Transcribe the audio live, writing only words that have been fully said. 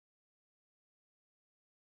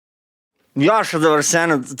Jo, aš dabar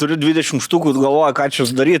seniai turiu 20 štukų, galvoju, ką čia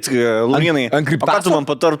daryti, Laurinai. O ką tu man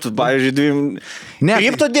patartų, pavyzdžiui,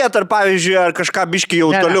 kripto dėt, ar pavyzdžiui, ar kažką biškį jau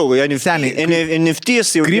toliau,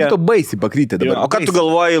 NFTs jau. Kripto baisiai pakrytė dabar. O ką tu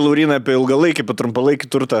galvoji, Laurinai, apie ilgalaikį, apie trumpalaikį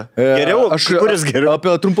turtą? Geriau? Kuris geriau?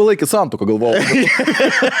 Apie trumpalaikį santuoką galvoju.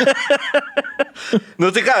 Nu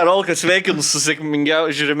tai ką, Rolkas, sveikinu su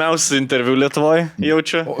sėkmingiausiu žiūrimiausiu interviu Lietuvoje,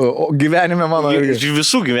 jaučiu. O gyvenime mano irgi.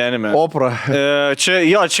 Visų gyvenime. Opra. Čia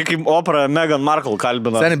kaip Opra Meghan Markle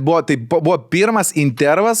kalbina. Seniai, buvo pirmas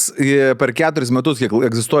intervas per 4 metus, kiek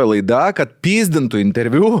egzistuoja laida, kad pizdintų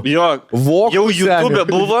interviu. Jo, jau YouTube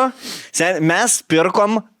buvo. Seniai, mes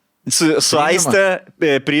pirkom su Aiste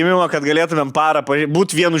priimimo, kad galėtumėm parą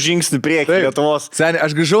būti vienu žingsniu priekį Lietuvos. Seniai,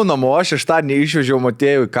 aš grįžau namo, šeštadienį išvežiau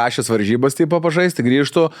Matėjų į Kašės varžybas, taip pažaisti,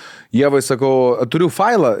 grįžtu, Ievai sakau, turiu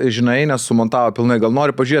failą, žinai, nes sumontavo pilnai, gal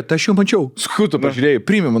nori pažiūrėti, aš jau mačiau, skutu pažiūrėjau,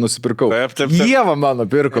 priimimą nusipirkau. Taip. Ieva mano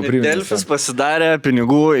pirko priimimą. Delfis pasidarė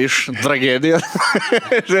pinigų iš tragedijos.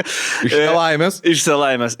 Iš nelaimės. Iš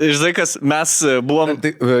nelaimės. Iš tai, kas mes buvom...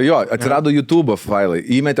 Jo, atsirado YouTube failai,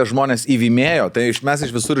 įmetė žmonės į Vimėjo, tai mes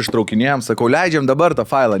iš visur ištraukinėjom, sakau, leidžiam dabar tą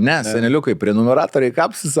failą, ne, seneliukai, prenumeratoriai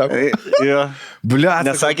kapsi, sako. Jo. Bliat.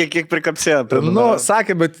 Nesakė, kiek prikapsėjo. Nu,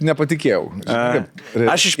 sakė, bet nepatikėjau.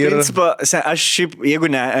 Aš iš principo, aš šiaip, jeigu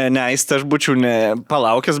ne Aistė, aš būčiau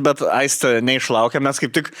palaukęs, bet Aistė neišlaukė, mes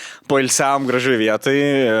kaip tik poilsiavom gražiai vietai.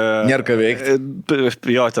 Nėra ką veikti.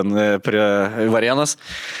 Jo, ten prie Varėnos.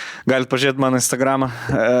 Galit pažiūrėti mano Instagramą.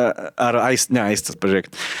 Ar Aistės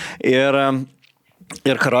pažiūrėkit.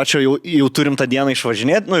 Ir karočio, jau turim tą dieną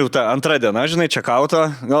išvažinėti, jau tą antrą dieną, žinai, čekauto,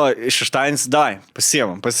 gal šeštadienis,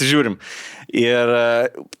 pasiemam, pasižiūrim. Ir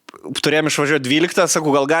turėjom išvažiuoti 12,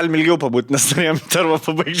 sakau, gal galim ilgiau pabūti, nes turėjom intervą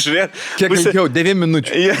pabaigti žiūrėti. Kiek ilgiau? 9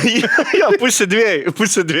 minučių. Jo, pusė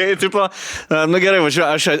dviejų, tipo, nu gerai, važiuoju,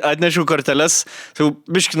 aš atnešiau korteles,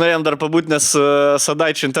 biški norėjom dar pabūti, nes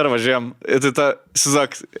Suodaicio intervą žiūrėjom.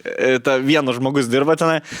 Ta vienas žmogus dirba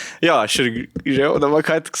tenai. Jo, aš ir žiūrėjau, dabar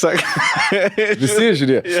ką tik sakė. Visi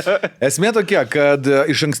žiūrėjo. Esmė tokia, kad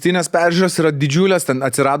iš ankstinės peržiūros yra didžiulės, ten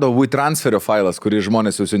atsirado WeTransferio failas, kurį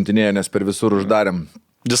žmonės jau siuntinėjo, nes per visur uždarėm.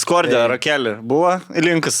 Discord'e rakelį buvo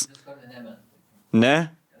linkas?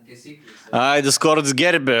 Ne? Discord'as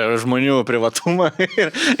gerbė žmonių privatumą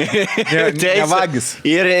ir nevagis.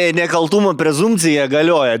 Ir nekaltumo prezumpcija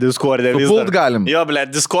galioja Discord'e. Pult galim. Jo,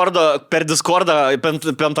 per Discord'ą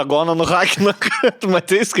Pentagoną nuhakino, kad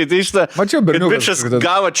matei, skaitai šitą. Mačiau berniukas. Bičas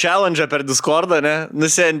gavo challenge per Discord'ą, ne?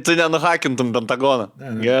 Tu nenuhakintum Pentagoną.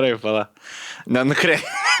 Gerai, pala.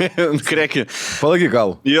 Nenukreiki. Palaiky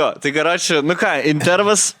gal. Jo, tai garačiu, nu ką,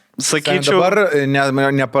 intervas, sakyčiau.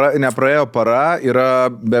 Dabar nepraėjo para, yra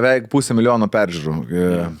beveik 500 000 peržiūrų.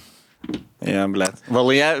 Ja, blėt.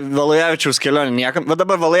 Valajavičiaus kelionė niekam. Va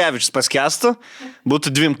dabar Valajavičius paskestų, būtų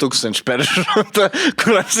 2000 peržiūrų,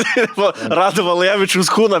 kur rado Valajavičiaus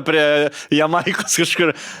kūną prie Jamaikos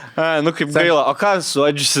kažkur. Nu kaip gaila, o ką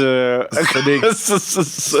Suodžiusi?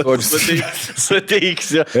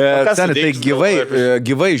 Suteiksiu. Tai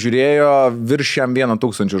gyvai žiūrėjo virš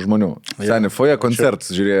 1000 žmonių. Seniai, foje koncertas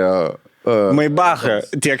žiūrėjo. Maibachą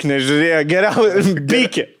tiek nežiūrėjo, geriau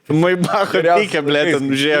pykė. Maibachą pykė, blėt,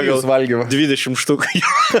 ten žiūrėjo gal 20 štukų.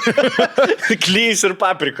 Klys ir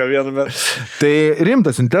paprika vienu metu. Tai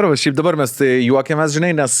rimtas intervas, šiaip dabar mes tai juokiamės,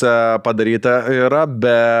 žinai, nes padaryta yra,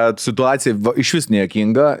 bet situacija iš vis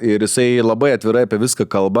niekinga ir jisai labai atvirai apie viską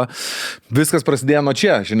kalba. Viskas prasidėjo nuo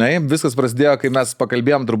čia, žinai, viskas prasidėjo, kai mes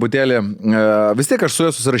pakalbėjom truputėlį, vis tiek aš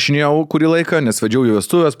su juo susirašinėjau kurį laiką, nes vedžiau jų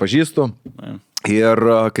vestuvės, pažįstu. Ir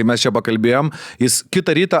kai mes čia pakalbėjom, jis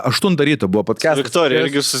kitą rytą, 8 ryto buvo podcastas. Viktorija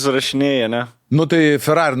irgi susirašinėja, ne? Nu tai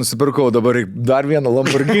Ferrari nusipirkau, dabar dar vieną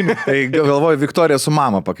Lamborghini. Tai galvoju, Viktoriją su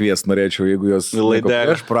mama pakviest norėčiau, jeigu jos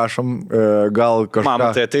laidelė. Prašom, gal kažką. Mama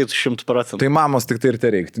tai ateitų 100%. Tai mamos tik tai ir te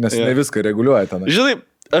reikti, nes ne viską reguliuoja ten. Žinai,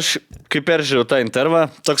 aš kai peržiūrėjau tą intervą,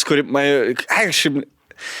 toks, kurį...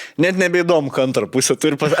 Net nebeįdomu, ką antrą pusę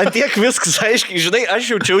turi Antiek viskas, aiškiai, žinai,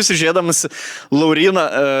 aš jaučiausi žiūrėdamas Lauriną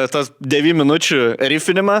tas 9 minučių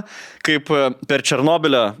rifinimą, kaip per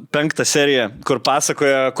Černobylio 5 seriją, kur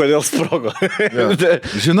pasakoja, kodėl sprogo.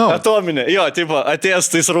 Žinau. Atominė. Jo, tipo,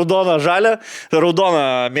 atėjęs tais raudona žalia,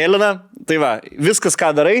 raudona mėlyna, tai va, viskas,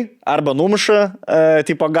 ką darai, arba numuša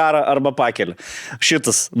tipo garą, arba pakelį.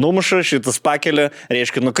 Šitas numuša, šitas pakelį,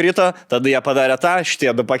 reiškia nukrito, tada jie padarė tą,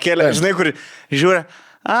 šitie du pakelį. Žinai, kur žiūrė,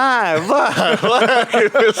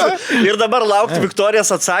 Ir dabar laukti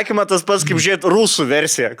Viktorijos atsakymą, tas pats kaip žiūrėti rusų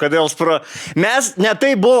versiją. Kodėl Mes, ne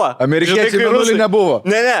tai buvo. Amerikiečiai rusų nebuvo.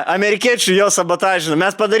 Ne, amerikiečiai jo sabotažino.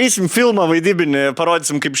 Mes padarysim filmą vaidybinį,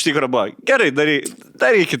 parodysim, kaip iš tikrųjų buvo. Gerai,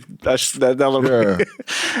 darykit. Aš nelabai.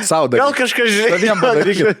 Gal kažkas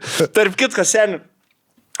žiūrėjo. Tarp kitko, seniai.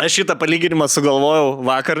 Aš šitą palyginimą sugalvojau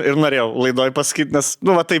vakar ir norėjau laidoj pasakyti, nes,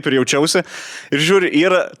 va taip ir jaučiausi. Ir žiūri,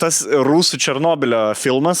 yra tas rusų Černobylio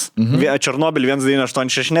filmas, Černobyl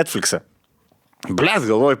 1986 Netflix'e. Blet,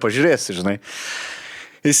 galvoju, pažiūrėsi, žinai.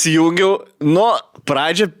 Įsijungiau,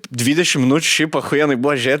 pradžią 20 minučių šiaip achujenai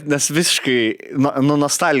buvo žiūrėti, nes visiškai,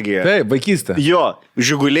 nostalgija. Taip, vaikystė. Jo,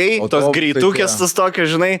 žiguliai, tos greitukės, tas tokia,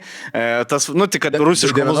 žinai, tas, tik kad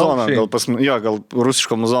rusiško muzoną, gal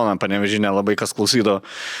rusiško muzoną, panevežinė, labai kas klausydavo.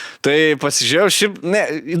 Tai pasižiūrėjau, šiaip,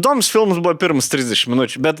 įdomus filmas buvo pirmus 30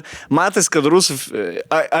 minučių, bet matais, kad rusų,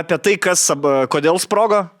 apie tai, kodėl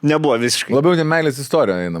sprogo, nebuvo visiškai. Labiau nemeilės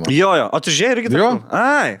istorija einama. Jo, o tu žiūrėjai irgi tą filmą?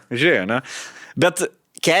 Ai, žiūrėjau, ne? Bet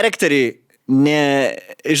charakteriai,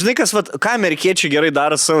 žinai, ką amerikiečiai gerai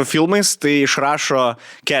daro savo filmais, tai išrašo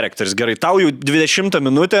charakteris gerai. Tau jau 20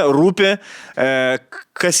 minutę rūpi,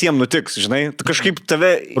 kas jiem nutiks, žinai, kažkaip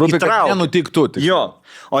tave rūpi, įtraukia. Kad nenutiktų. Jo,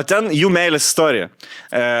 o ten jų meilės istorija.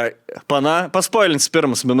 Paspoilins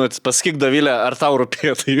pirmas minutės, pasakyk Dovilė, ar tau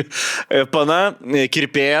rūpėjo. Tai pana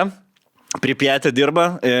kirpėja. Pripietė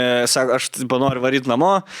dirba, sako, aš noriu varyti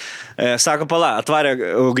namo, sako, pala,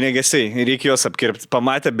 atvarė ugnegesiai, reikia juos apkirpti.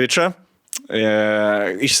 Pamatė bičą,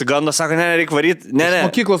 išsigando, sako, reikia varyti, ne.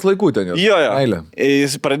 Mokyklos laikų ten jau. Jo.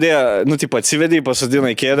 Jis pradėjo, atsivedė, pasadino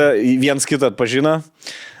į kėdę, viens kitą atpažino,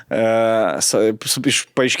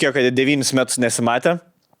 paaiškėjo, kad 9 metus nesimatė.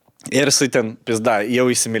 Ir jisai ten, pizda, jau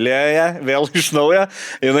įsimylėjo, vėl iš naujo,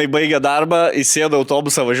 jinai baigė darbą, įsėdo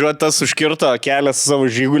autobusą važiuoti, tas užkirto kelią su savo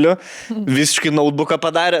žiguliu, visiškai notebooką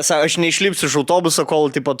padarė, sako, aš neišlipsiu iš autobuso,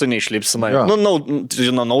 kol tipo tu neišlipsi man.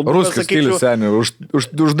 Notebooką, Ruskas stilius, seniai,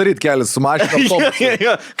 uždaryt kelias, sumažinti autobusą.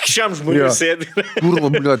 Jo, šiam žmonių sėdi.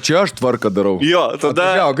 Kur, čia aš tvarką darau. Jo,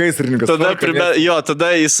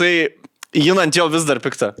 tada jisai... Jin ant jo vis dar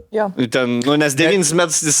pikta. Jo. Ten, nes 9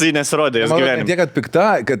 metus jisai nesirodė jos gyvenime. Tiek, kad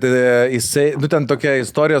pikta, kad jisai, ten tokia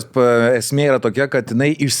istorijos esmė yra tokia, kad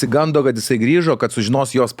jinai išsigando, kad jisai grįžo, kad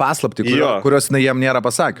sužinos jos paslaptį, kurios jinai jam nėra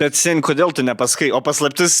pasakė. Bet sen, kodėl tu nepaskai? O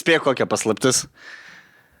paslaptis, spėk kokia paslaptis?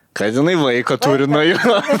 Kad jinai vaiko turi nuo jo.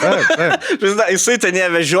 Jisai ten ją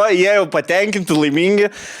vežioja, jie jau patenkinti, laimingi,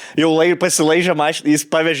 jau pasilaižė mašiną, jis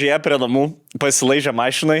pavežė ją prie namų, pasilaižė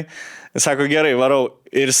mašinai. Jis sako, gerai, varau.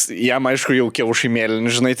 Ir jam, aišku, jau kiaušai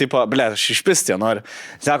mėlynį, žinai, tipo, aš išpistė noriu.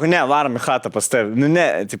 Jis sako, ne, varom į chatą pas tave.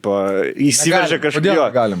 Tipo, įsiveržė kažkaip.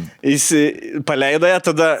 Jis paleido ją,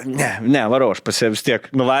 tada, ne, varau, aš pas ją vis tiek.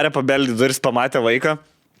 Nuvarė, pabeldė duris, pamatė vaiką.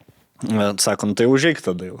 Sako, tai užeik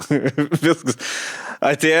tada jau. Viskas.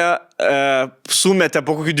 Atėjo, sumetė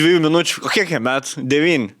po kokių 2 minučių. Kiek jie metų?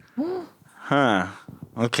 9.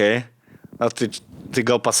 Okei. Tai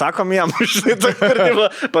gal pasakom jam,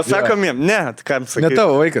 pasakom jam. Ne, tai kam sakyti. Ne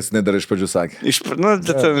tavo vaikas, nedar iš pradžių sakė.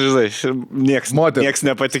 Ten, žinai, nieks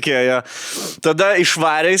nepatikėjo. Tada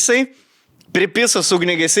išvarė jisai, pripisas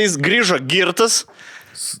ugnegesiais, grįžo girtas,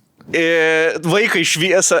 vaiką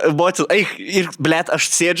išviesa, ir, blet, aš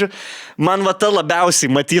sėdžiu, man va ta labiausiai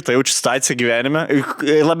matyta jaučiu situacija gyvenime,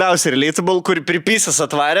 labiausiai relatable, kur pripisas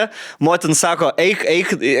atvarė, motin sako, eik,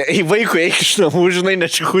 vaikui, eik iš namų, žinai,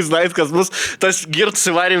 nečihui, žinai, kas bus, tas girtas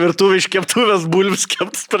įvarė virtuvę iš keptuvės, bulvis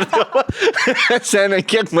keptas pradėjo. Seniai,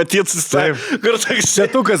 kiek matyt sustai.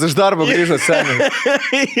 Setukas iš darbo grįžo, seniai.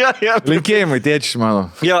 Linkėjimai, tėčiai, mano.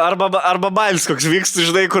 Jo, arba bailis koks vyksta,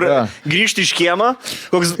 žinai, kur grįžti iš kiemo,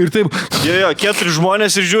 koks... Ir taip. Jo, 4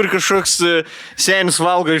 žmonės ir žiūri kažkoks senis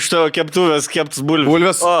valgo iš tavo keptuvės keptas bulvis.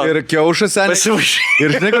 Bulvės ir kiaušas senis. Ir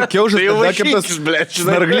žinai, kad kiaušas tada keptas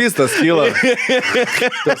snarglys tas kyla.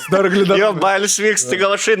 Tas snarglį dar. Jo, bailis vyks, tai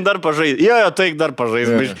gal aš einu dar pažaidžiu. Jo, taik dar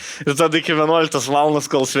pažaidžiu. Ir tada iki 11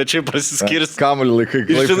 valandos, kol svečiai prasiskirs. Kamuolį laikai.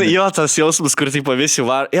 Ir žinai, jo, tas jausmas, kur tai pavėsi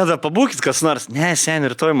var. Da, pabūkit kas nors. Ne,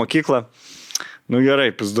 seniai, rytoj mokyklą.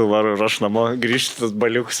 Gerai, pizdu, varu, aš namo, grįžti, tas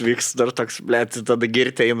baliukas vyks, dar toks, blėt, tada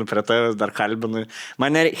girti einu prie tavęs, dar kalbinu.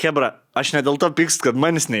 Man hebra, aš ne dėl to pykst, kad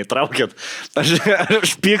manis neįtraukėt.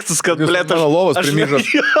 Aš pyktus, kad, blėt, mano lovos primyžas.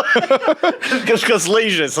 Kažkas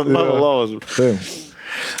laižės ant mano lovos. Taip.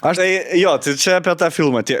 Tai jo, tai čia apie tą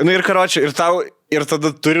filmą. Ir karočią, ir tau ir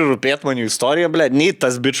tada turi rūpėti man jų istorija, ble, nei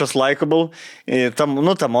tas bičias likeable,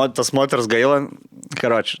 tas moters gaila,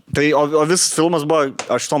 karoči. Tai, o visas filmas buvo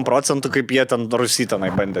 8%, kaip jie ten Rusy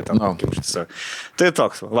tenai bandė ten. Tai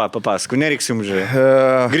toks, va, papasakau, nereiks jums žiūrėti.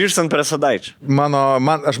 Grįžtant prie Suodaičio.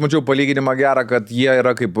 Aš mačiau palyginimą gerą, kad jie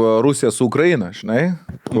yra kaip Rusija su Ukraina, žinai,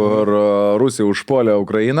 kur Rusija užpuolė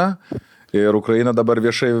Ukrainą ir Ukraina dabar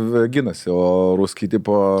viešai ginasi, o ruskiai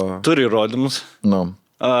tipo... Turi įrodymus.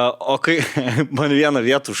 O kai man vieną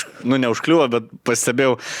vietą, neužkliuvo, bet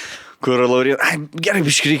pastebėjau, kur Laurynas, gerai,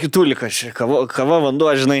 biškai reikia tūliką, kava,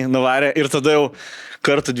 vanduo, žinai, nuvarė ir tada jau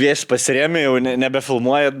kartų dviesi pasirėmė, jau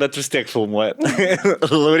nebefilmuojat, bet vis tiek filmuojat.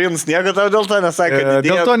 Laurynas nieko tau dėl to nesakė, kad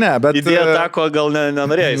dėl to ne, bet idėja tą, ko gal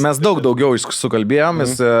nenorėjai. Mes daug daugiau sukalbėjom,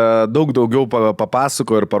 mes daug daugiau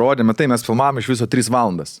papasako ir parodėme, tai mes filmavom iš viso 3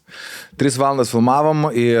 valandas. 3 valandas filmavom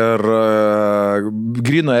ir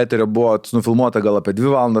gryno eterio buvo nufilmuota gal apie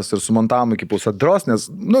 2 valandas ir sumontavom iki pusantros, nes,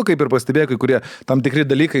 kaip ir pastebėjo, kai kurie tam tikri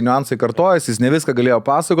dalykai, niuansai kartojasi, jis ne viską galėjo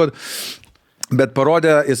pasakot. Bet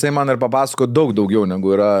parodė, jisai man ir papasako daug daugiau,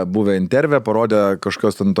 negu yra buvę interviu, parodė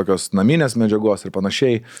kažkokios ten tokios naminės medžiagos ir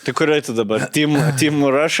panašiai. Tai kuriai tu dabar? Team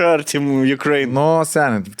Russia ar Team Ukraine?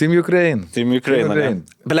 Seniai, Team Ukraine. Team Ukraine.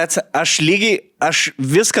 Blėt, aš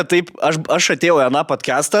viską taip, aš atėjau į aną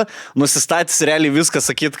podcastą, nusistatys realiai viską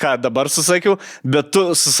sakyti, ką dabar susakiau, bet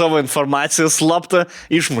tu su savo informacija slapta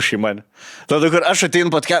išmušai mane. Tada, kur aš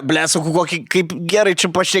ateinu podcastą, blėt, sakau, kaip gerai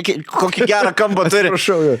čia pašnekė, kokį gerą kampą turi.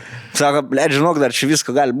 Sako, blėt, žinok, dar čia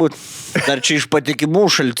viską gali būti. Dar čia iš patikimų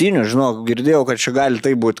šaltinių, žinok, girdėjau, kad čia gali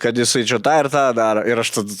tai būti, kad jisai čia tą ir tą daro. Ir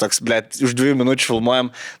aš tada toks, blėt, už 2 minučių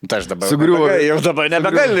filmuojam, tai aš dabar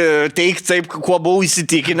nebegali teikti taip, kuo buvau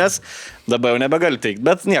įsitikinęs. Dabar jau nebegali teikti,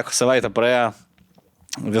 bet nieko, savaitę praėjo,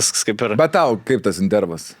 viskas kaip ir... Bet tau, kaip tas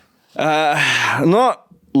intervas?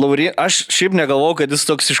 Laury, aš šiaip negalvau, kad jis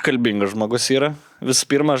toks iškalbingas žmogus yra. Visų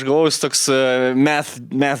pirma, aš galvau, jis toks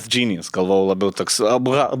math genius, galvau, labiau toks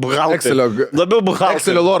buhalter. Labiau buhalter.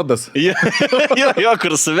 Excelio lordas. Jo,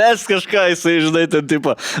 kur suves kažką, jisai, žinai, ten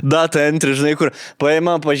tipo data entry, žinai, kur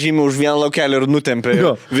paima, pažymė už vieną laukelį ir nutempė.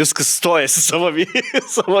 Viskas stojasi savo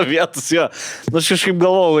vietus, jo. Aš kažkaip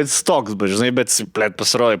galvau, kad jis toks, žinai, bet plėt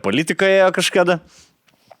pasirodė politikoje kažkada.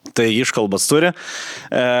 Tai iškalbas turi.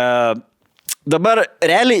 Dabar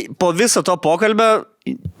realiai po viso to pokalbio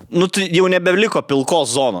jau nebeliko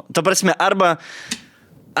pilkos zono. Ta prasme, arba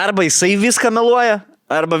jisai viską meluoja,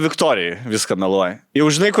 arba Viktorijai viską meluoja.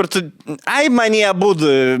 Jau žinai, kur tu... man jie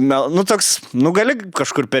būtų... toks... gali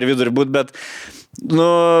kažkur per vidurį būti, bet...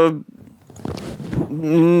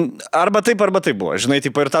 Arba taip buvo, žinai,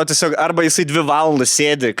 taip ir tau tiesiog, arba jisai 2 valandas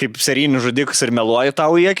sėdi kaip serijinis žudikas ir meluoja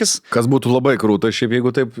tau į akis. Kas būtų labai krūta, šiaip jeigu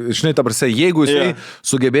taip, žinai, ta prasme, jeigu jisai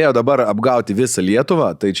sugebėjo dabar apgauti visą Lietuvą,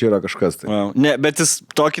 tai čia yra kažkas. Tai. Ne, bet jis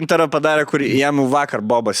tokį intervą padarė, kur jam vakar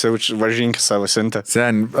Bobas jau važinkį savo siuntę.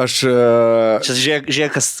 Sen, aš... Čia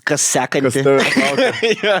žiūrėk, kas sekanti.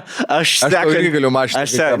 Aš galiu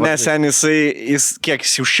mašinti. Sen, jis kiek,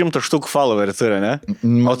 jis jau 100 štukų followerių turi, ne?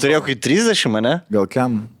 O turėjo kai 30, ne? Gal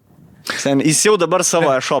kiam? Sen, jis jau dabar savo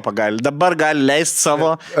e-shopą gali. Dabar gali leisti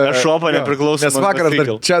savo e-shopą nepriklausomą. Nes vakaras dar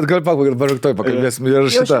čia atgal pakalbėsim. Jau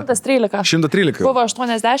 113. 113. Buvo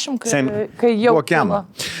 80, kai jau buvo kiamą.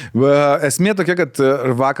 Esmė tokia, kad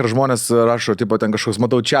vakar žmonės rašo, tipo ten kažkoks,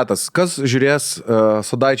 matau, chatas, kas žiūrės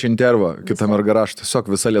Suodaičio intervą kitame ir garažu, tiesiog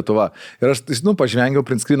visa Lietuva. Ir aš, pažvengiau,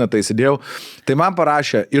 print screeną tai įsidėjau. Tai man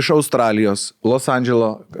parašė iš Australijos, Los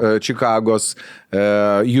Andželo, Čikagos,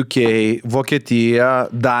 UK, Vokietija,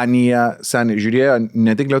 Danija. Seniai žiūrėjo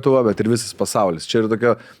ne tik Lietuva, bet ir visas pasaulis. Čia yra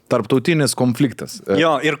tokia tarptautinis konfliktas.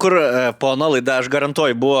 Jo, ir kur po laida, aš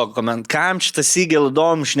garantuoju, buvo kam šitas įgėl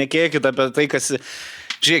įdomu, šnekėkit apie tai, kas...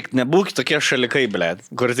 Žiūrėk, nebūkit tokie šalikai, blėt,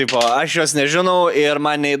 kur tipo, aš jos nežinau ir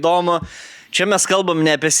man neįdomu. Čia mes kalbam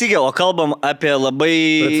ne apie Sigel, o kalbam apie labai...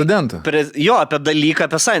 Precedentą. Apie dalyką,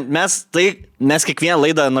 apie santykį. Mes kiekvieną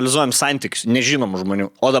laidą analizuojam santykius, nežinomų žmonių.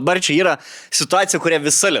 O dabar čia yra situacija, kurią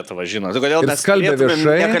visa Lietuva žino. Tai kodėl mes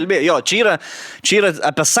nekalbėjome? Jo, čia yra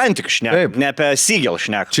apie santykius šnek, ne apie Sigel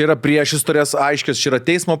šnek. Čia yra priešistorės aiškios, čia yra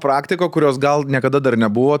teismo praktika, kurios gal niekada dar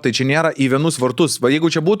nebuvo, tai čia nėra į vienus vartus. Va,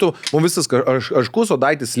 jeigu čia būtų, mums visas aiškus,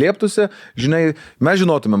 Suodaitis slėptųsi, žinai, mes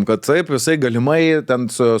žinotumėm, kad taip, visai galimai ten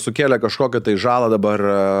sukėlė kažkokią tai žalą dabar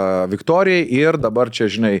Viktorijai ir dabar čia,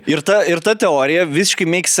 žinai. Ir ta teorija visiškai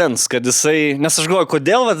make sense, kad jisai, nes aš galvoju,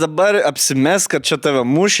 kodėl dabar apsimes, kad čia tave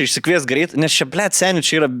mušia, išsikvies greit, nes čia, blėt, seniai,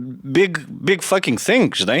 čia yra big fucking thing,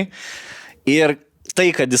 žinai. Ir tai,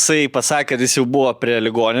 kad jisai pasakė, kad jis jau buvo prie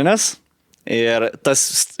ligoninės ir tas,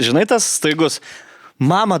 žinai, tas staigus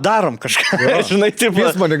mama, darom kažką, žinai, taip.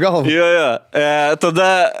 Jis mane galva. Jo. Tada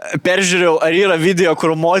peržiūrėjau, ar yra video,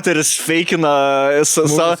 kur moteris feikina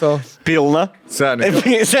savo pilną. Seniai.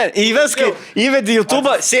 Įveskai, įvedi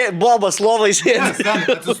YouTube'ą, bobas lovai sėdi.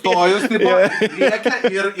 Atsistojus, taip,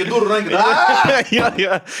 ir į durų ranką.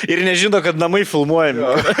 Jo. Ir nežino, kad namai filmuojami.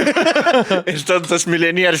 Ir tada tas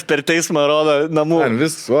milijonierius per teismą rodo namų.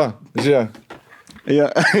 Viskas, va, žiūrėk.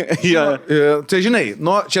 Tai žinai,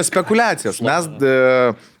 čia spekulacijos. Mes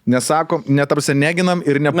nesakom, netarsi neginam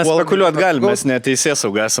ir nepuolam. Mes spekuliuot galim, mes neteisės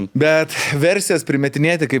saugasam. Bet versijas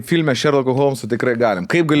primetinėti kaip filme Sherlocko Holmes'u tikrai galim.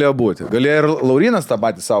 Kaip galėjo būti? Galėjo ir Laurinas tą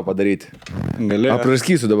patį savo padaryti. Galėjo.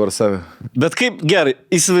 Apraskysiu dabar save. Bet kaip, gerai,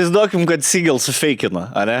 įsivaizduokim, kad Siegel sufeikino,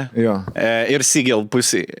 ar ne? Jo. Ir Siegel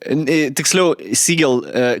pusė. Tiksliau, Siegel,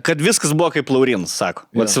 kad viskas buvo kaip Laurinas, sako.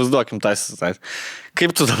 Vat įsivaizduokim tą.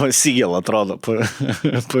 Kaip tu dabar Siegel atrodo po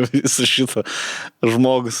viso šito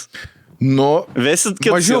žmogus? Nu, vesit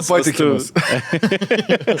kitus. Mažiau patikimas.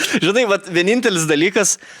 Žinai, vat, vienintelis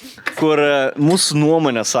dalykas, kur mūsų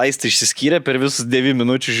nuomonė su Aiste išsiskyrė per visus 9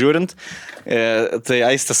 minučių žiūrint, tai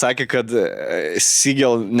Aiste sakė, kad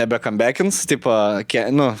Siegel nebekambekins, tipo,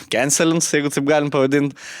 cancelins, jeigu taip galim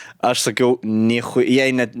pavadinti. Aš sakiau,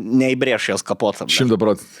 jei neįbrėš jos kapotą.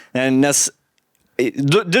 100%. Nes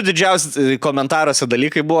du didžiausi komentaruose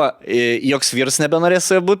dalykai buvo, joks vyras nebenorės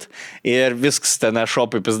su ja būti ir viskas ten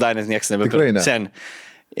šopai pizdanės, niekas nebepirka.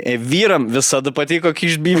 Vyram visada patiko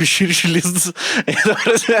kišbybį širšilistus.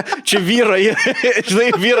 Čia vyro,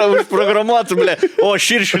 žinai, vyro užprogramuotų, ble, o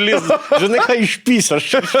širšilistus, žinai, ką išpys aš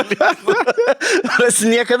širšilistus.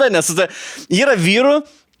 Niekada nesuta. Yra vyrų,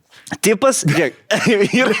 tipas, žiūrėk,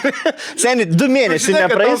 ir seniai 2 mėnesiai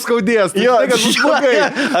nepraeis. Žinai, skaudės,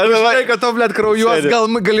 žinai, kad to, blėt, kraujuos,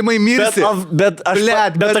 galimai mirsi. Bet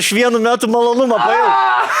aš 1 metų malonumą pajau.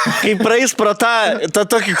 Kai praeis pro tą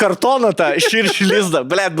tokį kartoną, tą širšį lizdą,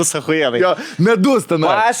 blėt, bus achujenai. Jo, medus ten.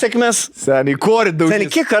 Pasiekmes. Seniai, kori daug. Seniai,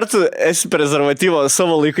 kiek kartų esi prezervatyvo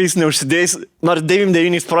savo laikais neužsidėjęs, nors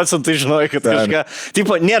 99% žinojai, kad kažką,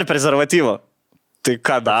 tipo, nėra prezervatyvo. Tai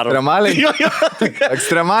ką daro? Ekstremaliai?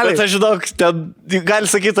 Ekstremaliai? Bet aš žinau, gali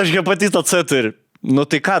sakyti, aš hepatitą C turiu. Nu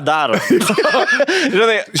tai ką daro?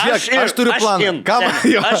 Žinai, aš turiu planą.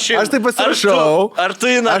 Aš tai pasirašau. Aš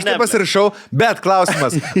tai pasirašau, bet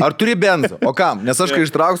klausimas, ar turi benzo? O kam? Nes aš kai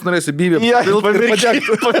ištrauks norėsiu bybį.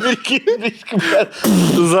 Pamirkį.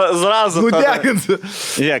 Zrazu. Nudeginsiu.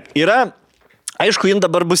 Žiūrėk, yra, aišku, jin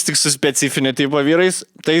dabar bus tik su specifinė tipo vyrais,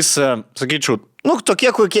 tais, sakyčiau, tokie,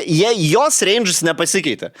 kokie, jos range'as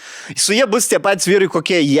nepasikeitė. Su jie bus tie patys vyrai,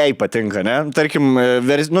 kokie jai patinka, ne? Tarkim,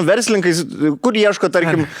 verslininkai, kur ieško,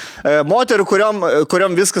 tarkim, moterų,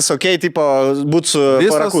 kuriom viskas okei, tipo, būt su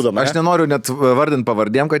parakūdom. Aš nenoriu net vardinti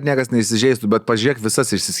pavardėm, kad niekas neįsižeistų, bet pažiūrėk visas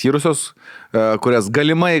išsiskyrusios, kurias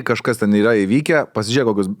galimai kažkas ten yra įvykę, pasižiūrėk,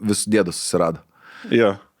 kokius visus dėdus susirado.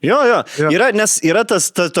 Jo. Yra, nes yra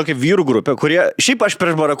tokia vyrų grupė, kurie, šiaip aš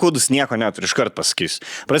prieš barakūdus nieko neturiu, iškart pasakysiu.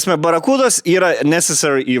 Prasme, barakūdas yra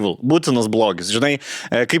necessary evil, būtinas blogis, žinai,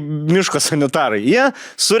 kaip miško sanitarai. Jie,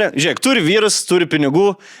 žiūrėk, turi vyras, turi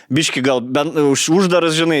pinigų, biški gal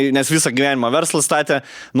uždaras, žinai, nes visą gyvenimą verslą statė,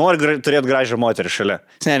 nori turėti gražią moterį šalia.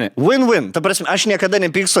 Ne, win-win. Ta prasme, aš niekada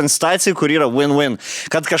nepykstu ant situacijų, kur yra win-win.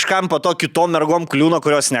 Kad kažkam po to kitom mergom kliūna,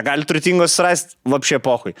 kurios negali turtingos surasti, vapšė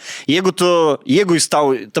pohui. Jeigu jis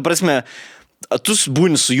tau, ta prasme, tu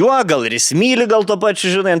būni su juo, gal ir įsimyli, gal to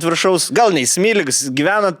pačiu, žinai, ant viršaus, gal neįsimyli,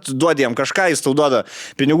 gyvenat, duodi jam kažką, jis tau duoda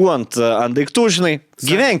pinigų ant daiktų, žinai,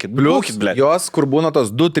 gyvenkit, būkit, ble. Jos, kur būna tos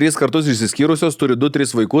 2-3 kartus išsiskyrusios, turi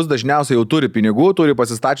 2-3 vaikus, dažniausiai jau turi pinigų, turi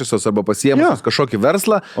pasistačiusios arba pasiemusios kažkokį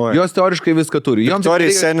verslą, jos teoriškai viską turi.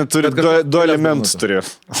 Viktorija seniai turi 2 elementus turėjo.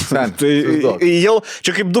 Tai jau,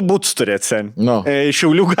 čia kaip 2 būtus turėt seniai.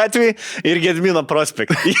 Šiaulių gatvėje ir Gedimino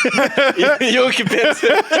prospekte. Jau iki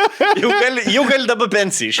pensijų. Jau gali dabar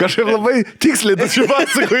pensijai. Kažkaip labai tiksliai tu čia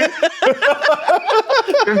pasakoji.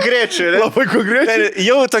 Konkrečiai, ne? Labai konkrečiai.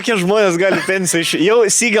 Jau tokie žmonės gali pensijai išeiti. Jau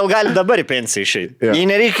Siegel gali dabar į pensiją išeiti. Jei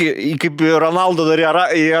nereikia, kaip Ronaldo dar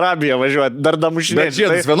į Arabiją važiuoti, dar damušinėti. Bet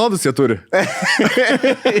žiedus vienodus jie turi.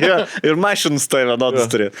 Ir mašinus tai vienodus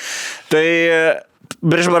turi. Tai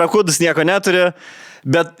prieš barakūdus nieko neturi.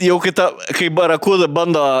 Bet jau kai barakūda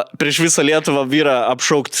bando prieš visą Lietuvą vyrą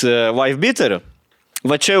apšaukti wife beateriu,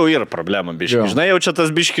 va čia jau yra problema, biški. Žinai, jau čia tas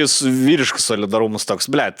biškis vyriškas solidarumus toks,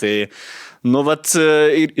 ble, tai, Nu, vat,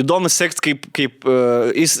 įdomu sekti, kaip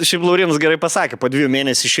jis šiaip Laurinas gerai pasakė, po 2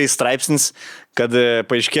 mėnesių išeis straipsnis, kad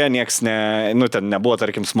paaiškėjo, nieks ten nebuvo,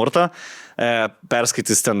 tarkim, smurto,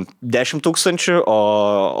 perskaitys ten 10 000,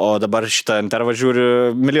 o dabar šitą intervą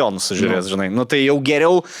žiūri milijonus žiūrės, žinai. Nu, tai jau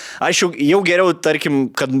geriau, aš jau geriau, tarkim,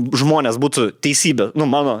 kad žmonės būtų teisybė,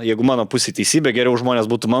 jeigu mano pusė teisybė, geriau žmonės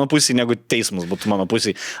būtų mano pusė, negu teismas būtų mano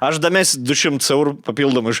pusė. Aš damėsiu 200 eurų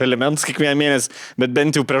papildomų iš elementus kiekvieną mėnesį, bet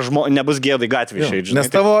bent jau prie žmonės nebus gėdai gatvė išeiti. Nes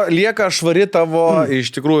tavo lieka švari tavo,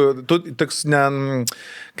 iš tikrųjų, tu toks,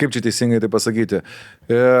 kaip čia teisingai tai pasakyti,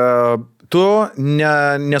 tu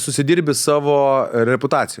nesusidirbi savo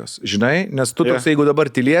reputacijos, žinai, nes tu toks, jeigu dabar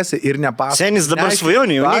tyliesi ir nepasakos. Senis dabar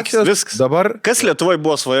svajonių jaunikis, viskas. Dabar... Kas Lietuvoje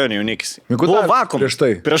buvo svajonių jaunikis? Buvo vakuumas.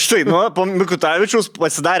 Prieš tai, po Mikutavičiaus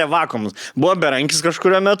pasidarė vakuumas. Buvo berankis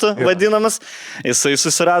kažkurio metu vadinamas, jisai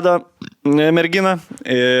susirado merginą.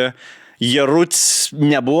 Jaruts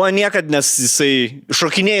nebuvo niekad, nes jisai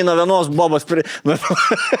šokinėjai nuo vienos bobos prie...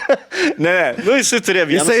 jisai turėjo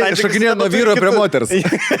vieną santykį. Jisai šokinėjo nuo vyro prie moters.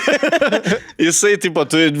 Jisai, tu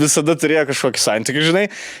visada turėjo kažkokį santykį, žinai.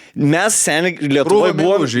 Mes seniai Lietuvoje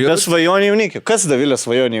buvo be svajonių jaunikio. Kas Davilė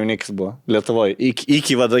svajonių jaunikis buvo Lietuvoje?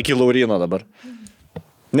 Iki Laurino dabar.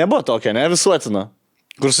 Nebuvo tokio, visuotino.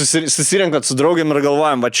 Kur susirenkat su draugiam ir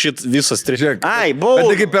galvojam, va šit visos 3. Ai, Bet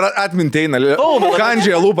tai kaip ir atminteina,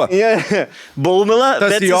 kandžiai lūpa. Baumila,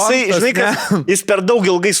 bet jisai, žinai, kad jis per daug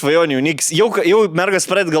ilgai svajonių jaunikis. Jau mergas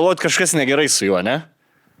pradėt galvoti, kažkas negerai su juo, ne?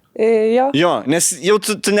 Jo, nes jau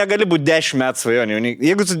tu negali būti 10 metų svajonių jaunikis.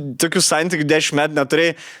 Jeigu tu tokių santykių 10 metų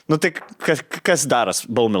neturėjai, tai kas daras,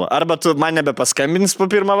 Baumila? Arba tu man nebepaskambins po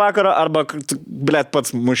pirmą vakarą, arba tu,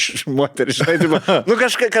 pats muš moterį, žinai,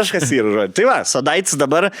 kažkas yra, žodžiu. Tai va, Suodaicis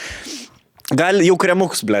dabar gali jau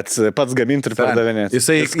kremukus, pats gaminti ir pardavinėti.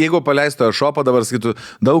 Jisai, jeigu paleistų šopą, dabar sakytų,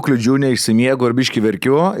 daug kliudžių neišsimiegu ir biški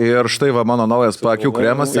verkiu, ir štai va mano naujas paakių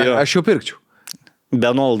kremas, aš jau pirkčiau. Be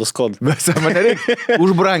nuolaidos kodų. Bet man nereikia.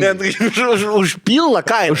 Užbrangiai. Už pilną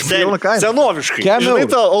kainą. Senoviškai. Žinai,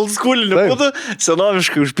 to old schoolinį būtų,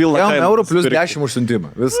 senoviškai už pilną kainą. Eurų plus 10 už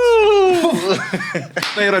siuntimą. Viskas.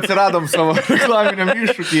 Tai ir atsiradom savo reklaminiam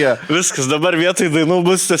iššūkyje. Viskas, dabar vietoj dainų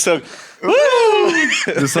bus tiesiog...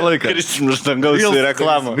 Visą laiką. Kristim už dangaus į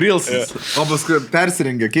reklamą. Reelsis. O paskui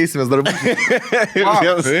persirengė, keisimės darbų.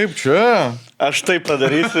 Kaip čia? Aš tai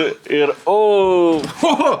padarysiu ir...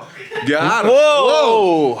 Gerai.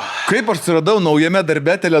 Kaip aš atsiradau naujame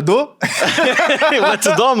darbe Tele2? Vat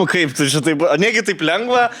įdomu, kaip tu šitai buvo. Negi taip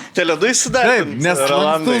lengva Tele2 įsidaryti. Taip, nes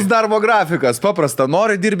lankstus darbo grafikas. Paprasta.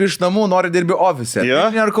 Nori dirbi iš namų, nori dirbi ofise.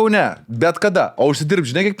 Vilniuje ar Kaune. Bet kada. O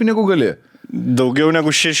užsidirbi, žinai, kiek pinigų gali? Daugiau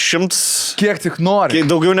negu 600. Kiek tik nori.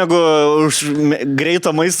 Daugiau negu už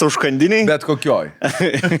greito maisto užkandiniai. Bet kokioj.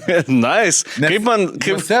 Nice. Kaip man...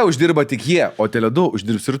 Juose uždirba tik jie, o Tele2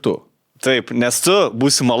 uždirbs ir tu. Taip, nes tu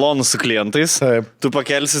būsi malonus su klientais, taip. Tu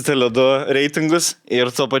pakelsi Tele2 reitingus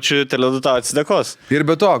ir tuo pačiu Tele2 tau atsidėkos. Ir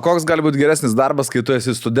be to, koks gali būti geresnis darbas, kai tu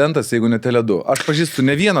esi studentas, jeigu ne Tele2? Aš pažįstu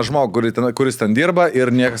ne vieną žmogų, kuris ten dirba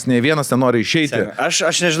ir niekas, ne vienas nenori išeiti.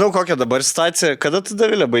 Aš nežinau, kokia dabar situacija. Kada tu,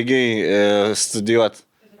 Davilė, baigiai studijuoti?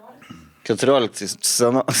 14.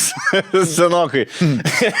 Senokai.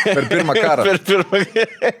 Per pirmą karą. Per pirmą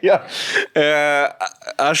karą. Ja.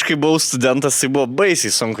 Aš kai buvau studentas, tai buvo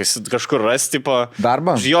baisiai sunku kažkur rasti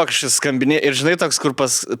darbą. Jo, kažkas skambinė. Ir žinai, toks, kur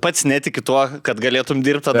pats netiki tuo, kad galėtum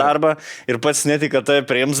dirbti tą darbą ir pats netiki, kad tai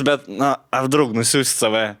priims, bet, apdraug, nusiųsti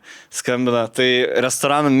save. Skambina. Tai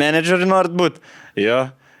restoranų menedžerį norit būti?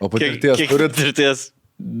 Jo. O patirties turit? Patirties.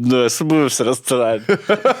 Esu buvęs restorane.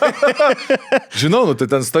 Žinau, tai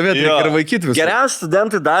ten stovėti reikia ir vaikyti visą. Geriausias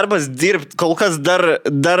studentai darbas dirbti, kol kas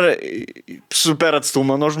dar super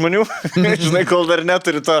atstumą nuo žmonių. Žinai, kol dar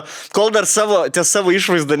neturi to, kol dar savo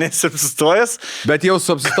išvaizdą nesipsistojęs. Bet jau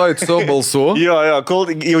apsistojit savo balsu. Jo,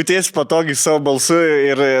 kol jautiesi patogiai savo balsu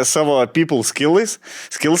ir savo people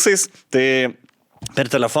skillsais, tai per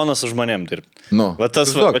telefoną su žmonėm dirbti. Va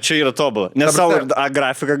čia yra tobulą. Nes savo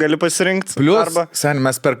grafiką gali pasirinkti. Plius,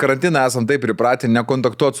 mes per karantiną esam taip pripratę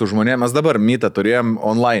nekontaktuoti su žmonėm. Mes dabar mytą turėjom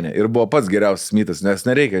online ir buvo pats geriausias mytas, nes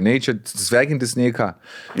nereikia nei čia sveikintis, nei ką.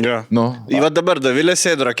 Ja. Va dabar Davilė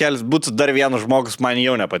sėdi rakelis, būtų dar vienas žmogus, man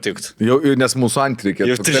jau nepatiktų. Nes mūsų antrikė.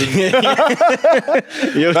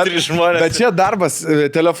 Jau 3 žmonės. Bet čia darbas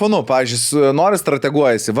telefonu, pavyzdžiui, nori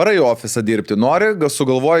strateguojasi, varai į ofisą dirbti, nori,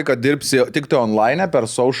 sugalvoji, kad dirbsi tik tai online. online, per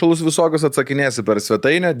socialus visokius atsakinėsi, per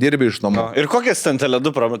svetainę, dirbi iš namų. Ir kokias ten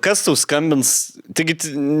teledu, kas tau skambins, taigi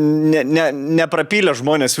neprapylė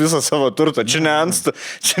žmonės visą savo turtą, čia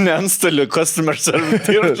ne antstolių customer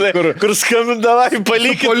service, kur skambindavai,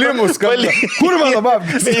 palikit. Polimus skambina. Kur mano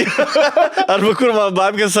babkės? Arba kur mano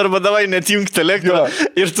babkės, arba davai netjungti elektrą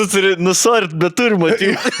ir tu turi nusort, bet turi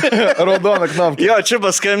matyti. Raudona knopka. Jo, čia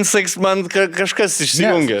paskambins, sakys, man kažkas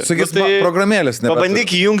išsijungia. Sakys, programėlės ne.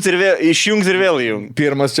 Pabandyk išjungti ir vėl įjungti.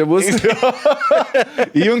 Pirmas čia bus.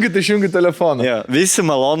 Įjungit, išjungit telefoną. Ja, visi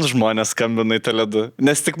malonus žmonės skambina į teledu,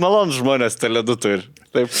 nes tik malonus žmonės teledu turi.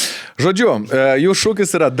 Taip. Žodžiu, jų šūkis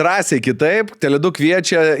yra drąsiai kitaip. Teledu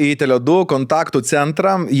kviečia į Teledu kontaktų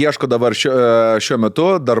centrą. Ieško dabar šiuo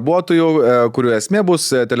metu darbuotojų, kurių esmė bus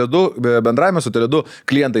Teledu, bendravime su Teledu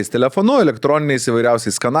klientais telefonu, elektroniniais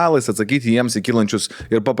įvairiausiais kanalais, atsakyti jiems į kylančius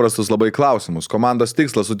ir paprastus labai klausimus. Komandos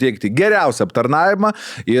tikslas suteikti geriausią aptarnavimą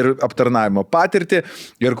ir aptarnavimo patirtį.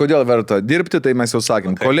 Ir kodėl verta dirbti, tai mes jau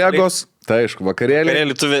sakėm. Kolegos, tai aišku, vakarėlį.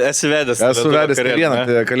 Vakarėlį tu esi vedęs. Esu vedęs vieną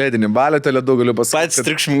kalėdinį balę Teledu, galiu pasakyti. Pats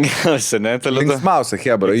triukšmingiausia, ne, Teledu. Linksmiausia,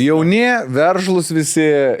 hebra. Jauni, veržlus visi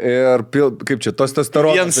ir kaip čia,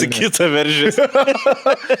 testosteronas. Vienas į kitą veržys.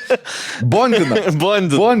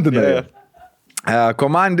 Bondina. Yeah.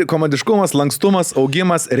 Komandiškumas, lankstumas,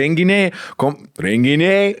 augimas, renginiai,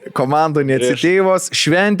 komandų iniciatyvos,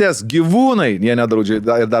 šventės, gyvūnai. Jie nedraudžia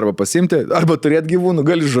ir darbą pasimti. Arba turėti gyvūnų,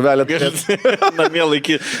 gali žuvelę turėti. Namie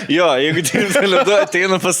laikyti. Jo, jeigu Teledu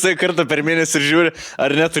ateina pas tai kartą per mėnesį ir žiūri,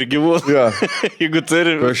 ar neturi gyvūnų. Jo. Jeigu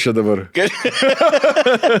turi... Kas čia dabar?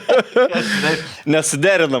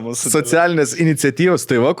 Nesuderinamus. Socialinės iniciatyvos,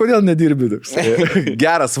 tai va, kodėl nedirbi toks.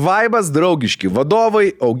 Geras vaibas, draugiški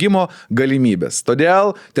vadovai, augimo galimybės.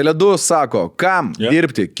 Todėl Teledu sako, kam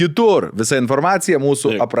dirbti kitur. Visa informacija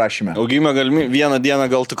mūsų aprašyme. Augimo galimybė. Vieną dieną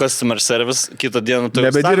gal tu customer service, kitą dieną tu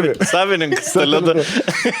savininkas Teledu.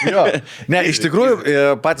 Ne, iš tikrųjų,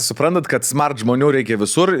 patys suprantat, kad smart žmonių reikia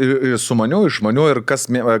visur, sumanių, išmanių ir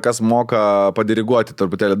kas moka padiriguoti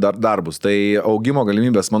truputėlį darbus. Tai augimo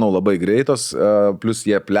galimybės, manau, labai greitos, plus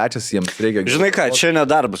jie plečiasi, jiems reikia... Žinai ką, čia ne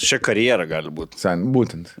darbas, čia karjera gali būti.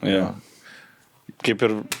 Būtent. Ja. Kaip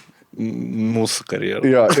ir mūsų karjerą.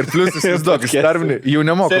 Jo, ir plius įsivaizduok, jau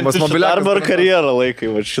nemokamas mobiliakas. Darbo ar karjerą laikai,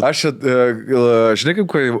 va šitą. Aš, žinai,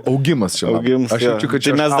 kaip augimas čia. Augimas, aš jaučiu, kad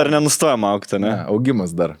čia mes dar nenustojam augti, ne?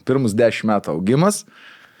 Augimas dar. Pirmus 10 metų augimas,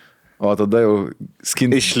 o tada jau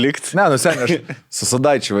skinti. Išlikti. Ne, seniai, aš su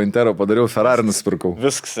Suodaicio Intero padariau, Ferrari nusipirkau.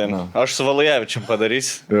 Viskas, seniai. Aš su Valajevičium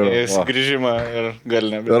padarysiu. Sugrįžimą ir gal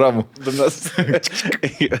nebėra. Ramu.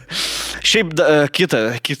 Šiaip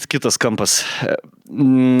kitas kampas.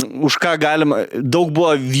 Už ką galima, daug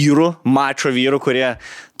buvo vyrų, mačo vyrų, kurie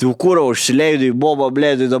tai kūro užsileidai, bobo,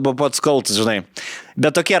 blėdai, dabar pats kaltas, žinai.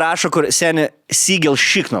 Bet tokie rašo, kur seniai Sigel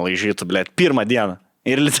šikną laižytų, blėd, pirmą dieną.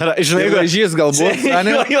 Ir žinai, laižys galbūt.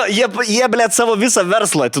 Jie, blėt, savo visą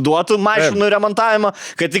verslą atiduotų, mašinų remontavimą,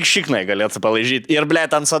 kad tik šiknai galėtų palaižyti. Ir, blėt,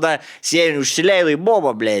 ant sada sėdžiai užsileidai, bobo,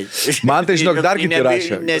 blėt. Man tai, žinok, dar kiti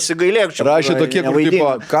rašė. Nesigailėk čia. Rašė tokie, kur tipo,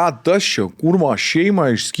 ką tas čia, kurva, šeimą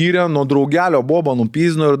išskyrė, nuo draugelio bobo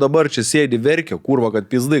nupizno ir dabar čia sėdi verkia, kurva, kad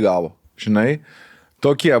pizdai gavo. Žinai,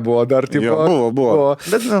 tokie buvo dar, tipo. Buvo.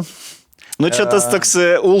 Bet, nu, čia tas toks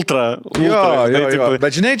ultra. Jo.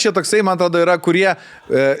 Bet žinai, čia toksai, man atrodo, yra, kurie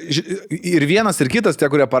ir vienas, ir kitas, tie,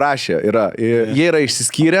 kurie parašė, yra. Jie yra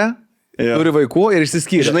išsiskyrę, turi vaikų ir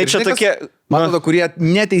išsiskyrę. Žinai, čia tokie... Man atrodo, kurie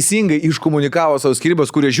neteisingai iškomunikavo savo skyrybos,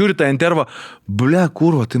 kurie žiūri tą intervą, ble,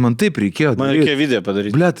 kurva, tai man taip reikėjo. Man reikėjo video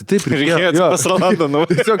padaryti. Ble, tai taip reikėjo.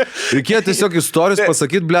 Reikėjo tiesiog istorijos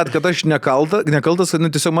pasakyti, ble, kad aš nekaltas,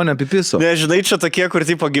 kad tiesiog mane apipiso. Ne, žinai, čia tokie, kur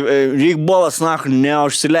tipo, reik bolas,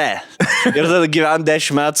 neužsilė. Ir tada gyvent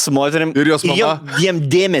 10 metų su moterim. Ir jos mama. Jiem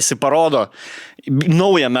dėmesį parodo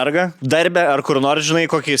naują mergą, darbę ar kur nors,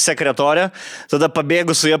 žinai, kokį sekretorę. Tada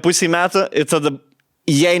pabėgu su ją pusį metų ir tada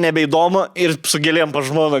jai nebeįdomu ir su gėlėm pa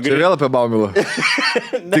žmoną. Čia vėl apie Baumilą.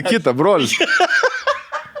 Tik kitą, brolis.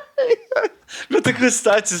 Bet tokius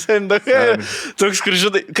stacijus, toks, kur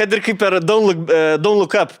žinai, kad ir kaip per Don't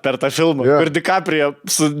Look Up per tą filmą, kur DiCaprio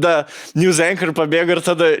su News Anchor pabėgo ir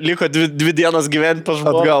tada liko 2 dienas gyventi pa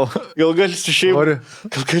žmoną. Atgal. Gal gali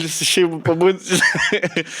su šeimu pabūti.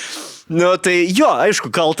 Nu, tai jo, aišku,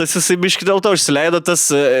 kaltas jisai biški dėl to užsileido, tas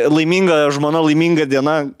laiminga žmona, laiminga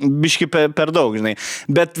diena, biški per daug, žinai.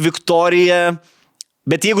 Bet Viktorija,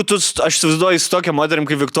 jeigu tu, aš įsivaizduoju su tokia moterim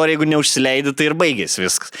kaip Viktorija, jeigu neužsileidi, tai ir baigėsi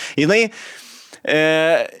viskas. Jinai,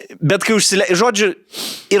 bet kai užsileisi, žodžiu,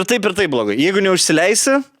 ir taip blogai. Jeigu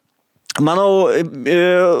neužsileisi, manau,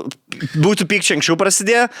 būtų pykčiai anksčiau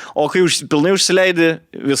prasidėję, o kai pilnai užsileidi,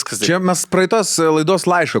 viskas. Čia mes praeitos laidos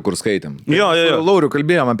laišką, kur skaitėm. Jo. Lauriu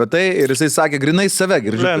kalbėjom apie tai ir jisai sakė, grinai save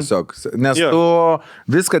girdžiu tiesiog. Nes tu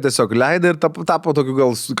viską tiesiog leidai ir tapo tokiu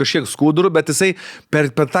gal kažkiek skuduru, bet jisai per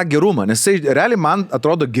tą gerumą, nes jisai realiai man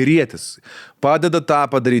atrodo gerėtis. Padeda tą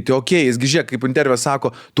padaryti. Okei, jisgi žiūrėk, kaip interviu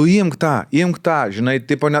sako, tu imk tą, žinai,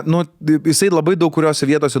 tipo, jisai labai daug kuriuose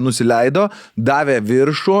vietose nusileido, davė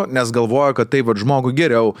viršų, nes galvojo, kad taip žmogui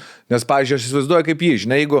geriau. Nes, pavyzdžiui, aš įsivaizduoju kaip jį,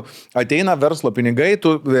 žinai, jeigu ateina verslo pinigai,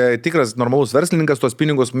 tu tikras normalus verslininkas tos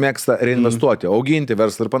pinigus mėgsta reinvestuoti, auginti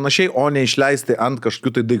verslą ir panašiai, o ne išleisti ant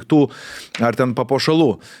kažkokių tai daiktų ar ten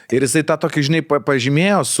papuošalų. Ir jisai tą tokį, žinai,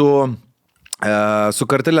 pažymėjo su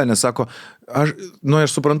kartelė, nes sako, aš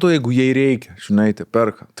suprantu, jeigu jai reikia, žinai, tai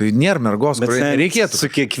perka. Tai nėra mergos, kuriai reikėtų. Su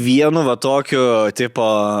kiekvienu va tokiu, tipo,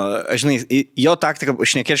 žinai, jo taktika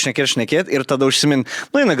šnekėt ir tada užsimin,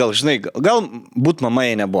 gal, žinai, gal būt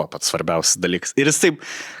mamai nebuvo pats svarbiausias dalykas. Ir jis taip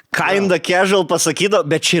kinda casual pasakydavo,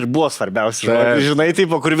 bet čia ir buvo svarbiausias žodis, žinai,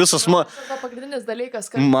 tipo, kur visos pagrindinis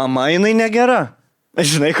dalykas, kad mama jinai negera.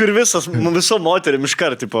 Žinai, kur viso moterim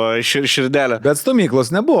iškart, tipo, širdelė. Bet stumyklos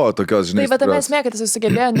nebuvo tokios, žinai. Taip, bet tame esmė, kad jis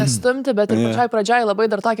sugebėjo nestumti, bet ir pačioj pradžioj labai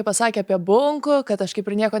dar tokį pasakė apie bunkų, kad aš kaip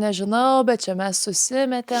ir nieko nežinau, bet čia mes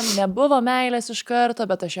susimetėm, nebuvo meilės iš karto,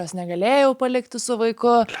 bet aš jos negalėjau palikti su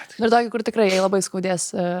vaiku. Ir tokį, kur tikrai jai labai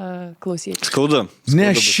skaudės klausyti. Skaudu.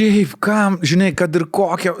 Ne, šiaip, kam, žinai, kad ir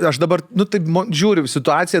kokia, aš dabar, taip žiūriu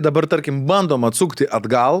situaciją, dabar, tarkim, bandom atsukti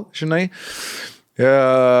atgal, žinai.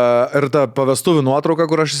 Ir ta pavestuvių nuotrauka,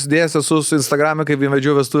 kur aš įsidėjęs esu su Instagram'e, kaip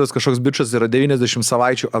vedžiau vestuvės, kažkoks bičas yra 90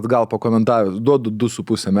 savaičių atgal pakomentavęs, duodu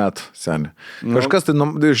 2,5 metų, seni. Kažkas tai,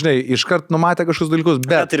 žinai, iškart numatė kažkokius dalykus,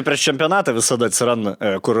 bet... Ir prieš čempionatą visada atsiranda,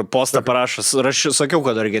 kur postą parašas, aš sakiau,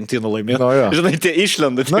 kad Argentina laimėjo. Žinai, tie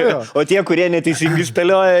išlenda, o tie, kurie neteisingai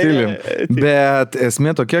spėlioja... Bet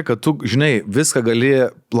esmė tokia, kad tu, žinai, viską gali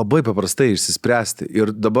labai paprastai išsispręsti.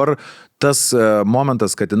 Ir dabar tas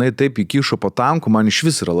momentas, kad jinai taip įkišo po tanku, man iš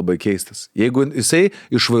vis yra labai keistas. Jeigu jisai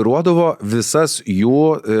išvairuodavo visas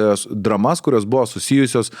jų dramas, kurios buvo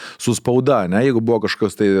susijusios su spauda, ne? Jeigu buvo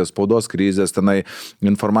kažkokios tai spaudos krizės, tenai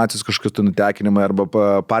informacijos kažkokios tai nutekinimai arba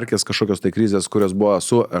parkės kažkokios tai krizės, kurios buvo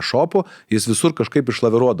su e-shopu, jis visur kažkaip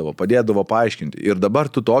išlaviruodavo, padėdavo paaiškinti. Ir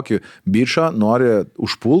dabar tu tokį bičą nori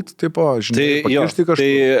užpult, tipo, žinai, pakišti kažką.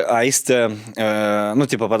 Tai Aistė,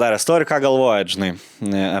 tipo, padarė story, ką galvojat, žinai,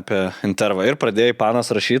 apie intervą ir pradėjai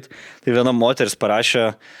panas rašyti, tai viena moteris parašė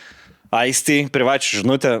Aistei privačią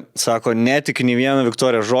žinutę, sako, netik nei vieno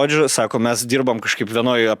Viktorijos žodžių, sako, mes dirbam kažkaip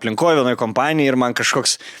vienoje aplinkoje, vienoje kompanijoje ir man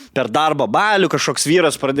kažkoks per darbą balių, kažkoks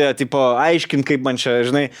vyras pradėjo, tipo, aiškinti, kaip man čia,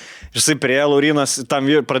 žinai, ir jisai prie Laurinas tam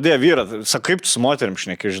pradėjo vyrą, sako, kaip tu su moterim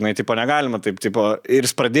šneki, žinai, tipo, negalima taip, tipo, ir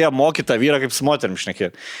jis pradėjo mokyti tą vyrą, kaip su moterim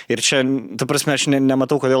šneki. Ir čia, ta prasme, aš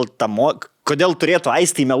nematau, kodėl turėtų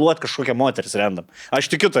Aistei meluoti kažkokią moteris randam.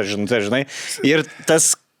 Aš tikiu tą žinutę, žinai, ir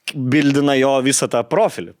tas bildina jo visą tą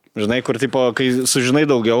profilį, žinai, kur, tipo, kai sužinai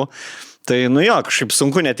daugiau, tai, kažkaip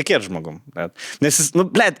sunku netikėti žmogum. Nes jis,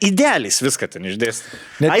 idealiais viską ten išdėstė.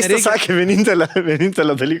 Aistė sakė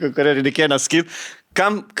vienintelę dalyką, kurią reikėjo nesakyti,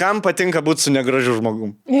 kam patinka būti su negražiu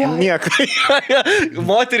žmogum? Nieko.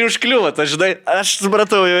 Moterį užkliuvo, aš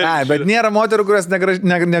supratau. Bet nėra moterų, kurios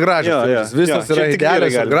negražios. Visos yra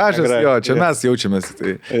idealios ir gražios. Čia mes jaučiamės.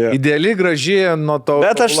 Ideali, graži, nuo to.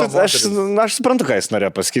 Bet aš suprantu, ką jis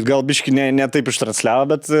norėjo pasakyti. Gal biški ne taip ištransliavo,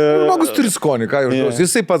 bet... Žmogus turi skonį, ką jau žinau.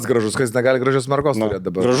 Jisai pats gražus, kas negali gražios mergos turėti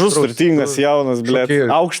dabar. Gražus, turtingas, jaunas, blėt.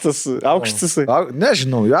 Aukštas jisai.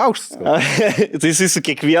 Nežinau, aukštas. Tai jisai su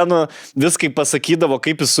kiekvienu viskai pasakydavo,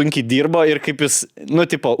 kaip jis sunkiai dirbo ir kaip jis,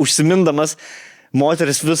 tipo, užsimindamas,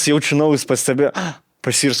 moteris vis jaučinau, jis pastebėjo,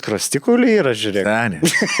 pasirs krastikuliai yra, žiūrėk.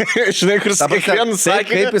 Žinai, kur kiekvienu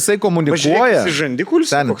sakė, kaip jisai komunikuoja.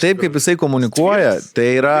 Taip, kaip jisai komunikuoja, tai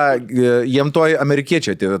yra, jiem toj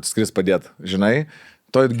amerikiečiai atėjo skris padėti, žinai.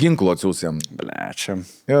 To ginklo atsiūsėm. Blečiam.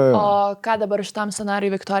 O ką dabar šitam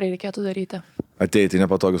scenarijui Viktorijai reikėtų daryti? Ateiti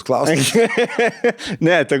nepatogius klausimus.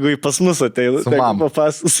 Ne, tegu pas mus ateina. Su mamu.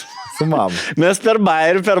 Su mamu. Mes per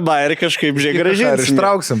bairį kažkaip gražinsim. Ir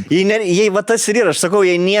ištrauksim. Jei va tas ir yra, aš sakau,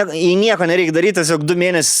 jei nieko nereikia daryti, tiesiog 2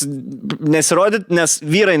 mėnesius nesirodyti, nes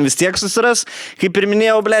vyrai vis tiek susiras, kaip ir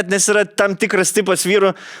minėjau, blėt, nes yra tam tikras tipas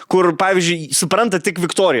vyrų, kur, pavyzdžiui, supranta tik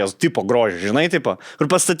Viktorijos tipo grožį, žinai, tipo, kur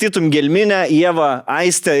pastatytum Gelminę, Ievą,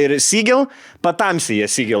 Aistę ir Sigel, patamsiai jie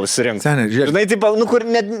Sigel įsirinktų. Žinai, tipo, kur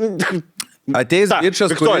net... Ateis bičas,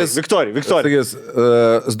 kuris... Viktorija. Sakys,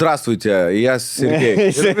 zdrastujte, jas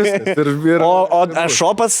ir O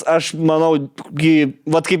šopas, aš manau,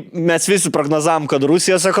 vat kaip mes visi prognozavom, kad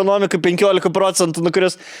Rusijos ekonomika 15%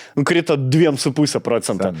 nukrito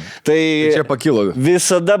 2,5%. Tai čia pakilo.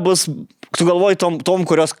 Visada bus, tu galvoji tom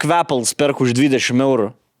kurios kvepals perk už 20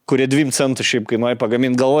 eurų, kurie 2 centų šiaip kainuoja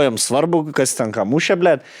pagaminti, galvojam svarbu, kas ten ką mušia,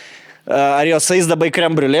 blėt. Ar jos eis dabar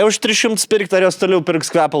krembriulė už 300 pirkti, ar jos toliau pirks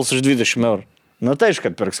kvepals už 20 eurų? Nu tai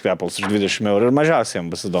kad pirks kvepals už 20 eurų ir mažiausiai jam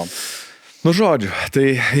bus įdomu. Nu žodžiu,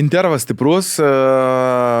 tai intervas stiprus,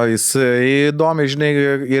 jis įdomiai, žinai,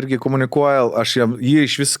 irgi komunikuoja, aš jį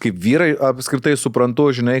iš vis kaip vyrai apskritai suprantu,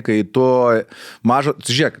 žinai, kai tu mažo,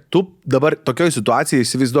 žiūrėk, tu dabar tokioj situacijai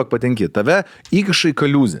įsivaizduok patenki, tave įkiša į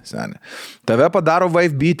kaliuzę, seni, tave padaro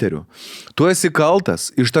wife beateriu, tu esi kaltas,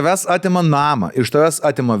 iš tavęs atima namą, iš tavęs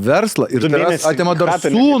atima verslą ir tavęs atima dar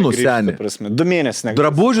sūnų, seni. 2 mėnesius.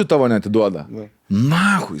 Drabužių tavo netiduoda.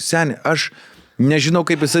 Nahui, seni, aš nežinau,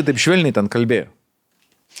 kaip jisai taip švelniai ten kalbėjo.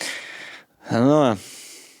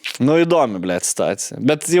 Nu įdomi, blėt, situacija.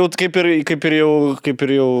 Bet jau kaip ir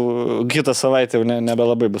jau kitą savaitę jau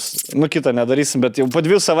nebelabai bus. Nu, kitą nedarysim, bet jau po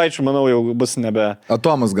 2 savaičių, manau, jau bus nebe...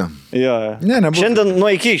 Atomasga. Jo. Nebus. Šiandien nuo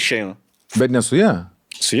iki išeina. Bet ne su ją.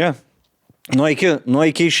 Su ją. Nuo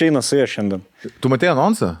iki išeina su ją šiandien. Tu matei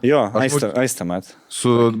anonsą? Jo, Aistė matė.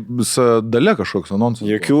 Su Dalia kažkoks anonsas.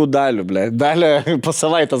 Jokių dalių, blė. Dalia po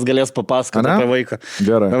savaitės galės papasakoti apie vaiką.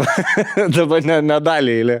 Gerai. Dabar ne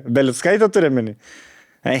Dalį eilė. Belickaitė turi meni.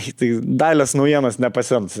 Tai Dalės naujienas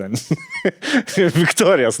nepasems.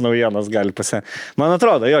 Viktorijos naujienas gali pasemti. Man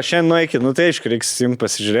atrodo, jo, šiandien nuo iki, nu tai aišku, reiks jums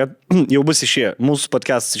pasižiūrėti. Jau bus išėję. Mūsų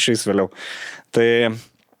podcastas išeis vėliau. Tai,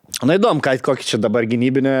 na įdom, kokį čia dabar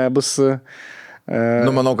gynybinė bus...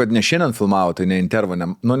 Nu, manau, kad ne šiandien filmavo, tai ne intervą,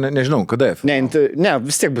 nežinau, kada jie filmavo. Ne,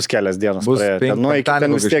 vis tiek bus kelias dienas. Bus nuo iki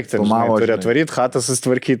ten vis tiek turi atvaryti, hatas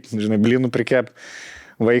sustvarkyti, žinai, blynų prikep,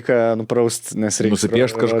 vaiką nupraust, nes reikia...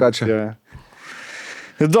 Nusipiešti kažką čia. Ja.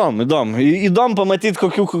 Įdomu pamatyti,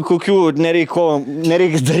 kokių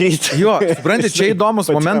nereikia daryti. Jo, supranti, čia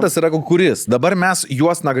įdomus momentas yra kuris. Dabar mes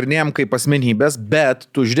juos nagrinėjom kaip asmenybės, bet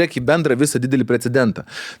tu žiūrėk į bendrą visą didelį precedentą.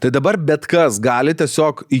 Tai dabar bet kas gali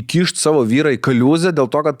tiesiog įkišti savo vyrą į kaliuzę dėl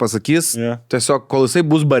to, kad pasakys, tiesiog, kol jisai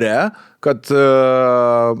bus bare, kad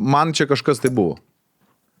man čia kažkas tai buvo.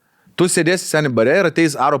 Tu sėdėsi seni bare ir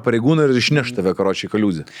ateis aro pareigūnai ir išneš tave karočiai į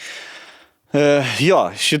kaliuzę.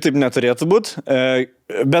 Jo, šitaip neturėtų būti,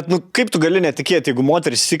 bet nu, kaip tu gali netikėti, jeigu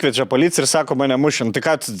moteris įsikviečia policiją ir sako mane mušim, tai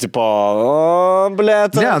ką tu, tipo,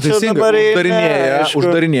 blėt, ne, tai dabar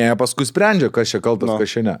uždarinėja, paskui sprendžia, kas čia kaltas,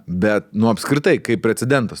 kas čia ne, bet, nu, apskritai, kaip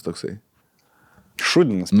precedentas toksai.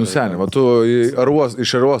 Šudinas. Nu, seniai, va tu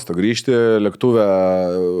iš aerouosto grįžti, lėktuvę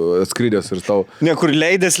atskridęs ir tau... Ne, kur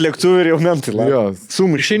leidės lėktuvę ir jau mentai. Jo,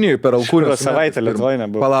 sumušinį per alkūnę. Savaitę Lietuvoje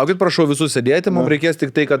nebuvo. Palaukit, prašau visus sėdėti, mums reikės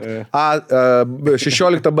tik tai, kad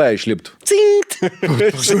 16B išliptų. Cinkt!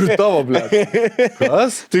 Žiūrį tavo, ble.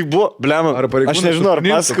 Kas? Tai buvo, blema, aš nežinau,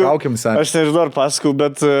 ar pasakau,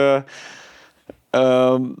 bet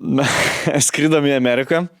skridom į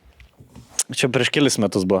Ameriką. Čia prieš kelis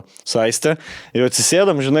metus buvo su Aiste. Jau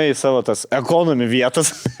atsisėdam, žinai, į savo tas ekonomi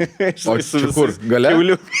vietas. O čia kur?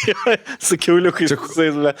 Gale? Su kiauliukais.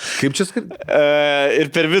 Kaip čia skirti?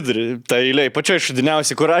 Ir per vidurį. Tai eiliai, pačioj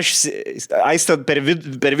šudiniausiai, kur aš Aiste per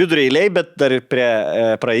vidurį eiliai, bet dar ir prie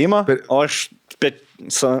praėjimo, o aš per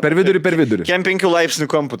vidurį. Kem 5 laipsnių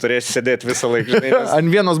kampų turėsi sėdėti visą laiką. Ant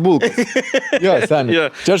vienos bulkos. Jo, seniai.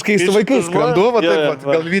 Čia aš kai su vaikais skrendu, taip,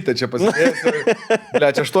 galvytę čia pasidėsiu. Ble,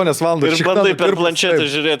 čia 8 valandas. Ir bandai per planšetę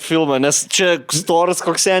žiūrėti filmą, nes čia storas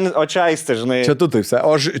koks senis, o čia Aistė, žinai. Čia tu taip, seniai.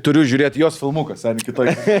 O aš turiu žiūrėti jos filmuką, seniai, kitoj.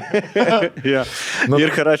 Ir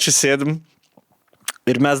karačiu sėdim.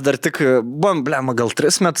 Ir mes dar tik, buvom, blema, gal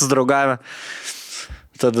 3 metus draugavę.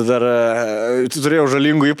 Tada dar turėjau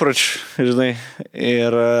žalingų įpročių, žinai,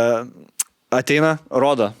 ir ateina,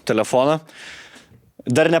 rodo telefoną,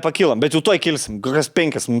 dar nepakylam, bet jau toj kilsim, kokias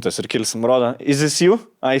 5 minutės ir kilsim, rodo, is this you?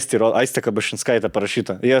 Aistė Kabašinskaitė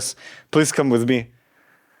parašyta, yes, please come with me.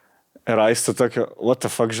 Ir Aistė tokia, what the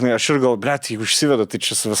fuck, žinai, aš ir gal, blėt, jeigu išsiveda, tai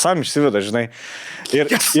čia su visam išsiveda, žinai. Ir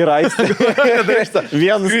Aistė,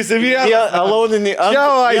 vienas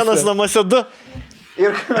namuose 2.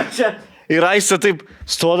 Ir čia... Ir Aistė taip,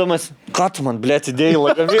 stodamas, ką tu man, blėt, įdėjai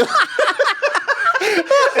lagaminą?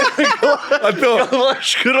 Galvo,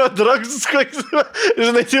 aš kuro dragsus,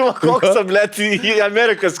 žinai, tipo, koksą, blėt, į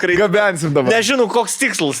Ameriką skraidyti. Gabensim dabar. Nežinau, koks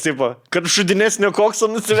tikslas, tipo, kad šudinesnio koksą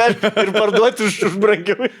nusiverti ir parduoti už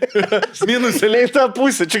brangiau. Minusėliai tą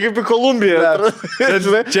pusę, čia kaip į Kolumbiją.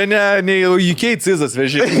 Čia ne UK cizas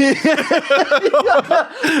vežė.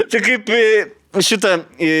 Čia kaip šitą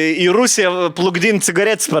į Rusiją plukdinti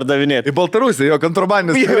cigaretės pardavinėti. Į Baltarusiją, jo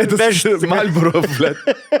kontrabandinis cigaretės Marlboro, blėt.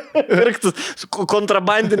 Pirktus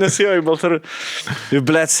kontrabandinės jo į Baltarusiją.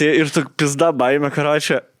 Blėt, ir tu pizda baimė,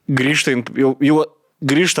 karočią, jau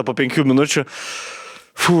grįžta po 5 minučių.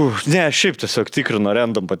 Ne, šiaip tiesiog tikrino,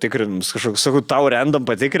 random patikrinimus, kažkoks, sakau, tau random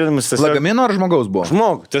patikrinimus. Tiesiog... Lagamino ar žmogaus buvo?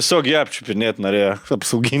 Žmog, tiesiog jie apčiupinėti norėjo,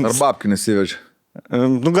 apsauginis. Ar babkinis įvežė?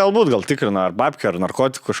 Nu, galbūt, gal tikrino, ar babkį, ar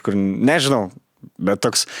narkotikų kažkur, nežinau, bet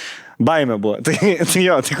toks baimė buvo. Tai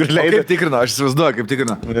jo, tai kur leidė. Kaip tikrino, aš įsivaizduoju, kaip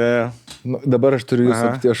tikrino. Yeah. Nu, dabar aš turiu jūs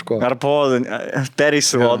aptieško. Ar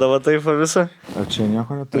pereisivodavo taip visą? Ar čia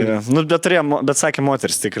nieko neturi? Yeah. Nu, bet sakė,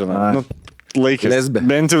 moteris tikrino. Nu, laikės. Lesbė.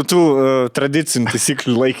 Bent jau tų tradicinių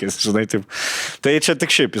taisyklių laikės, žinai, taip. Tai čia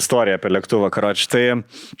tik šiaip istorija apie lėktuvą, karoči. Tai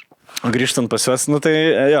grįžtant pas juos, nu tai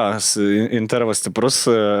jo, intervas stiprus,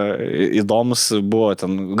 įdomus buvo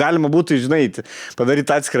ten. Galima būtų, žinai,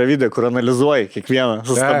 padaryti atskirą video, kur analizuoji kiekvieną.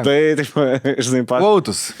 Sustabdai, taip, žinai,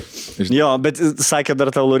 Pautus. Jo, bet sakė,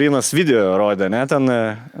 dar tau Laurinas video rodė, ne, ten,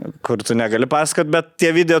 kur tu negali pasakot, bet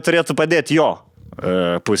tie video turėtų padėti jo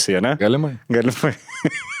pusėje, ne? Galimai. Galimai.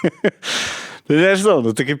 Tai nežinau,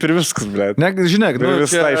 nu tai kaip ir viskas, blėt. Ne, žinai, nu,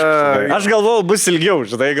 čia... Aš galvojau, bus ilgiau,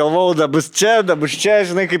 žinai, galvojau, da bus čia,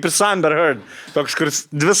 žinai, kaip ir Amber Heard. Toks, kuris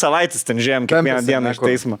 2 savaitės ten žiūrėjom kiekvieną dieną iš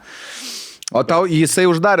teismo. O tau jisai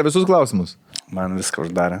uždarė visus klausimus? Man viską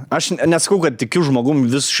uždarė. Aš nesakau, kad tikiu žmogum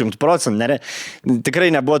vis 100%. Tikrai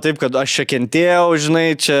nebuvo taip, kad aš čia kentėjau, žinai,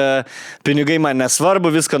 čia pinigai man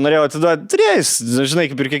nesvarbu, viską norėjau atiduoti. Turėjus, žinai,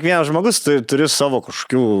 kaip ir kiekvienas žmogus, turi savo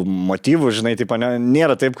kažkokių motyvų, žinai, taip,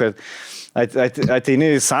 nėra taip, kad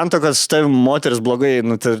ateini į santuoką, su tavim moteris blogai,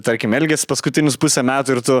 nu, tarkim, elgėsi paskutinius 1,5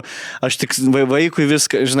 metų ir tu, aš tik vaikui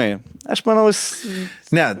viską, žinai, aš manau,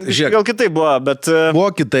 ne, žiūrėk, gal kitaip buvo, bet...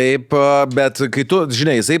 Buvo kitaip, bet kai tu,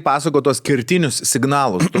 žinai, jisai pasako tos kertinius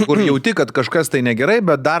signalus, kur jauti, kad kažkas tai negerai,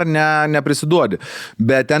 bet dar neprisiduodi.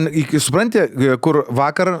 Bet ten, supranti, kur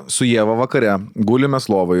vakar su Ieva vakare gulimės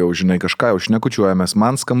lovo jau, žinai, kažką jau šnekučiuojamės,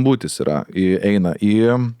 man skambutis eina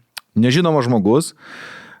į nežinomą žmogus,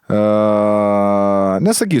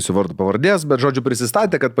 nesakysiu vardų pavardės, bet žodžiu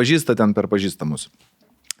prisistatė, kad pažįsta ten per pažįstamus.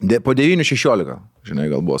 Po 9:16, žinai,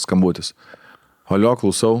 gal buvo skambutis. Alio,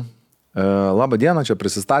 klausau. Labą dieną, čia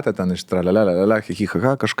prisistatė ten iš tralelelelele,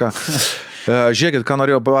 hihihaha, kažką. Žiūrėkit, ką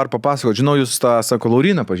norėjau papasakoti. Žinau, jūs tą, sako,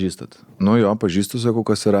 Lauriną pažįstat. Nu jo, pažįstu, sakau,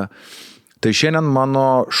 kas yra. Tai šiandien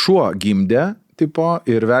mano šuo gimdė, tipo,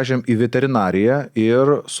 ir vežėm į veterinariją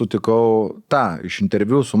ir sutikau tą iš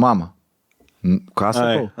interviu su mama. Ką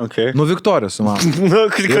sakau? Okay. Nu, Viktorija su mama. Nu,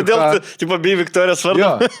 kodėl tu, tipo, bijai Viktorijos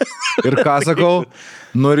vardą? Jo. Ir ką sakau?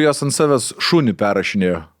 Nu, ir jos ant savęs šunį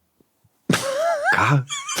perrašinėjo. Ką?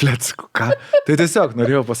 Fletskų, ką? Tai tiesiog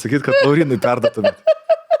norėjau pasakyti, kad Laurinai perdatumėt.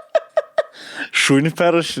 Šunį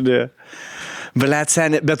perrašinėjo. Blet,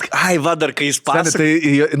 seniai, bet, va, dar kai jis pasako.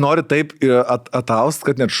 Tai nori taip ataust,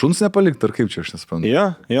 kad net šuns nepalikt, ar kaip čia aš nesprantu?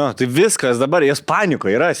 Jo, tai viskas dabar, jas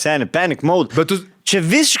paniko yra, seniai, panic mode. Bet tu... Čia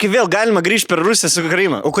visiškai vėl galima grįžti per Rusiją su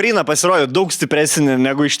Ukraina. Ukraina pasirodė daug stipresnė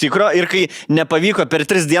negu iš tikro ir kai nepavyko per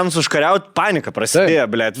 3 dienas užkariauti, panika prasidėjo,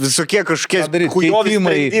 blėt. Visokie kažkokie hujovi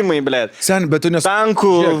sprendimai, blėt. Seniai, bet tu nes...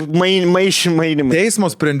 Tankų maišymai. Teismo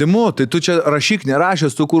sprendimu, tai tu čia rašyk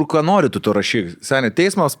nerašęs, tu kur ką nori, tu rašyk. Seniai,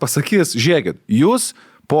 teismas pasakys, žiūrėkit, jūs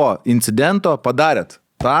po incidento padarėt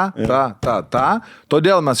tą,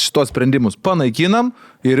 todėl mes šitos sprendimus panaikinam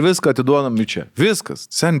ir viską atiduodam į čia. Viskas.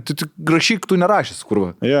 Seniai, tu rašyk, tu nerašys,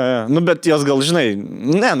 kurva. Jo, nu bet jos gal žinai,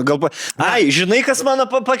 žinai, kas mano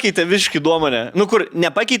pakeitė visiškai duomonę. Nu kur,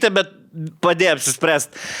 nepakeitė, bet padėjo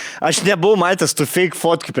apsispręsti. Aš nebuvau matęs tų fake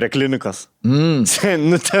fotkių prie klinikos.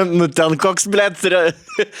 Nu ten koks, blėt,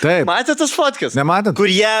 Taip. Matė tas fotkės? Nematėt? Kur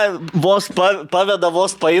jie vos paveda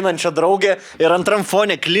vos paeinančią draugę ir antram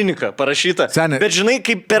fone klinika parašyta. Seniai. Bet žinai,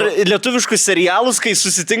 kaip per lietuviškus serialus, kai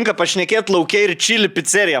susitinka pašnekėti laukia ir čili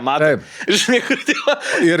pizzeriją, matai. Žinai, kur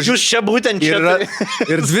jūs čia būtent čia.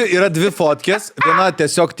 Yra 2 fotkės, viena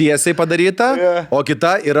tiesiog tiesiai padaryta, o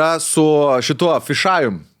kita yra su šituo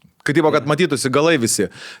fišajum. Kad matytųsi galai visi.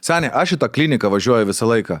 Seniai, aš šitą kliniką važiuoju visą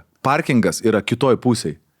laiką. Parkingas yra kitoj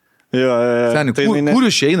pusėj. Seniai, tai kur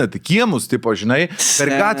jūs čia einate? Kiemus, tipo, žinai,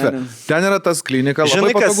 per gatvę. Ten yra tas klinika,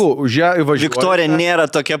 labai patogu. Už ją įvažiuoju. Viktorija nėra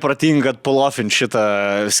tokia protinga, kad pull-offint šitą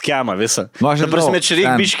skemą visą. Nu, aš prasme, čia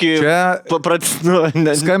reikia biškį...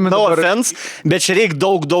 No offense, bet čia reikia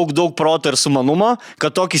daug proto ir sumanumo,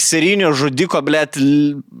 kad tokį serijinio žudiko, blėt,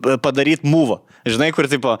 padaryti mūvą. Žinai, kur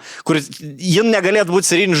jie negalėtų būti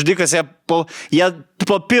serijinis žudikas, jie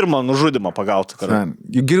po pirmo nužudimo pagautų.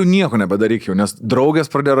 Geriau nieko nebedaryk jau, nes draugės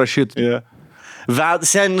pradėjo rašyti.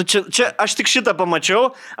 Sen, nu čia aš tik šitą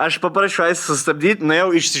pamačiau, aš paprašiau sustabdyti, nuėjau,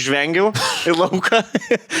 išsižvengiau į lauką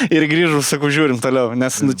ir grįžau, sakau, žiūrim toliau,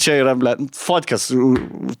 nes nu, čia yra, ble, fotkės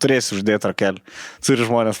turėsiu uždėti rakelį. Turi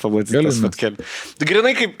žmonės pamatyti tas fotkelį.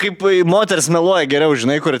 Grinai, kaip moteris meluoja geriau,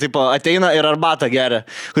 žinai, kuri tipo, ateina ir arbatą geria,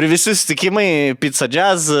 kuri visi susitikimai, pizza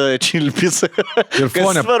jazz, chill pizza. Ir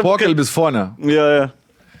fone, pokalbis fone. Jo.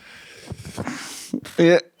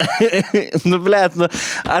 Nu, blėt, nu,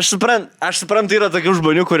 aš suprantu, yra tokių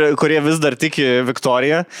žmonių, kurie vis dar tiki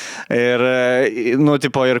Viktoriją ir, nu,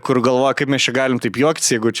 tipo, ir kur galvoja, kaip mes čia galim taip juoktis,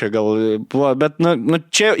 jeigu čia gal buvo, bet, nu,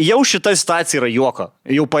 čia jau šita situacija yra juoko,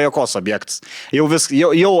 jau pajokos objektas, jau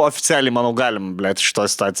oficialiai, manau, galim, blėt,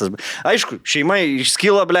 šitos situacijos. Aišku, šeima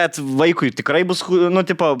išskyla, blėt, vaikui tikrai bus, nu,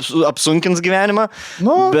 tipo, apsunkins gyvenimą,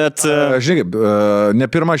 nu, bet... Žiūrėk,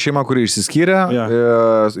 ne pirma šeima, kuri išsiskyrė,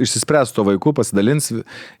 išsispręs to vaikų, pasidalins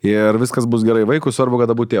ir viskas bus gerai. Vaikų svarbu,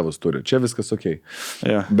 kad abu tėvus turi. Čia viskas okei.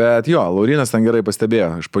 Bet jo, Laurinas ten gerai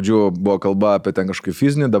pastebėjo. Iš pradžių buvo kalba apie ten kažkokį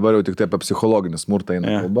fizinį, dabar jau tik tai apie psichologinį smurtą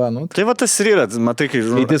eina kalba. Nu, tai va tas ir yra, matai, kai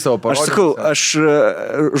aš sakau,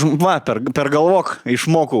 per galvok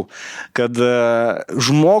išmokau, kad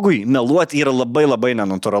žmogui meluoti yra labai labai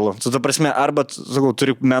nenatūralu. Tu ta prasme, arba, sakau,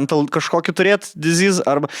 turi mental kažkokį turėti disease,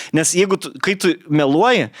 arba, nes jeigu kai tu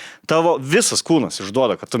meluoji, tavo visas kūnas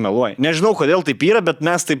išduoda, kad tu meluoji. Nežinau, kodėl taip yra, bet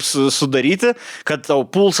mes taip sudaryti, kad tau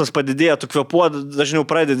pulsas padidėja, tu kvėpuoti dažniau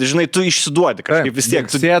pradedi, žinai, tu išsiduodi kažkaip vis tiek.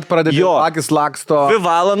 Tu sėd pradedi, akis laksto. 2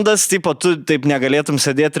 valandas, tipo, tu taip negalėtum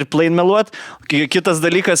sėdėti ir plain meluoti. Kitas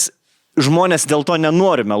dalykas, žmonės dėl to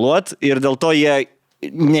nenori meluoti ir dėl to jie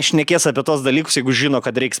nešnekės apie tos dalykus, jeigu žino,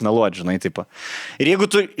 kad reiks meluoti, žinai, tipo. Ir jeigu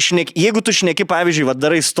tu šneki, pavyzdžiui, va,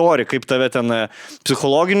 darai story, kaip tave ten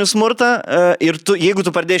psichologinį smurtą, ir jeigu tu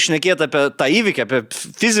pradėjai šnekėti apie tą įvykį, apie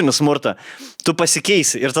fizinį smurtą, tu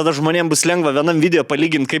pasikeisi. Ir tada žmonėms bus lengva vienam video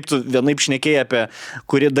palyginti, kaip tu vienaip šnekėjai apie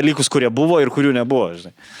dalykus, kurie buvo ir kurių nebuvo,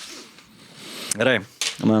 žinai. Gerai,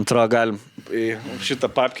 man atrodo, galim šitą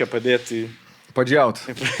papkę padėti. Padžiaut.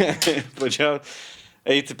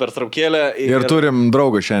 Eiti per traukėlę. Ir turim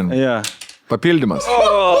draugą šiandien. Yeah. Papildymas.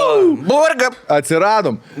 Burga.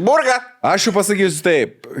 Atsiradom. Burga. Aš jau pasakysiu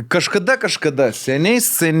taip. Kažkada,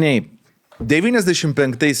 seniai,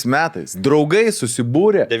 95 metais draugai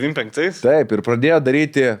susibūrė. 95? Taip, ir pradėjo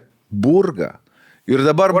daryti burgą. Ir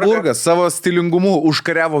dabar burgas savo stilingumu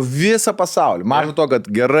užkariavo visą pasaulį. Mažu to, kad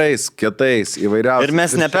gerais, kietais, įvairiausiais. Ir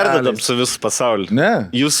mes neperdodam su visų pasauliu. Ne.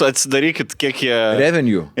 Jūs atsidarykit, kiek jie...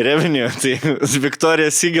 Revenue. Tai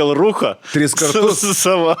Viktorija Sigel rūko. 3 kartus.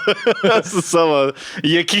 Su savo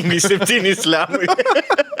jėkingai 7 lemai.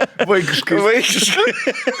 Vaikiškai.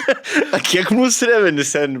 Kiek mūsų revenue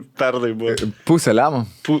sen perdai buvo? Pusę lemą.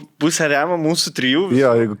 Pusę lemą mūsų 3.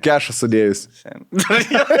 Jo, jeigu kešą sudėjus.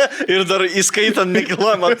 Ir dar įskaitant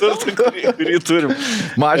nekilnojamą turtą, kurį turim.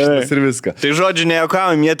 Mašinas ir viską. Tai žodžiu,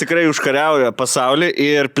 nejuokaujam, jie tikrai užkariauja pasaulį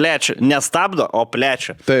ir plečia. Nestabdo, o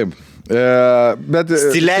plečia. Taip. Bet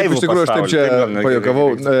Stileivų iš tikrųjų aš taip čia pajokavau.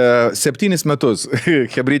 7 metus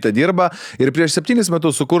Hebrytė dirba ir prieš 7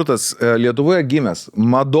 metus sukurtas Lietuvoje gimęs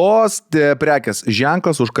mados prekės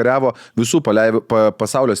ženklas užkariavo visų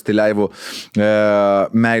pasaulio stileivų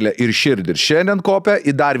meilę ir širdį. Ir šiandien kopia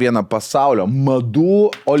į dar vieną pasaulio madų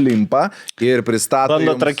olimpą ir pristato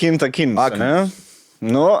bando trakinti akinis, ne?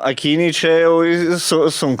 Nu, akiniai čia jau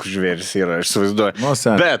sunku žvėris yra, aš įsivaizduoju. Nu,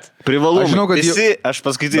 bet privalumai, aš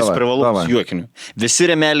paskaitysiu privalumus juokinių. Visi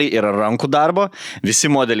remeliai yra rankų darbo, visi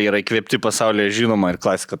modeliai yra įkvėpti pasaulyje žinoma ir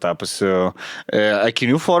klasika tapusių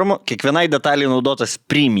akinių formų, kiekvienai detaliai naudotas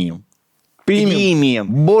premium.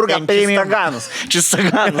 Burga premium.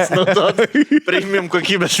 Čistaganas naudot. Premium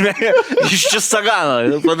kokybės iš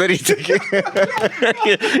čistagano padaryti.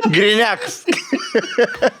 Grinekas.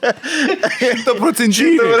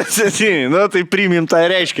 100%. Nu, tai premium tai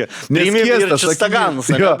reiškia. Premium ir čistaganas.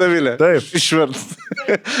 Taip. Išvert.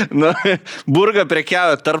 Burga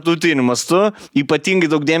prekiauja tarptautiniu mastu, ypatingai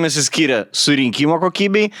daug dėmesio skiria surinkimo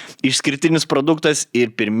kokybei, išskirtinis produktas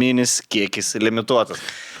ir pirminis kiekis limituotas.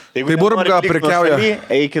 Tai burga prekiauja.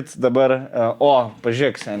 Eikit dabar,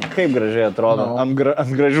 pažiūrėk, sen, kaip gražiai atrodo,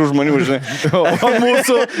 ant gražių žmonių, žinai. Ant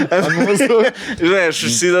mūsų. Žinai, aš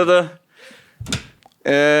užsidedu.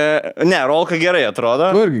 Ne, rolka gerai atrodo.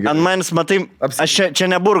 Ant manis, matai, čia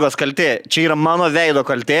ne burgos kaltė, čia yra mano veido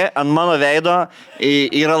kaltė, ant mano veido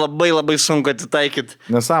yra labai labai sunku atitaikyti.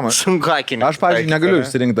 Nesąmonė. Sunku akinį. Aš, pavyzdžiui, negaliu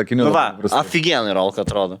išsirinkti akinių. Nu va, afigenai rolka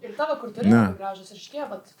atrodo. Ir tavo kurtiniai gražus ir šitie,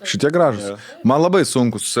 bet... Šitie gražus. Man labai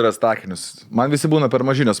sunku susirasti akinius. Man visi būna per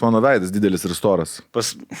maži, nes mano veidas didelis ir storas. O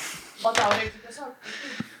tau reikia tiesiog...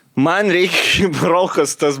 Man reikia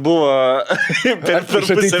Rolkas, tas buvo per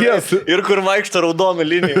pusę ir kur vaikšto raudonų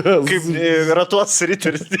linijų, kaip ratuos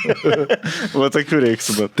riteris. Va tokių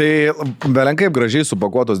reiks. Tai belenkaip gražiai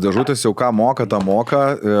supakuotos dėžutės, jau ką moka, tą moka,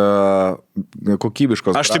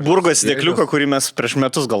 kokybiškos. Aš tai Burgos dėkliuką, kurį mes prieš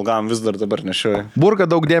metus gal gavom, vis dar dabar nešioju. Burga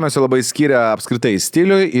daug dėmesio labai skiria apskritai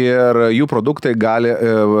stiliui ir jų produktai gali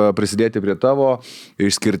prisidėti prie tavo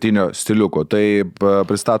išskirtinio stiliuko. Tai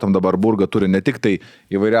pristatom dabar Burga turi ne tik tai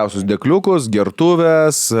įvairiausius dėkliukus,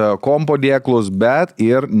 gertuvės, kompo dėklus, bet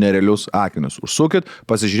ir nerealius akinius. Užsukit,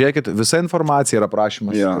 pasižiūrėkit, visa informacija yra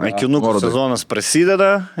aprašymas. Ja, akinukų sezonas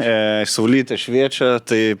prasideda, saulytė šviečia,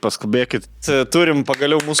 tai paskubėkit. Turim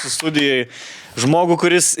pagaliau mūsų studijai žmogų,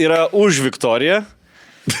 kuris yra už Viktoriją.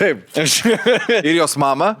 Taip. Ir jos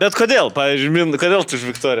mama. Bet kodėl, pavyzdžiui, kodėl tu už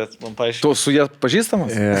Viktoriją, man paaiškini? Tu su ją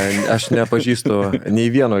pažįstamas? Aš nepažįstu nei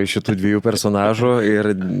vieno iš šitų dviejų personažų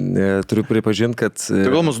ir turiu pripažinti, kad... Tai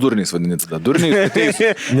gal mūsų durniais vadinit tada? Durniais ateis.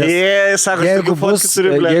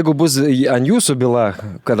 Jeigu bus ant jūsų byla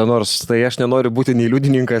kada nors, tai aš nenoriu būti nei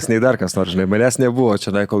liudininkas, nei dar kas nors. Manęs nebuvo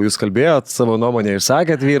čia, kol jūs kalbėjot, savo nuomonę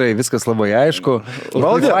išsakėt, vyrai, viskas labai aišku.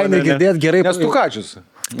 Fainai girdėt gerai. Nes tu kačius.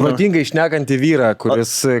 Protingai šnekantį vyrą,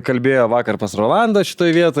 kuris kalbėjo vakar pas Rolandą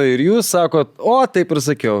šitoje vietoje ir jūs sakot, o taip ir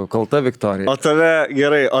sakiau, kalta Viktorija. O tave,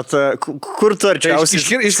 gerai, kur tu arčiausiai?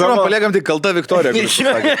 Iš pirmo paliekam tik kalta Viktorija.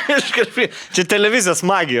 Čia televizijos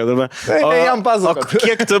magija dabar. Jam pasakot.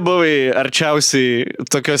 Kiek tu buvai arčiausiai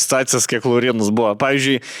tokios situacijos, kiek Laurinus buvo?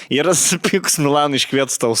 Pavyzdžiui, yra supykus Milanų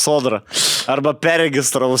iškvietus tau Sodrą, arba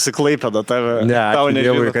peregistravusi Klaipėdą tave. Ne, ačiū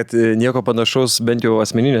Dievui, kad nieko panašaus bent jau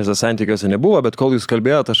asmeninėse santykiuose nebuvo, bet kol jūs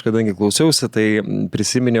kalbėjote, aš kadangi klausiausi, tai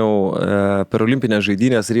prisiminiau per olimpinės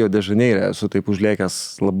žaidynės Rio de Žaneire, esu taip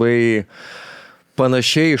užlėkęs labai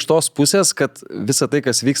panašiai iš tos pusės, kad visa tai,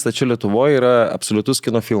 kas vyksta čia Lietuvoje, yra absoliutus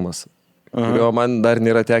kino filmas, kurio man dar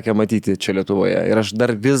nėra tekę matyti čia Lietuvoje. Ir aš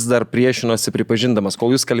vis dar priešinuosi pripažindamas,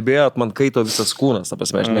 kol jūs kalbėjot, man kaito visas kūnas, ta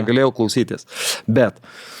prasme, aš negalėjau klausytis. Bet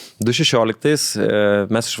 2016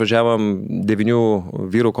 mes išvažiavom 9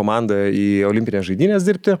 vyrų komandą į olimpinės žaidynės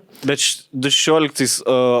dirbti. Bet 2016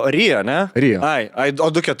 Rio, ne? Rio. O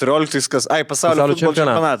 2014 kas? Pasaulio futbolo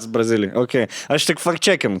čempionatas Brazilijai. Okay. Aš tik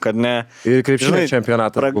fact-checkim, kad ne... Ir krepšinio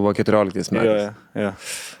čempionatas buvo 14 metais. Jo.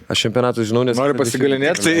 Aš čempionatus žinau, nes... Noriu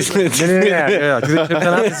pasigalinėti? Ne.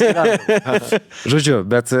 Žodžiu,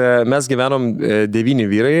 bet mes gyvenom 9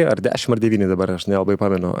 vyrai, ar 10 ar 9 dabar, aš nelabai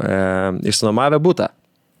pamenu, išsinuomavę butą.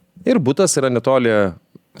 Ir butas yra netoli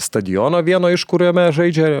stadiono vieno, iš kuriame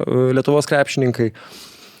žaidžia Lietuvos krepšininkai.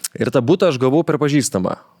 Ir tą butą aš gavau per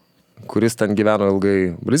pažįstamą, kuris ten gyveno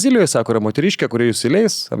ilgai Brazilijoje, sako, yra moteriškė, kurie jūs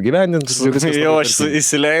įleis, apgyvendins. Jo, aš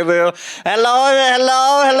įsileidau jau.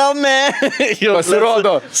 Hello, man.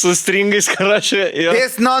 Pasirodo. Su stringais karašė.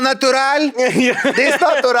 This not natural. This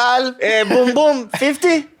natural. Bum,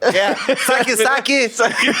 50? Saki.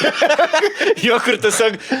 Jo, kur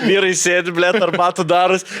tiesiog vyrai sėdi, blėt, ar batų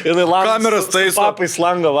daras, ir langas. Kameras taiso. Papais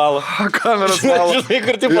langą valo. Kameras valo. Žinai,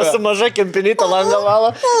 kur tipo su maža kempinyta langą valo.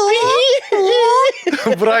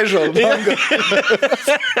 Braižo.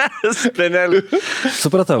 Spenelį.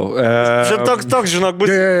 Supratau. Čia toks, žinok, bus.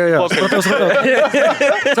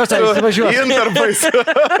 Supratau. Interpais.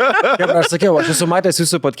 Kaip aš sakiau, aš esu matęs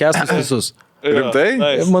jūsų podcastus visus. Rimtai?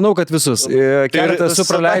 Manau, kad visus. Keletą esu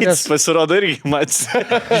praleidęs. Pasirodo irgi, mats.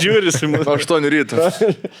 Žiūris į mus. 8 ryto.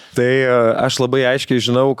 Tai aš labai aiškiai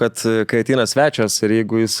žinau, kad kai ateina svečias ir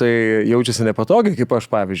jeigu jisai jaučiasi nepatogiai, kaip aš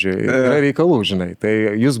pavyzdžiui, yra reikalų, žinai. Tai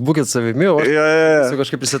jūs būkit savimi, o aš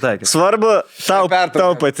kažkaip prisitaikyti. Svarbu,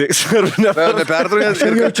 tau patiks. Nepertrūnės.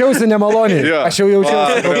 Aš jaučiausi nemaloniai. Aš jau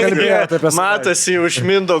jaučiausi, kol kalbėjote apie save. Matosi už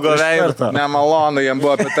Mindaugo veidą. Nemalonu, jam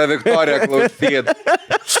buvo apie tą Viktoriją klausyti.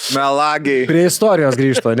 Melagiai. Prie istorijos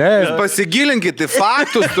grįžto, ne? Pasigilinkit į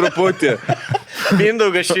faktus truputį.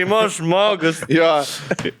 Mindaugas šeimos žmogus. Jo.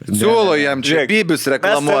 Siūlo jam čia bybius Mes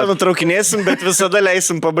reklamuoti. tave nutraukinėsim, bet visada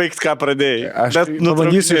leisim pabaigti, ką pradėjai. Aš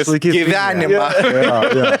pabandysiu išlaikyti gyvenimą.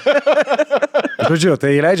 Žodžiu, tai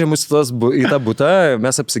įleidžia mus į tą butą,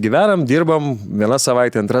 mes apsigyvenam, dirbam 1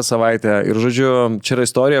 savaitę, 2 savaitę ir žodžiu, čia yra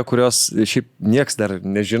istorija, kurios šiaip nieks dar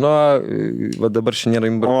nežino, va dabar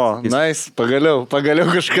šiandien O, nice, pagaliau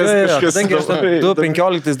kažkas.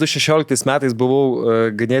 2015-2016 metais buvau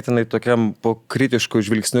ganėtinai tokiam po kritiškų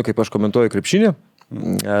žvilgsnių, kaip aš komentuoju krepšinį.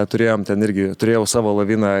 Turėjau savo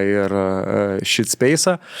laviną ir shit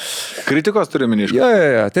space'ą. Kritikos turi miniškai?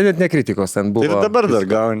 Jo, ten net ne kritikos, ten buvo. Ir dabar dar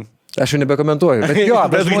gauni. Aš jau nebekomentuoju, bet jo,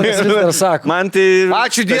 bet žmonės vis dar sako. Man tai...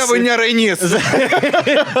 Ačiū Dievui, nerainys.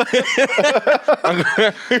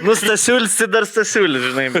 Stasiulis, tai dar Stasiulis,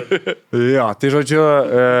 žinai. Bet... Jo, tai žodžiu,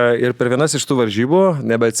 ir per vienas iš tų varžybų,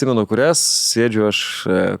 nebeatsimenu kurias, sėdžiu aš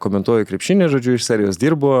komentuoju krepšinį, žodžiu, iš serijos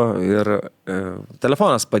dirbu ir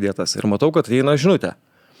telefonas padėtas ir matau, kad eina žinutė.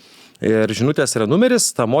 Ir žinutės yra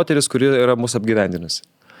numeris, ta moteris, kuri yra mūsų apgyvendinusi.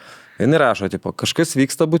 Jis rašo, tipo, kažkas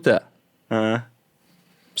vyksta bute.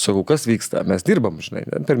 Sakau, kas vyksta? Mes dirbam, žinai,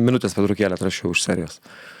 per minutės pertraukėlę atrašiau iš serijos.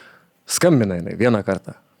 Skambina jinai vieną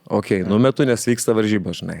kartą. Ok, numetu, nes vyksta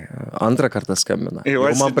varžyba, žinai. Antrą kartą skambina. Jau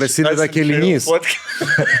man prasideda kėlinys.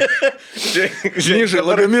 Žnyžai,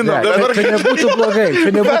 lagamino. Čia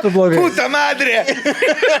nebūtų blogai. Puta madrė.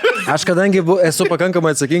 Aš kadangi esu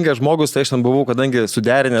pakankamai atsakingas žmogus, tai aš ten buvau, kadangi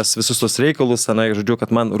suderinęs visus tos reikalus, tenai, žodžiu,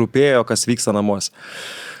 kad man rūpėjo, kas vyksta namuose.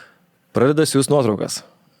 Pradeda siųs nuotraukas.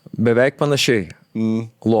 Beveik panašiai.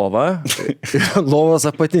 Lova ir lovos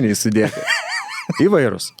apatiniai sudėti.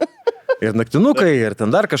 Įvairūs. Ir naktinukai, ir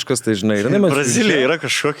ten dar kažkas, tai žinai. Brazilija yra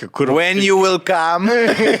kažkokia, kur... When you will come,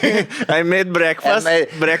 I made breakfast.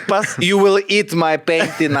 Breakfast. You will eat my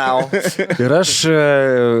panty now. Ir aš,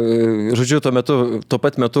 žodžiu, tuo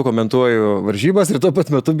pat metu komentuoju varžybas ir tuo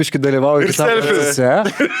pat metu biški dalyvauju kitą procese.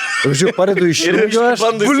 Žodžiu, paredu išjungiu aš.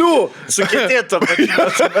 Bliu, sukėtėto.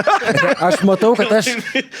 Aš matau,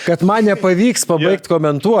 kad man nepavyks pabaigti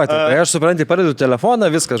komentuoti. Tai aš suprantu, paredu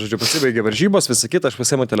telefoną, viskas, žodžiu, pasibaigė varžybos, visą kitą, aš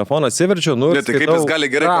pasiėmu telefoną, atsiverčiu, Tai kaip jis gali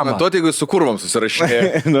gerai komentuoti, jeigu su kurvom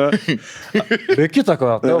susirašinėja. Be kita ko,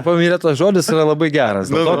 tavo paminėtas žodis yra labai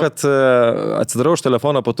geras. Dėl to, kad atsidarau už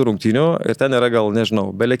telefoną po tų rungtynių ir ten yra gal,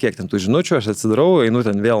 nežinau, belie kiek ten tų žinučių, aš atsidarau, einu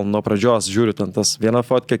ten vėl nuo pradžios, žiūriu ten tas vieną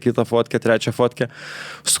fotkę, kitą fotkę, trečią fotkę,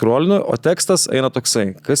 scrollinu, o tekstas eina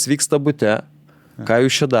toksai, kas vyksta bute, ką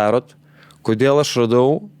jūs čia darot, kodėl aš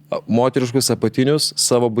radau moteriškus apatinius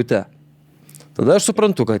savo bute. Tada aš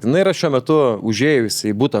suprantu, kad jinai yra šiuo metu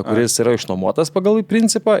užėjusi į butą, kuris yra išnuomotas pagal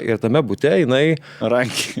principą ir tame bute jinai,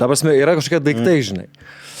 ta prasme, yra kažkokie daiktai, žinai.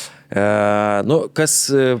 Kas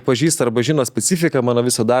pažįsta arba žino specifiką mano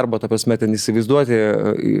viso darbo, ta prasme, ten įsivaizduoti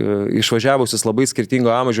išvažiavusius labai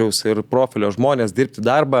skirtingo amžiaus ir profilio žmonės dirbti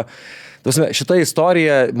darbą. Šita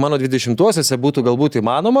istorija mano 20-uosiuose būtų galbūt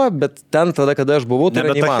įmanoma, bet ten tada, kada aš buvau, tai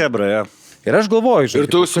yra neįmanoma. Ir aš galvoju, žinai. Ir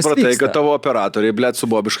tu supratai, kad tavo operatoriai, blėt, su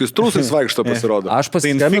bobiškais trūsais vaikšto pasirodo. Aš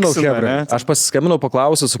pasiskambinau,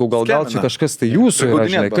 paklausiu, sakau, gal čia kažkas tai jūsų yra,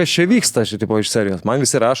 žinai, kas čia vyksta, tipo, iš serijos. Man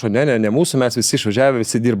visi rašo, ne, mūsų, mes visi išvažiavę,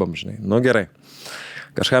 visi dirbam, žinai. Nu gerai.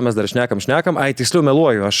 Kažką mes dar šnekam. Ai, tiksliau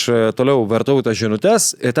meluoju, aš toliau vartau tas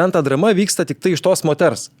žinutes ir ten ta drama vyksta tik tai iš tos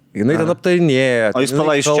moters. Jinai ten aptarinėja. O jūs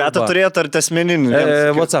pala iš čato turėjot ar asmeninį?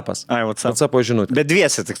 WhatsApp'as. Ai, WhatsApp. WhatsApp'o žinutė. Bet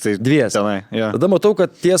dviesi tik tai. Dviesi. Ja. Tada matau,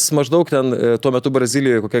 kad ties maždaug ten tuo metu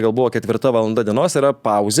Brazilijoje, kokia gal buvo 4 valanda dienos, yra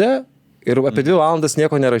pauzė. Ir apie 2 valandas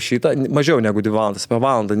nieko nerašyta, mažiau negu 2 valandas, apie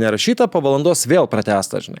valandą nerašyta, po valandos vėl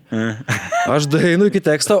pratęsta, žinai. Aš daeinu iki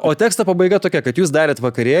teksto, o teksto pabaiga tokia, kad jūs darėt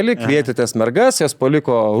vakarėlį, kvietėtės mergas, jas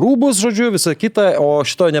paliko rūbus, žodžiu, visą kitą, o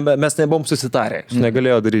šito mes nebuvom susitarę, jūs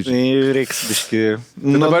negalėjo daryti. Reiks biški.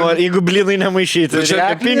 Jeigu blynai nemaišyti, tai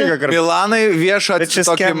reikia pinigą kartu. Milanai viešą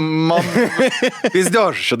tokį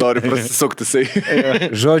pizdiož, čia nori prasisukti.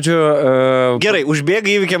 Žodžiu... Gerai, užbėga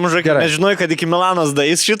įvykiam už akį, nes žinoj, kad iki Milanos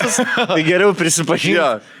daeis šitas. Tai geriau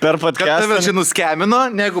prisipažinti per podcastą. Kad tave čia nuskemino,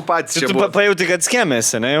 negu patys čia buvo. Tu pajauti, kad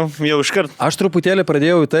skemėsi, ne? Jau iškart. Aš truputėlį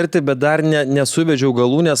pradėjau įtarti, bet dar nesuvedžiau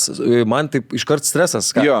galų, nes man taip iškart stresas.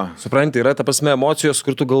 Supranti, yra ta prasme emocijos,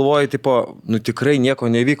 kur tu galvoji, tipo, nu tikrai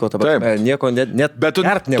nieko nevyko. Ta prasme, nieko net bet tu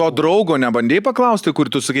to draugo nebandėjai paklausti,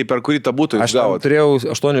 kur tu sakai, per kurį tą būtų išgavot? Aš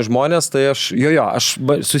turėjau 8 žmonės, tai aš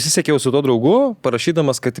susisiekiau su to draugu,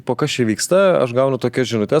 parašydamas, kad, tipo, kas čia vyksta, aš gaunu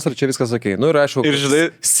tokias žinutės, ar čia viskas okei. Nu ir aišku,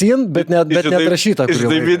 bet neatrašyta.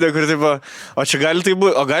 Žinai video, kur taip, o čia gali tai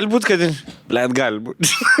būti, o gali būti, kad, blėt, gali būti.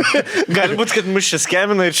 Gali būti, kad mus čia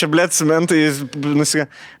skemina ir čia, blėt, cementai,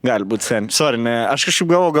 gali būti sen. Sorry, ne, aš kažkaip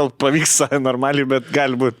galvoju, gal pavyks normaliai, bet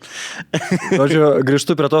gali būti. Žodžiu,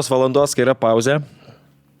 grįžtu prie tos valandos, kai yra pauzė.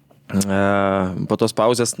 Po tos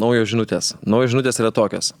pauzės naujos žinutės. Naujos žinutės yra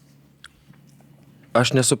tokios.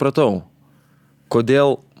 Aš nesupratau,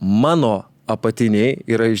 kodėl mano apatiniai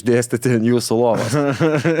yra išdėstyti jūsų lovos.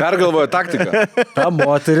 Pergalvojo taktiką. Ta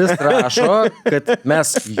moteris rašo, kad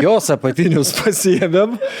mes jos apatinius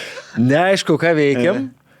pasiėmėm, neaišku, ką veikiam.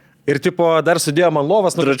 Ir tipo dar sudėjo man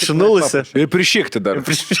lovas. Račinulusi. Ir prišykti dar.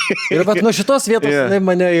 Ir vat nuo šitos vietos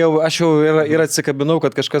mane aš jau ir atsikabinau,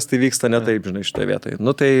 kad kažkas tai vyksta ne taip, žinai, šitoje vietoje.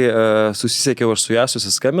 Nu tai susisiekiau aš su ją,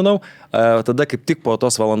 susiskambinau. Tada kaip tik po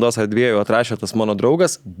tos valandos ar 2 atrašė tas mano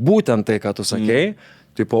draugas, būtent tai, ką tu sakei.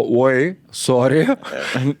 Tipo, oi, sorry.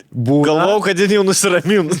 Galvau, kad jis jau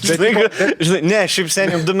nusiramin. Žinai, ne, šiaip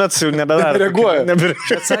seniai 2 metus jau nebedaro. Reaguoja.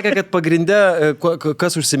 Bet sakė, kad pagrindė,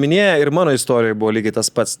 kas užsiminėja ir mano istorijoje buvo lygiai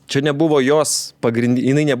tas pats. Čia nebuvo jos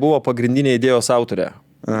jinai nebuvo pagrindinė idėjos autorė.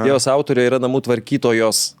 Idėjos autorė yra namų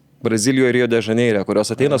tvarkytojos Brazilijoje ir Rio de Žaneire,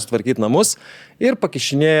 kurios ateina sutvarkyti namus ir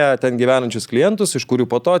pakišinėja ten gyvenančius klientus, iš kurių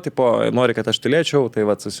po to, tipo, nori, kad aš tylėčiau, tai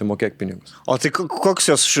va, susimokėk pinigus. O tai koks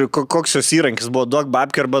jos įrankis buvo? Duok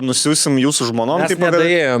babkę arba nusiusim jūsų žmonom? Mes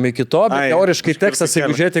nedaėjom iki to, bet teoriškai tekstas,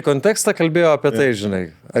 jeigu žiūrėti kontekstą, kalbėjo apie tai, žinai.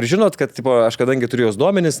 Ar žinot, kad, tipo, aš kadangi turiu jos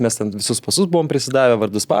duomenis, mes ten visus pasus buvom prisidavę,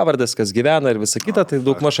 vardus pavardės, kas gyvena ir visa kita, tai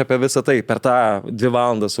daugmaž apie visą tai per tą 2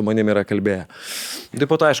 valandas su manim yra kalbėję. Tai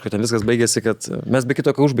po to, aišku, ten viskas baigėsi, kad mes be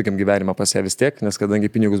kito, ką užbaigėm gyvenimą pas ją vis tiek, nes kadangi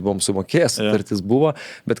pinigus buvom sumokėjęs, sutartis buvo,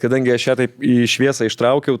 bet kadangi aš ją taip į šviesą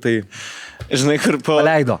ištraukiau, tai žinai,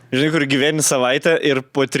 paleido. Žinai, kur gyveni savaitę ir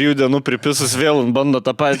po 3 dienų pripisus vėl bando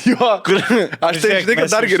tą patį. Jo, aš tai žinai,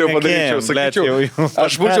 kad dar geriau padaryčiau, sakyčiau.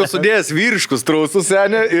 Aš būčiau sudėjęs vyriškus trausus,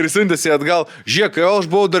 senė, ir siuntęs į atgal. Žiūrėk, kai aš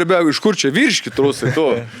buvau darbė, iš kur čia vyriški trausai, tu?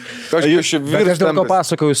 Bet aš dėl ko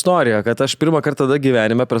pasakau istoriją, kad aš pirmą kartą tada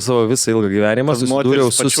gyvenime, per savo visą ilgą gyvenimą,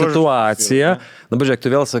 susidūriau su situacija. Dabar žiūrėk,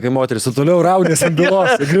 tu vėl sakai, moteris, tu toliau raudės ant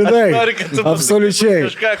bylos, grinai, absoliučiai.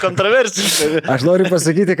 Kažką kontroversiškai. Aš noriu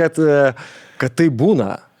pasakyti, kad tai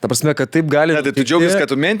būna. Ta prasme, kad taip gali... Ne, tai tu džiaugiasi,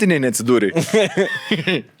 kad tu mentiniai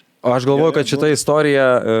neatsidūrai. O aš galvoju, kad šita istorija,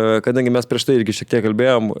 kadangi mes prieš tai irgi šiek tiek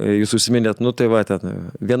kalbėjom, jūs užsiminėt, nu tai va,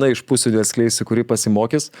 ten viena iš pusių neskleisi, kuri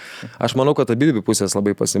pasimokys. Aš manau, kad abi pusės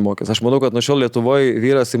labai pasimokys. Aš manau, kad nuo šiol Lietuvoje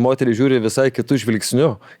vyras į moterį žiūri visai kitų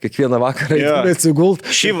žvilgsnių. Kiekvieną vakarą atsigult.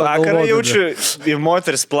 Šį vakarą jaučiu, į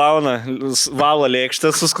moteris plauna, valo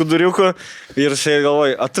lėkštę su skuduriuku ir šiai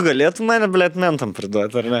galvoju, o tu galėtum mane, blėt, mentam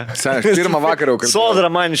priduoti, ar ne? Aš pirmą vakarą jau kalbėjau.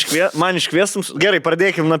 Sodra man iškviestum. Gerai,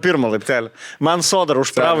 pradėkim nuo pirmo laiptelio. Man sodra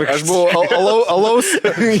užpravai. Aš buvau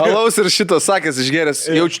alaus ir šitas sakęs išgeręs,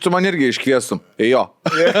 jaučiu, tu man irgi iškviestum. Jo.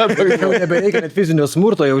 Jau nebereikia net fizinio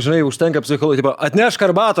smurto, jau, žinai, užtenka psichologijos. Atnešk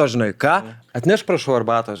arbato, žinai. Ką? Atnešk, prašau,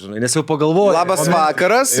 arbato, žinai, nes jau pagalvoju. Labas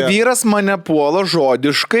vakaras, vyras mane puola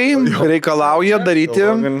žodiškai, reikalauja daryti.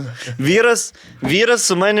 Vyras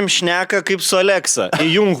su manim šneka kaip su Aleksa.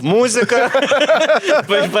 Įjung muziką,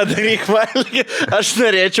 padaryk valgį. Aš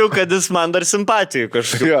norėčiau, kad jis man dar simpatijų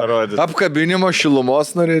kažkaip parodytų. Apkabinimo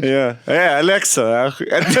šilumos norėčiau. Aleksa,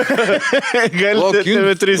 galite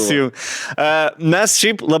TV3 jų. Mes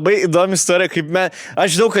šiaip labai įdomi istorija, kaip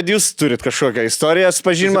aš žinau, kad jūs turit kažkokią istoriją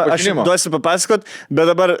susipažinimą, aš duosiu papasakot, bet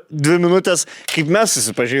dabar 2 minutės, kaip mes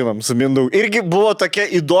susipažinom su Mindaugu. Irgi buvo tokia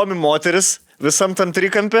įdomi moteris visam tam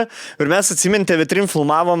trikampė ir mes atsimin TV3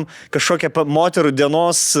 filmavom kažkokią moterų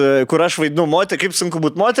dienos, kur aš vaidinu moterį, kaip sunku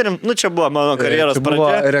būti moterim, nu čia buvo mano karjeros pradžia.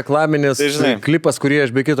 Buvo reklaminis klipas, kurį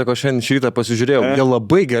aš be kito, ko šiandien šį rytą pasižiūrėjau, jie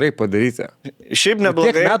labai gerai padaryti. Šiaip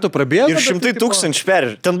neblogai. Tiek metų prabėgo. Ir 100 000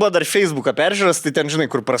 peržiūrų. Ten buvo dar Facebooką peržiūras, tai ten,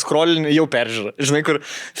 žinai, kur praskrolinį jau peržiūrą. Žinai, kur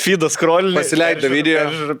feedas skrolinį. Pasileido video.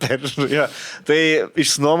 Peržiūrą. Tai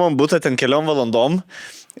išsinuomom būtą ten 4 valandom.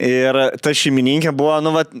 Ir ta šeimininkė buvo,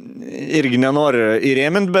 nu, va, irgi nenoriu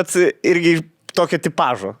įrėmint, bet irgi tokio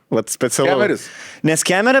tipažo, va, specialaus. Kemeris. Nes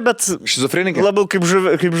kemerė, bet šizofrenikė. Labiau kaip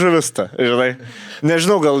žuvista, žinai.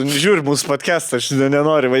 Nežinau, gal žiūri mūsų podcastą, aš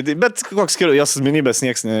nenoriu vaidinti, bet koks skiriu, jos asmenybės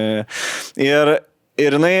nieks ne... Ir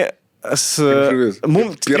jinai...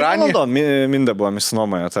 Mums 3 valandom Minda buvo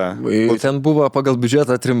misinuomoje tą. Ten buvo pagal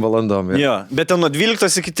biudžetą 3 valandom. Jo, bet ten nuo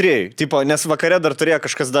 12 iki 3. Tipo, nes vakare dar turėjo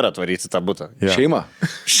kažkas dar atvaryti tą butą. Ja. Šeima.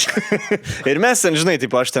 Ir mes ten, žinai,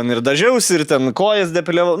 tipo, aš ten ir dažiausi, ir ten kojas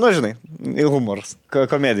depiliavau. Nu, žinai, humoras,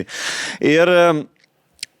 komedija. Ir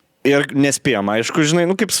nespėjom, aišku, žinai,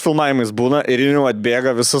 nu kaip su filmavimais būna, ir jau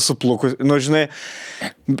atbėga visą suplukus. Nu, žinai,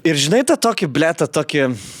 ir žinai, tą tokį,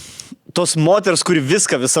 tokį... Tos moters, kuri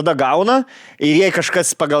viską visada gauna ir jei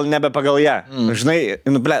kažkas nebe pagal ją. Žinai,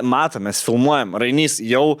 nu, matom, mes filmuojam, Rainys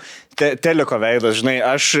jau teliko veidas, žinai,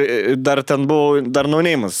 aš dar ten buvau, dar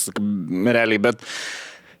naunėjimas, realiai, bet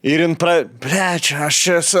ir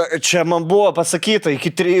čia man buvo pasakyta, iki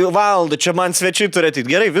 3 valandų, čia man svečiai turi ateit.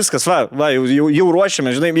 Gerai, viskas, jau ruošiame,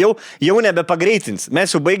 žinai, jau nebepagreitins. Mes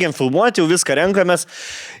jau baigiam filmuoti, jau viską renkamės.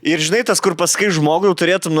 Ir žinai, tas, kur pasakai žmogui,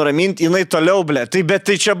 turėtum nuraminti, jinai toliau, bet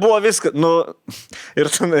tai čia buvo viskas. Nu, ir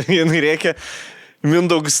jinai reikia,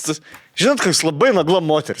 Mindaugas, Žinot, koks labai nagla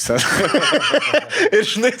moteris. Ir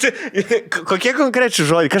žinai, kokie konkrečiai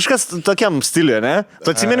žodžiai, kažkas tokiam stiliui, ne?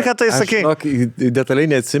 Tu atsimeni, ką tai sakai?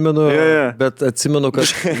 Detaliai neatsimenu, bet atsimenu, kad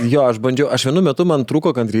aš bandžiau, aš vienu metu man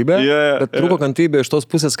trūko kantrybė, bet trūko kantrybė iš tos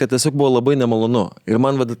pusės, kad tiesiog buvo labai nemalonu. Ir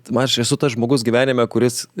aš esu tas žmogus gyvenime,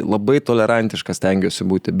 kuris labai tolerantiškas stengiuosi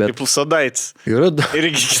būti. Kaip Suodaicio.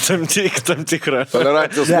 Irgi tam tikrą.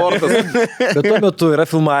 Tolerancijos sportas. Bet tuo metu yra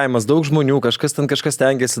filmavimas, daug žmonių, kažkas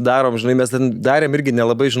stengiasi darom, žinai, mes ten darėm irgi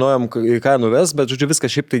nelabai žinojom, ką nuves, bet žodžiu, viskas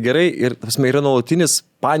šiaip tai gerai ir yra nuolatinis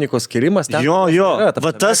panikos kėlimas. Jo.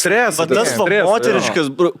 Va tas moteriškas,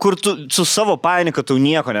 kur tu su savo panika tu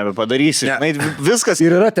nieko nebepadarysi. Ne. Viskas.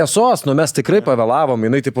 Ir yra tiesos, mes tikrai pavėlavom,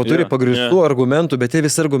 jinai tipo turi pagrįstų argumentų, bet tie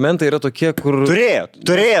visi argumentai yra tokie, kur...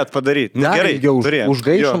 Turėjot padaryti. Gerai,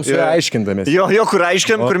 užgaišom su ją aiškindamės. Jo, kur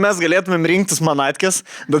aiškinam, kur mes galėtumėm rinktis manatkės,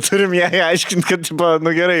 bet turim ją aiškinti, kad, tipo,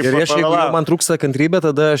 gerai. Ir jeigu man trūksta kantrybė,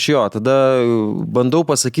 tada tada bandau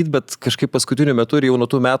pasakyti, bet kažkaip paskutiniu metu ir jau nuo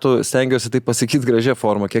tų metų stengiuosi tai pasakyti gražią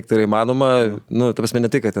formą, kiek tai yra įmanoma. Ta prasme, ne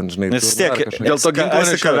tai, kad ten, žinai... Nes tiek, dėl to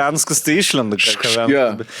esi Kavenskas, tai išlenda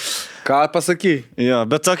Kavenskas. Ką pasakai? Jo,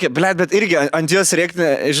 bet irgi ant jos reikti,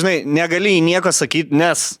 žinai, negali į nieko sakyti,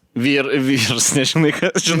 nes vyras, nežinai,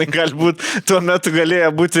 žinai, galbūt tuo metu galėjo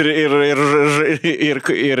būti ir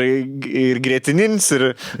grėtininis,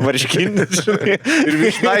 ir varškinis, žinai, ir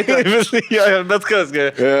višnaitė, bet kas.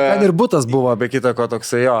 Ten ir butas buvo, be kita ko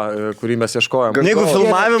toksai, kurį mes ieškojom. Jeigu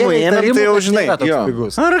filmavimui ėmėm, tai jau žinai.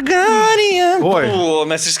 Organija.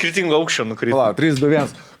 Mes iš skirtingo aukščio nukrypom. 3, 2, 1.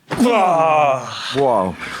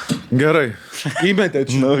 Wow. Gerai. Įmetė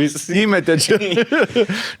čia.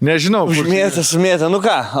 Nežinau. Užmėtė. Nu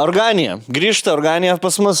ką, organija. Grįžta organija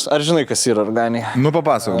pas mus. Ar žinai, kas yra organija? Nu,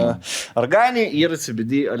 papasakau. Organija yra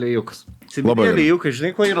CBD aliejukas. CBD aliejukas,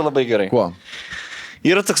 žinai, kuo yra labai gerai? Kuo?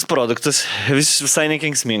 Yra toks produktas, visai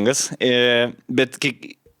nekenksmingas, bet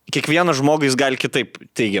kiekvieną žmogų jis gali kitaip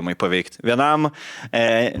teigiamai paveikti. Vienam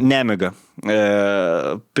nemiga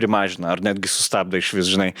primažina, ar netgi sustabdo iš vis,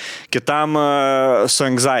 žinai. Kitam su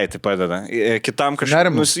anxiety padeda. Kitam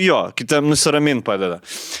kažkaip... kitam nusiramint padeda.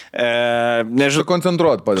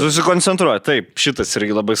 Susikoncentruot padeda. Susikoncentruot, taip. Šitas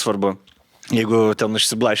irgi labai svarbu. Jeigu ten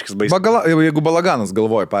užsiblaškis baisiai. Jeigu balaganas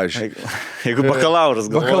galvoja, pavyzdžiui. Jeigu bakalauras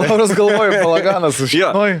galvoja. Bakalauras galvoja, balaganas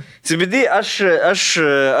užšinoj. CBD,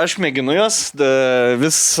 aš mėginu jos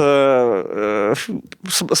vis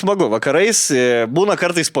smagu vakarais. Būna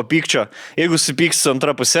kartais po pykčio. Jeigu supyksti su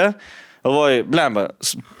antra pusė, galvoju, blemba,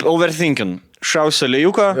 overthinking. Šausio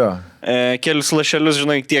aliejuko, kelius lašelius,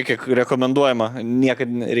 žinai, tiek, kiek rekomenduojama,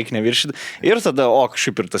 niekada reikia neviršyti. Ir tada,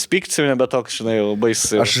 kažkaip ir tas pyktis jau nebe toks, žinai,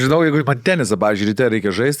 baisi. Aš žinau, jeigu man tenisą, pavyzdžiui, ryte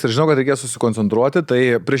reikia žaisti ir žinau, kad reikia susikoncentruoti,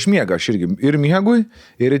 tai prieš miegą aš irgi ir miegui,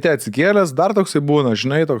 ir ryte atsikėlęs, dar toksai būna,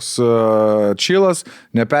 žinai, toks čilas,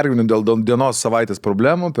 nepergyvenu dėl dienos savaitės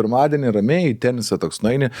problemų, pirmadienį ramiai, tenisą toks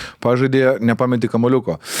naini, pažaidė, nepameti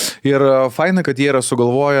kamaliuko. Ir faina, kad jie yra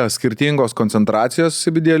sugalvoję skirtingos koncentracijos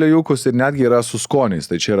CBD aliejukus ir netgi yra su skoniais,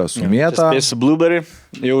 tai čia yra su mėta, su blueberry,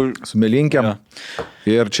 jau su melinkiam.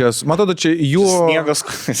 Ir čia, matote, čia jų...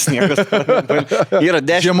 Sniegas. Yra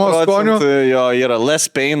 10%, yra less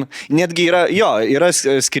pain. Netgi yra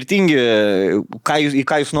skirtingi, į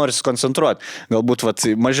ką jūs nori susikoncentruoti. Galbūt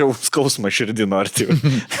mažiau skausmą širdį norite.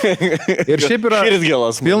 Ir šiaip yra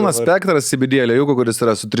pilnas spektras CBD aliejuko, kuris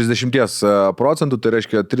yra su 30%, tai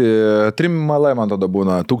reiškia 3 malai, man tada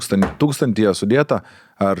būna 1000 sudėta.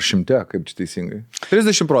 Ar 100, kaip čia teisingai?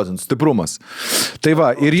 30% stiprumas. Tai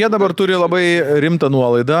va, ir jie dabar turi labai rimtą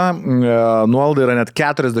nuolaidą. Nuolaida yra net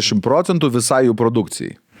 40% visai jų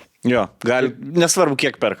produkcijai. Jo, nesvarbu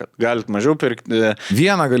kiek perkat, galit mažiau pirkti.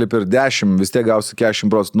 Vieną gali pirkti 10, vis tiek gausi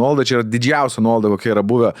 40% nuolaidą, čia yra didžiausia nuolaida, kokia yra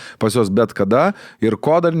buvę pas juos bet kada. Ir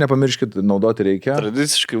kodą nepamirškit, naudoti reikia.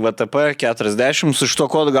 Tradiciškai VTP 40, su šito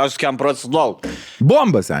kodu gausi 40% nuolaidą.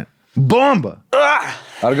 Bomba, sen. Bomba!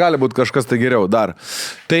 Ar gali būti kažkas tai geriau dar?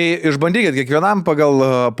 Tai išbandykit kiekvienam pagal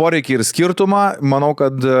poreikį ir skirtumą. Manau,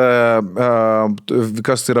 kad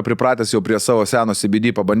kas yra pripratęs jau prie savo seno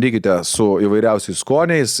CBD, pabandykite su įvairiausiais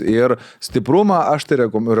skoniais ir stiprumą aš tai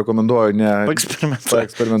rekomenduoju ne...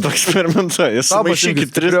 Paeksperimentuoju. Jūs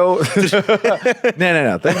sumaišykit 3.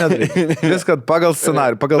 Ne, tai nedaryk. Viskas pagal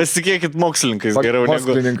scenarių. Pasitikėkit mokslininkais geriau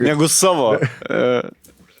negu savo...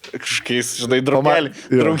 kažkokiais, žinai,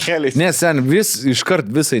 draugeliais. Ne, sen, iškart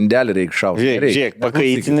visą indelį reikia šauti. Žiūrėk,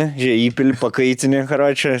 pakaitinį, įpili pakaitinį,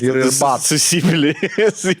 karočią. Ir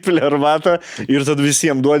susipili arbatą ir tada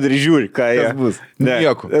visiems duodi ir žiūri, ką jie. Bus.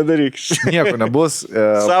 Nieko. Nedaryk. Nieko nebus.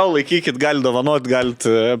 Savo laikykit, gali dovanot,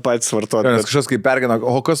 galite patys vartoti. Nes kažkas kaip pergina,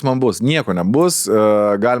 o kas man bus? Nieko nebus.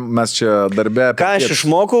 Mes čia darbe... Ką aš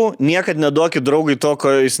išmokau, niekad neduokit draugui to, ko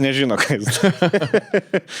jis nežino, ką jis.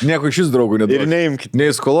 Nieko iš šis draugų neduokit. Ir neimkit. Nei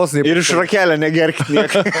skolos, nei... Ir iš rakelio negerkit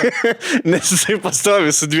nieko. Nes jisai pastovi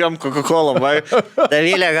su 2 Coca-Cola.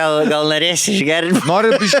 Davilė, gal norėsi išgerti? Nori,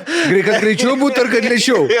 kad greičiau būtų ar kad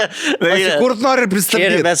lėčiau? Pasikurt nori ir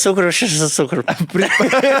pristabdyti. Ir be cukrų, šis cukrų.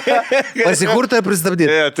 Pasikurtą ir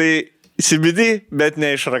pristabdyti. Tai CBD, bet ne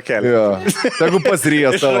iš rakelio. Tegu pasirija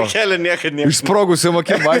savo. Iš rakelio niekad ne. Išsprogusiu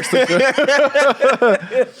mokim vaikštą.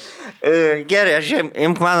 Gerai, aš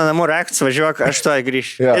imk mano namų raktus, važiuok, aš to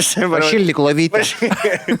grįšiu. Pašildyk lovytę.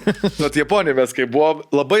 Nuot Japonija mes kaip buvo,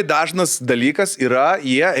 labai dažnas dalykas yra,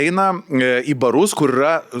 jie eina į barus, kur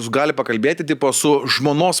yra, gali pakalbėti tipo su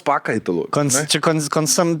žmonos pakaitalu. Čia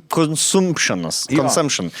consumptionas.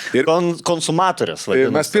 Consumption. Konsumatorės.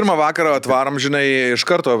 Mes pirmą vakarą atvarom, žinai, iš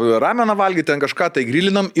karto rameną valgyti, ten kažką tai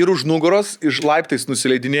grilinam ir už nugaros iš laiptais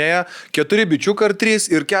nusileidinėja 4 bičiukai ar 3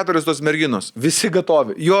 ir 4 tos merginos. Visi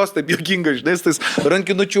gatovi. Jos taip jokinga, žinai, tais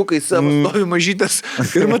rankinučiukai savo stovi mažytės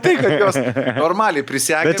ir matai, kad jos normaliai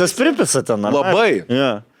prisegė. Bet tas pripisa ten, ar? Labai.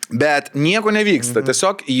 Yeah. Bet nieko nevyksta.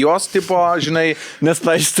 Tiesiog jos tipo, žinai... Nes,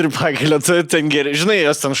 pavyzdžiui, stripakelio, tu ten geri, žinai,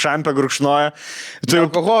 jos ten šampę gurkšnoja. Tu jau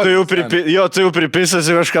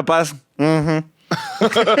pripisasi kažką pas. O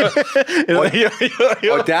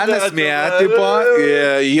ten esmė,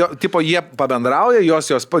 tipo, jie pabendrauja,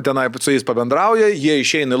 jos tenai su jais pabendrauja, jie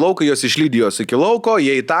išeina į lauką, jos išlydi jos iki lauko,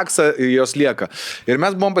 jie į taksą, jos lieka. Ir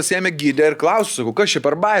mes buvom pasiėmę gydę ir klausiu, sakau, kas čia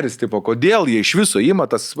per bairis, tipo, kodėl jie iš viso ima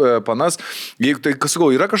tas panas, jeigu tai,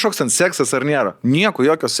 sakau, yra kažkoks ten seksas ar nėra? Nieko,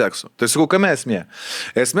 jokio sekso. Tai sakau, kame esmė?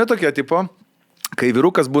 Esmė tokia, tipo... Kai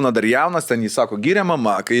vyrukas būna dar jaunas, ten jį sako, gyrė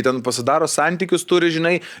mama, kai ten pasidaro santykius turi,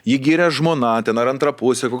 žinai, jį gyrė žmona, ten ar antra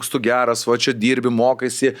pusė, koks tu geras, va čia dirbi,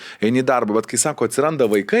 mokaisi, eini į darbą. Bet kai sako,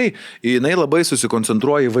 atsiranda vaikai, jinai labai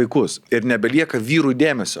susikoncentruoja į vaikus ir nebelieka vyrų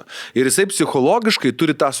dėmesio. Ir jisai psichologiškai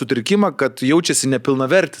turi tą sutrikimą, kad jaučiasi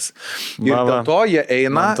nepilnavertis. Ir dėl to jie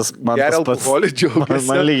eina, geria alkoholį,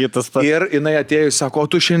 džiaugiasi. Man lygiai tas pats. Ir jinai atėjo, sako,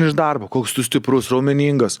 o tu šiandien iš darbo, koks tu stiprus,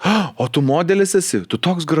 raumeningas, o tu modelis esi, tu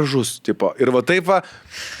toks gražus, tipo. Ir va taip va.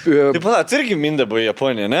 Taip, tu irgi mindė buvo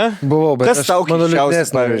Japonija, ne? Buvau, bet kas tau keisčiausias,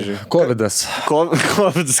 pavyzdžiui? Covidas.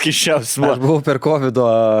 Covidas keisčiausias buvo. Aš buvau per Covido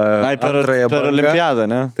antrąją per olimpiadą,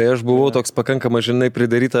 ne? Tai aš buvau toks pakankamai, žinai,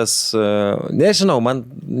 pridarytas, nežinau, man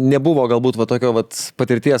nebuvo galbūt va tokio va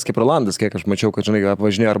patirties kaip Rolandas, kiek aš mačiau, kad, žinai,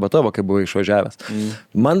 apvažinėjo arba tavo, kai buvai išvažiavęs.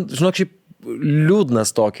 Man, žinok, šiaip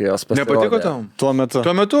liūdnas tokį jos pasirodė. Nepatiko tau? Tuo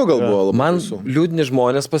metu gal buvo labai. Man liūdni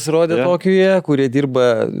žmonės pasirodė Tokijoje, kurie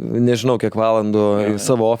dirba nežinau kiek valandų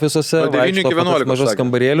savo ofisuose. Nuo 9 iki 11 mažos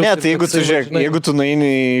kambarėlius. Ne, tai jeigu tu nueini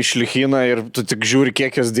į Šlichiną ir tu tik žiūri, kiek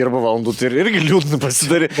jos dirba valandų, tai irgi liūdna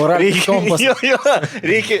pasidarė.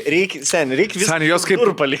 Reikia viską jos kaip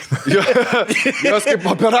tur palikti. Jos kaip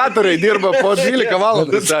operatoriai dirba po 12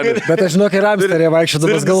 valandų. Bet aš žinok, ir Amsterė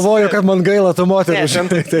vaikščiodamas galvoju, kad man gaila tų moterų.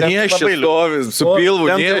 Su pilvu,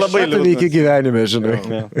 labai liūdna gyvenime, žinai.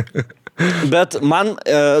 Bet man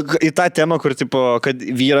į tą temą, kur, tipo, kad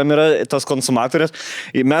vyram yra tas konsumatorės,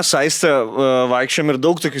 mes Aistė vaikščiam ir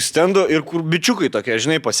daug tokių stendų ir kur bičiukai tokie,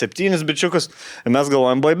 žinai, po 7 bičiukus, mes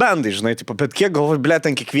galvojam boybandai, žinai, tipo, bet kiek galvoju, blėt,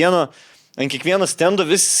 ant kiekvieno stendo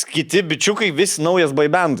vis kiti bičiukai, vis naujas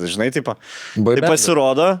boybandas, žinai, tipo. Tai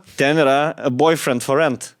pasirodo, ten yra boyfriend for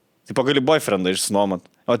rent. Tipo, gali boyfriendą išsinuomot.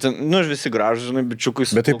 O ten, visi gražus, žinai, bičiukai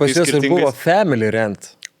su bet tai pas jas ir buvo family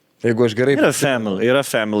rent. Jeigu aš gerai... Yra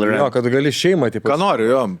family rent. Jo, kad gali šeimą, tipo. Ką noriu,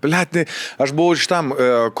 jo. Bletni, aš buvau šitam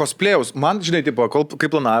cosplay'aus. Man, žinai, tipo, kaip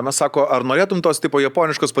planavome, sako, ar norėtum tos, tipo,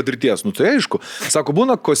 japoniškos patirties? Nu, tai aišku. Sako,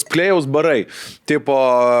 būna cosplay'aus barai. Tipo,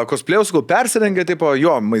 cosplay'aus, kol persirengia, tipo,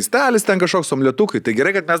 jo, maistelis ten kažkoks omletukai. Tai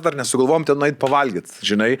gerai, kad mes dar nesugalvom ten nueit pavalgyti,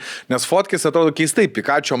 žinai. Nes fotkės atrodo keistai,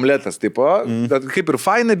 pikačio omletas, tipo, kaip ir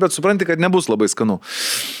fainai, bet supranti, kad nebus labai skanu.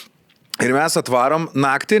 Ir mes atvarom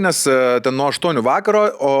naktį, nes ten nuo 8 vakaro,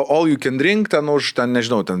 o all you can drink, ten už, ten,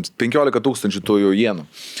 nežinau, ten 15 000 tų jenų.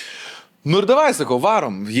 Nu ir davai, sakau,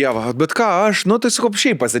 varom, Ieva, bet ką aš, tai sakau,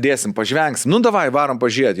 šiaip pasidėsim, pažvengsim, davai, varom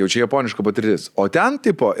pažiūrėti, jau čia japoniška patirtis. O ten,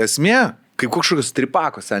 tipo, esmė, kaip kažkokios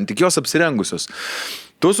tripakos, ten tik jos apsirengusios.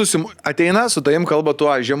 Tu ateina, su tavim kalba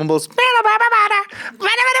tuo žemų balsu.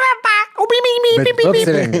 Bet tu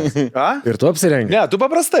apsirengęs. A? Ir tu apsirengęs. Ne, tu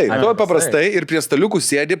paprastai. Ai, Tu paprastai. paprastai ir prie staliukų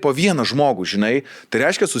sėdi po vieną žmogų, žinai. Tai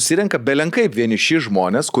reiškia, susirenka belenkaip vieniši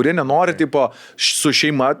žmonės, kurie nenori, tipo, su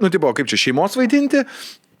šeima, nu, tipo, kaip čia šeimos vaidinti.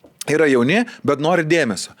 Yra jauni, bet nori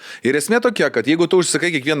dėmesio. Ir esmė tokia, kad jeigu tu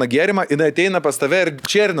užsakai kiekvieną gėrimą, jinai ateina pas tave ir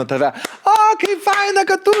čerina tave. O, kaip faina,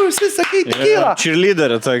 kad tu užsisakai tekilą.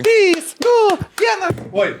 Cheerleaderė, tai. 3, 2, 1.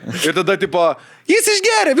 Oi. Ir tada, tipo, jis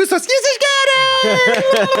išgeria, visos, jis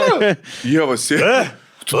išgeria. Dievas,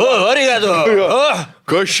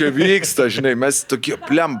 kas čia vyksta, žinai, mes tokie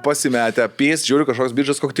pliam pasimetę, pės, žiūriu, kažkoks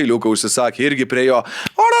biržas kokteiliuką užsisakė, irgi prie jo.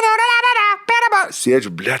 Sėdžiu,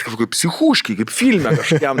 blėt, kažkokie psichuškai, kaip filme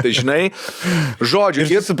kažkiam, tai žinai, žodžiu.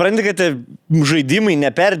 Ir supranti, kad tie žaidimai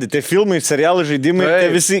neperdėti, tie filmai, serialų žaidimai, tai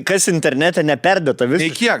visi, kas internete neperdėta Nei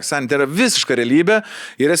viskas. kiek, san, tai yra visiška realybė.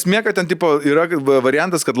 Ir esmė, kad ten tipo, yra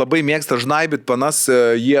variantas, kad labai mėgsta žnaibit panas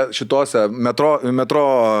jie šitose metro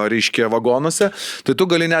reiškia, vagonuose. Tai tu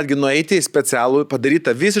gali netgi nueiti į specialų,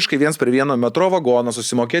 padarytą visiškai viens prie vieno metro vagoną,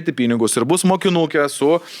 susimokėti pinigus ir bus mokinukė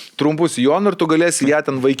su trumpu sijonu ir tu galėsi ją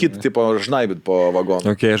ten vaikyti, tipo, žnaibit po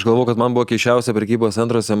vagoną. Okay, aš galvoju, kad man buvo keišiausia prekybos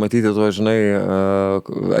centruose matyti to, žinai,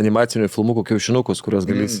 animacinių filmukų kiaušinukus, kuriuos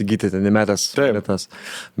gali įsigyti ten įmetęs vietas.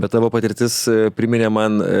 Bet tavo patirtis priminė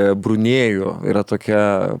man Brunėjų. Yra tokia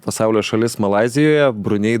pasaulio šalis Malaizijoje,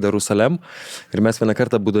 Brunėjai Darusalem. Ir mes vieną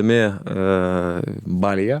kartą būdami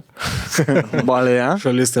Balyje. Balyje.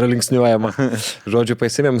 Šalis yra linksniuojama. Žodžiu,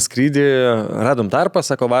 pasimėm skrydį, radom tarpą,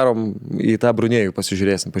 sako, varom į tą Brunėjų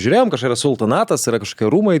pasižiūrėsim. Pažiūrėjom, kažkai yra sultanatas, yra kažkokie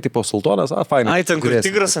rūmai, tipo sultonas, fainai. Ai, ten kur Žiūrėsim.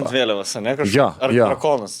 tigras ant vėliavos, ne kažkas? Jo, Ar jo.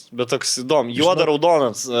 drakonas, bet toks įdomu. Juoda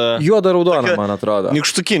raudonas. Juoda raudona, Tokia man atrodo.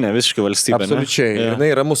 Nykštukinė visiškai valstybė. Absoliučiai. Ne? Jinai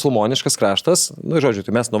yra musulmoniškas kraštas. Nu, žodžiu,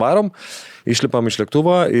 tai mes nuvarom, išlipam iš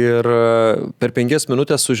lėktuvo ir per 5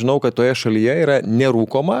 minutės sužinau, kad toje šalyje yra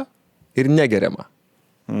nerūkoma ir negeriama.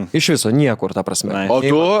 Iš viso, niekur, ta prasme. Ai. O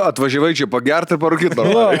tu atvažiavai čia pagerti ir parūkyti.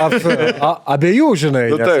 Abiejų, žinai,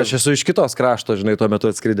 Nu, nes taip. aš esu iš kitos krašto, žinai, tuo metu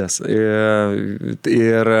atskridęs.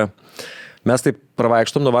 Ir mes taip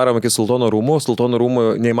pravaikštom, nuvarom iki Sultono rūmų. Sultono rūmų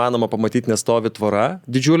neįmanoma pamatyti, nes stovi tvora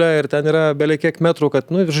didžiulė ir ten yra beveik kiek metrų, kad,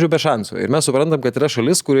 nu, žiūrėjau, be šansų. Ir mes suprantam, kad yra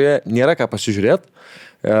šalis, kurioje nėra ką pasižiūrėti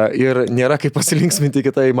ir nėra kaip pasilinksminti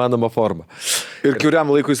kitą įmanomą formą. Ir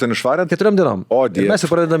kuriam laikui jūs ten išvarėt? 4 dienom. O, Ir Dieve. mes jau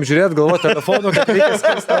pradedam žiūrėti, galvoti telefonu, kad reikia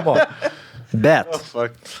skristi namo. Bet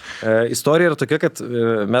istorija yra tokia, kad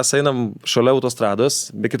mes einam šalia autostrados,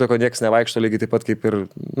 be kito ko nieks nevaikšto lygiai taip pat kaip ir,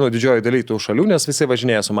 nu, didžioji daly tų šalių, nes visi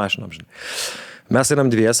važinėja su mašinom, žinai. Mes einam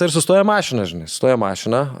dviese ir sustoja mašina, žinai. Sustoja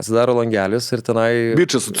mašina, atsidaro langelis ir tenai...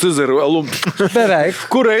 Bičias su Cizaru alum. Beveik.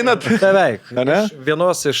 Kur einat? Beveik. Ane?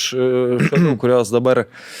 Vienos iš šalių, kurios dabar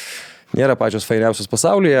nėra pačios fainiausios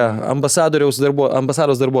pasaulyje,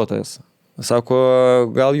 ambasados darbuotojas. Sako,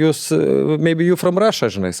 gal jūs, maybe you from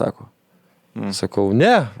Russia, žinai, sako. Sakau,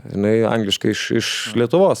 ne, jinai angliškai iš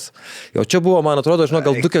Lietuvos. Jo čia buvo, man atrodo, žinau,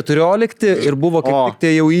 gal 2014 ir buvo kaip tik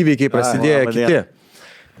tie jau įvykiai prasidėję kiti.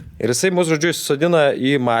 Ir jisai mūsų, žodžiu, sodina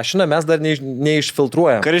į mašiną, mes dar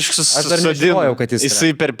neišfiltruojam. Kariškis Aš dar nežinojau, kad jis...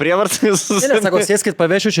 Jisai per prievartą. Ne, sako, sėskit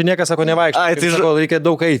pavešiu, čia niekas, sako, nevaikščia. Ai, tai sako, reikia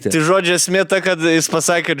daug eiti. Tai žodžiu esmė ta, kad jis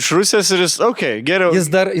pasakė, kad iš Rusijos ir jis, geriau. Jis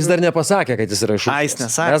dar nepasakė, kad jis yra iš Rusijos. Ai, jis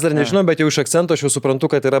nesakė. Mes dar nežinom, bet jau iš akcento aš jau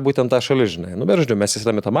suprantu, kad yra būtent ta šalis, žinai. Nu, bet žodžiu, mes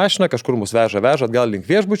įsidame tą mašiną, kažkur mus veža, atgal link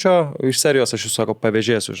viešbučio, iš serijos aš jūs sako,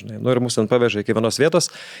 pavežėsiu, žinai. Nu ir mus ten paveža iki vienos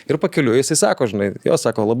vietos ir pakeliu jisai sako, žinai, jo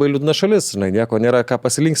sako, labai liūdna šalis, žinai, nieko nėra ką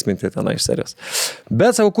pasilinksminti tenai iš serijos.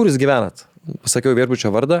 Bet sako, kur jūs gyvenat? Pasakiau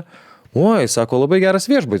viešbučio vardą. Oi, sako, labai geras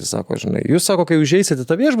viešbutis, sako, žinai. Jūs, sako, kai užeisite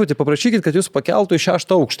tą viešbutį, paprašykit, kad jūs pakeltų į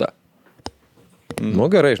 6 aukštą. Nu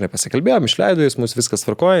gerai, žinai, pasikalbėjom, išleido jis, mūsų viskas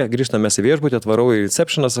tvarkoja, grįžtame į viešbutį, atvarau į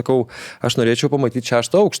receptioną, sakau, aš norėčiau pamatyti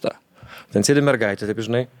 6 aukštą. Ten sėdi mergaitė, taip,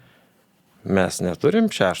 žinai. Mes neturim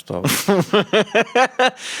 6 aukštą.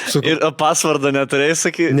 Ir pasvardą neturėjai,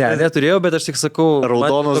 sakai? Ne, neturėjau, bet aš tik sakau...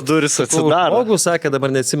 Raudonos duris atsidaro. Žmogus sakė,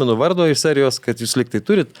 dabar neatsimenu vardo iš serijos, kad jūs liktai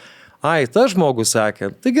turit. Ai, tas žmogus sakė,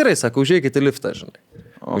 tai gerai, sako, užeikite liftą, žinai.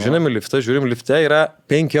 Užiname liftą, žiūrim, lifte yra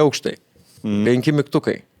 5 aukštai, 5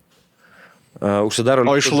 mygtukai. Užsidaro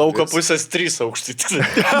O iš lauko pusės 3 aukštai.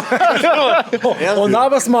 O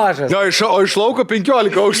navas mažas. Jo, o iš lauko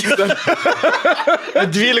 15 aukštų.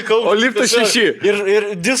 12 aukštų. O liftas 6. Ir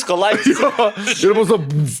disko laiptis. Ir mūsų...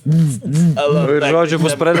 Ir žodžiu,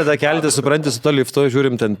 mus pradeda kelti, supranti, su to liftu,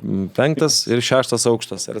 žiūrim ten 5 ir 6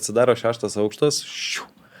 aukštas. Ir atsidaro 6 aukštas.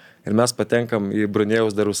 Ir mes patenkam į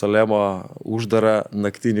Brunėjaus Darusalemo uždarą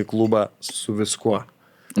naktinį klubą su viskuo.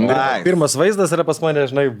 Pirmas vaizdas yra pas mane,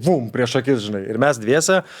 žinai, vum, prieš akis, žinai. Ir mes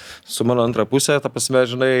dviese, su mano antra pusė, ta prasme,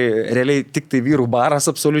 žinai, realiai tik tai vyrų baras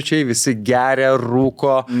absoliučiai, visi geria,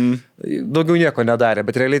 rūko. Daugiau nieko nedarė,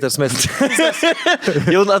 bet realiai tas mes...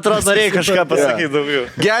 Jau atrodo, norėjai kažką pasakyti daugiau.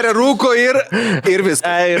 Geria, rūko ir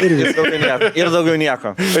viskas. Ir daugiau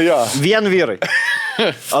nieko. Jo. Vien vyrai.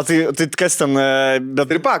 O tai kas ten...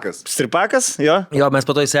 Stripakas. Stripakas, jo? Jo, mes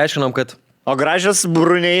po to įsiaiškinom, kad... O gražios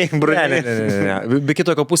bruniai. Ne. Be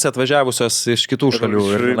kitokio pusė atvažiavusios iš kitų šalių.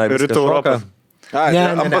 Rytų Europą.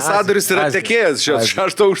 Ambasadoris yra tekėjęs,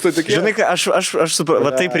 šešto aukšto tekėjęs. Žinai, aš suprantu,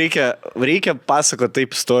 va taip reikia pasakoti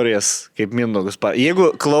taip istorijas, kaip Mindaugas. Jeigu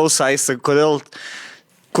klausai, kodėl...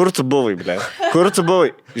 Kur tu buvai, ble? Kur tu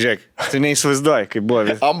buvai? Žiūrėk, tu neįsivaizduoji, kaip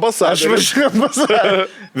buvo. Ambasadoris. Aš važiuoju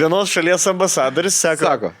ambasadoris. Vienos šalies ambasadoris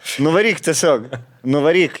sako, nuvaryk tiesiog,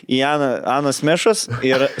 nuvaryk į Anos Mešos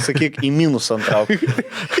ir sakyk į minusą antrauk.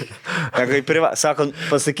 Sako,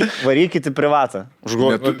 pasakyk, varykit į privatą.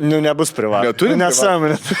 Nebus privatą. Neturi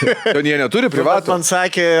nesąmonė. Jie neturi privato. Man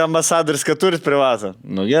sakė ambasadoris, kad turit privatą.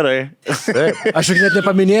 Nu gerai. Aš net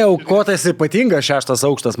nepaminėjau, ko tas ypatingas šeštas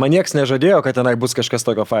aukštas. Man nieks nežadėjo, kad tenai bus kažkas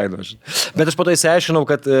tokio faino. Bet aš po to įsiaiškinau,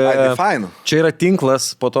 kad čia yra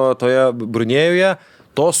tinklas po to toje Brunėjuje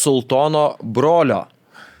to sultono brolio.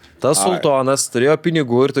 Tas sultonas turėjo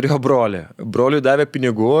pinigų ir turėjo brolį. Broliui davė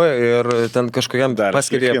pinigų ir ten kažkokiam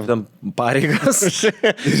paskirė pareigas.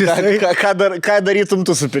 Ką darytum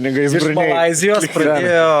tu su pinigais? Iš Malaizijos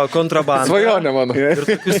pradėjo kontrabandą. Svajonė mano. Ir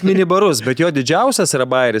tokius minibarus. Bet jo didžiausias yra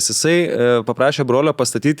bairis. Jisai paprašė brolio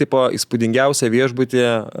pastatyti po įspūdingiausią viešbutį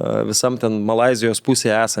visam ten Malaizijos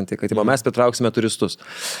pusėje esantį, kad mes pritrauksime turistus.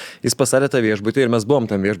 Jis pastatė tą viešbutį ir mes buvom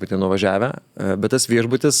tam viešbutį nuvažiavę. Bet tas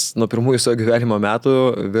viešbutis nuo pirmųjų savo gyvenimo metų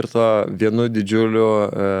virto vienu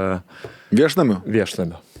didžiuliu viešnamiu.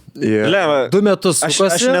 Ir Leva, 2 metus sukosi.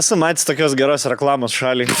 Aš nesu matęs tokios geros reklamos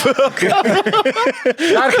šaliai.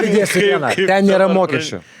 Dar pridėsiu vieną. Ten nėra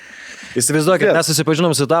mokesčių. Įsivaizduokit, mes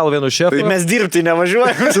susipažinom su italų vienu šefu. Tai mes dirbti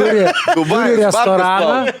nevažiuojame. Turi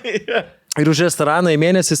restoraną. Ir už restoraną į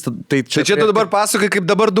mėnesį... Tai čia tu dabar pasakai, kaip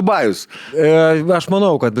dabar Dubajus. Aš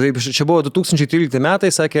manau, kad čia buvo 2013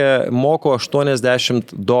 metai, sakė, moko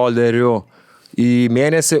 $80 į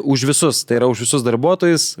mėnesį už visus, tai yra už visus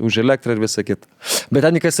darbuotojus, už elektrą ir visą kitą. Bet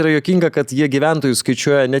ten kas yra juokinga, kad jie gyventojų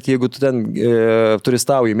skaičiuoja, net jeigu tu ten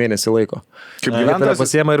turistauji mėnesį laiko. Kaip gyventojas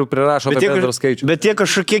pasiema ir prirašo apie bendrą skaičių. Bet tie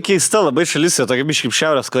kažkokie keista labai šalis, tokia biškai kaip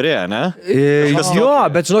Šiaurės Koreja, ne? Jo,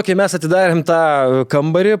 bet žinok, mes atidarėm tą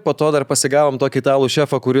kambarį, po to dar pasigavom tokį italų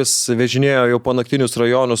šefą, kuris vežinėjo jau po naktinius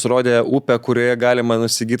rajonus, rodė upę, kurioje galima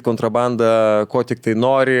nusigyti kontrabandą, ko tik tai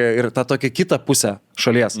nori, ir tą tokią kitą pusę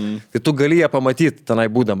šalies. Tai tu gali ją pamatyti tenai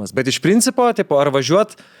būdamas. Bet iš principo, ar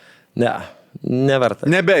važiuot, neverta.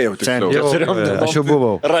 Nebejau, tiksliau. Aš jau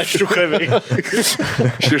buvau. Rašiu kavai.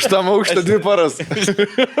 Šeštam aukštą 2 paras.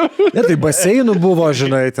 Ne, tai baseinų buvo,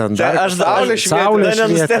 žinai, ten. Aš saulė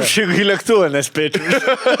nenustepšiu, jeigu į lėktuvą nespėčiau.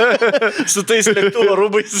 Su tais lėktuvo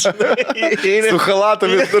rūbais. Su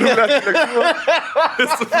halatomis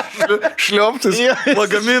šlioptis.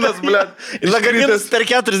 Lagaminas, blėt. Lagaminas per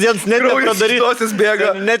 4 dienas net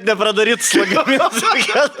nepradarytas lagaminas per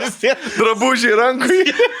 4 dienas. Drabužiai rankui.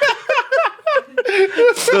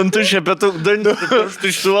 Dantų šepetų, dantų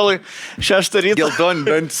išsuolai, 6 ryto. Geltoni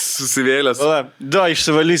dantis susivėlęs.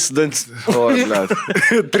 Išsivalys dantis. O, blėt.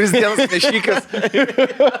 3 dienas nešykas.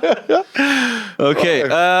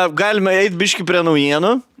 Galime eiti biški prie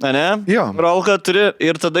naujienų, ne? Jo. Rolką turi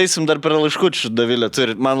ir tada eisim dar prie laiškučių, Davilė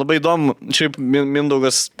turi. Man labai įdomu, šiaip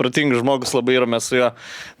Mindaugas protingas žmogus labai yra, mes su juo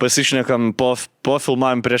pasišnekam po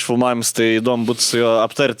filmavim, prieš filmavimus, tai įdomu būtų su juo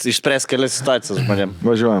aptarti, išspręs kelias situacijas žmonėm.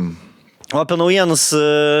 Važiuojam. O apie naujienas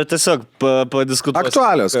tiesiog padiskutuoti.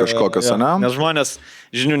 Aktualios kažkokios, ne? Nes žmonės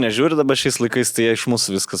žinių nežiūri dabar šiais laikais, tai jie iš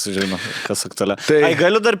mūsų viskas žino, kas aktualia. Tai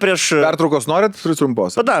galiu dar prieš... Pertraukos norit,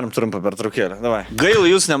 trumpos? Padarom trumpą pertraukėlę. Gaila,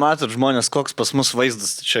 jūs nematot žmonės, koks pas mus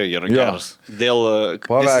vaizdas čia yra geras. Dėl...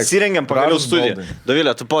 Įsirengiam pagaliau studiją.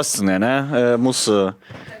 Dovilė, tu postinai, ne? Mūsų...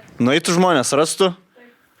 Nueitų žmonės rastų,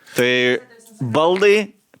 tai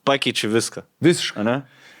baldai pakeičia viską. Visiškai. Ne?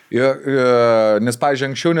 Nes, pavyzdžiui,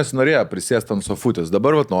 anksčiau nesinorėjo prisėsti ant sofutės,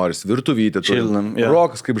 dabar noris, virtuvytė.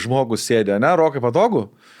 Rokas kaip žmogus sėdė, ne? Rokai patogu?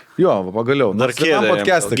 Jo, pagaliau. Dar kėdė,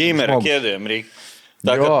 gamerio kėdė, reikia.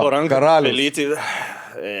 Ta, kad po ranką pelyti.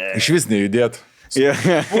 Iš vis nejudėt.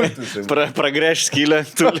 Pragręš skylę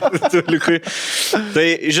tulikui. Tai,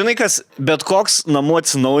 žinai kas, bet koks namų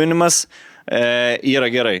atsinaujinimas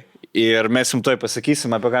yra gerai. Ir mes jums toj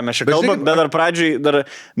pasakysim, apie ką mes čia kalbam, bet dar pradžiai,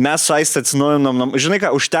 mes su Aiste atsinaujinam, žinai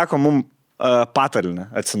ką, užteko mums patalinę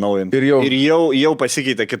atsinaujinti. Ir jau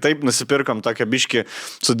pasikeitė kitaip, nusipirkom tokią biškį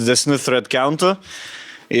su didesniu thread countu.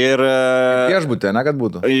 Ir... Viešbutė, ne, kad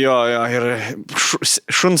būtų. Jo, ir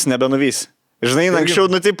šuns nebenuvys. Žinai, anksčiau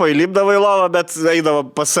nutipo įlipdavo į lovą, bet eidavo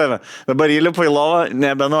pas save. Dabar įlipo į lovą,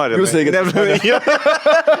 nebenori. Jūs eikit.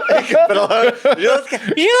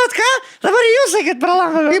 Žinot ką? Dabar jūs eikit per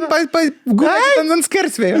langą. Gulėkit ant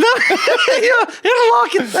skersvėjo. Ir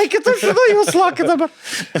lokit, kitų šunų jūs lokit dabar.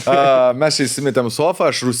 Mes čia įsimetėm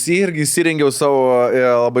sofą, aš Rusijai irgi įsirengiau savo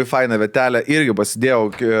labai fainą vietelę, irgi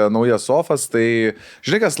pasidėjau naujas sofas, tai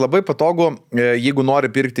žinai, kas labai patogu, jeigu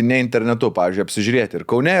nori pirkti ne internetu, pavyzdžiui, apsižiūrėti. Ir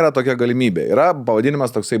Kaune yra tokia galimybė. Yra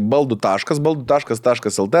pavadinimas toksai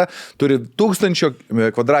baldų.lt, turi 1000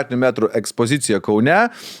 kvadratinių metrų ekspoziciją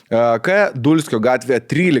Kaune, Dulskio gatvėje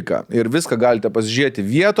 13. Ir viską galite pasižiūrėti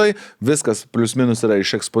vietoj, viskas plius minus yra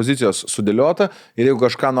iš ekspozicijos sudėliota. Ir jeigu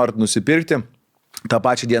kažką norit nusipirkti, tą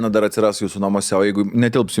pačią dieną dar atsiras jūsų namuose, o jeigu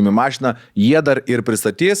netilps jums į mašiną, jie dar ir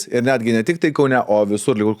pristatys, ir netgi ne tik tai Kaune, o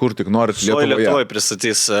visur, kur tik norit Lietuvoje. Lietuvoje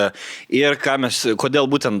pristatys. Ir kodėl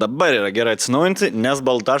būtent dabar yra gerai atsinaujinti, nes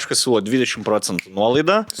Baltaškas siūlo 20%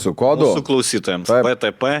 nuolaidą su kodu mūsų klausytojams.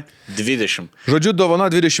 VTP 20. Žodžiu, dovana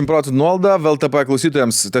 20% nuolaidą, Vel Tie Pats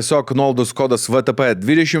klausytojams tiesiog nuolaidos kodas VTP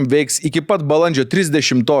 20 veiks iki pat balandžio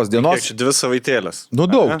 30 dienos. Čia 2 savaitėlės.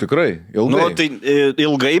 Daug, tikrai, ilgai. Tai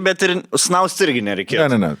ilgai, bet ir snausti irgi nereikėjo.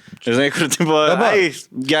 Ne. Žinai, kur tipo,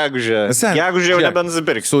 gegužė jau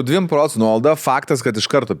nebenusipirks. Su 2% nuolaida faktas, kad iš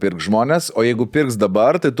karto pirks žmonės, o jeigu pirks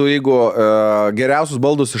dabar, tai tu jeigu geriausius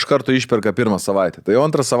baldus iš karto išperka pirmą savaitę. Tai jau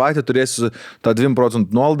antrą savaitę turėsi tą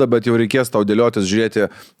 2% nuolaidą, bet jau reikės tau dėliotis žiūrėti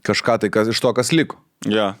kažką tai iš to, kas liko.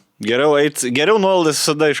 Jo. Geriau nuolaidas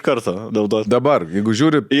visada iš karto naudoti. Dabar, jeigu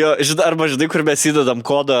žiūri... Jo, arba žinai, kur mes įdedam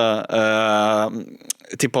kodą,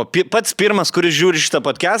 tipo, pats pirmas, kuris žiūri šitą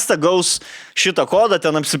podcastą, gaus šitą kodą,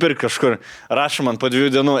 ten apsipirk kažkur. Rašom man po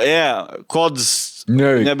 2 dienų, kodas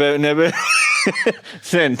nebe...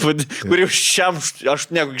 Sen, kur jau aš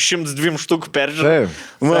 102 štukų peržiūrėjau.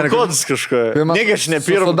 Man kodas kažko. Negi aš ne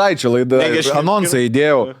pirmą. Suodaicio laida. Anonsą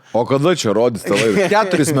įdėjau. O kada čia rodys tą laidą?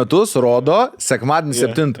 4 metus rodo, sekmadienį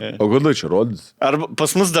 7. O kada čia rodys? Ar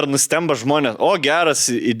pas mus dar nustemba žmonės. O, geras,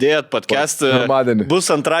 įdėjot podcastą.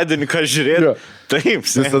 Bus antradienį, ką žiūrėti. Taip,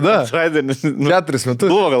 visada. Antradienį. 4 metus.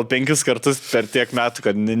 Buvo gal 5 kartus per tiek metų,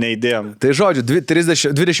 kad neįdėjom. Tai žodžiu,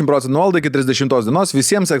 20% nuolaida iki 30 dienos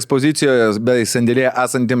visiems ekspozicijoje bei sandėlėje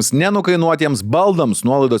esantiems nenukainuotiems baldams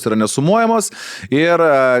nuolaidos yra nesumuojamos. Ir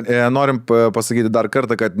norim pasakyti dar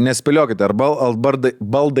kartą, kad nespėliokite, ar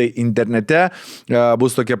baldai internete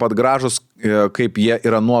bus tokie pat gražus, kaip jie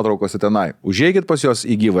yra nuotraukose tenai. Užeikit pas juos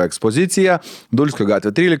į gyvą ekspoziciją, Dulskio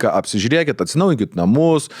gatvė 13, apsižiūrėkit, atsinaujinkit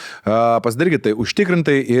namus, pasidarykit tai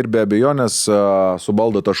užtikrintai ir be abejonės su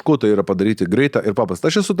baldo tašku tai yra padaryti greitą ir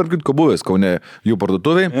paprastą. Aš esu tarp kitko buvęs Kaune jų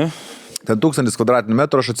parduotuviai. Ten 1000 kvadratinių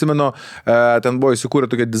metrų, aš atsimenu, ten buvo įsikūrę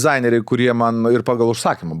tokie dizaineriai, kurie man ir pagal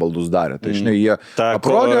užsakymą baldus darė. Tai, žinai, jie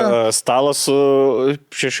aprodė... Stalas su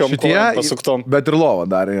 6 kojom pasuktom. Bet ir lovą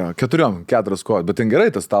darė, jo. 4 kojom. Bet ten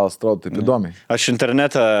gerai tas stalas atrodo taip įdomiai. Aš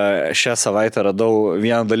internete šią savaitę radau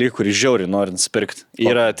vieną dalyką, kurį žiauriai norint spirkti.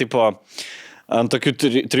 Yra, tipo, ant tokių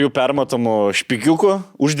 3 permatomų špikiukų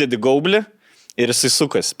uždedi gaublį. Ir jisai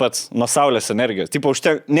sukas pats nuo saulės energijos. Tipo,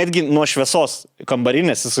 netgi nuo šviesos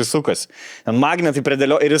kambarinės jisai sukas. Magnetai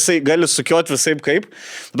pridėlio ir jisai gali sukioti visaip kaip.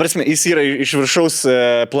 Prasme, jis yra iš viršaus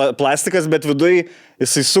plastikas, bet viduj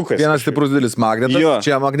jisai sukas. Vienas stiprus didelis magnetas,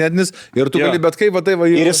 čia magnetinis ir tu gali bet kaip va tai va.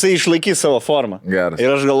 Ir jisai išlaikys savo formą. Geras.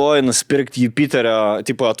 Ir aš galvoju nusipirkti Jupiterio,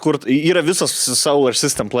 tipo, yra visos Solar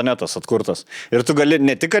System planetos atkurtos. Ir tu gali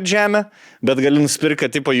ne tik Žemę, bet gali nusipirkti,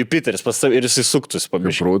 tipo, Jupiteris pas tavį ir jisai suktus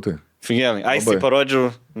pabiškai. Figelai, Aistai parodžiau,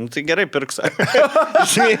 tai gerai pirks.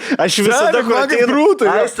 Aš visada kur ateinu.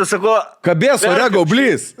 Aistai sako... Kabės ore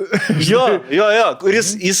gaublys. Jo. Ir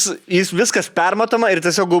jis viskas permatoma ir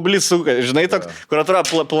tiesiog gaublys suka. Žinai, toks, kur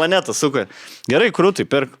atrodo planetą suka. Gerai, krūtai,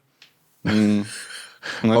 pirk.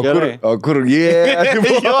 Na, gerai. O kur jie?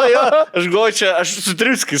 Jo, aš galvoju čia, aš su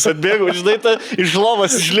triuskais atbėgau, žinai, iš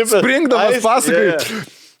lovas išlipęs. Springdamas pasakai.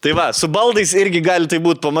 Tai va, su baldais irgi gali tai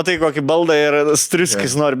būti, pamatai kokį baldą ir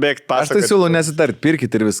striskis nori bėgti pasakoti. Aš tai siūlau nesitart,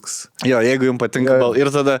 pirkit ir viskas. Jo, jeigu jums patinka baldai. Ir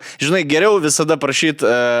tada, žinai, geriau visada prašyti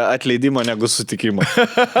atleidimo negu sutikimo.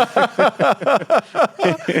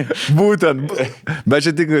 Būtent. Bet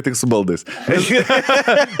čia tik su baldais.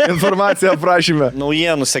 Informacija aprašyme.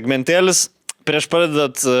 Naujienų segmentėlis. Prieš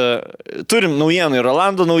pradedat, turim naujienų ir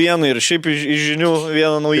Rolando naujienų ir šiaip iš žinių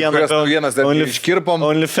vieną naujieną. Kurias naujienas iškirpom.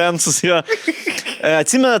 OnlyFansus, jo.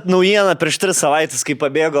 Atsimenat naujieną prieš 3 savaitės, kai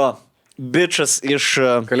pabėgo bičas iš...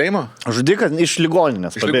 Kalėjimo? Žudikas iš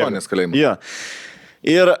ligoninės. Iš ligoninės kalėjimo. Jo.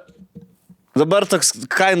 Ir dabar toks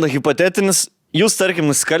kaina hipotetinis, jūs tarkim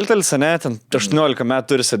nusikaltėlis, ne, ten 18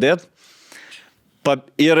 metų turi sėdėti.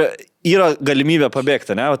 ir yra galimybė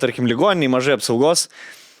pabėgti, ne, va, tarkim, ligoniniai, mažai apsaugos.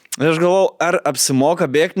 Ir aš galvau, ar apsimoka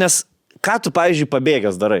bėgti, nes ką tu, pavyzdžiui,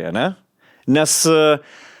 pabėgęs darai, ne? Nes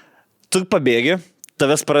tu pabėgi,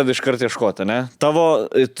 tavęs pradeda iš karto ieškoti, ne?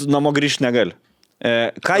 Tu namo grįžti negali.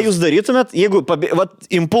 Ką jūs darytumėt, jeigu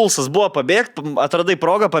impulsas buvo pabėgti, atradai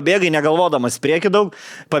progą, pabėgai, negalvodamas prieki daug,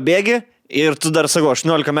 pabėgi ir tu dar, sakau,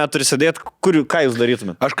 18 metų turi sėdėti, ką jūs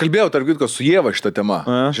darytumėt? Aš kalbėjau, tarp kitko, su Ieva šitą temą.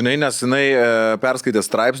 Žinai, nes jinai perskaitė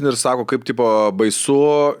straipsnį ir sako, kaip tipo baisu,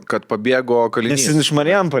 kad pabėgo kalinys. Nes jis iš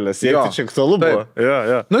Marijampolės, jie čia aktualu buvo.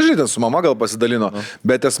 Na, žinai, su mama gal pasidalino.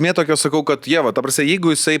 Bet esmė tokia, sakau, kad Ieva, ta prasme,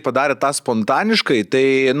 jeigu jisai padarė tą spontaniškai, tai,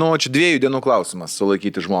 čia 2 dienų klausimas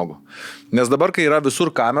sulaikyti žmogų. Nes dabar, kai yra visur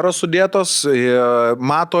kameros sudėtos,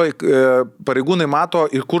 pareigūnai mato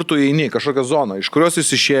ir kur tu eini, kažkokią zoną, iš kurios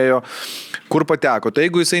jis išėjo, kur pateko. Tai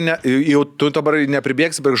jeigu jisai jau tu dabar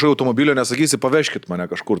nepribėgsi prie kažkokio automobilio, nesakysi, pavežkit mane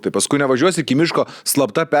kažkur, tai paskui nevažiuosi iki miško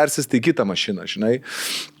slapta persėsti į kitą mašiną, žinai.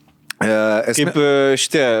 Kaip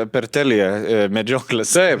šitie per teliją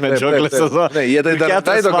medžioklės. Taip. sezoną. Jie tai dar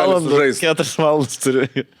taido gali sužaisti. 4 valandas turi.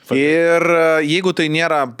 Ir jeigu tai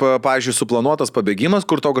nėra, pavyzdžiui, suplanuotas pabėgimas,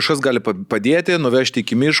 kur tau kažkas gali padėti, nuvežti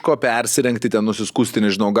iki miško, persirengti, ten nusiskusti,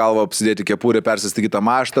 nežinau, galvą, apsidėti kepurę, persėsti kitą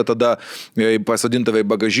maštą, tada pasodinti tave į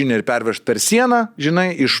bagažinę ir pervežti per sieną, žinai,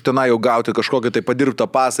 iš tenai jau gauti kažkokią tai padirbtą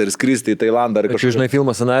pasą ir skristi į Tailandą. Kažkaip, žinai,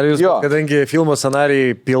 filmo scenarijus, kadangi filmo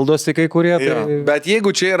scenarijai pildosi kai kurie. Tai... Bet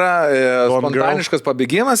jeigu čia yra spontaniškas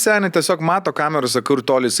pabėgimas, seniai tiesiog mato kamerose, kur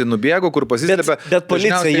toli jisai nubėgo, kur pasislėpė. Bet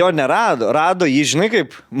policija jo nerado. Rado jį, žinai,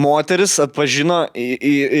 kaip moteris atpažino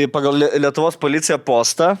pagal Lietuvos policiją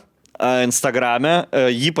postą Instagrame,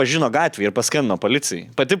 jį pažino gatvį ir paskambino policijai.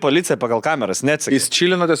 Pati policija pagal kameras neatsekė. Jis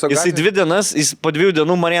čilino tiesiog. Jis 2 dienas, po 2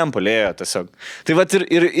 dienų Marijampolėje tiesiog. Tai vat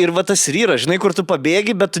ir va tas ir yra, žinai, kur tu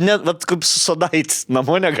pabėgi, bet tu net, vat kaip su Suodaicis,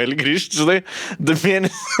 namo negali grįžti, žinai, 2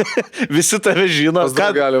 mėnesius, visi tave žino,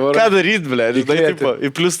 ką daryti, ble, žinai,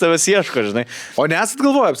 plus tavęs ieško, žinai. O nesat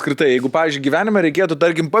galvoję apskritai, jeigu, pavyzdžiui, gyvenime reikėtų,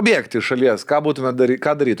 tarkim, pabėgti iš šalies, ką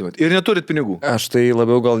darytumėt? Ir neturit pinigų. Aš tai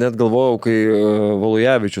labiau gal net galvojau, kai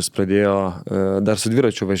Volujavičius pradėjo dar su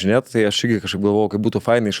dviračiu važinėti, tai aš irgi kažkaip galvojau, kaip būtų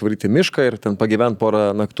fainai išvaryti mišką ir ten pagyventi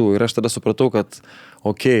porą naktų. Ir aš tada supratau, kad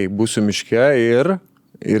būsiu miške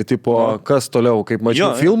ir tipo, kas toliau, kaip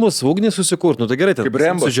mačiau filmus, ugnį susikurt, tai gerai,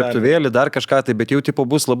 ten su žiebtuvėlį, dar kažką, tai, bet jau tipo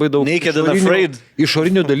bus labai daug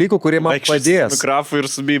išorinių dalykų, kurie man padės. Mikrofų ir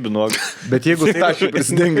subybinu. Bet jeigu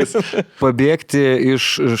pabėgti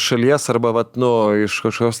iš šalies arba, iš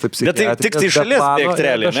kažkokios taip psichiatrijos. Bet tik tai šalies bėgti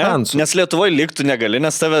realiai, ne? Nes Lietuvoje liktų negali,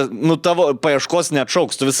 nes tavo paieškos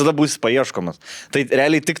neatšauks, tu visada būsi paieškomas. Tai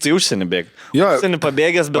realiai tik tai užsienį bėgti. Užsienį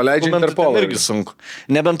pabėgęs, bet irgi sunku.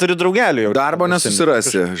 Nebent turi draugelių. Darbo nesusirasi.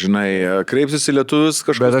 Žinai, kreipsis į lietuvius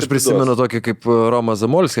kažkas. Bet aš prisimenu tokį kaip Romą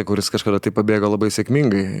Zamolskį, kuris kažkada tai pabėgo labai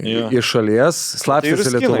sėkmingai iš šalies,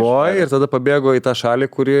 slapstėsi Lietuvoje ir tada pabėgo į tą šalį,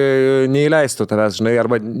 kuri neįleistų tavęs, žinai,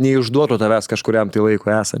 arba neišduotų tavęs kažkuriam tai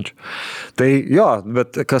laiko esančių. Tai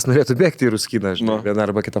bet kas norėtų bėgti į Ruskiną, žinai, vieną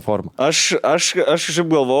arba kitą formą. Aš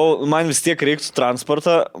kažkaip galvojau, man vis tiek reiktų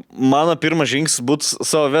transportą, mano pirmas žingsnis būtų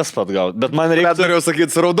savo Vespą atgauti, bet man reiktų... Bet norėjau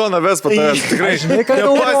sakyti, su raudona Vespa, tavęs tikrai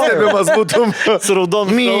nepastebimas būtum. Su raudona Vespa.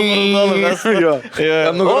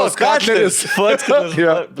 Nugaros katleris.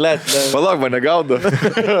 Palauk, mane gaudo.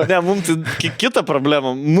 Ne, mums tai kita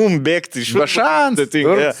problema, mums bėgti iš Bešans.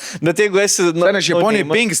 Bet jeigu esi... Aš Japonijai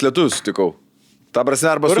 5 lietuvius sutikau. Ta prasme,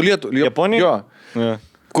 arba su Japonija? Jo.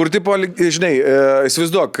 Kur tipo, žinai,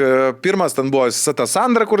 įsivaizduok, pirmas ten buvo Sata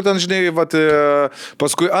Sandra, kur ten, žinai,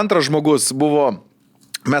 paskui antras žmogus buvo...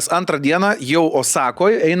 Mes antrą dieną jau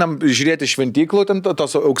Osakoje einam žiūrėti šventyklų, ten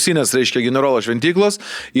tos auksinės, reiškia, generolo šventyklos,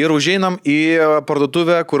 ir užeinam į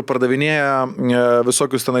parduotuvę, kur pardavinėja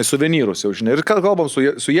visokius tenai suvenyrus, jau žinai. Ir kalbam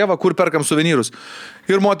su Ieva, kur perkam suvenyrus.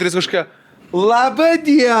 Ir moteris kažkokia, labą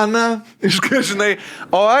dieną, žinai,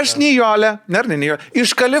 o aš Nijolė,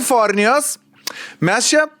 iš Kalifornijos. Mes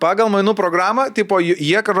čia pagal mainų programą, tipo,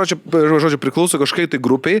 jie, žodžiu, priklauso kažkai tai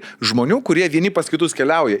grupiai žmonių, kurie vieni pas kitus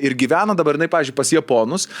keliauja ir gyvena dabar, pavyzdžiui, pas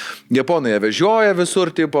Japonus. Japonai vežioja visur,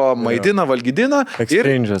 tipo, maitina, valgydina.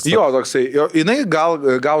 Toksai, jinai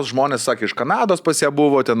gaus žmonės, sakė, iš Kanados pas ją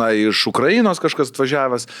buvo, tenai iš Ukrainos kažkas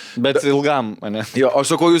atvažiavęs. Bet ilgam, ne? Jo,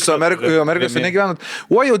 aš sakau, jūs Amerikose negyvenat.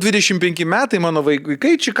 O jau 25 metai mano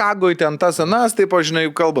vaikai Čikagoje, ten tas anas, taip, žinai,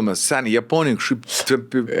 kalbamės. Seniai, Japonija,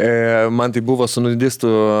 man tai buvo buvo su nudistu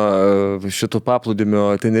šitų paplūdimių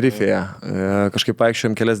Tenerifėje. Kažkaip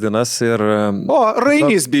vaikščiojom kelias dienas ir... O,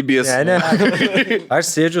 Rainys bibijas. Ne.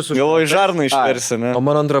 Aš sėdžiu su... Galvoju, žarną išversi, ne? O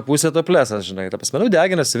mano antra pusė to plesas, žinai. Ta prasme,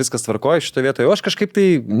 deginasi, viskas tvarkoja šito vietoje. O aš kažkaip tai,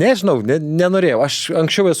 nežinau, nenorėjau. Aš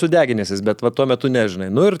anksčiau esu deginęsis, bet va, tuo metu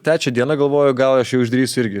nežinai. Nu ir trečią dieną galvoju, gal aš jau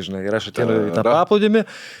išdrįsiu irgi, žinai. Ir aš ateinu į tą paplūdimį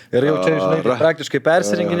ir jau čia, žinai, praktiškai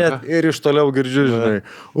persirenginėt ir iš toliau girdžiu, žinai.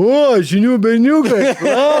 O, žinių berniukai.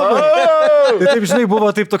 Tai taip, žinai, buvo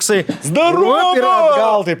taip toksai. Zdarumo! Ir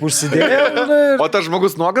atgal taip užsidėjau. O tas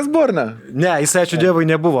žmogus nuogas buvo, ar ne? Ne, jis, ačiū Dievui,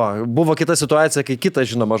 nebuvo. Buvo kita situacija, kai kitą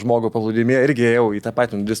žinomą žmogų paplūdimėje irgi ėjau į tą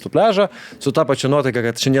patį nudistų pležą, su tą pačią nuotaiką,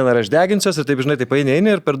 kad šiandieną aš deginsiuos ir taip, žinai, taip eini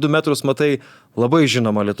ir per 2 metrus matai labai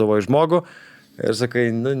žinomą Lietuvoje žmogų. Ir sakai,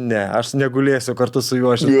 nu ne, aš negulėsiu kartu su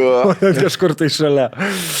juo, aš kažkur tai šalia.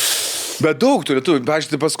 Bet daug turi,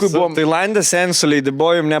 pažiūrėjau, paskui buvom... Tailandė sen su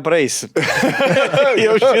leidybojum nepraeisi.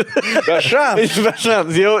 Bešan.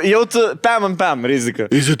 Jau tu pam rizika.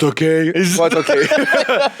 Is it okay? What okay?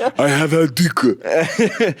 I have a dick.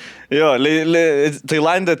 Jo,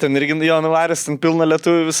 Tailandė ten irgi jo nuvaręs, ten pilna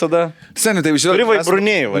lietuvių visada. Seniai, taip, žinau, Privai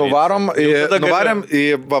Brunėjų. Nuvarėm į...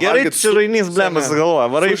 Gerai, čia Rainys blemas galvoja.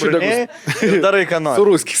 Varai Brunėjų ir darai ką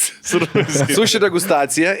nori. Suši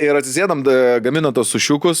degustacija ir atsisėdam, gaminam tos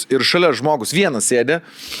sušiukus ir šalia žmogus vienas sėdė.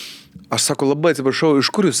 Aš sako, labai atsiprašau, iš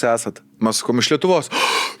kur jūs esat? Mes sakom, iš Lietuvos.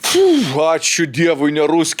 Ačiū Dievui,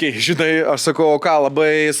 neruskiai. Žinai, aš sakau, o ką,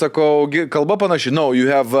 labai, sakau, kalba panaši. No,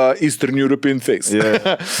 you have Eastern European face.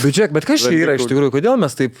 Yeah. Bet žiūrėk, bet kas čia yra iš tikrųjų? Kodėl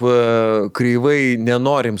mes taip kreivai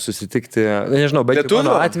nenorim susitikti? Nežinau, bet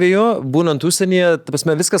mano atveju, būnant užsienyje, ta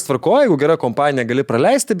prasme, viskas tvarkoja, jeigu gera kompanija gali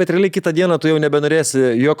praleisti, bet realiai kitą dieną tu jau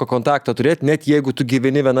nebenorėsi jokio kontakto turėti, net jeigu tu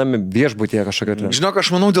gyveni viename viešbutyje kažkokia. Žinok,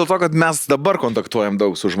 aš manau dėl to, kad mes dabar kontaktuojam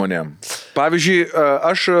daug su žmonėm. Pavyzdžiui,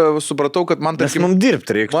 aš supratau, kad man tarkim... Mums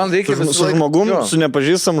dirbti reikia. Man reikia su žmogum, su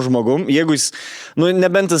nepažįstam žmogum, jeigu jis, nu,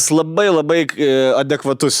 nebent jis labai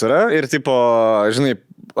adekvatus yra ir tipo, žinai,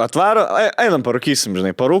 atvaro, einam parūkysim,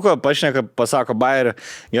 žinai, parūko, pašneka, pasako bairį,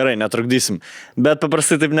 gerai, netrukdysim. Bet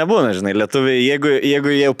paprastai taip nebūna, žinai, lietuviai,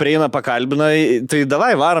 jeigu jau prieina pakalbina, tai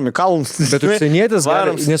davai, varom į kalnus. Bet užsienietis,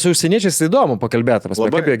 nes užsieniečiais tai įdomu pakalbėti,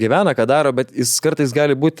 kaip jie gyvena, ką daro, bet jis kartais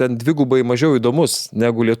gali būti ten dvigubai mažiau įdomus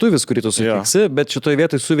negu lietuvis, kurį tu sutiksi, bet šitoje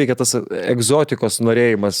vietoje suveikia tas egzotikos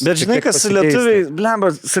norėjimas. Bet žinai, kas lietuviai,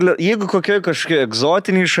 blemba, jeigu kažkokie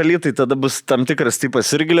egzotiniai šaly, tai tada bus tam tikras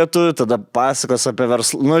tipas irgi lietuvių, tada pasakos apie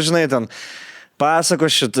verslą. Nu, žinai, ten pasako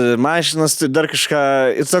šitą mašinas, tai dar kažką,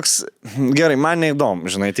 toks, gerai, man neįdomu,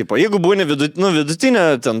 žinai, tipo, jeigu būni vidutinė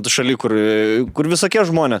ten šaly, kur visokie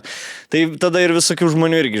žmonės, tai tada ir visokių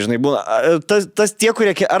žmonių irgi, žinai, būna, tas tie,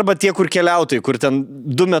 arba tie, kur keliautojai, kur ten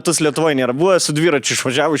 2 metus Lietuvoje nėra buvę, su dviračiu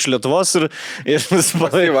išvažiavo iš Lietuvos ir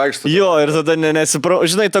jo, ir tada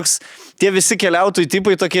žinai, toks, tie visi keliautojai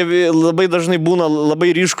tipai tokie labai dažnai būna labai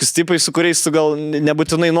ryškus tipai, su kuriais tu gal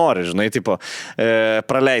nebūtinai nori, žinai, tipo,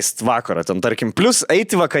 praleisti vakarą, ten, tarkim, plus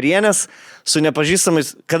eiti vakarienės su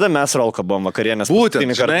nepažįstamais, kada mes Rolka buvom vakarienės. Būtent,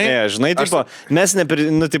 žinai, tipo, mes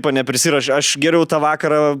neprisirašė, aš geriau tą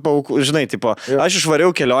vakarą, žinai, tipo, aš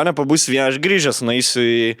išvariau kelionę, pabūsiu vieną, aš grįžęs, nueisiu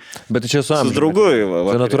į... Bet čia su amžiumi. Su draugu.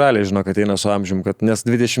 Tai natūraliai, žinau, kad eina su amžiumi, kad nes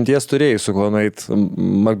 20 turėjai su kuo nueit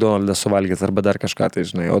McDonald'e suvalgyti arba dar kažką, tai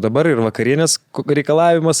žinai. O dabar ir vakarienės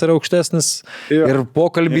reikalavimas yra aukštesnis ir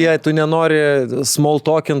pokalbėje tu nenori small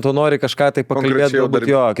talking, tu nori kažką tai pakalbėti, galbūt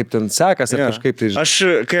jo, kaip ten sekas ir kažkaip tai... Aš,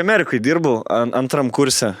 kai Amerikai dirbau antram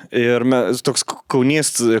kurse ir toks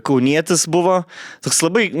kaunietis buvo, toks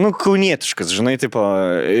labai, kaunietiškas, žinai, tipo,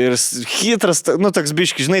 ir hitras, toks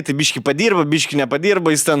biški, žinai, tai biški padirba, biški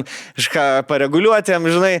nepadirba, jis ten kažką pareguliuoti,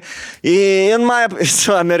 žinai, in my,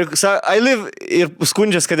 I live, ir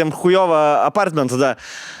skundžias, kad jam hujova apartment tada,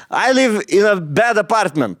 I live in a bad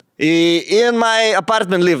apartment. In my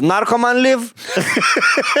apartment live. Narkoman live.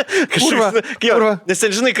 Kurva. Nes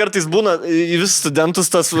ten, žinai, kartais būna vis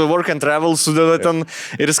studentus tas work and travel sudeda ten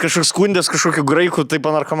ir jis kažkoks skundės kažkokiu graiku,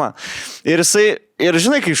 taip narkoma. Ir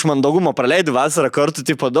žinai, kai iš mandagumo praleidi vasarą kartu,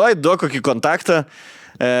 tipo, duok kokį kontaktą.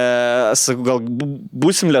 Sakau, gal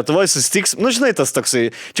būsim Lietuvoje, susitiks. Nu, žinai, tas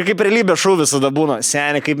toksai, čia kaip realybė šou visada būna.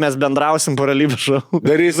 Seniai, kaip mes bendrausim po realybė šou.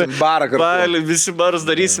 Darysim barą kartu. Visi barus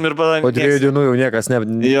darysim ir padanį. Po 2 dienų jau niekas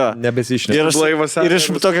nebesišnės. Ir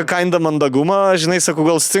iš tokio kinda mandagumo, žinai, sakau,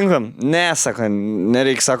 gal sutinkam? Ne, sako,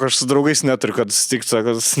 nereik, sako, aš su draugais neturiu, kad sutikti,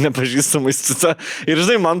 sako, nepažįstamais. Ir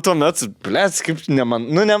žinai, man tuo metu, blėts, kaip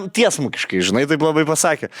tiesmukiškai, žinai, taip labai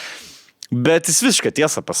pasakė. Bet jis visiškai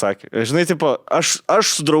tiesą pasakė. Žinai, tipo, aš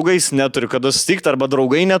su draugais neturiu kada susitikti, arba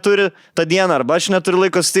draugai neturi tą dieną, arba aš neturiu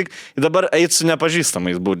laiko susitikti. Ir dabar eit su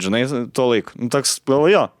nepažįstamais būt, žinai, tuo laiku. Nu, toks,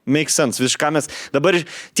 jo, make sense, visiškai mes. Dabar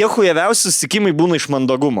tie hujaviausi susitikimai būna iš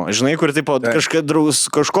mandagumo. Žinai, kur, tipo,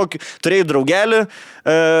 kažkokį turėjai draugelį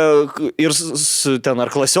ir ten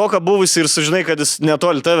ar klasioką buvusi ir sužinai, kad jis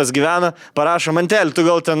netoli tavęs gyvena, parašo, mantelį, tu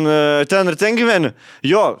gal ten ir ten gyveni.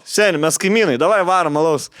 Jo, seni, mes kaimynai, davai varom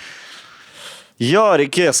alaus. Jo,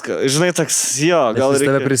 reikės, žinai, toks, jo, gal reikia. Jis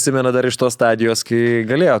tave prisimena dar iš tos stadijos, kai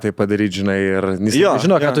galėjo tai padaryti, žinai, ir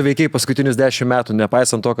žino, ką tu veikiai paskutinius 10 metų,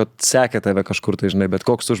 nepaisant to, kad sekė tave kažkur, tai žinai, bet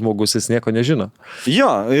koks tu žmogus, jis nieko nežino. Jo,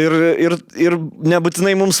 ir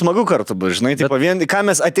nebūtinai mums smagu kartu bus, žinai, taip, ką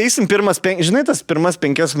mes ateisim žinai, tas pirmas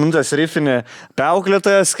 5 minutės rifinė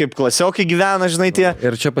peauklėtojas, kaip klasiokai gyvena, žinai, tie.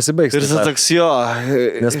 Ir čia pasibaigs. Ir toks, jo.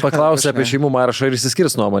 Nes paklausė apie šeimų maršą ir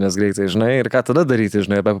išsiskirs nuomonės greitai, žinai, ir ką tada daryti,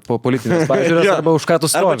 žinai, apie politinės pažiūrės. Arba už ką tu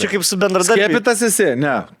stovi. Arba čia kaip su bendradarbiu. Skėpitas esi?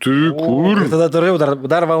 Ne. Tu kur? Ir tada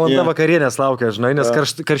dar valanda vakarienės laukia, žinai, nes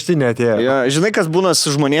karštinė atėjo. Ja, žinai, kas būna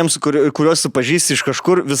su žmonėms, kuriuos tu pažįsti iš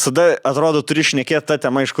kažkur, visada atrodo turi šnekėti tą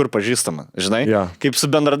temą, iš kur pažįstama. Žinai? Ja. Kaip su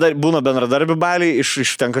būna bendradarbiu baliai,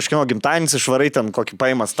 iš ten kažkieno gimtadienis, išvarai ten kokį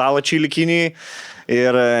paima stalą čilikinį.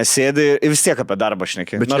 Ir sėdi ir vis tiek apie darbą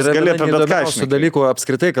šneki. Bet nors gali apie bet ką šneki. Dalykų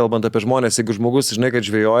apskritai kalbant apie žmonės, jeigu žmogus, žinai, kad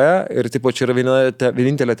žvejoja ir tipo čia yra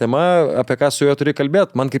vienintelė tema, apie ką su juo turi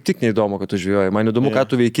kalbėti, man kaip tik neįdomu, kad tu žvejoji. Man įdomu, ką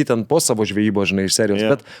tu veiki ten po savo žvejybo, žinai, iš serijos.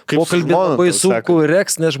 Bet pokalbį labai sunku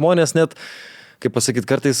reks, nes žmonės net, kaip pasakyti,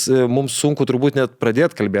 kartais mums sunku turbūt net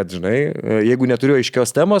pradėti kalbėti, žinai, jeigu neturiu aiškios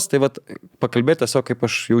temos, tai vat pakalbėti tiesiog, kaip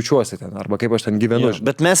aš jaučiuosi ten, arba kaip aš ten gyvenu.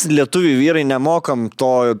 Bet mes lietuviai vyrai nemokam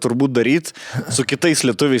to turbūt daryti su kitais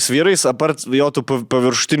lietuviais vyrais, apart jo tų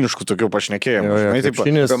paviršutiniškų tokių pašnekėjimų.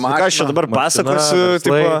 Ką aš čia dabar pasakosiu,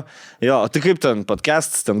 tipo, jo, tai kaip ten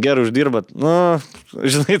podcastas, ten gerai uždirbat, nu,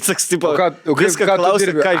 žinai, toks, tipo, viską klausi,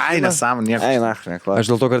 ką aš. Ai, nesąmonė. Ai, neklausi. Aš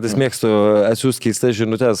dėl to kartais mėgstu atsiųsti keistas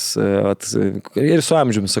žinutės, ir su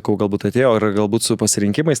amžiumi, sakau, galbūt atėjo, ar galbūt su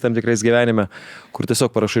pasirinkimais tam tikrais gyvenime, kur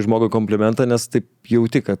tiesiog parašai žmogui komplimentą, nes taip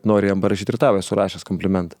jauti, kad nori jam parašyti ir tavę surašęs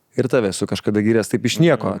komplimentą. Ir tavę su kažkada gyręs taip iš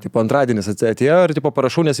nieko. Tipo antradienis atėjo ir tipo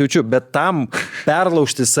parašau, nes jaučiu, bet tam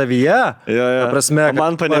perlaužti savyje, prasme,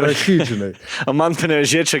 man parašyti, žinai. Man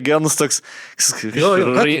panevežė čia genus toks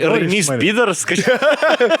rainys bidaras,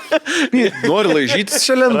 nori laižytis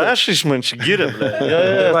šiandien. Rašai iš man čia gyrė.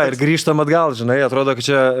 Ir grįžtam atgal, žinai, atrodo, kad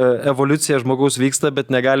čia evoliucija žmogaus vyksta,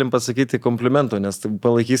 bet negalim pasakyti komplimento, nes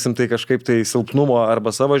palaikysim tai kažkaip tai silpnumo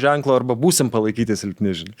arba savo ženklo, arba būsim palaikyti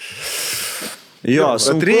silpni, žinai. Jo,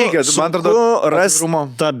 reikia, man atrodo, rasti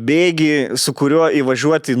tą bėgį, su kuriuo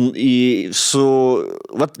įvažiuoti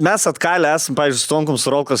mes atkalę esam, pavyzdžiui, su Tonkum, su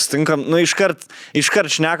Rolkas sutinkam, nu iškart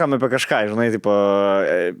šnekam apie kažką, žinai, tipo,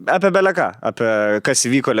 apie beleką, apie kas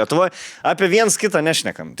įvyko Lietuvoje, apie viens kitą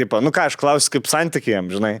nešnekam, tipo, nu ką, aš klausiu kaip santykijam,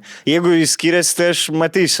 žinai, jeigu jis skiriasi, tai aš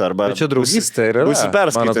matysiu, arba... Bet čia draugystė ir yra, būsi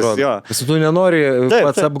perskaitęs, jo. Nes tu nenori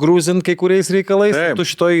pats apgrūzinti kai kuriais reikalais, tu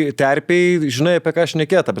šitoj terpiai, žinai, apie ką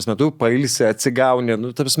šnekėt, prasme, tu pailsi, gauni,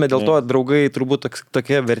 nu, ta prasme, dėl to draugai turbūt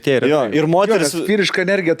tokia vertė yra. Jo, ir moteris... Vyriška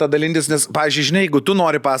energija tą dalintis, nes, pavyzdžiui, žinai, jeigu tu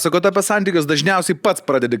nori pasakoti apie santykius, dažniausiai pats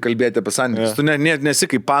pradedi kalbėti apie santykius. Tu nesi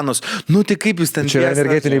kaip panos, nu tai kaip jūs ten... Čia yra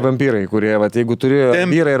energetiniai vampyrai, kurie, vat, jeigu turi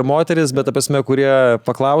vyrai ir moteris, bet, ta prasme, kurie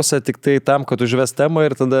paklausia tik tai tam, kad užves temą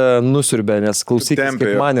ir tada nusiurbė, nes klausykis,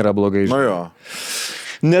 kaip man yra blogai. Nu jo.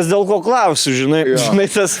 Nes dėl ko klausiu, žinai,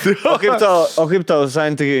 tas, o kaip tavo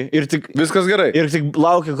santykiai, ir tik... Viskas gerai. Ir tik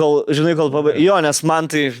laukiu, kol pabaigai. Jo, nes man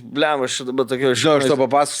tai, blem, aš dabar tokio... Žinau, aš to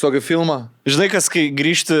papasakosiu tokį filmą. Žinai, kas, kai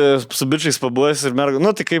grįžti su bičiais pabuvęs ir merga,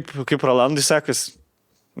 nu tai kaip Rolandui sekas.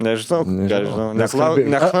 Nežinau.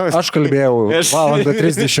 Aš kalbėjau valandą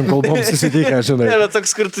 30 kalbom susitikę, žinai. Ne, bet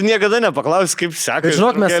toks, kur tu niekada nepaklausi, kaip sekasi.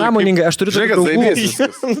 Žinok, mes sąmoningai, aš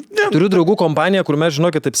turiu draugų kompaniją, kur mes,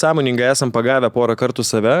 žinokit, taip sąmoningai esam pagavę porą kartų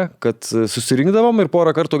save, kad susirinkdavom ir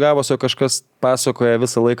porą kartų gavosi, kažkas pasakoja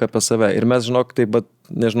visą laiką apie save. Ir mes, žinok, taip, bet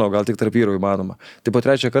nežinau, gal tik tarp vyrų įmanoma. Taip po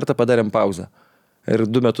 3 kartą padarėm pauzę. Ir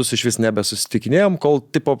 2 metus iš vis nebesusitikinėjom, kol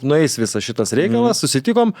tipo nueis visas šitas reikalas,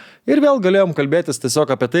 susitikom ir vėl galėjom kalbėtis tiesiog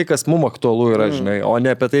apie tai, kas mums aktualu yra, žinai, o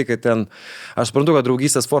ne apie tai, kad ten, aš suprantu, kad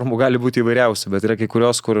draugystės formų gali būti įvairiausių, bet yra kai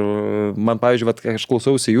kurios, kur man, pavyzdžiui, vat, kai aš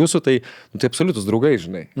klausausi jūsų, tai absoliutus draugai,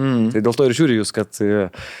 žinai. Tai dėl to ir žiūri jūs, kad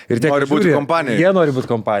ir tie, nori būti kompanijoje. Jie nori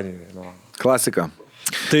būti kompanijoje. Klasika.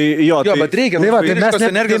 Tai jo, bet reikia. Tai va, tai vyriškos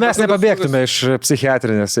energijos mes nepabėgtume iš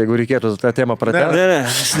psichiatrinės, jeigu reikėtų tą temą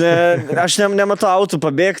pratęsti. Ne, aš nematau autų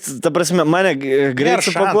pabėgti, ta prasme, mane greit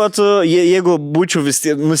supakuotų, jeigu būčiau vis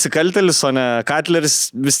tiek nusikaltelis, o ne katleris,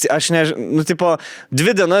 aš nežinau, tipo,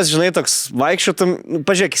 2 dienas, žinai, toks vaikščiotum,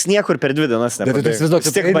 pažiūrėk, jis niekur per 2 dienas nepabėgtų.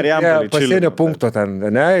 Vis tiek Marijampolė. Pasienio punkto ten,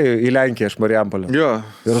 ne, į Lenkiją iš Marijampolė. Jo.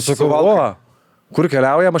 Ir sakau, kur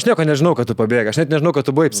keliaujam, aš nieko nežinau, kad tu pabėgai, aš net nežinau, kad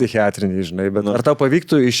tu buvai psichiatrinį, žinai, bet ar tau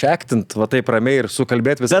pavyktų išektint, va taip ramiai ir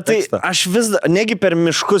sukalbėti visą tekstą? Tai aš negi per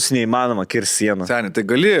miškus neįmanoma kirsti sieną. Seniai, tai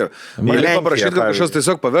gali paprašyti, kad kažkas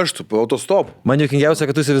tiesiog pavežtų po autostopu. Man juokingiausia,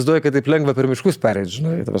 kad tu įsivaizduoji, kad taip lengva per miškus perėti,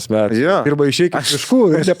 žinai, ta prasme. Pirma išeik iš miškų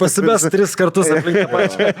ir nepasimes 3 kartus aplink tą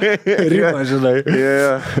pačią ribą, žinai.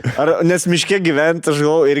 Nes miške gyventi, aš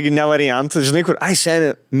galvoju, irgi ne variantas, žinai, kur,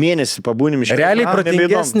 seniai, mėnesį pabūni miške. Realiai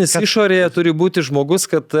protingesnis išorėje turi būti žmogus,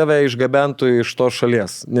 kad tave išgabentų iš tos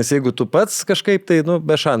šalies. Nes jeigu tu pats kažkaip, tai,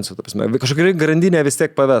 be šansų, ta prasme, kažkokia grandinė vis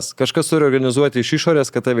tiek paves. Kažkas turi organizuoti iš išorės,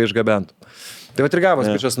 kad tave išgabentų. Tai va ir gavos,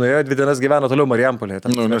 pičas nuėjo, 2 dienas gyveno toliau Marijampolėje.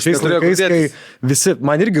 Šiais laikais, kai visi,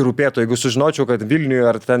 man irgi rūpėtų, jeigu sužinočiau, kad Vilniuje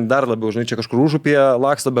ar ten dar labiau, žinai, čia kažkur užupėje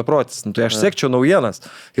laksto beprotis. Tai aš sekčiau naujienas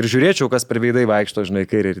ir žiūrėčiau, kas per veidai vaikšto, žinai,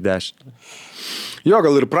 kairį ir dešinį. Jo,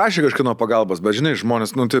 gal ir prašė kažkino pagalbos, bet žinai,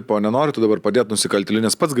 žmonės, nenori tu dabar padėti nusikaltėliui,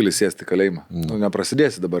 nes pats gali sėsti kalėjimą.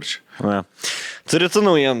 Neprasidėsi dabar čia. Turi tu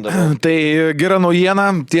naujieną dabar. Tai gera naujiena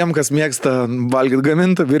tiem, kas mėgsta valgyti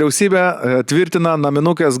gamintą. Vyriausybė tvirtina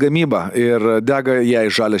naminukės gamybą ir dega jai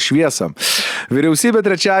žalią šviesą. Vyriausybė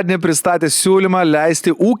trečiadienį pristatė siūlymą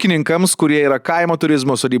leisti ūkininkams, kurie yra kaimo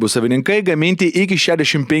turizmo sodybų savininkai, gaminti iki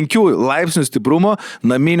 65 laipsnių stiprumo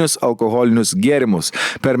naminius alkoholinius gėrimus.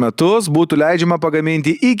 Per metus būtų leidžiama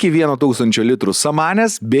pagaminti iki 1000 litrų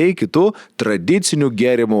samanės bei kitų tradicinių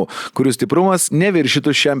gėrimų, kurių stiprumas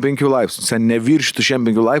neviršytų 65 laipsnių. Sen neviršytų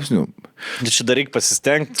 65 laipsnių. Čia dar reikia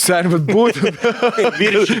pasistengti. Sen, bet būtent,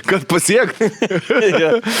 kad pasiekti.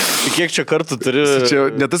 Kiek čia kartų turi... Čia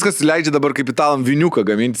ne tas, kas leidžia dabar kaip italam viniuką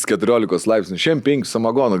gamintis 14 laipsnių. 65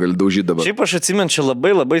 samagoną gali daužyti dabar. Šiaip aš atsimenčiu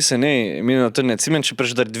labai seniai, Mina, tu neatsimenčiu,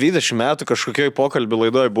 prieš dar 20 metų kažkokioj pokalbį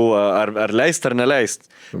laidoj buvo, ar leist ar neleist.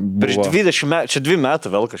 Prieš 20 metų, čia 2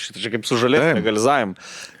 metų vėl kažkaip, čia kaip su žolės legalizavim.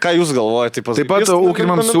 Ką jūs galvojate? Taip pat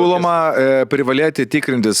ūkininkams siūloma privalėti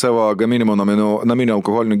tikrinti savo gaminimo naminių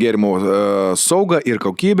alkoholinių gėrimų saugą ir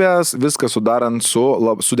kokybės, viską suderinant su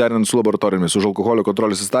laboratorijomis. Už alkoholio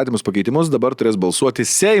kontrolės įstatymus pakeitimus dabar turės balsuoti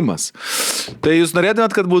Seimas. Tai jūs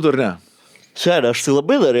norėtumėt, kad būtų ar ne? Šiandien, aš tai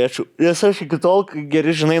labai norėčiau, nes aš iki tol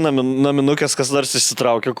geri, žinai, naminukės, kas dar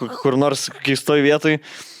įsitraukia, kur nors keistoj vietoj.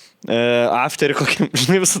 Afterį kokį,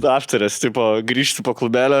 žinai, visada afterės, tipo, grįžti po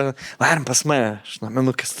klubelio, varom pas mane, aš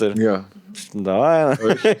naminukės turiu. Jo. Davai,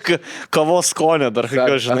 kavos skonio dar,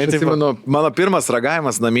 žinai, taip. Mano pirmas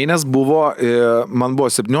ragavimas naminės buvo, man buvo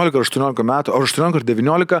 17 ar 18 metų, o 18 ar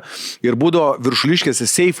 19 ir būdavo viršuliškėse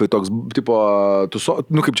seifai, toks, tipo,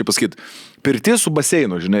 kaip čia pasakyti, pirtis su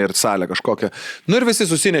baseinu, žinai, ir salė kažkokia. Ir visi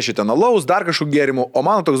susinešė ten alaus, dar kažkokių gėrimų, o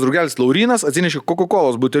mano toks draugelis Laurinas atsinešė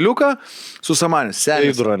Coca-Colos buteliuką su samanės.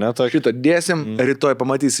 Seidro, ne? Šitą dėsim, rytoj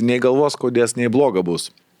pamatysi, nei galvos, kodės, nei bloga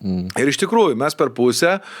bus. Ir iš tikrųjų, mes per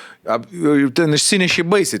pusę, ten išsinešė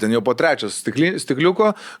baisiai, ten jau po 3 stikliuko,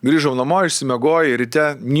 grįžau namo, išsimiegoju ir ryte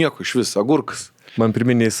nieko iš vis, agurkas. Man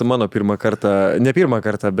priminėjai mano pirmą kartą, ne pirmą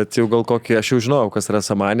kartą, bet jau gal kokį, aš jau žinojau, kas yra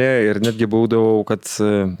samanė ir netgi būdavau, kad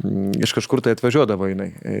iš kažkur tai atvažiuodavo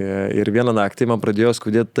jinai. Ir vieną naktį man pradėjo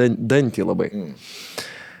skaudėti dantį labai.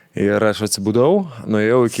 Ir aš atsibudau,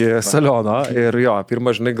 nuėjau iki saliono ir jo,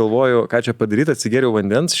 pirmą, žinai, galvoju, ką čia padaryti, atsigeriau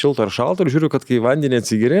vandens, šilto ar šalto ir žiūriu, kad kai vandenį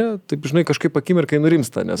atsigeri, taip, žinai, kažkaip akimirkai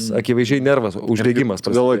nurimsta, nes akivaizdžiai nervas, uždegimas.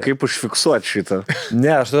 Galvoju, kaip užfiksuoti šitą?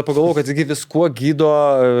 Ne, aš tada pagalvoju, kad viskuo gydo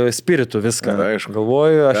spiritu viską. Aišku.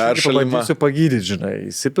 Galvoju, aš pabandysiu pagydyti, žinai,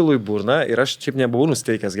 įsipilu į burną ir aš šiaip nebuvau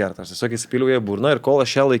nusteikęs gerti, aš tiesiog įsipiliau į burną ir kol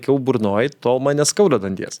aš ją laikiau burnoj, tol man neskauda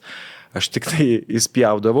danties. Aš tik tai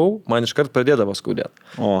įspjaudavau, man iškart pradėdavo skaudėti.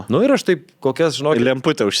 Ir aš taip kokias, žinok...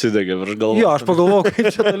 Lemputė užsidegė virš galvos. Jo, aš pagalvojau, kaip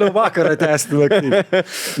čia toliau vakarą tęsti naktį.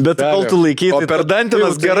 Bet kol tu laikyti... O per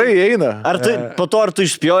dantinas gerai eina. Ar tu, po to, ar tu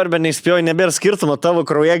išspjoj arba neišspjoj, nebėra skirtumo, tavo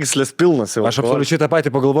kraujagyslės pilnas jau. Aš absoliučiai tą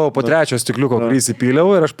patį pagalvojau po 3 stikliuko, kurį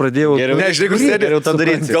įsipyliau ir aš pradėjau... Geriau tą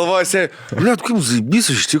daryti. Galvojasi, net kaip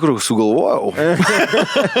zaibys iš tikrųjų sugalvojau.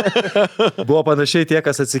 Buvo panašiai tie,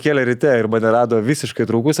 kas atsikėlė ryte ir mane rado visiškai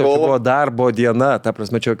draugus, aš buvo darbo diena, ta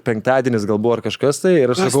prasme, čia penktadienis gal buvo ar kažkas tai,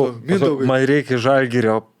 ir aš sakau, man reikia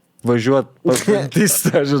Žalgirio važiuoti pas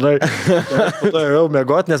dantistą, žinai. Po to jau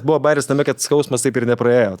mėgot, nes buvo bairis tame, kad skausmas taip ir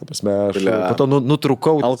nepraėjo. Ta prasme, aš po to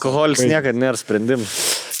nutrūkau. Alkoholis niekada nėra sprendimas.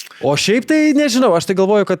 O šiaip tai nežinau, aš tai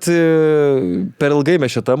galvoju, kad per ilgai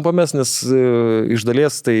mes čia tampamės, nes iš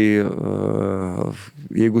dalies tai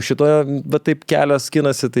jeigu šitoje, bet taip kelias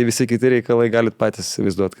skinasi, tai visi kiti reikalai galit patys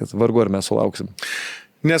įsivaizduoti, kad vargu ar mes sulauksim.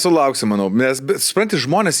 Nesulauksim, manau, nes, supranti,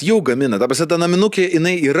 žmonės jau gamina, ta naminukė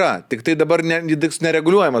jinai yra, tik tai dabar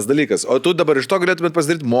nereguliuojamas dalykas, o tu dabar iš to galėtumėt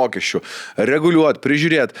pasidaryti mokesčių, reguliuoti,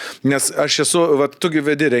 prižiūrėti, nes aš esu, tugi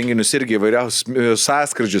vedi renginius irgi įvairiausius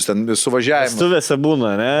sąskrydžius, ten suvažiavimus. Stuvėse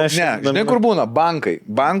būna, ne? Ne, žinai, kur būna,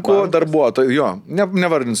 bankų darbuotojai, jo,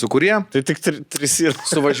 nevardinsiu, kurie. Tai tik 3 yra.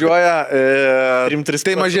 Suvažiuoja, 3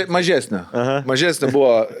 tai mažesnė. Mažesnė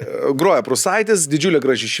buvo, groja Prūsaitis, didžiulė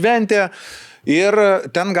graži šventė. Ir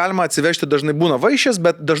ten galima atsivežti, dažnai būna vaišės,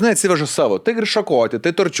 bet dažnai atsiveža savo. Tai grišakoti,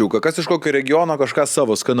 tai torčiuką, kas iš kokio regiono kažką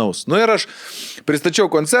savo skanaus. Nu ir aš pristačiau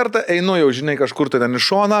koncertą, einu jau, žinai, kažkur tai ten iš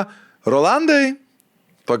šoną. Rolandai,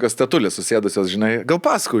 tokios tetulės susėdusios, žinai, gal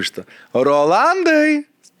pasakau šitą. Rolandai,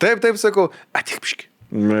 taip, sakau, ateik piški.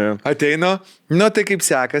 Ateinu, nu tai kaip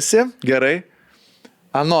sekasi, gerai.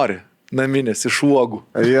 A nori, naminės iš uogų.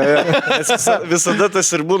 Visada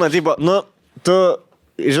tas ir būna, tipo, nu, tu...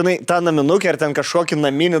 Žinai, tą naminukę ar ten kažkokį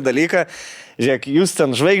naminį dalyką, žiūrėk, jūs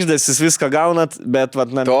ten žvaigždės, jūs viską gaunat, bet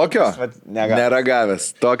vat naminį... Tokio?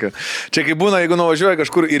 Neragavęs, tokio. Čia kaip būna, jeigu nuvažiuoja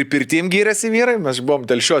kažkur ir pirtim gyrėsi vyrai, mes buvom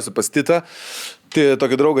Telšiuose pas Titą, tai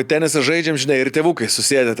tokį draugą tenisą žaidžiam, žinai, ir tėvukai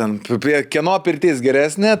susėdė ten, kieno pirtis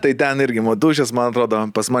geresnė, tai ten irgi modušės, man atrodo,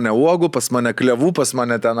 pas mane uogų, pas mane klevų, pas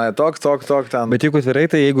mane tenai tok ten. Bet jeigu atvirai,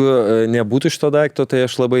 tai jeigu nebūtų šito daikto, tai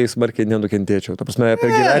aš labai smarkiai nenukentėčiau. Ta prasme,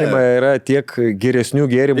 per gyvenimą yra tiek geresnių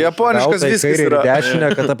gėrimų. Japoniškas viskas yra.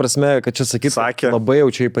 Dešinę, kad ta prasme, kad čia sakyt, labai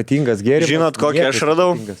jau čia ypatingas gėrimas. Žinot, kokį aš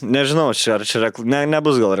radau? Nežinau, ar čia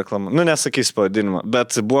nebus gal reklama. Nu, nesakys pavadinimą,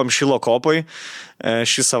 bet buvom Šilo Kopoj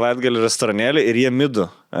šį savaitgalį restoranėlį ir jie midų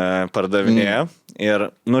pardavinėja. Ir,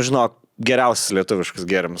 nu, žinok, geriausias lietuviškas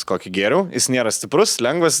gėrimas, kokį gėriau. Jis nėra stiprus,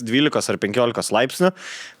 lengvas, 12 ar 15 laipsnių.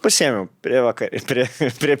 Pasiėmiau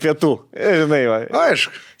prie pietų. Žinai, va.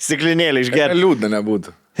 Aišku. Stiklinėlį išgerti. Liūdna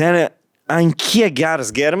nebūtų. Ant kiek geras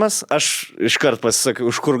gėrimas, aš iškart pasisakiau,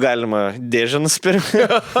 už kur galima dėžę nusipirkti.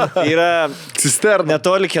 Yra cisterna.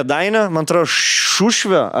 Netoli Kėdainio, man atrodo,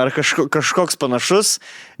 Šušvio ar kažkoks panašus,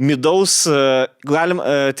 midaus, galim,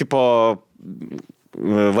 tipo...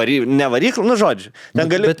 ne varyklą, nu žodžiu.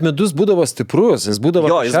 Bet midus būdavo stiprus, jis būdavo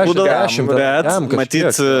 60, bet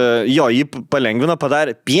matyt, jo, jį palengvino,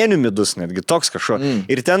 padarė pienių midus netgi, toks kažko.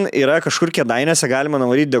 Ir ten yra kažkur Kėdainiuose galima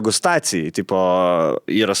nuvaryti degustacijai, tipo,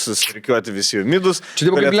 yra susirikiuoti visi jų midus. Čia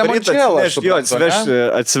tipo kaip limončelas. Jo,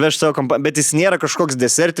 atsiveš savo kompaniją, bet jis nėra kažkoks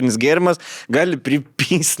desertinis gėrimas, gali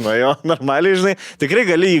pripys nuo jo normaliai, žinai. Tikrai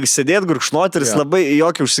gali jį sėdėti, gurkšnoti ir jis labai,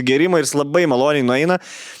 jokį užsigerimą ir jis labai maloniai nueina.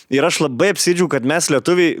 Ir aš labai apsidžiau, kad mes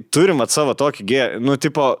lietuviai turim savo tokį gėrimą, nu,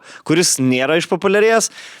 tipo, kuris nėra išpopuliarėjęs,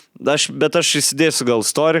 bet aš įsidėsiu gal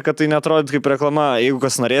story, kad tai neatrodytų kaip reklama, jeigu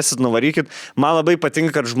kas norėsit, nuvarykit. Man labai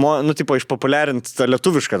patinka, kad nu, tipo, išpopuliarinti tą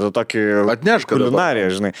lietuvišką, tą tokį kulinariją,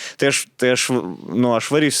 žinai. Tai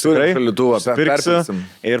aš varysiu tikrai, pirksiu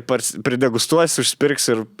ir pridegustuosiu,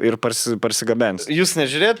 užspirksiu ir parsigabensiu. Jūs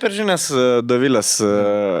nežiūrėjot per žinias Dovilės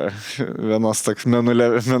vienos toks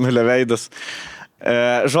menulė veidas?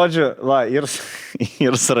 Žodžiu, va, ir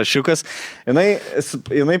sąrašiukas,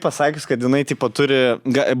 jinai pasakius, kad jinai tipo turi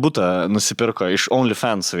butą nusipirko iš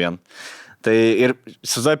OnlyFans vien. Tai ir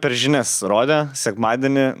suzoja per žinias rodė,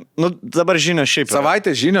 sekmadienį, nu dabar žinios šiaip.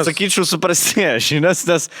 Savaitės žinios. Sakyčiau, suprastėję žinios,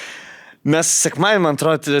 nes mes sekmadienį, man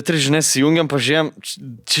atrodo, 3 žinias įjungiam, pažiūrėjom,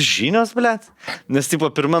 čia žinios, blėt? Nes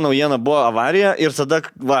tipo pirma naujiena buvo avarija ir tada,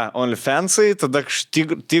 va, OnlyFansai, tada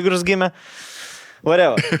tigras gimė.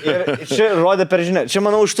 Whatever. Ir čia rodė per žinią. Čia,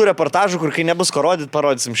 manau, iš tų reportažų, kur kai nebus ko rodyti,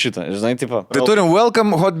 parodysim šitą. Žinai, tipo. Tai turim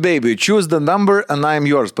welcome hot baby, choose the number and I'm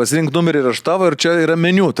yours. Pasirink numerį ir aš tavo ir čia yra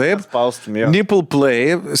meniu, taip? Spaustum, jo. Nipple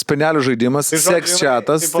play, spenelių žaidimas, tai sex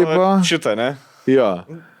chatas, tipo. Šitą, ne? Jo.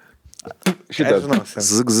 Šitas.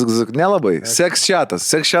 Nelabai. Sex chatas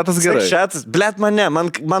gerai. Sex chatas, blėt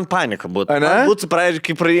man panika būtų. Man būtų pradžiai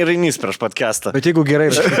kaip rainys prieš podcastą. Bet jeigu gerai...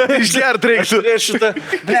 Išgert reiktų. Šitą,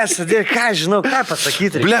 blėt, sadėk, ką žinau, ką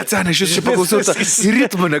pasakyti. Blėt, sen, aš jūs čia paklausiau, į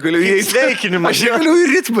ritmą negaliu įeiti. Sveikinimą. Aš negaliu į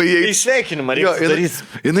ritmą įeiti. Į sveikinimą reikia daryti.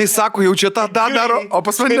 Jinai sako, jau čia tą daro, o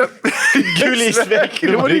pas mane... Giuliai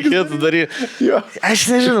sveikinimą reikėtų daryti. Aš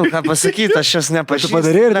nežinau, ką pasakyti, aš jos nepažįstu. Tu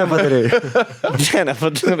padarėjai ir nepadarėjai? Ne,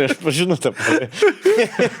 nepadarėjai, aš pažinau tą padarėjai.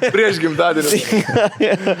 Prieš gimtadienį.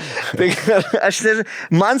 Tai aš nežinau,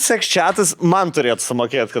 man sex chatas, man turėtų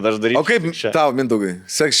sumokėti, kad aš daryčiau. O kaip tau, Mindaugai,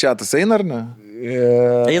 sex chatas eina ar ne?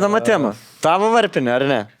 Einama tema. Tavo varpinė, ar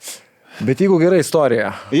ne? Bet jeigu gerai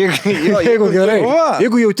istorija. Jeigu gerai.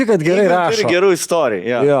 Jeigu jauti, kad gerai turi rašo. gerų istorijų.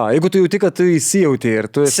 Jo. Jo, jeigu tu jauti, kad tu įsijauti ir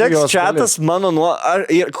tu esi Seks jos chatas, mano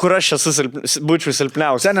kur aš esu būčiau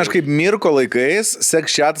silpniausias. Sen aš kaip Mirko laikais,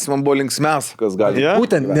 seks chatas man buvo linksmiausias, kas gali. Jo?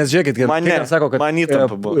 Būtent, nes žiūrėkit, Man ne. sako, kad Man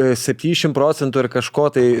įtampa buvo. 70% ir kažko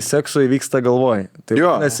tai sekso įvyksta galvoj. Tai Jo.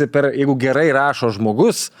 vadinasi, jeigu gerai rašo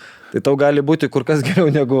žmogus, tai tau gali būti kur kas geriau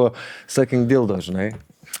negu sucking dildo, žinai.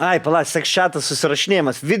 Ai, pala, seks chatas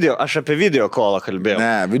susirašinėjimas. Aš apie video kolą kalbėjau.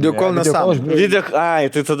 Ne, video call nesąmonė.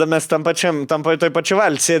 Tai tada mes toj pačiu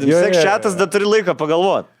valį sėdim. Jo, Seks jo, chatas, dar turi laiką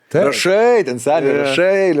pagalvoti. Rašai, ten seniai,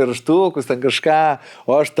 rašai, raštukus, ten kažką, o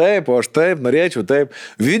aš taip, norėčiau taip.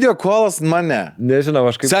 Video callas mane. Nežinau,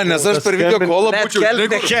 aš kaip... Sen, nes aš per video callą būčiau...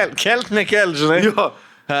 Kelt, žinai. Jo.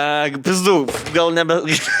 Pizdu, gal nebe...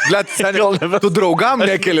 Blet, seniai, tu draugam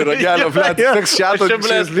nekeli ragelio, blet, seks chato,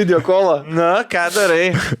 čia video callą. Na, ką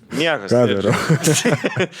darai? Niekas. Ką darau?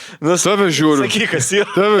 Tave žiūriu. Sakyk, kas yra.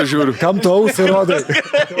 Tave žiūriu. Kam tu ausį rodai?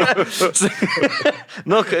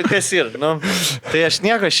 Kas yra? Tai aš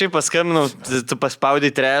nieko, šiaip paskambinau, tu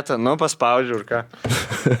paspaudai trejetą, paspaudžiu ir ką.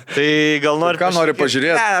 Tai gal nori... Ką nori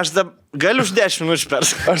pažiūrėti? Ne, aš dabar... Galiu už 10 minučių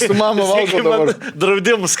perskambinti. Aš su mama valgau dabar.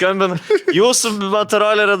 Draudimų skambinu. Jūsų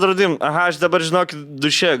Motorola yra draudim. Aha, aš dabar žinokit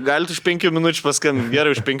duše. Galite už 5 minučių paskambinti.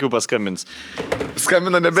 Gerai, už 5 paskambins.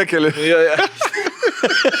 Skambina nebekeli. Jo.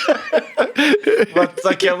 Vat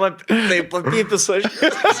tokia, taip papypis aš.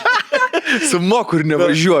 Su moku ir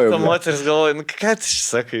nevažiuoju. Ta moteris galvoja, ką tu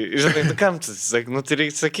sakai? Žinai, kam tu sakai? Tai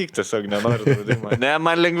reikia sakyk, tiesiog nenoriu draudimą. Ne,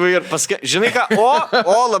 man lengvai ir paskambina. Žinai ką?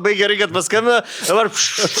 Labai gerai, kad paskambina. Dabar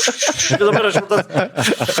aš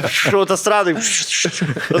autostradai.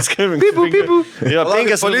 Paskambink. Pipu. Jo,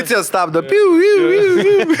 5 policija stabdo. Tai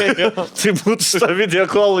būtų šitą video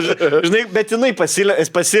call. Žinai, bet jinai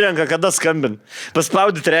pasirenka, kada skambin.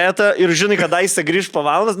 Paspaudi trejetą ir žinai, kada jis grįž po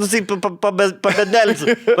valandas, tai pabednelinsiu.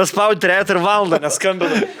 Paspaudi trejetą ir valandą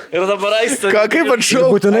neskambina. Ir dabar aistą. Kaip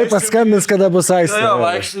anksčiau? Būtinai paskambins, kada bus aistą.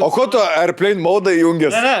 O ko tu airplane mode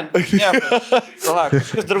įjungęs? Ne.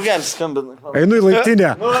 Kažkas draugelis skambina. Einu į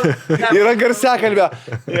laiptinę. Yra garsiakalbė.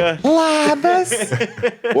 Labas.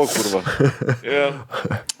 O, kurva.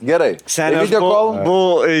 Gerai. Seniai, aš buvau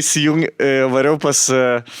variau pas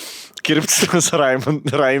kirptinas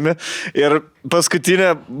Raimė ir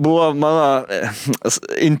paskutinė buvo mano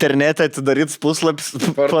internete atidarytas puslapis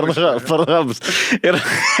Pornhubs. Ir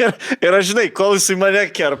aš žinai, kol jisai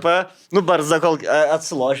mane kerpa, barzda, kol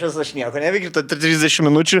atsilošęs, aš nieko neveikiu, 30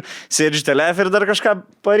 minučių sėdžiu telefą ir dar kažką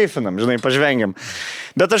parifinam, žinai, pažvengiam.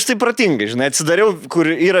 Bet aš tai protingai, žinai, atsidariau, kur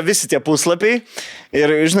yra visi tie puslapiai ir,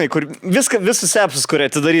 žinai, kur visus appsus, kurie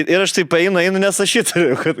atidaryti. Ir aš tai paeinu, nes aš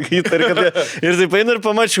įtariu, kad ir tai paeinu ir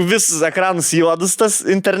pamačiau visus ekranus juodus tas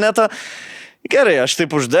interneto. Gerai, aš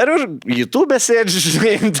taip uždariu ir YouTube sėdžiu,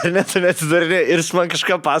 žinai, internetą netidarinė ir jis man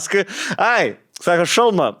kažką pasakoja. Ai, sako,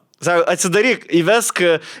 šalmą. Sako, atsidaryk,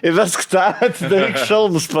 įvesk tą, atsidaryk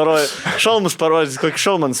šalmus parodys, kokį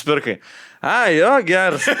šalmą nusipirkai. A, jo,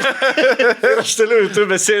 geras. Ir aš toliau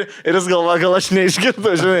YouTube sėdžiu ir jis galvoja, gal aš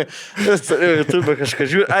neišgirdau, žinai. YouTube kažką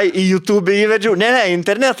žiūriu. Ai, į YouTube įvedžiau. Ne,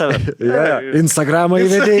 internetą. Instagramą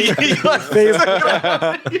įvedėjai.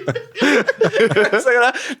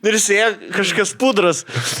 Ir sėja kažkas pudras.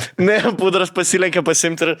 Ne, pudras pasilenkia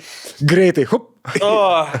pasimti ir... Greitai, hup.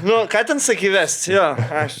 Ką ten sakai vesti? Jo,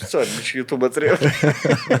 aš YouTube turėjau.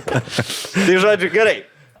 Tai žodžiu, gerai.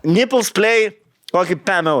 Nipples Play... Kokį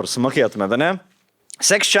 5 eurų sumokėtume, ne?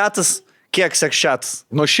 Seks chatas, kiek seks chatas?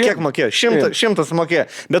 Kiek mokėjo? 100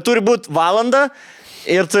 mokėjo. Bet turi būti valanda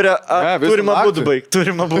ir turima būtų baigti.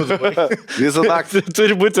 Visą naktį.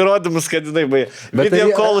 Turi būti įrodymus, kad jinai baigė. Bet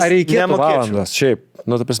ar reikėtų valandas, šiaip?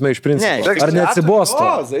 Ta prasme, iš principo. Ar neatsibostų?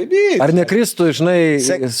 Ar nekristų, žinai,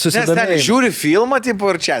 susidomėjai? Žiūri filmą, tipo,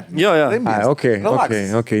 ir čia. Jo. Ok,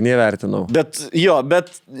 nevertinau. Bet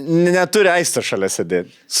neturi aistą šalia sėdėti.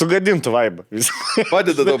 Sugadintų vaibą.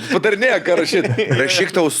 Padeda tau, patarinėja, ką rašyti. Rašyk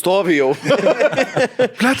tau stovi jau.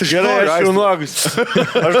 Plet, gerai, aš jau nuogus.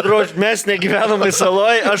 Aš drož, mes negyvenamai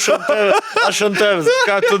saloj, aš ant tavęs.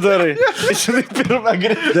 Ką tu darai? Žinai, pirmą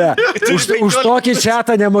greitą. Už tokį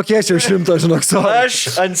chatą nemokėčiau 100, žinok, savo. Aš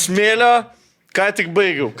ant smėlio ką tik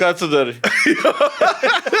baigiau. Ką tu darai?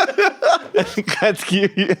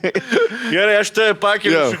 Gerai, aš tave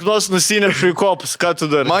pakeliu, šiknos nusinešu į kopus. Ką tu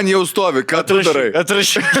darai? Man jau stovi. Ką tu darai?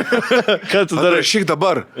 Atrašyk. Ką tu darai? Atrašyk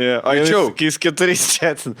dabar. Ačiū. Kais 4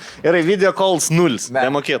 chatin. Gerai, video calls 0.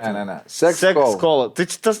 Nemokėtų. Ne. Sex call. Tai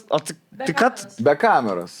tas... Tai ką? Be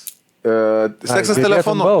kameros. Seksas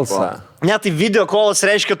telefonu. Balsą. Ne, tai video callas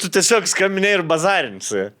reiškia, tu tiesiog skambinai ir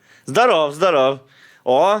bazarinsi. Zdarov.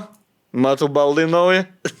 O, Matau baldai nauji.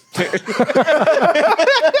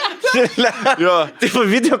 Jo. Taip,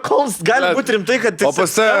 video calls gali būti rimtai, kad... O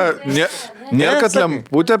pas nėra, kad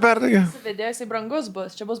lemputė perdegė? Video jisai brangus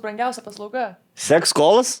bus, čia bus brangiausia paslauga. Sex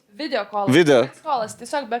callas? Video callas. Video. Sex callas,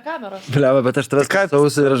 tiesiog be kameros. Bliava, bet aš tavęs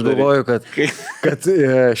klausausi ir aš galvoju, kad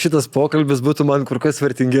šitas pokalbis būtų man kur kas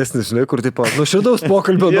vertingesnis, žinai, kur taip pat, širdaus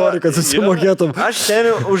pokalbio nori, kad susimokėtum. Aš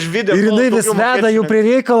seniau už video. Ir jinai vis veda jau prie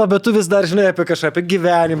reikalo, bet tu vis dar, žinai, apie kažką, apie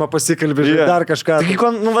gyvenimą pasikalbė, žinai, dar kažką.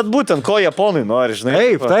 Tai, nu, vat būtent, ko japonai nori, žinai.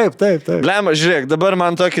 Taip. Blema, žiūrėk, dabar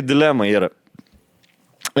man tokia dilema yra.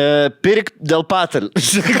 Pirk dėl patal.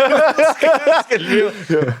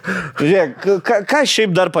 Žiūrėk, ką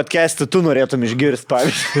šiaip dar podcast'į tu norėtum išgirsti,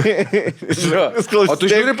 pavyzdžiui? O tu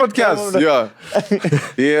žiūri podcast? Jo.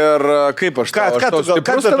 Ir kaip aš tau? Aš tau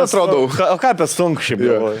stiprus ten atrodau. O ką apie sunku šiaip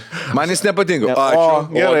galvoju? Man jis nepatinka.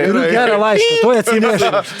 Ačiū. Gerai. Gerą laišką, tu atsineši.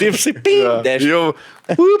 Taip, šai Jau.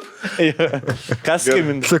 Kas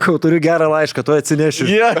skaiminti? Sakau, turiu gerą laišką, tu atsineši.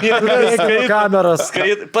 Kameras.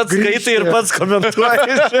 Pats skaitai ir pats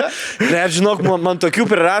komentuoji. Net žinok, man tokių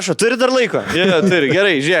prirašo. Turi dar laiko? Turi.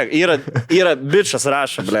 Gerai, žiūrėk. Yra bičas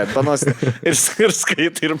rašo, ble, panos. Ir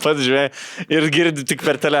skaitai ir pats žiūrėk. Ir girdi tik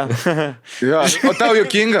per tele. O tau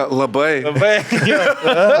juokinga? Labai.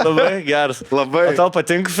 Labai geras. Labai. O tau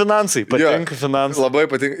patinka finansai? Patinka finansai. Labai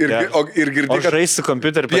patinka. Ir girdi, kad žaisti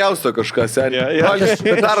kompiuterį. Pjausto kažką, seniai.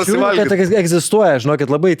 Darosi valgyti. Kad egzistuoja, žinokit,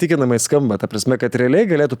 labai įtikinamai skamba. Ta prasme, kad realiai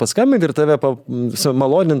galėtų paskambinti ir tave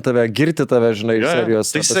maloninti tave, girti tave, žinai, iš serijos.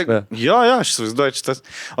 Jo, aš įsivaizduoju šitas.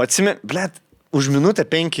 O atsimė, blėt, už minutę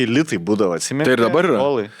 5 litai būdavo, atsimė. Tai ir dabar yra.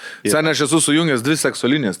 Seniai, aš esu sujungęs 2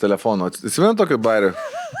 seksolinės telefonų. Atsimė tokį bairį?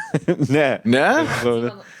 Ne?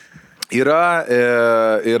 Yra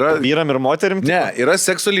vyram ir moterim? Ne, yra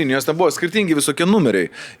sekso linijos, ten buvo skirtingi visokie numeriai.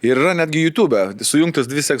 Ir yra netgi YouTube sujungtas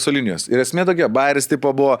 2 sekso linijos. Ir esmė tokia, bairis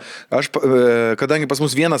tipo buvo, kadangi pas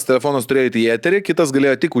mus vienas telefonas turėjo į eterį, kitas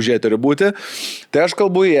galėjo tik už eterį būti, tai aš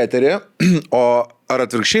kalbu į eterį, ar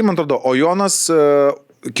atvirkščiai, man atrodo, o Jonas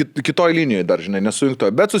kitoj linijoje dar, žinai,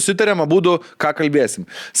 nesujungtoje. Bet susitarėm būdų, ką kalbėsim.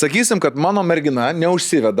 Sakysim, kad mano mergina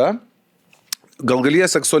neužsiveda, gal galėjo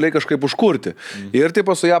seksualiai kažkaip užkurti. Ir taip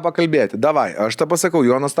su ją pakalbėti. Davai, aš tą pasakau,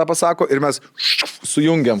 Jonas tą pasako ir mes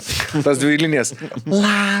sujungiam tas 2 linijas.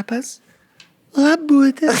 Labas.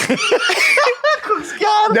 Labutės. Koks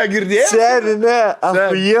geras. Negirdėjai? Seniai, ne.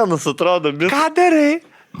 Apujienas atrodo. Ką darai?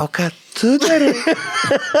 O ką tu darai?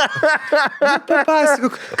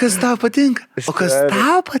 Papasakok, kas tau patinka. O kas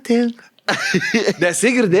tau patinka?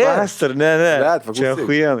 Nesigirdėjai? Pastar, ne. Čia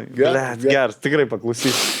achujienai. Geras, tikrai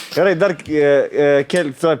paklausys. Gerai, dar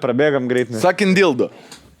prabėgam greit. Sakin dildo.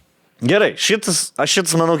 Gerai, šitas,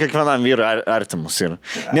 manau, kiekvienam vyrui artimus yra.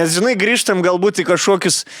 Nes, žinai, grįžtam galbūt į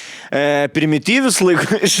kažkokius primityvius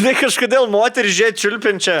laikus. Žinai, kažkodėl moterį žiūrėt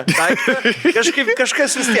čiulpiančią.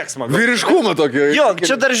 Kažkas vis tiek smagu. Vyriškumą tokio. Jo,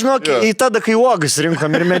 čia dar, žinok, į tada, kai uogas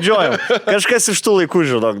rinkom ir medžiojom. Kažkas iš tų laikų,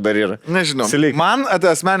 žinok, dar yra. Nežinau. Man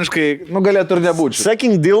asmeniškai, galėtų ir nebūti.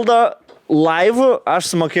 Saking dildo live,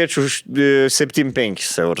 aš sumokėčiau už 7-5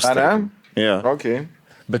 eurus. Ar ne? Jo. Okay.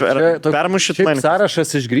 Bet permušit man.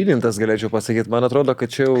 Sąrašas išgrynintas, galėčiau pasakyti. Man atrodo, kad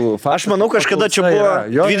čia jau... Aš manau, kažkada čia buvo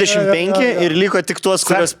 25 ir liko tik tuos,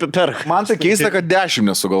 kurios perk. Man tai keista, kad 10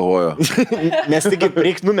 nesugalvojo. Nes tik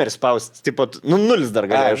reikia numeris spausti. Tipo, 0 dar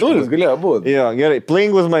galėjo. 0 galėjo būti. Jo, gerai.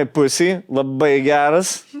 Playing with my pussy. Labai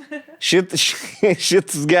geras.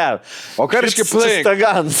 Šitas geras. O ką reiškia playing?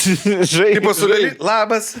 Stagans. Kaip pasulėlį?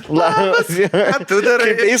 Labas. Labas. Ką tu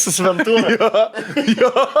darai? Kaip eisus Ventūra. Jo.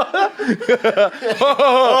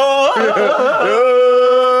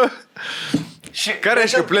 Ką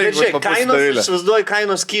reiškia playing with my pussy? Kainos, įsivaizduoju,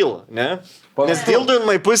 kainos kyla, ne? Nes dildo in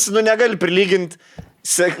my pussy, negali prilyginti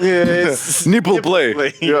nipple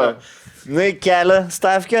play. Jo. Kelia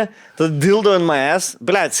stavkę, tada dildo in my ass.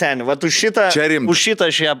 Blet, seni, vat už šitą aš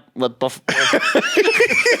ją,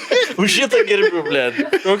 už šitą gerbiu, blet.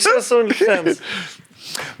 Koks esu OnlyFans.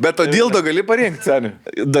 Bet to dildo gali parinkti, seni.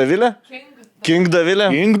 Davilė? King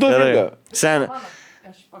Davilė? King Davilė. Seni.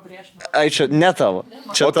 Ai, čia ne tavo.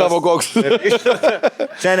 O tavo koks?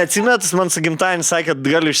 Seni, atsimetas man su gimtadienį sakė, kad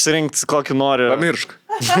gali išsirinkti kokį nori. Pamiršk.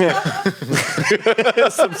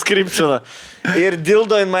 Subscriptioną. Ir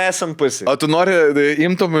dildo in my ass and pussy. O tu nori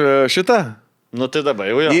imtum šitą? Nu tai dabar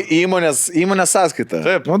jau jo. Įmonės sąskaitą.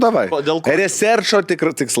 Taip. Nu davai. Dėl ko? Researcho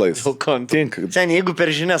tikslais. Tinka. Seniai, jeigu per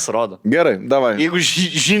žinias rodo. Gerai, davai. Jeigu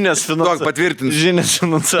žinias finansuoja. Patvirtins. Žinias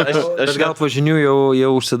finansuoja. Aš gal po žinių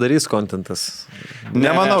jau užsidarys kontentas.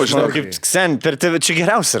 Nemanau, žinau. Seniai, per TV čia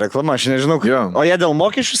geriausia reklama, aš nežinau. O jie dėl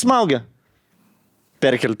mokesčių smaugia?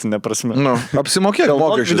 Perkeltinė prasme. Nu, apsimokėk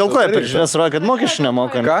mokesčius. Dėl ko jie per žinias rodo, kad mokesčių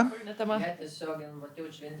nemoka? Ką? tema. Tiesiog Matėjau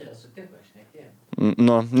Šventerę sutiko, aš nekėjau.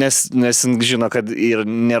 Nu, nes jis žino, kad ir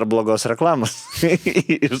nėra blogos reklamos.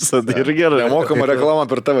 Ir tada ir gerai. Nemokama reklama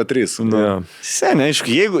per TV3. Seniai, aišku,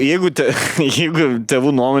 jeigu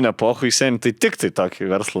tėvų nuomonė pohui seniai, tai tik tai tokį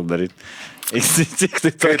verslą daryti. Tik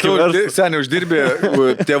tai Kai tokį tu verslą. seniai uždirbė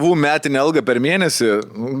tėvų metinę algą per mėnesį,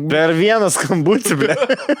 Per vieną skambutį, ble.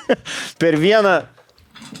 Per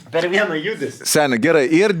vieną judesį. seniai, gerai,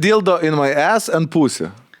 ir dildo in my ass and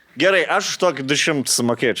pussy. Gerai, aš už tokį 200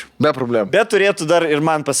 sumokėčiau. Be problemų. Bet turėtų dar ir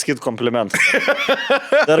man pasakyti komplimentą.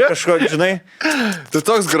 Dar kažko, žinai, Tu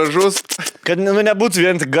toks gražus. kad nebūtų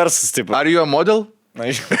vien tik garsas, taip. Are you a model?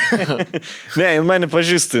 Ne, jin mane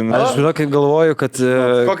pažįsti. Aš žinau, kaip galvoju, kad...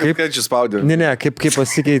 Kokį skaičių spaudė? Ne, kaip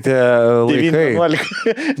pasikeitė laikai.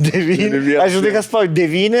 9. Aš žinai, kas spaudė?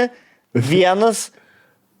 9, 1,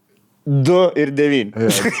 2 ir 9.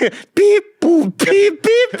 Pip, pip,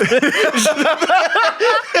 pip.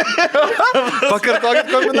 Pakartokit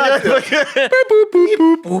kombinaciją.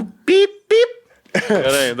 Pip, pip.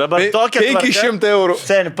 Gerai, dabar tokia 500 eurų.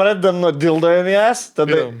 Seniai, pradedam nuo dildojas,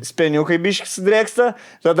 tada speniukai biškis sudrėksta,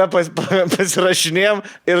 tada pasirašinėjom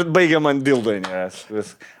ir baigiam ant dildojas.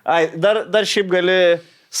 Ai, dar šiaip gali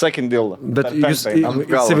sakin dildo. Bet jūs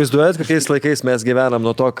įsivaizduojat, kokiais laikais mes gyvenam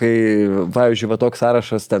nuo to, kai, pavyzdžiui, va toks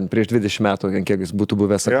sąrašas ten prieš 20 metų, kiek jis būtų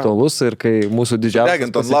buvęs aktualus ir kai mūsų didžiausias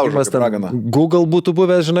pasiekimas ten Google būtų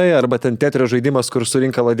buvęs, žinai, arba ten Tetrio žaidimas, kur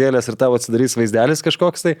surinka ladėlės ir tavo atsidarys vaizdelis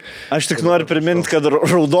kažkoks tai. Aš tik noriu priminti, kad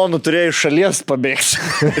raudonų turėjo iš šalies pabėgti.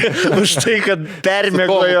 Už tai, kad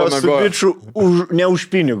permėgojo su bičiu ne už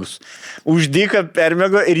pinigus. Už dyką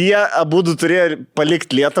permėgo ir jie abudu turėjo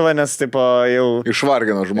palikti Lietuvą, nes taip jau...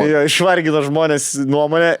 Išvargino žmonės. Jo, išvargino žmonės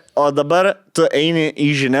nuomonę, o dabar tu eini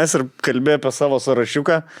į žinias ir kalbė apie savo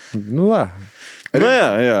sąrašiuką. Nu, va.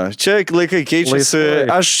 Ja, čia laikai keičiasi. Laisvai.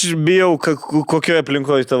 Aš bijau, kokioje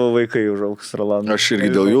aplinkoje tavo vaikai užaugs, Rolandai. Aš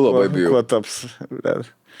irgi dėl jų labai bijau. Kuo taps?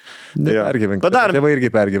 Pergyvenk. Padarom. Tėvai irgi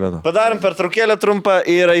pergyveno. Padarom pertraukėlę trumpą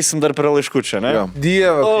ir eisim dar prie laiškučio, ne? Jo.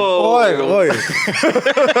 Dieve. Oi.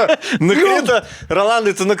 Nukrito,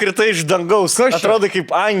 Rolandai, tu nukritai iš dangaus. Atrodo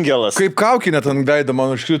kaip angelas. Kaip kaukinė ten veidą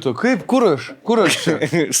man užkrito. Kaip, kur aš čia?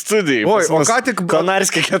 Studijai. Oi, o ką tik...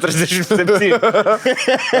 Konarskė 47.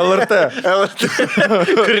 LRT.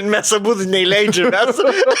 Kur mes abu neįleidžiame.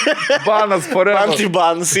 Banas forever.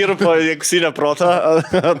 Antibanas ir po jėksinę protą.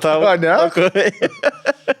 Tavo. A, ne?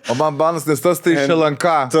 O man banas, nes tas tai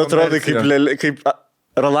Šelanka. Tu atrodai kaip lėlė, kaip...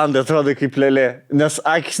 Rolandai atrodai kaip lėlė, nes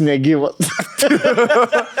akis negyvas.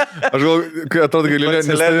 Aš gal, kai atrodo, kai lėlė,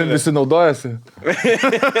 nes ten visi naudojasi.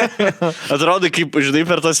 Atrodai kaip, žinai,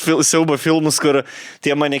 per tas siaubo filmus, kur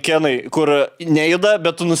tie manekenai, kur nejuda,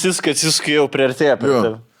 bet tu nusisukai, atsisukai jau priartėję prie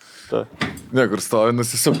tave. Ne, kur stovi,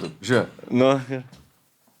 nusisuktų. Žiūrėk. Nu.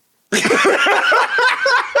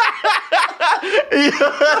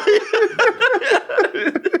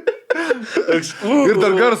 Ir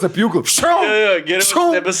dar garas apjūkų. Geriau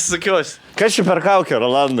nebesisakiuosi. Kas čia per kaukę,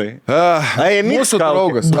 Rolandai? Mūsų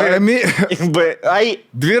draugas. IMX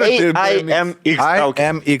kaukė.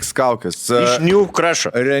 IMX kaukės. Iš New Crush'o.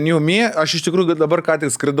 Renew Me. Aš iš tikrųjų dabar ką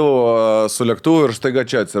tik skridau su lėktuvu ir staiga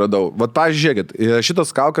čia atsiradau. Vat, pažiūrėkit,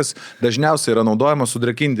 šitos kaukės dažniausiai yra naudojamos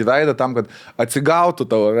sudrėkinti veidą tam, kad atsigautų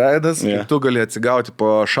tavo veidas ir tu gali atsigauti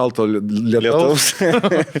po šalto lietaus.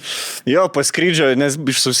 Jo, paskrydžio, nes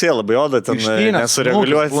išsusė labai oda ten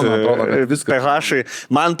nesureguliuoti pH-ai.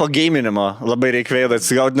 Man po geiminimo labai reikia veidą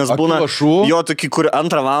atsigauti, nes būna jo tokį, kur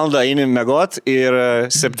 2 valandą eini miegot ir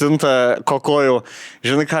 7 kokojų.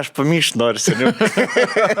 Žinai, ką aš pamyšt noriu, seniau.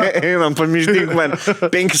 Einam, pamyždink man.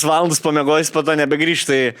 5 valandas pamiegojus, po to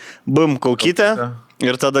nebegrįžti, bum, kaukytę.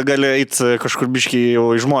 Ir tada gali eiti kažkur biškiai jau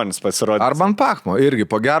į žmonės pasirodyti. Arba ant pakmo, irgi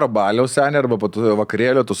po gero baliaus senė, arba po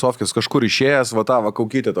vakarėlio, tusovkės kažkur išėjęs, va tą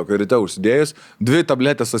vakaukytę tokio ryte užsidėjus, 2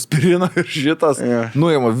 tabletės aspirino ir šitas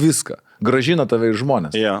nuima viską. Gražina tave į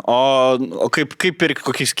žmonės. Yeah. O kaip pirkti,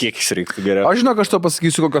 kokiais kiekis reiktų geriau? Aš žinau, aš to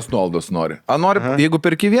pasakysiu, kokios nuolaidos nori. Jeigu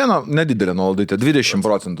perki vieną, nedidelė nuolaidai,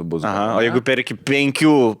 20% bus. Aha. O jeigu perki 5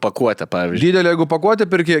 pakuotę, pavyzdžiui? Didelė, jeigu pakuotė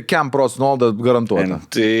perki, 100% nuolaidą garantuota.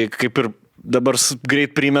 Tai kaip ir dabar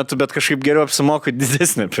greit primetu, bet kažkaip geriau apsimoka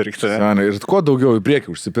didesnė pirkti. Ir kuo daugiau į priekį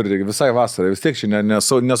užsipirkti, visai vasarą, vis tiek čia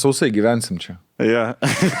nesausai gyvensim čia. Ja.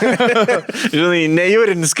 Žinai, ne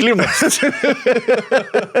jūrinis klimatas.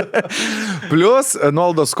 Plus,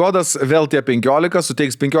 nuolaidos kodas Vel Tie 15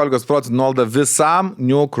 suteiks 15% nuolaidą visam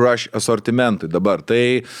New Crush asortimentui dabar. Tai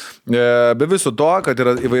be viso to, kad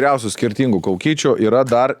yra įvairiausių skirtingų kaukyčių, yra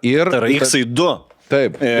dar ir... Tai yra X2.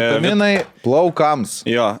 Taip, vitaminai plaukams.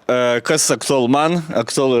 Jo, kas aktualu man,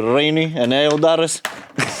 aktualu ir Rainiui, ne jau daras.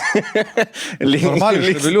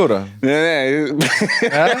 Normaliai šviliūra. Ne.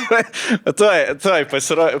 Tuoj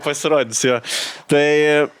pasirodys jo.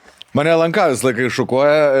 Tai... Mane lanka vis laikai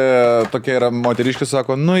šukuoja, tokia yra moteriškė,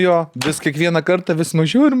 sako, nu jo, vis kiekvieną kartą vis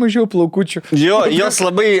mažiau ir mažiau plaukučių. Jo, jos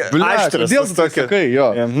labai aštras. Dėl to sakai,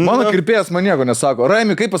 jo. Mano kirpėjas man nieko nesako.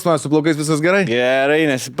 Raimi, kaip pas mane su plaukais visas gerai? Gerai,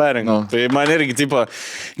 nesiparink. No. Tai man irgi, tipo,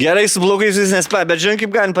 gerai su plaukais vis nesiparink, bet žinai,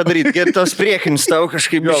 kaip galim padaryti. Ir tos priekins tau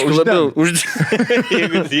kažkaip labiau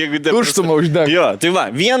jeigu Tuštumą uždeg. Jo, tai va,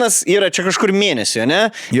 vienas yra čia kažkur mėnesio,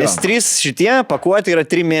 ne? S3 šitie pakuoti yra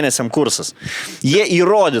 3 mėnesiam kursas. Jie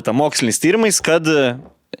įrodyta moksliniais tyrimais, kad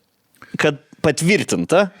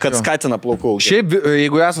patvirtinta, kad skatina plaukų augimą. Šiaip,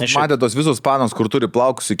 jeigu esate matę tos visos panos, kur turi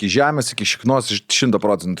plaukus iki žemės, iki šiknos,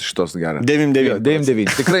 100% šitos geria.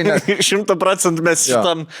 99. Tikrai ne. 100% mes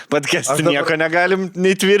šitam podcast'u nieko negalim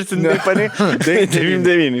nei tvirtinti, nei panei.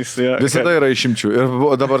 99. Visada yra išimčių.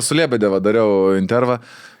 Ir dabar su Lebedeva dariau intervą.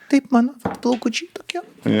 Taip, mano plaukučiai tokie.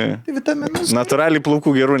 Vitaminus. Natūraliai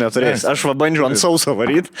plaukų gerų neturės. Aš va bandžiau ant sauso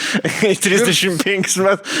varyti. 35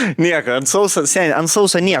 metų. Nieko. Ant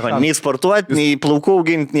sauso nieko. Nei sportuoti, nei plaukų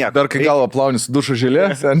auginti nieko. Dar kai galva plaunis dušo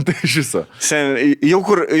žilė, tai iš viso. Jau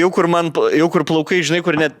kur plaukai, žinai,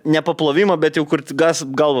 kur net nepaplovimo, bet jau kur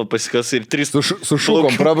galva pasikas ir 3 su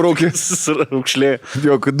šūkom prabraukis. Raukšlė.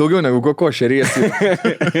 Jo, daugiau negu koko šeriesi.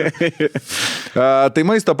 Tai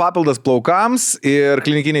maisto papildas plaukams ir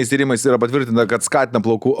klinikiniais tyrimais yra patvirtinta, kad skatina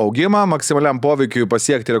plaukų augimą. Maksimaliam poveikiui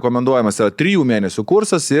pasiekti rekomenduojamas yra 3 mėnesių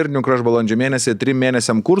kursas ir Niukraš balandžio mėnesį 3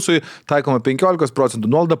 mėnesiam kursui taikoma 15%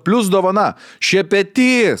 nuolaida plus dovana.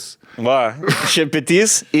 Šepetys. Va,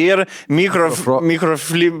 šepetys ir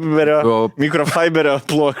mikrofiberio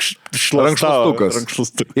rankšlustukas.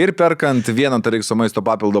 Ir perkant vieną TRX maisto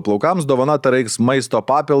papildo plaukams, dovana TRX maisto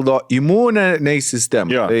papildo imuniniai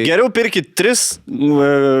sistemai. Tai... Geriau pirkit 3,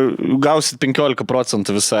 gausit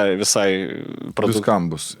 15% visai produktui. Viskam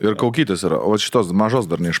bus. Ir kaukytis yra. O šitos mažos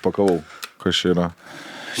dar neišpakavau. Kas čia yra?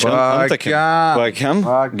 Pakiam.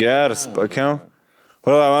 Geras, pakiam.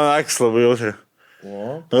 Man akis labai jautri.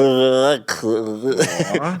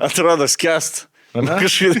 Atrodo skęst.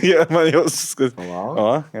 Kažkaip man jau suskas.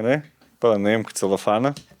 O, gerai. Panaimk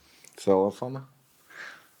celofaną. Celofaną.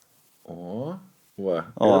 O, va.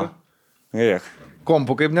 O, žiūrėk.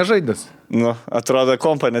 Kompu kaip nežaidęs. Nu, atrodo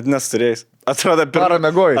kompa net nesturėjęs. Atrodo,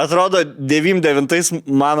 Paramegoj. Atrodo 99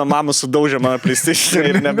 mano mama sudaužė mano PlayStation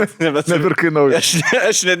ir nebirkai naują.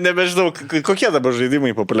 Aš net nebežinau, kokie dabar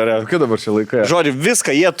žaidimai populiariausi. Kokie dabar čia laikai? Žodžiu,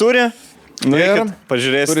 viską jie turi. Nu, ir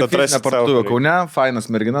pažiūrėsite, atrasite parduotuvę Kaune, fainas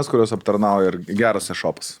merginas, kurios aptarnauja ir geras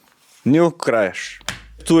e-shopas. Negyvas.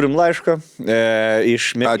 Turim laišką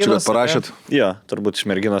iš merginos. Ačiū, kad parašėt. Jo, turbūt iš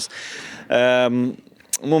merginos.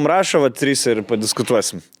 Mums rašo, 3 ir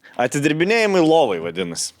padiskutuosim. Atidirbinėjimai lovai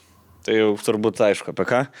vadinasi. Tai jau turbūt aišku, apie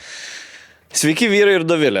ką. Sveiki vyrai ir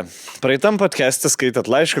Dovilė. Praeitam podcast'e skaitat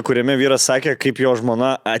laišką, kuriame vyras sakė, kaip jo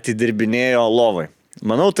žmona atidirbinėjo lovai.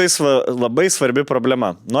 Manau, tai labai svarbi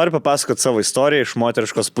problema. Noriu papasakoti savo istoriją iš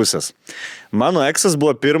moteriškos pusės. Mano eksas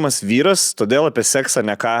buvo pirmas vyras, todėl apie seksą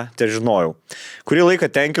ne ką težinojau. Kurį laiką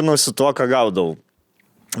tenkinausi tuo, ką gaudavau.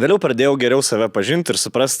 Vėliau pradėjau geriau save pažinti ir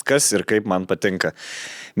suprast, kas ir kaip man patinka.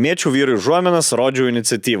 Mėčiau vyrui užuomenas, rodžiau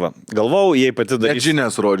iniciatyvą. Galvau, jei pati darysiu.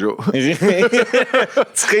 Žinias rodžiau.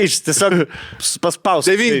 Skaičius, tiesiog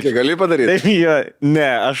paspausti. 9 gali padaryti. Ne,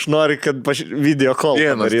 aš noriu, kad video call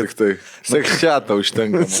vienas tik tai. Sekšiatą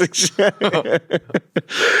užtenka.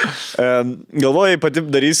 Galvoju, jei pati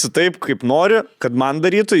darysiu taip, kaip noriu, kad man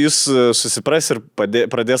darytų, jis susipras ir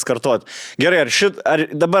pradės kartuoti. Gerai, ar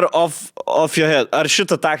dabar off your head, ar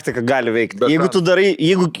šitą taktiką gali veikti? Jeigu tu darai,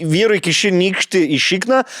 jeigu vyrui kiši nykštį į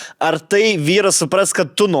šikną, ar tai vyras supras,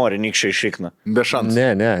 kad tu nori nykščiai šikną? Be šansų.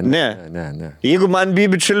 Ne. Jeigu man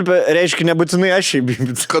bibi čiulpia, reiškia nebūtinai aš jai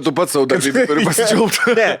bibi. Kad tu pats savo dar bibi turi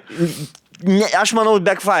pasičiulpti. Ne, aš manau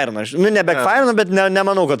backfire'na. Nu, ne backfire'na, bet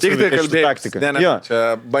nemanau, kad tik tai kalbėjai taktika. Ne.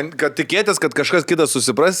 Čia, kad tikėtis, kad kažkas kitas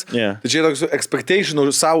susipras, tai čia toks expectationų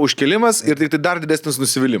savo užkelimas ir tik tai dar didesnis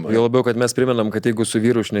nusivylimas. Jo labiau, kad mes primenam, kad jeigu su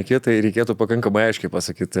vyru šneki, tai reikėtų pakankamai aiškiai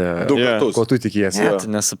pasakyti, ko tu tikiesi. Ne, tu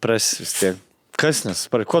nesuprasi vis tiek. Kas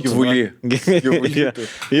nesupras? Ko tu? Gyvulį.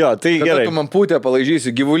 Jo, tai gerai. Kada tu man pūtę palaižysi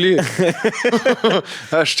gyvulį?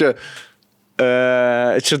 Aš čia...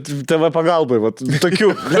 Čia TV pagalbai, tokių,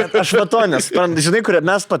 net aš vatonės, žinai, kurie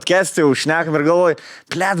mes podcast'e užšnekam ir galvoju,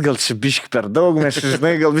 gal čia biški per daug, mes,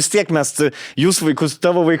 žinai, gal vis tiek mes, jūs vaikus,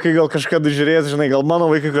 tavo vaikai gal kažkada žiūrės, žinai, gal mano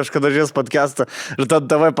vaikai kažkada žiūrės podcast'ą ir tada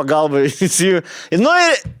TV pagalbai įsijų. Nu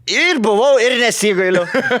ir buvau, ir nesigailiu.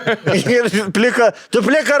 Ir tu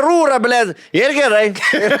plika rūra, blėd, ir gerai.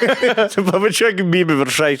 Tu pavačiuoki bybį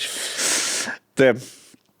viršaičių. Taip.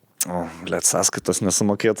 O, blėt, sąskaitos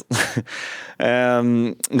nesumokėt.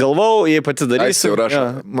 Galvau, jei pati darysiu. Jau rašo.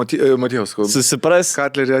 Matijos, susipras.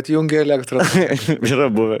 Katlerį atjungė elektrą. Yra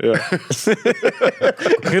buvę, jo.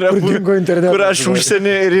 Yra buvę, kur aš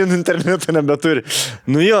užsienį ir internetą nebeturi.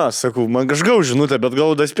 Nu jo, sakau, man kažgau žinutę, bet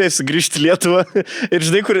galvoju, spėsiu grįžti į Lietuvą. Ir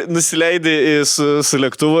žinai, kur nusileidai su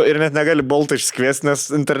lėktuvu ir net negali boltą išskviesti, nes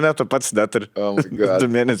interneto pats neturi. Oh my God.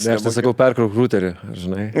 2 mėnesius. Ne, aš tai sakau, perkrauk routerį,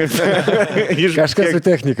 žinai. Kažkas su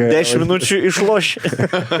technika. 10 minučių išloši.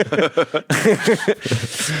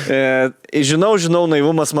 Žinau,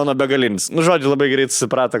 naivumas mano begalinis. Nu, žodžiu, labai greit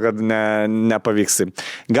susiprato, kad nepavyks taip.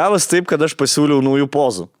 Gavas taip, kad aš pasiūliau naujų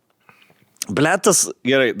pozų. Bletas,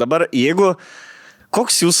 gerai, dabar jeigu,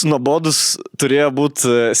 koks jūsų nuobodus turėjo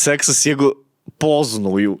būti seksas, jeigu pozų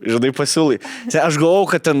naujų, žinai, pasiūlai. Aš galvau,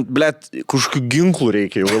 kad ten, blet, kažkokių ginklų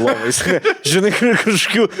reikia jau lovais. Žinai,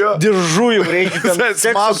 kažkokių diržų jau reikia ten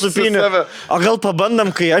sekso supinį. O gal pabandam,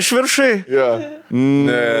 kai aš viršai?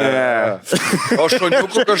 Ne. O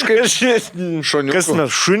šoniukų kažkaip? Šoniukų. Kas mes,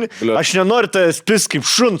 šunį? Aš nenoriu tavęs pis kaip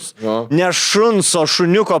šuns. Ne šuns, o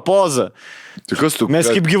šuniuko poza. Tai kas tu? Mes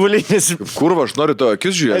kaip gyvulinis. Kurva, aš noriu tavo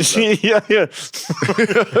akis žiūrėti.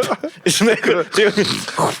 Žinai, kur...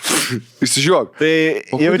 Įsižiūrėk. Tai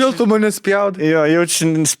o kodėl tu mane spjaudai? Jo,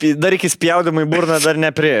 jaučiu, dar iki spjaudimai burną dar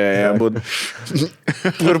nepriejo.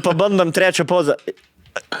 Ir pabandom trečią pozą.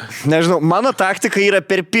 Nežinau, mano taktika yra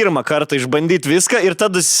per pirmą kartą išbandyti viską ir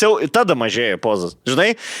tada mažėja pozas.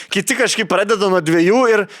 Žinai, kiti kažkaip pradeda nuo 2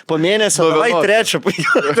 ir po mėnesio davai trečią.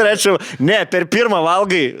 Ne, per pirmą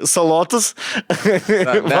valgai salotus,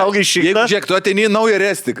 valgai šitą. Žiūrėk, tu ateini į naują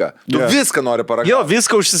restiką. Tu viską nori paragauti. Jo,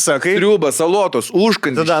 viską užsisakai. Triubą, salotos,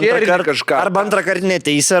 užkandį, šėrinį kažką. Arba antrą kartą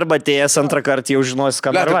neteisi, arba atėjęs antrą kartą jau žinosi,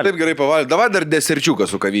 ką valgai. Taip gerai pavalgai. Davai dar deserčiuką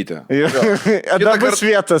su kavytė. Dar bus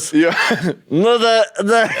vietas. Nu,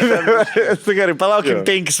 tai gerai, palaukim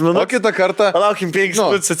 5 minutės. O kitą kartą... Palaukim 5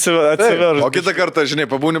 minutės atsiverus. O kitą kartą, žinai,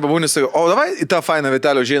 pabūni, sakai, o davai į tą fainą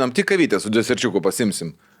vietelę žinam, tik kavytę su deserčiuku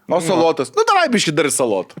pasimsim. O salotas? Nu, davai biškį dar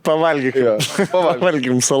salotą.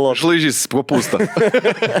 Pavalgykim salotą. Šlaižys kopūstą.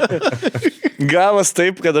 Gavas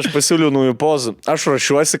taip, kad aš pasiūliau naujų pozų. Aš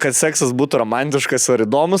ruošiuosi, kad seksas būtų romantiškas ir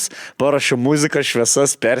įdomus, parašiau muziką,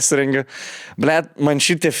 šviesas, persirengiu. Blet, man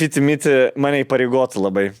šitie fitimyti mane įpareigotų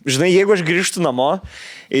labai. Žinai, jeigu aš grįžtu namo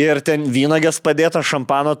ir ten vynagės padėta,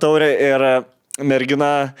 šampano taurė ir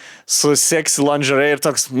mergina su seksy lingerie ir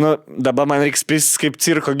toks, nu, dabar man reiks pistis kaip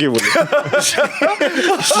cirko gyvulį.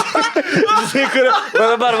 Žinai, kur,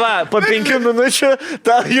 dabar va, po 5 minučių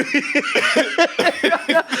tau jų...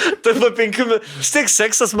 Tai po 5 minučių... Stiek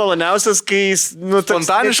seksas maloniausias, kai jis, nu,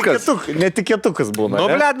 spontaniškas. Netikėtukas būna. Nu,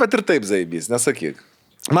 blet, bet ir taip zaibys, nesakyk.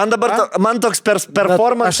 Man dabar, man toks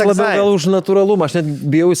performance... Aš labiau gal už natūralumą, aš net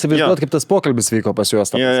bijau įsivaizduoti, kaip tas pokalbis vyko pas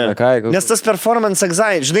juos. Nes tas performance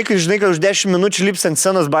anxiety, žinai, kai už 10 minučių lips ant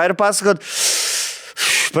scenos bairį pasakot,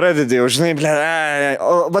 pradedi jau, žinai,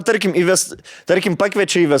 va tarkim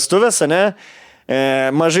pakviečia į vestuvės, ne?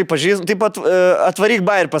 Mažai pažįstam, taip pat atvaryk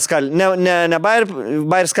bairį paskalį, ne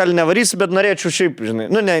bairį skalį nevarysiu, bet norėčiau šiaip, žinai,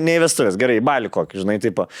 nu ne į vestuvės, gerai, balį kokį, žinai,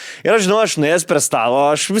 taip. Ir aš žinau, aš nuėjęs prie stalo,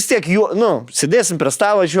 aš vis tiek, sėdėsim prie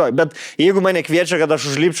stalo, žiūrėjau, bet jeigu mane kviečia, kad aš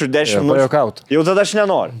užlipčiau 10 minučių, jau tada aš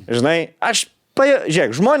nenoriu, žinai,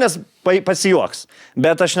 žiūrėk, žmonės pasijuoks,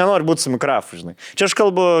 bet aš nenoriu būti su mikrofu, žinai. Čia aš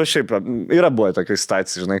kalbu, šiaip, yra buvo tokia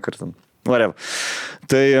situacija, žinai, kur ten, whatever.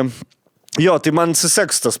 Tai... Jo, tai man su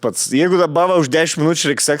seksu tas pats. Jeigu dabar už 10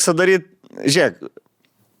 minučių reikia seksą daryti, žiūrėk,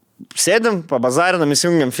 sėdim, pabazarinam,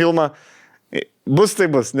 įsijungiam filmą, bus tai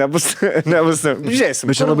bus, nebus. Žiūrėsim.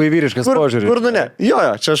 Bet čia labai vyriškas požiūris. Kur, nu ne? Jo,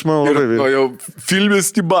 čia aš manau labai vyriškas. Jau filmis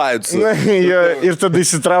Tibaicu. Ir tada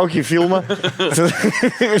įsitraukia į filmą.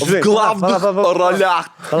 Glavdas, oraliak.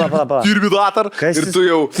 Terminator. Ir tu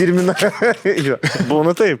jau...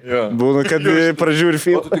 Būna taip. Būna, kad pražiūri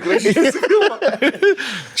filmą. O tu tikrai žiūrėsi filmą?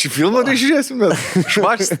 Šį filmą tai žiūrėsim, mes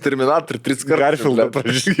šmaštis Terminator 3 kartų. Garfieldą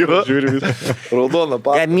pražiūri visą. Raudona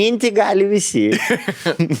pata. Gaminti gali visi.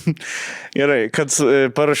 Gerai, kad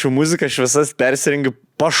parašiau muziką, šviesas persirengiu,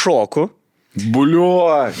 pašoku.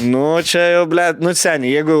 Buliuoj. Nu, čia jau, blėt, nu,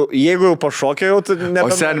 seniai, jeigu jau pašokė, jau tu ne...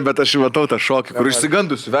 O seniai, bet aš matau tą šokį, kur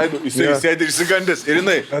išsigandusi veidų, jisai sėdi išsigandęs ir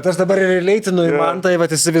jinai. Bet aš dabar ir leitinu į man, tai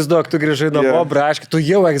įsivaizduok, tu grįžai namo, braškai, tu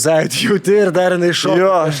jau anxiety jauti ir dar jinai šoka.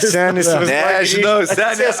 Jo, senis. Ne, žinau,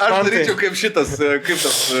 seniai, aš daryčiau kaip šitas, kaip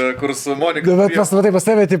tas, kur su Monika. Bet pas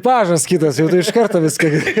tave tipažas kitas, jau tu iš karto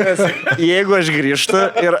viską. Jeigu aš grįžtu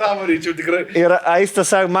ir Aistė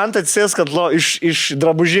sako, man tai atsėsk ant iš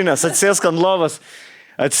drabužinės, atsėsk ant lovas.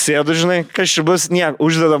 Atsėdu, žinai, kas čia bus, niek,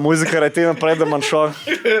 uždeda muziką ir ateina, pradeda man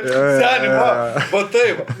šokti. Seniai, va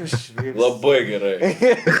taip. Labai gerai.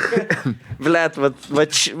 Blet, va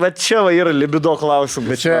čia va yra libido klausimas.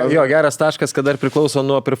 Bet čia jo geras taškas, kad dar priklauso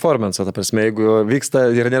nuo performance'o, ta prasme, jeigu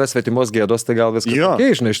vyksta ir nėra svetimos gėdos, tai gal viskas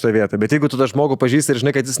okay, žinai, iš to vietą. Bet jeigu tu tą žmogų pažįsti ir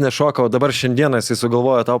žinai, kad jis nešoka, o dabar šiandieną jis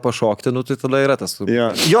sugalvoja tau pašokti, nu tai tada yra tas.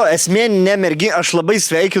 Jo, esmė ne mergina, aš labai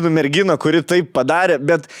sveikinu merginą, kuri taip padarė,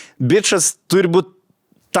 bet bičas turi būti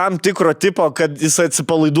tam tikro tipo, kad jis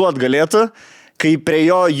atsipalaiduot galėtų, kai prie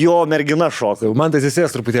jo mergina šoka. Man tai atsisės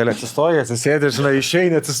truputėlį, atsistoja, atsisėdė, žinai,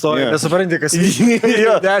 išeina, atsistoja, nesupranti, kas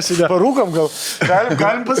vyksta. Parūkam gal.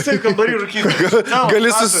 Galim pasitikti, kambarį rūkyti. Gali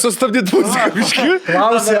sustabdyti muziką, biškį?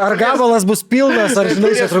 Klausi, ar gabalas bus pilnas, ar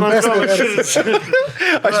žinai, čia trumpesnis.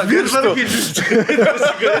 Aš virštu.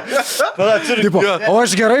 O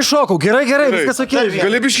aš gerai šokau, gerai, viskas okei.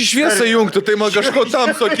 Gali biškį šviesą jungti, tai man kažko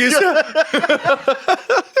tamso akyse.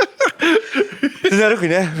 Nerūkai,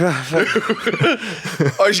 ne?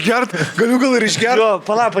 O išgert, galiu gal ir išgert. Jo,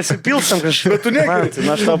 pala, pasipilstam kažkaip. Bet tu negeri.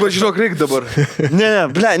 Bet žinok, reik dabar.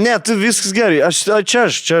 Ne, tu viskas gerai. Čia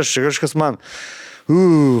kažkas man.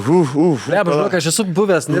 Žinok, aš esu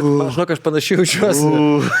buvęs, žinok, aš panašiai jaučiuosi.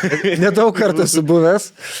 Nedaug kartų esu buvęs,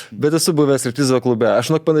 bet esu buvęs ir fizo klube. Aš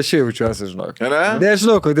žinok, panašiai jaučiuosi, žinok.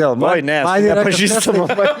 Nežinau, kodėl. Oi, ne, man yra pažįstama.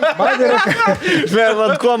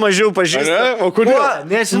 Man kuo mažiau pažįstama. O kodėl?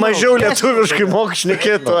 Mažiau lietuviškai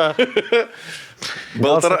mokšnekėtų.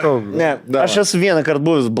 Ne, aš esu vieną kartą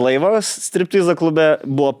buvęs blaivas striptizo klube,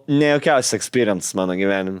 buvo nejokiausias experience mano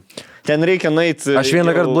gyvenime. Ten reikia nueiti. Aš vieną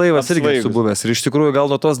kartą blaivas irgi esu buvęs ir iš tikrųjų gal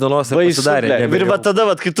nuo tos dienos ir pasidarė. Ir va tada,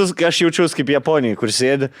 aš jaučiausi kaip Japonijai, kur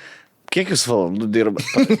sėdi. Kiek jūs valandų dirba?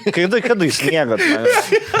 Kada jūs mėgat?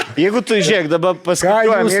 Jeigu tu žiūrėk, dabar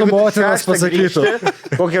paskaičiuojam, jeigu tu motinas pasakytų.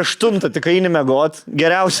 Kokią 8 tik eini mėgot,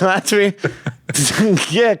 geriausiu atveju.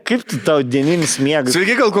 Kaip tu tau dieninis mėgas?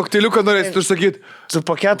 Sveiki, gal kokteliuką norėsi tu sakyti? Tu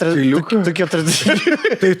po 40.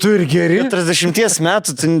 Tai tu ir geri? 40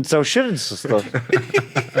 metų, tai tau širdis sustovi.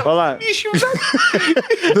 Pala.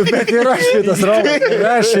 Bet yra šitas, Romas,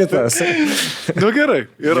 yra šitas. Nu gerai,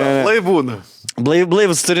 yra, lai būna.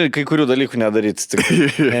 Blaivas turi kai kurių dalykų nedaryti.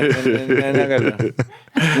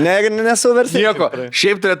 Negali. Nesuversi. Nieko.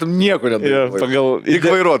 Šiaip turėtum nieko nedaryti. Tik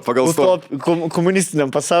vairuot pagal stop. Komunistiniam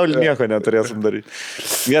pasauliu nieko neturėtum daryti.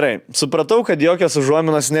 Gerai. Supratau, kad jokios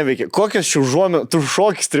užuominos neveikia. Kokios čia užuominos? Tu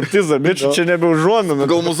šokį striptizą, bičiu, čia nebe užuominos.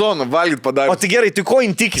 Gal muzoną valgyt padarė. O tai gerai, tai ko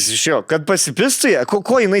jin tikisi iš jo? Kad pasipistų ją?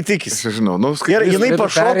 Ko jinai tikisi? Aš žinau. Jinai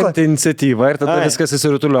pašoko. Perimti iniciatyvą ir tada viskas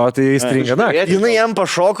įsirutulio, tai įstringa. Jinai jam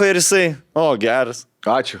pašoko ir jisai. O, geras.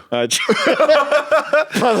 Ačiū.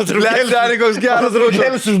 Mano draugelis geras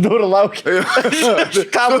draugelis iš durų laukia.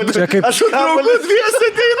 Aš draugas dviesi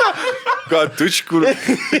ateina. Ką, tučkur?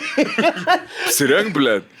 Sirenk,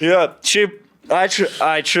 blėt. Jo, šiaip,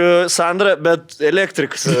 ačiū, Sandra, bet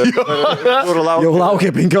elektrikas. Jau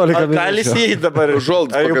laukia 15 minučių. Gali įsijai dabar.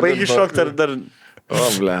 Ar jau baigi šokti ar dar... O,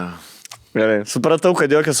 blė. Gerai, supratau, kad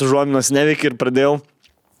jokios užuominos neveikia ir pradėjau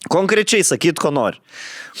konkrečiai sakyti, ko nori.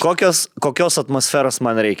 Kokios atmosferos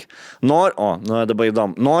man reikia. Dabar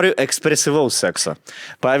įdomu. Noriu ekspresyvaus sekso.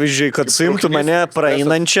 Pavyzdžiui, kad suimtų mane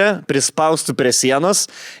praeinančią, prispaustų prie sienos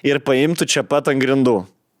ir paimtų čia pat ant grindų.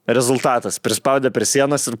 Rezultatas. Prispaudė prie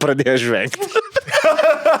sienos ir pradėjo žvengti.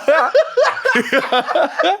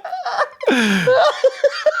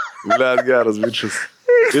 Blet, geras bičias.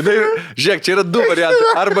 Žiūrėk, čia yra 2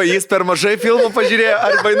 variantai. Arba jis per mažai filmų pažiūrėjo,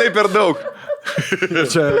 arba jinai per daug.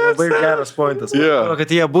 Čia labai geras pointas. Manau,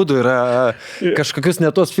 kad jie būdų yra kažkokius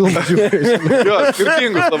netos filmus žiūri. Jo,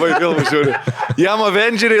 skirtingus labai filmus žiūri. Jam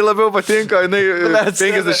Avengeriai labiau patinka, jinai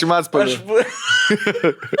 50 atspalvių.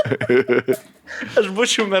 Aš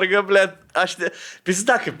būčiau merga, blėt, aš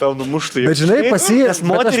visada kaip tau numuštų. Bet žinai, Nes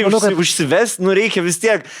moterį užsivest, reikia vis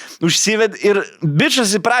tiek užsived ir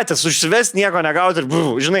bičas įpratęs užsivest, nieko negauti ir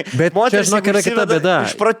žinai. Bet čia, žinok, yra kita bėda.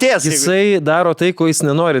 Išprotės. Jisai daro tai, ko jis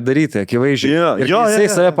nenori daryti, akivaizdžiai. Ir jisai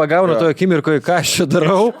save pagauna toje akimirkoje, ką aš čia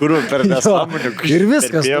darau. Ir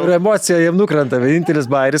viskas, emocija jam nukrenta. Vienintelis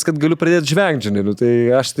bairis, kad galiu pradėti žvengti, žinai. Tai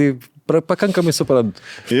aš tai pakankamai suprantu.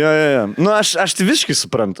 Jo. Nu, aš tai visiškai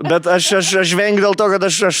suprantu, bet aš vengiu dėl to, kad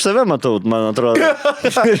aš save matau, man atrodo.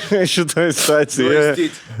 Šitoje situacijoje.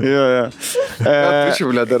 Jo.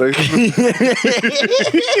 Pičiulė darai.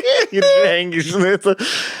 Ir vengi, žinai, tu.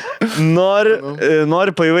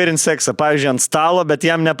 Nori paįvairinti seksą, pavyzdžiui, ant stalo, bet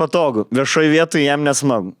jam nepatogu. Viešoje vietoje jam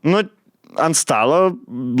nesmagu. Nu, ant stalo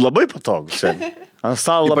labai patogu. Ant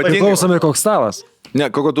stalo labai patogu. Priklausomai koks stalas. Ne,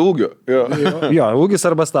 kokio tu ūgio. Jo, ūgis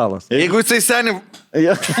arba stalas. Jeigu jisai seniai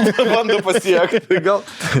bando pasiekti, tai gal...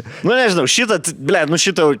 Nu, nežinau, šitą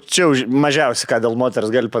čia mažiausiai, ką dėl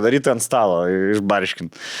moters gali padaryti ant stalo,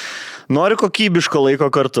 išbarškinti. Nori kokybiško laiko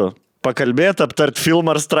kartu. Pakalbėti, aptart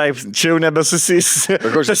filmą ar straipsnį. Čia jau nebesusijęs.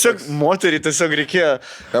 Tiesiog moterį tiesiog reikėjo...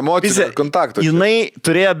 Emocijų kontaktų. Jinai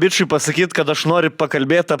turėjo bičiui pasakyti, kad aš noriu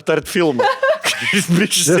pakalbėti, aptart filmą.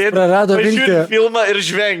 Bičius sėdi, prarado viltį. pažiūrė filmą ir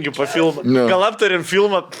žvengiu po filmą. No. Gal aptarim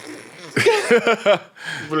filmą...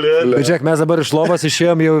 Bet žiūrėk, mes dabar iš lovos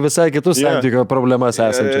išėjom jau visai kitus santykio problemas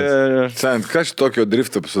esančias. Sent, ką šitokio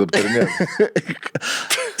driftą aptarinėti?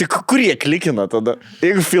 Tik kur jie klikina tada?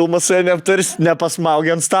 Jeigu filmas neaptaris,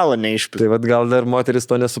 nepasmaugia ant stalo, neišpis. Tai vad gal dar moteris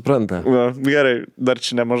to nesupranta. Gerai, dar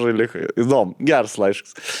čia nemažai liko. Įdomu, geras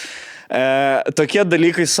laiškas. Tokie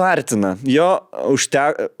dalykai suartina. Jo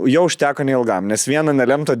užteko neilgam, nes vieną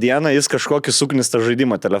nelemtą dieną jis kažkokį suknistą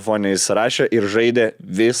žaidimą telefonė įsirašė ir žaidė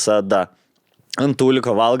visada. Ant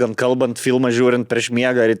tūliko valgant, kalbant, filmą žiūrint prieš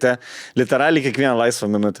miegą ryte, literaliai kiekvieną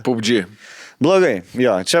laisvą minutę. PUBG. Blogai,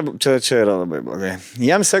 jo, čia yra labai blogai.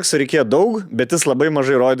 Jam sekso reikėjo daug, bet jis labai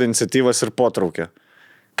mažai rodė iniciatyvas ir potraukė.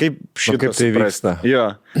 Kaip šitą tai vyksta?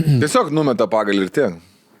 Jo, Tiesiog numeta pagalį ir tiek.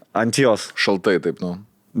 ant jos. Šaltai taip, nu.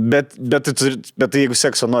 Bet jeigu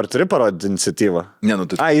sekso nori, turi parodyti iniciatyvą. Ne, nu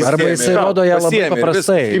tai... Arba jisai rodo ją labai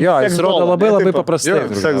paprastai. Jo, jis rodo labai paprastai.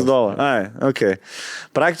 Seks dolą. Okay.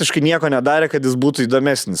 Praktiškai nieko nedarė, kad jis būtų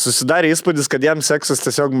įdomesnis. Susidarė įspūdis, kad jam seksas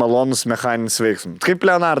tiesiog malonus mechaninis veiksmas. Kaip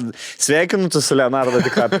Leonardo. Sveikinu tu su Leonardo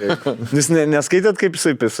DiCaprio. Jūs neskaitėt, kaip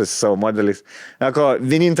jisai pisasi savo modeliais. Eko,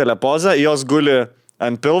 vienintelė poza, jos guli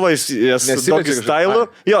ant pilvo, jis tokį stylų.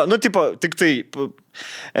 Jo, nu, tipo, tik tai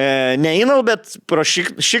neįnal, bet pro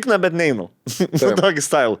šikną, bet neįnal. Tokį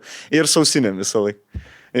stylų. Ir sausinėm visą laiką.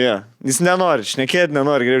 Yeah. Jis nenori, šnekėti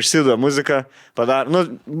nenori, greitai užsiduoda muziką, padaro. Nu,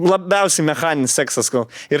 labiausiai mechaninis seksas.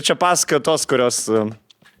 Ir čia pasakojo tos, kurios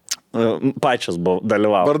pačios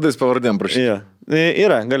dalyvavo. Vardais pavardėm prašyti. Yeah.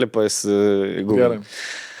 Yra, gali Gerai.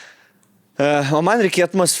 O man reikia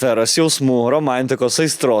atmosferos, jausmų, romantikos,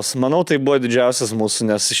 aistros. Manau, tai buvo didžiausias mūsų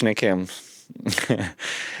nesišnekėjim.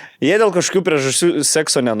 Jei dėl kažkokių priežasčių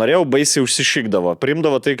sekso nenorėjau, baisiai užsišykdavo.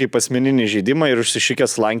 Priimdavo tai kaip asmeninį žaidimą ir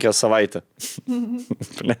užsišykęs lankė savaitę.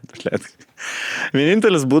 Plėt.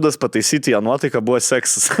 Vienintelis būdas pataisyti ją nuotaiką buvo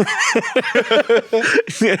seksas.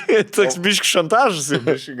 Toks biški šantažas jau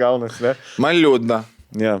biški gaunas, ne? Man liūdna.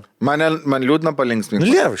 Yeah. Man liūdna palinksminti.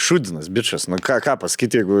 Liev, šūdinas, bičias. Nu, ką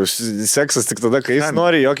pasakyti, jeigu seksas tik tada, kai jis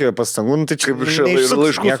nori, jokio pastangų, tai čia Kaip iš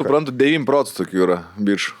laiškų suprantu, 9% tokių yra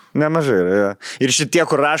bičių. Nemažai yra, ja. Ir šitie,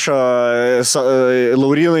 kur rašo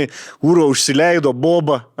Laurinai, ūro užsileido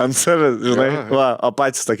bobą ant savęs, žinai, va, o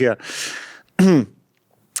patys tokie.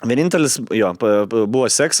 Vienintelis, jo, buvo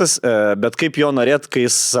seksas, bet kaip jo norėt, kai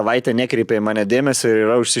jis savaitę nekreipė į mane dėmesio ir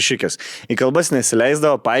yra užsišykęs. Į kalbas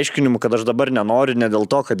nesileisdavo paaiškinimų, kad aš dabar nenoriu ne dėl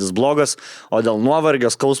to, kad jis blogas, o dėl nuovargio,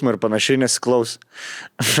 skausmo ir panašiai nesiklaus.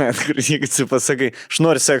 Jeigu tu pasakai, aš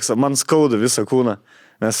noriu seksą, man skauda visą kūną,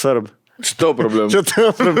 nesvarbu. Šitau problema. Šitau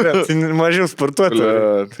problema, tai mažiau sportuoti.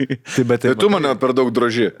 Tai tu mane per daug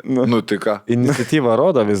droži. Nu, tai ką? Iniciatyva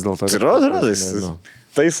rodo vis dėlto. Rodo, jis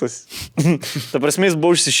taisas. Ta prasme, jis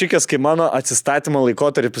buvo užsišykęs, kai mano atsistatymo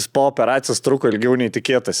laikotarpis po operacijos truko ilgiau nei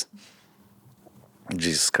tikėtas.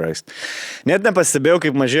 Jesus Christ. Net nepastebėjau,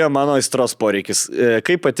 kaip mažėjo mano aistros poreikis.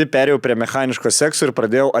 Kai pati perėjau prie mechaniško sekso ir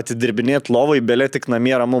pradėjau atidirbinėti lovai, belė tik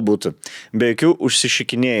namie ramu būtų. Be jokių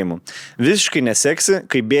užsišikinėjimų. Visiškai neseksi,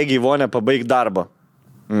 kai bėgi į vonę pabaig darbą.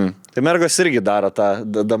 Tai mergos irgi daro tą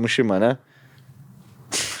damušimą, ne?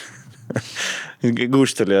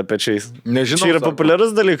 Gūštelėjo pečiais. Nežinau. Čia yra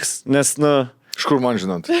populiarus dalykas, nes, nu... Iš kur man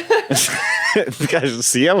žinot? Ką,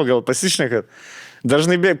 su Jėvu gal pasišnekat?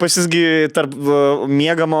 Dažnai pasisgi tarp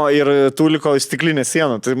miegamo ir tūliko stiklinė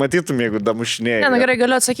sienų, tai matytum, jeigu damušinėjai. Ne, gerai,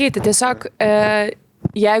 galiu atsakyti. Tiesiog,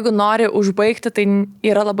 jeigu nori užbaigti, tai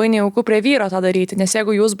yra labai nejauku prie vyro tą daryti, nes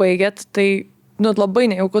jeigu jūs baigėt, tai labai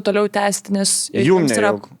nejauku toliau tęsti, nes jums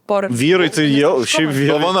yra vyrai, tai jau, šiaip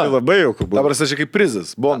vyrai tai labai jauku būtų. Dabar aš kaip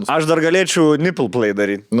prizas, bonus. Aš dar galėčiau nipple play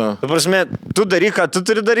daryti. Na. Ta prasme, tu daryk, ką tu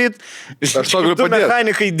turi daryti. Aš to galiu padėti. padėti.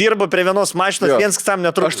 Mechanikai dirba prie vienos mašinos, viens kitam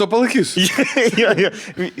netrukus. Aš to palaikysiu.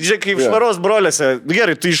 Žiūrėk, kaip švaros broliuose.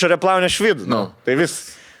 Gerai, tu išorė plaunė švidų. No. Tai vis.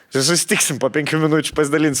 Susitiksim po 5 minučių,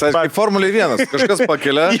 pasidalinsim. Kaip Formulė 1, kažkas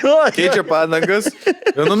pakelia, Jo. keičia padangas,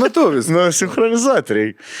 vienu metu vis. Nu, sinchronizuoti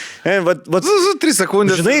reikia. 3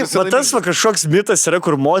 sekundės. Žinai, tas kažkoks mitas yra,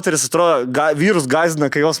 kur moteris atrodo, vyrus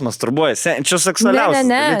gąsdina, kai jos masturbuoja. Čia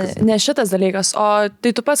seksualiausias dalykas. Ne šitas dalykas. O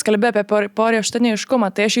tai tu pats kalbė apie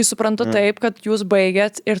porieštaniškumą. Tai aš jį suprantu taip, kad jūs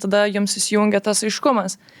baigėt ir tada jums įsijungia tas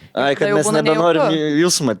aiškumas. Ai, kad Tai jau mes būna nebenorim nejauku.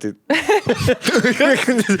 jūs matyti.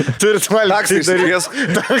 Turit valgti daryti.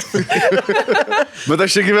 Bet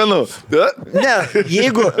aš čia gyvenu. Ne,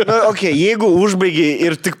 jeigu užbaigiai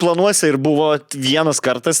ir tik planuose ir buvo vienas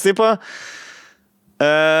kartas, taip,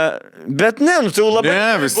 bet ne, nu tai jau labai...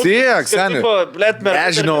 Ne, vis tiek, seniai.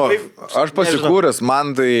 Nežinau, aš pasikūręs,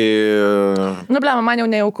 man tai... Nu, blema, man jau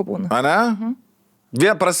nejauku būna. Ane?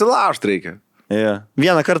 Vien prasilaužt reikia. Yeah.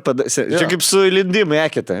 Vieną kartą, čia kaip su lindimu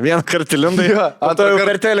ekite. Vieną kartą lindai, o to jau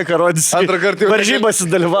per teleką rodysi. Antrą kartą jau... Varžybasi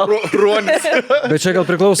dalyvavo. Ruonis. Bet čia gal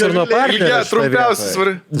priklauso ir nuo partnerio. Trumpiausias.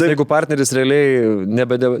 Jeigu partneris realiai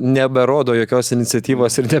neberodo jokios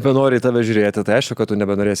iniciatyvos ir nebenori į tave žiūrėti, tai aišku, kad tu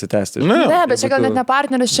nebenorėsi tęsti. Ne, bet čia gal net ne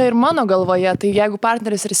partneris, čia ir mano galvoje. Tai jeigu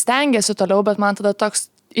partneris ir stengiasi toliau, bet man tada toks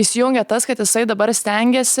įsijungia tas, kad jisai dabar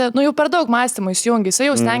stengiasi, nu jau per daug mąstymų įsijungia, jisai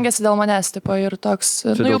jau stengiasi dėl manęs, tipo, ir toks,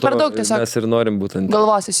 nu jau per daug tiesiog mes ir norim būtent.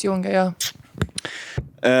 galvos įsijungia, jo.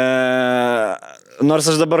 Nors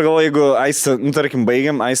aš dabar galvoju, jeigu Aistė, nu tarkim,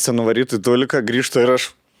 baigiam, Aistė nuvarytų į tuliką, grįžtų ir aš...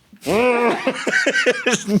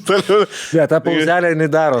 Ne, tą pauzelę jinai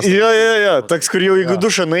daro. Jo, toks, kur jau jeigu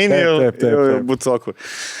dušą naini, jau būtų toku.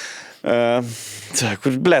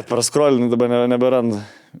 Kur, blėt, praskrolinu, dabar neberandu.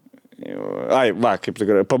 Ai, va, kaip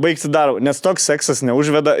tikrai. Pabaigti darbą, nes toks seksas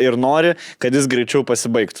neužveda ir nori, kad jis greičiau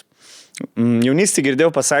pasibaigtų. Jaunystį girdėjau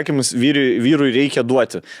pasakymus, vyrui reikia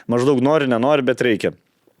duoti. Maždaug nori, nenori, bet reikia.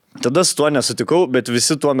 Tada su tuo nesutikau, bet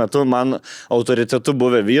visi tuo metu man autoritetu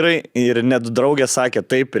buvę vyrai ir net draugė sakė,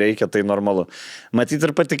 taip reikia, tai normalu. Matyt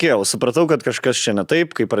ir patikėjau, supratau, kad kažkas čia ne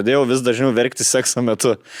taip, kai pradėjau vis dažniau verkti sekso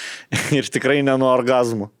metu. Ir tikrai ne nuo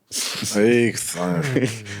orgazmų. Seniai,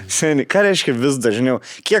 ką reiškia vis dažniau?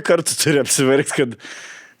 Kiek kartų turi apsiverkti,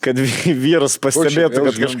 kad vyras pastebėtų,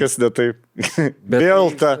 kad kažkas ne taip. Vėl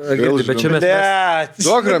ta. Bet čia mes...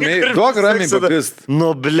 Duok ramiai papist.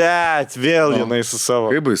 Nu, blėt, vėl jinai su savo.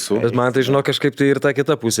 Kaip baisu. Bet man tai, žinok, kažkaip tai ir ta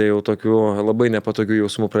kita pusė jau tokių labai nepatogių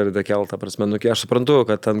jausmų pradeda keltą. Prasme, nu, aš suprantu,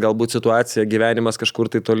 kad ten galbūt situacija, gyvenimas kažkur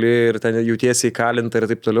tai toli ir ten jautiesi įkalinta ir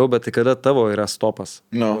taip toliau, bet tai kada tavo yra stopas?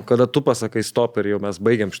 No. Kada tu pasakai stop ir jau mes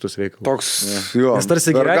baigiam šitus veikalus. Toks, jo. Nes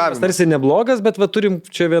tarsi gyvenimas, tarsi neblogas, bet va, turim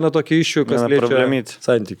čia vieną tokį iššūkį, kas liečia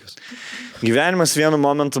santykius. Gyvenimas vienu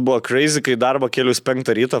momentu buvo crazy, kai darbą kelius 5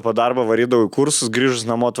 ryto, po darbo varydavau į kursus, grįžus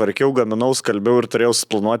namo tvarkiau, gaminau, skalbiau ir turėjau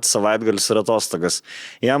suplanuoti savaitgalius ir atostogas.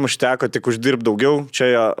 Jam užteko tik uždirbti daugiau, čia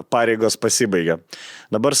jo pareigos pasibaigė.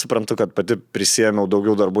 Dabar suprantu, kad pati prisėmiau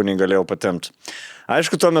daugiau darbų, nei galėjau patemti.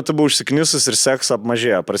 Aišku, tuo metu buvau užsiknisus ir sekso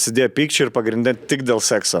apmažėjo. Prasidėjo pykčiai ir pagrindė tik dėl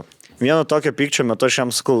sekso. Vieno tokio pykčio metu aš jam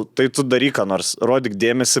sakau, tai tu daryk ką nors, rodyk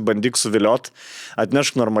dėmesį, bandyk suviliot,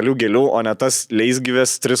 atnešk normalių gėlių, o ne tas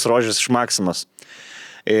leisgyvės 3 rožės iš Maksimas.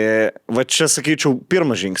 Va čia, sakyčiau,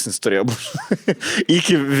 pirmas žingsnis turėjo būti.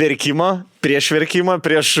 Iki verkimo,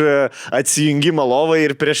 prieš atsijungimą lovą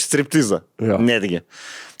ir prieš striptizą. Ja. Netgi.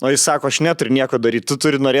 O jis sako, aš neturiu nieko daryti, tu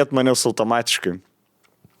turi norėti maniaus automatiškai.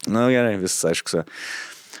 Na gerai, visas aišku.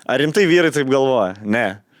 Ar rimtai vyrai taip galvoja? Ne.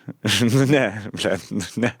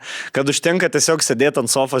 Ne. Kad užtenka tiesiog sėdėti ant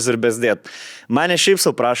sofos ir bezdėt. Mane šiaip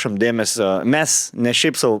savo prašom dėmesio, mes ne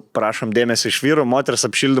šiaip savo prašom dėmesio iš vyrų, moters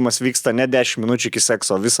apšildymas vyksta ne 10 minučių iki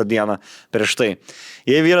sekso, visą dieną prieš tai.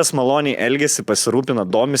 Jei vyras maloniai elgesi, pasirūpina,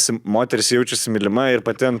 domisi, moteris jaučiasi mylima ir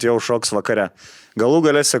pati ant jau šoks vakare. Galų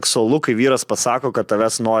gale seksualu, kai vyras pasako, kad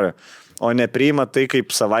tavęs nori, o nepriima tai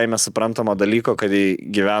kaip savaime suprantamo dalyko, kad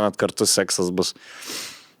gyvenat kartu seksas bus.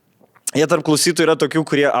 Jie tarp klausytojų yra tokių,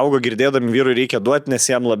 kurie augo girdėdami vyrui reikia duoti, nes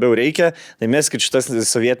jam labiau reikia, tai meskit šitas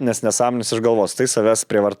sovietinės nesąmonės iš galvos, tai savęs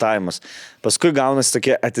prievartavimas. Paskui gaunasi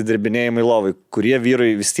tokie atidirbinėjimai lovai, kurie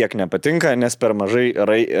vyrui vis tiek nepatinka, nes per mažai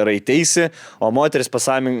raiteisi, o moteris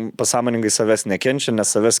pasąmoningai savęs nekenčia,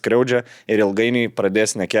 nes savęs skriaudžia ir ilgainiui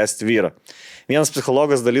pradės nekęsti vyrą. Vienas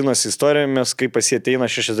psichologas dalinosi istorijomis, kaip pas jį ateina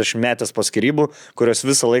 60-metės po skyrybų, kurios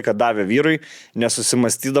visą laiką davė vyrui,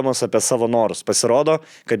 nesusimastydamas apie savo norus. Pasirodo,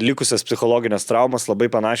 kad likusios psichologinės traumas labai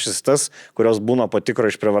panašios tas, kurios būna po tikro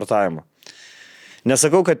išprievartavimo.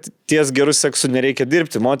 Nesakau, kad ties gerų seksų nereikia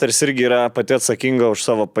dirbti, moteris irgi yra pati atsakinga už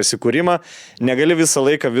savo pasikūrimą, negali visą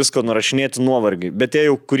laiką visko nurašinėti nuovargį, bet jei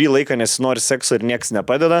jau kurį laiką nesinori sekso ir nieks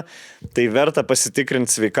nepadeda, tai verta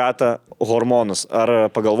pasitikrinti sveikatą, hormonus,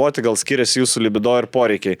 ar pagalvoti, gal skiriasi jūsų libido ir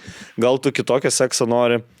poreikiai, gal tu kitokio sekso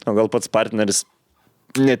nori, o gal pats partneris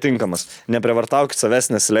netinkamas. Neprievartaukit savęs,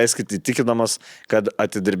 nesileiskit įtikinamas, kad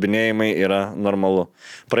atidirbinėjimai yra normalu.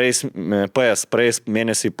 Praeis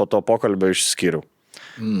mėnesį po to pokalbio išskyriau.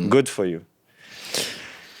 Good for you.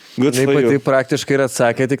 Good Taip for pat you. tai praktiškai ir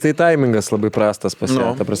atsakė, tik tai taimingas labai prastas pas ją.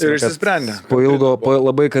 Ta prasme, ir kad išsisprendė.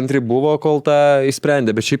 Labai kantri buvo, kol tą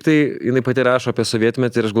išsprendė. Bet šiaip tai jinai pati rašo apie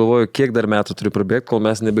sovietmetį ir aš galvoju, kiek dar metų turi prabėgti, kol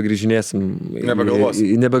mes nebegrįžinėsim.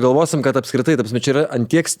 Nebegalvosim, kad apskritai, čia yra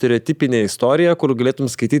antiek stereotipinė istorija, kur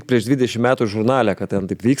galėtum skaityti prieš 20 metų žurnalę, kad ten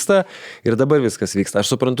taip vyksta ir dabar viskas vyksta.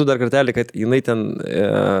 Aš suprantu dar kartelį, kad jinai ten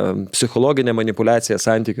psichologinė manipulacija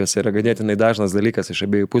santykiuose yra ganėtinai dažnas dalykas iš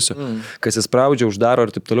abiejų pusių, kas įspraudžia, uždaro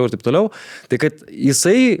ir taip toliau. Ir taip toliau, tai kad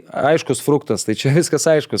jisai aiškus fruktas, tai čia viskas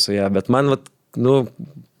aišku su ją, bet man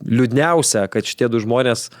liūdniausia, kad šitie du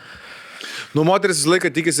žmonės. Moteris visą laiką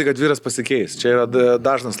tikisi, kad vyras pasikeis. Čia yra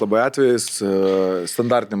dažnas labai atvejis,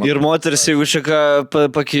 standartinė. Ir moteris, jeigu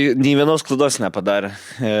nei vienos klaidos nepadarė.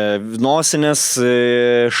 Nosinės,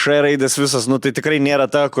 raidės visas, tai tikrai nėra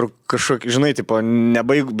ta, kur kažkokį, žinai, tipo,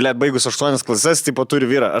 baigus 8 klases, tipo, turi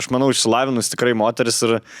vyrą. Aš manau, išsilavinus tikrai moteris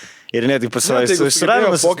ir net tik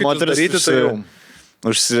išsilavinus moteris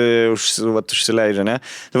užsileidžia, ne?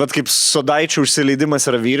 Tai kaip Suodaicio užsileidimas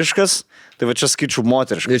yra vyriškas, tai čia skaičiu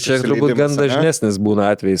moteriškas. Ir čia turbūt gan dažnesnis būna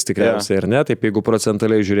atvejais tikriausiai, ir ne? Taip, jeigu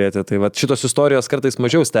procentaliai žiūrėti, tai šitos istorijos kartais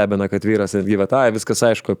mažiau stebina, kad vyras netgi viskas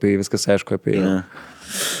aišku apie jį.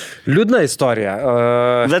 Liūdna istorija.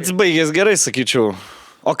 Bet baigės gerai, sakyčiau.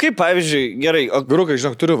 O kaip, pavyzdžiui, gerai. Vyrukai,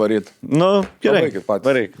 žinok, turiu varyti. Gerai. Pabaikit patys.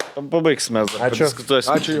 Varyk. Pabaigsime. Ačiū.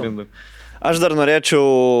 Aš dar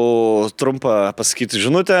norėčiau trumpą pasakyti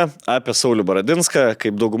žinutę apie Saulių Baradinską.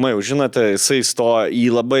 Kaip daugumai jau žinote, jisai įstojo į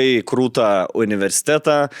labai krūtą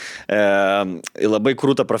universitetą, į labai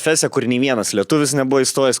krūtą profesiją, kur nei vienas lietuvis nebuvo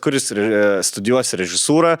įstojęs, kuris studijuos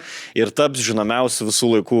režisūrą ir taps žinomiausių visų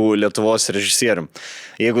laikų Lietuvos režisierium.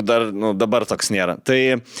 Jeigu dar dabar toks nėra. Tai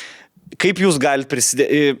kaip jūs galite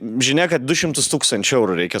prisidėti? Žinia, kad 200 000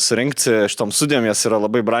 eurų reikia surinkti šitom studijom, jas yra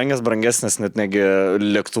labai brangesnės net negi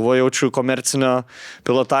lėktuvo jaučiu komercinio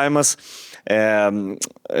pilotavimas.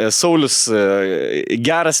 Saulius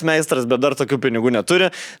geras meistras, bet dar tokių pinigų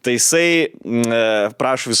neturi, tai jisai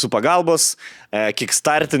prašo visų pagalbos,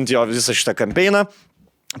 kickstartinti jo visą šitą kampeiną.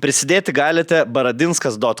 Prisidėti galite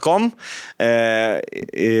baradinskas.com,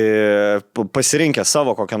 pasirinkę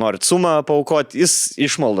savo kokią norit sumą paaukoti, jis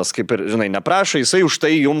išmaldas, kaip ir, žinai, neprašo, jisai už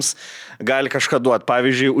tai jums gali kažką duoti.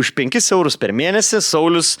 Pavyzdžiui, už 5 eurus per mėnesį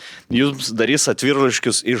Saulius jums darys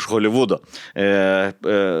atvirlaiškius iš Holivudo.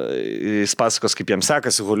 Jis pasakos, kaip jiems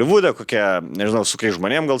sekasi Holivude, kokie, nežinau, su kai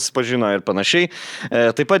žmonėm gal susipažino ir panašiai.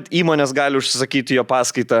 Taip pat įmonės gali užsisakyti jo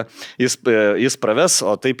paskaitą, jis praves,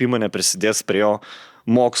 o taip įmonė prisidės prie jo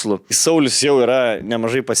mokslų. Saulius jau yra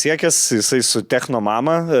nemažai pasiekęs, jisai su Techno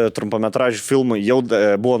mama trumpametražių filmų jau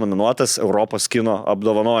buvo nominuotas Europos kino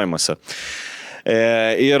apdovanojimuose.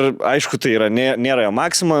 Ir aišku, tai nėra jo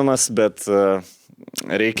maksimumas, bet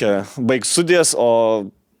reikia baigti studijas, o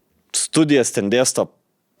studijas ten dėsto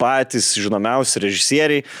patys žinomiausi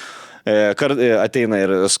režisieriai. Ateina ir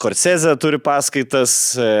Scorsese turi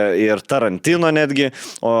paskaitas, ir Tarantino netgi,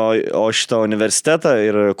 o šitą universitetą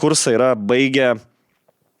ir kursą yra baigę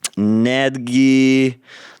netgi,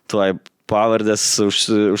 tuoj pavardės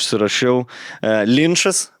užsirašiau,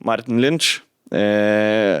 Martin Lynch,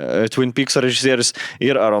 Twin Peaks režisierius,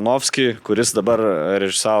 ir Aronofsky, kuris dabar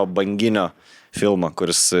režisavo Banginio filmą,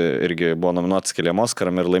 kuris irgi buvo nominuotas keliam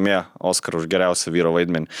Oskaram ir laimėjo Oskarą už geriausią vyro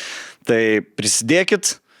vaidmenį. Tai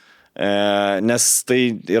prisidėkit, nes tai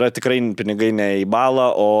yra tikrai pinigai ne į balą,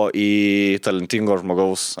 o į talentingo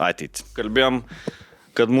žmogaus ateitį. Kalbėjom,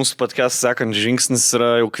 kad mūsų podcast sekant žingsnis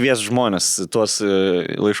yra jau kvies žmonės, tuos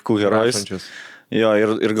laiškų herojus. Jo,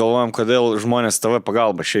 ir galvojam, kodėl žmonės tavo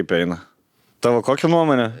pagalba šiaip eina. Tavo kokia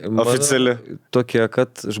nuomonė oficiali? Tokia,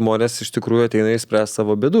 kad žmonės iš tikrųjų ateina įspręsti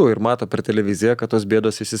savo bėdų ir mato per televiziją, kad tos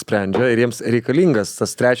bėdos įsisprendžia ir jiems reikalingas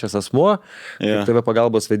tas trečias asmuo, kaip tave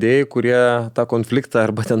pagalbos vedėjai, kurie tą konfliktą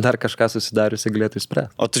arba ten dar kažką susidariusi galėtų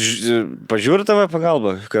įspręsti. O tu pažiūri tave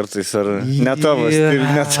pagalbą kartais, ar ne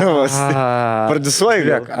tavas? Pradisuoji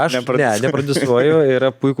gal? Aš nepradisuoju,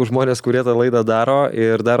 yra puikų žmonės, kurie tą laidą daro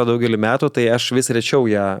ir daro daugelį metų, tai aš vis rečiau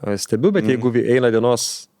ją stebiu, bet jeigu eina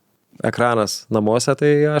dienos ekranas namuose, tai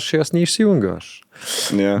aš jos neišsijungiu.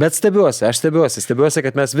 Bet stebiuosi,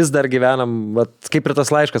 kad mes vis dar gyvenam, kaip ir tas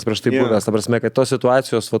laiškas prieš tai buvęs, ta prasme, kad tos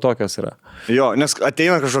situacijos tokios yra. Jo, nes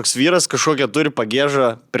ateina kažkoks vyras, kažkokia turi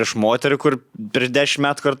pagiežą prieš moterį, kur prieš 10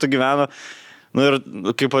 metų kartu gyveno. Ir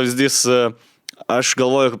kaip pavyzdys, aš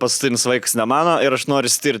galvoju, kad paskutinis vaikas ne mano ir aš noriu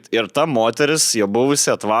stirti. Ir ta moteris, jo buvusi,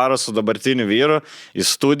 atvaro su dabartiniu vyru į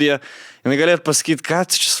studiją. Jis galėtų pasakyti,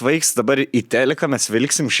 kad šis vaiks dabar į teliką mes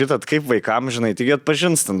vilksim šitą, kaip vaikam, žinai, taigi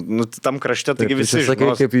atpažinstant. Nu, tam krašte, taigi visi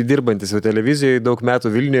sakai, kaip įdirbantis jau televizijoje, daug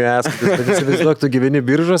metų Vilniuje esantis, kad įsivaizduok, tu gyveni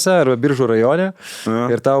Biržuose arba Biržų rajone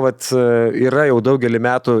ir tau yra jau daugelį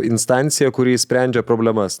metų instancija, kuri sprendžia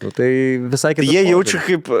problemas. Nu, tai visai kitaip. Jie jaučia,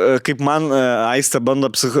 kaip man Aistė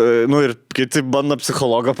bando, ir kiti bando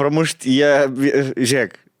psichologą pramušti,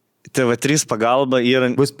 žiūrėk. TV3 pagalba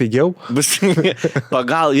yra... Bus pigiau?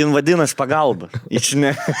 Jin vadinasi pagalba. Jis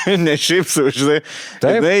ne šiaip žinai.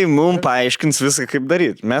 Jinai mums paaiškins viską, kaip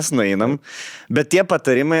daryti. Mes nueinam. Bet tie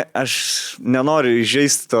patarimai, aš nenoriu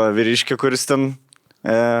įžeisti to vyriškio, kuris ten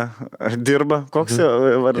dirba. Koks jo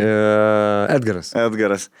vardas?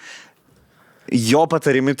 Edgaras. Jo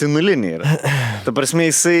patarimai tai nuliniai yra. Ta prasme,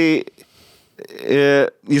 jisai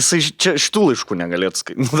čia šitų laiškų negalėtų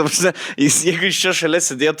skaityti. Jeigu iš čia šalia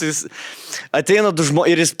sėdėtų, jis ateina du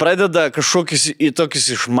žmonės ir jis pradeda kažkokius į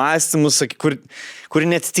tokius išmąstymus, kur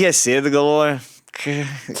net tie sėdi galvoja,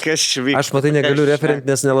 kas čia vyksta. Aš matai negaliu referent,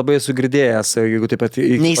 nes nelabai esu girdėjęs, jeigu taip pat...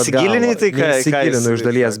 Neįsigilinai tai, ką neįsigilinu iš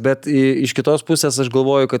dalies, bet iš kitos pusės aš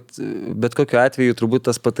galvoju, kad bet kokiu atveju turbūt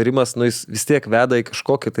tas patarimas, jis vis tiek veda į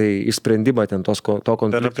kažkokį tai išsprendimą ten to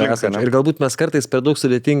konflikto esančio. Ir galbūt mes kartais per daug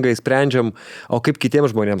sudėtingai sprendžiam, o kaip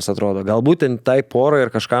kitiems žmonėms atrodo. Galbūt ten tai porai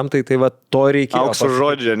ir kažkam tai va to reikia. Aukso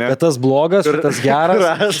žodžio, ne? Bet tas blogas, tas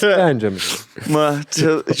geras, sprendžiam.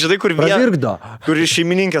 Žinai, kur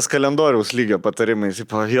šeimininkės kalendoriaus lygio patarimai.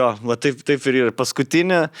 Jo, va taip ir yra.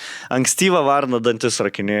 Paskutinė ankstyvą varną dantis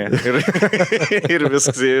rakinėje. Ir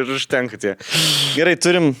viskas, ir užtenka tie. Gerai,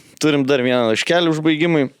 turim dar vieną laiškelį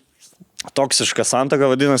užbaigimui. Toksiška santaka,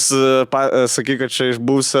 vadinasi, sakai, kad čia iš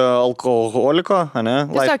buvusio alkoholiko, ne?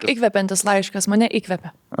 Tiesiog įkvepiantis laiškas, mane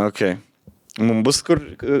įkvepia. Ok. Mums bus kur,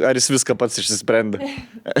 ar jis viską pats išsisprendė?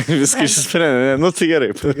 Viską išsisprendė, nu tai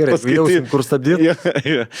gerai. Gerai, jausim, kur stabdyti.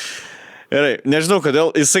 Jo. Gerai, nežinau,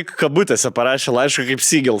 kodėl jisai kabutėse parašė laišką kaip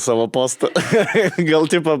Sigel savo postą. Gal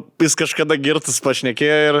tipo, jis kažkada girtas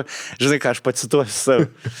pašnekėjo ir, žinai ką, aš pacituosiu save.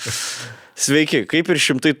 Sveiki, kaip ir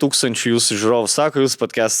 100,000 jūsų žiūrovų sako, jūsų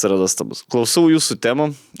podcastas yra nuostabus. Klausau jūsų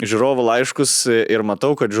temų, žiūrovų laiškus ir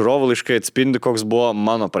matau, kad žiūrovų laiškai atspindi, koks buvo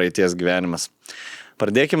mano praeities gyvenimas.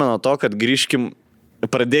 Pradėkime nuo to, kad grįžkim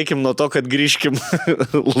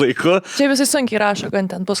laiku. Čia visai sunkiai rašo, gan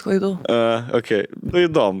ten bus klaidų. Ok, nu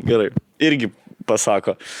įdomu, gerai. Irgi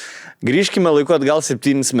pasako. Grįžkime laiku atgal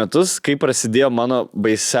 7 metus, kai prasidėjo mano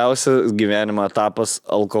baisiausias gyvenimo etapas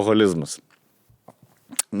alkoholizmas.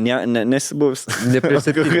 Nesibuvęs. Ne prieš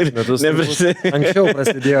 7 metus. Anksčiau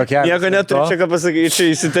prasidėjo kelias. Nieko neturiu čia ką pasakyti, čia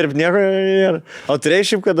įsiterp nieko nėra. O turėjai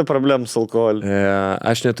šiaip kada problemų su alkoholiu?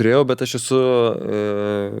 Aš neturėjau, bet aš esu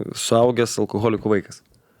suaugęs alkoholikų vaikas.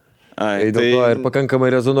 Dėl to ir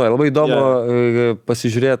pakankamai rezonuoja. Labai įdomu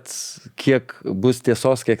pasižiūrėti, kiek bus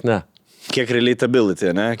tiesos, kiek ne. Kiek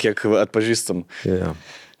relatability, ne? Kiek atpažįstam. Yeah.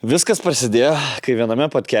 Viskas prasidėjo, kai viename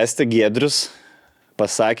podcast'e Giedrius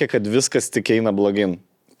pasakė, kad viskas tik eina blogin.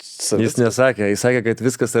 Jis nesakė, jis sakė, kad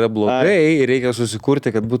viskas yra blogai ir reikia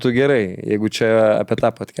susikurti, kad būtų gerai, jeigu čia apie tą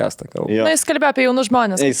podcastą kalba. Na, jis kalbėjo apie jaunus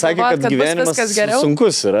žmonės. Jis sakė, kad gyvenimas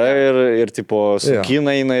sunkus yra ir tipo,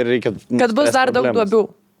 sukina eina ir reikia... Kad bus dar daug duobių.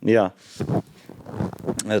 Ja.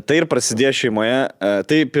 Tai ir prasidėjo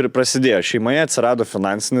šeimoje, atsirado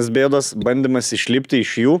finansinės bėdos, bandymas išlipti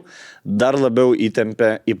iš jų dar labiau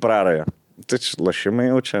įtempė į prarają. Tai lašimai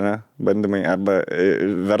jau čia, ne? Bandymai arba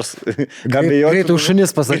vers... Greitai už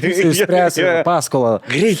šunis pasakysiu, išspręsiu paskolą.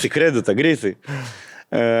 Greitai, kreditą, greitai.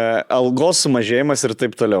 Algos sumažėjimas ir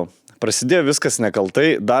taip toliau. Prasidėjo viskas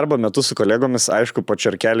nekaltai, darbo metu su kolegomis, aišku, po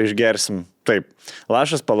čerkelį išgersim. Taip,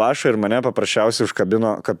 lašas palašo ir mane paprasčiausiai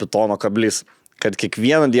užkabino kapitono kablys, kad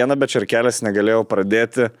kiekvieną dieną be čerkelės negalėjau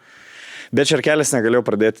pradėti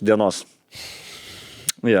dienos.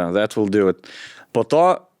 Yeah, that will do it. Po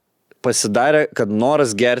to pasidarė, kad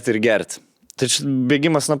noras gerti ir gerti. Tai čia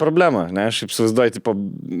bėgimas nuo problema, ne? Aš įsivaizduoju, tipo,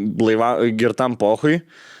 girtam pohui,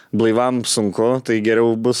 blaivam sunku, tai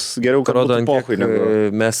geriau kad būtų pohui.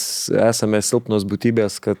 Mes esame silpnos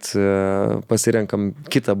būtybės, kad pasirenkam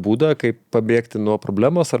kitą būdą, kaip pabėgti nuo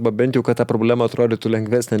problemos, arba bent jau, kad ta problema atrodytų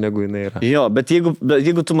lengvesnė, negu jinai yra. Jo, bet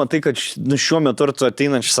jeigu tu matai, kad šiuo metu ar tu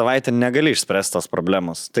ateinančią savaitę negali išspręsti tos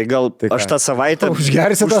problemos, tai gal aš tą savaitę...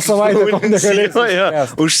 Užgersi tą savaitę, ko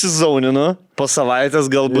negalėsi. Užsizauninu, po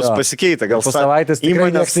savaitės gal bus pasikeitę, gal po savaitės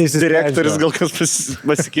įmonės direktorius gal kas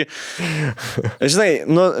pasikeitė. Žinai,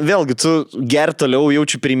 vėlgi, tu ger toliau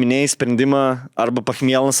jaučiu priiminėjai sprendimą arba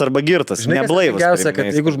pachmielas, arba girtas. Žinai, neblaivas. Geriausia, kad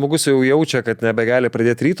jeigu žmogus jau jaučia, kad nebegali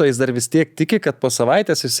pradėti ryto, jis dar vis tiek tiki, kad po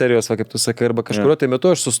savaitės iš serijos, va, kaip tu sakai, arba kažkurio tai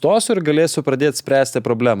metu aš sustosiu ir galėsiu pradėti spręsti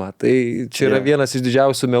problemą. Tai čia yra vienas iš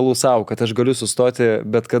didžiausių melų savo, kad aš galiu sustoti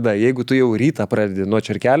bet kada. Jeigu tu jau rytą pradedi nuo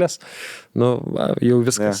čerkelės, nu, va, jau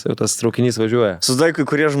viskas, jau tas traukinys važiuoja. Suodaicio, kai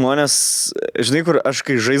kurie žmonės, žinai, kur aš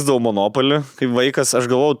kai žaisdavau Monopolį, kaip vaikas, aš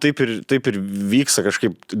galvojau, taip ir vyksta,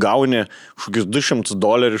 kažkaip gauni kažkokius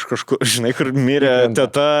 $200 iš kažkur, žinai, kur mirė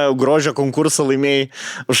teta, grožio konkursą laimėjai,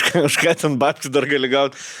 už ką ten babkių dar gali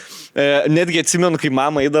gauti. Netgi atsimenu, kai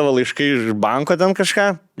mama eidavo laiškai iš banko ten kažką,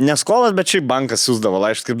 neskolas, bet šiaip bankas siūsdavo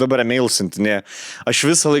laiškus, kaip dabar email sintinė. Aš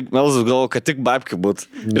visą laiką melzus galvoju, kad tik babkių būtų.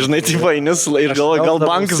 Žinai, tai vainis ir galvoju, gal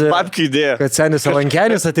bankas babkių įdėjo. Kad senis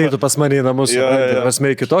Alankenis ateitų pas mane į namus,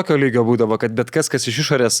 pasmei kitokio lygio būdavo, kad bet kas iš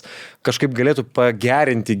išorės kažkaip galėtų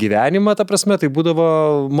pagerinti gyvenimą, ta prasme, tai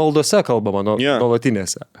būdavo maldose kalbama,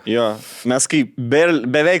 nuolatinėse. Jo, mes kai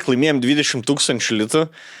beveik laimėjom 20 000 litų,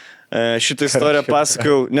 šitą istoriją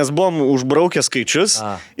pasakau, nes buvom užbraukę skaičius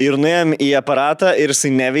ir nuėjom į aparatą ir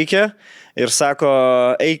jisai neveikia ir sako,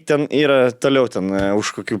 eik ten yra toliau ten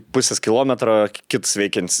už kokių pusės kilometro kitus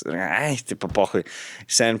veikiantis. Ai, taip papohui.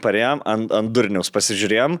 Sen parėjom, ant durniaus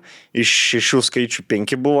pasižiūrėjom, iš 6 skaičių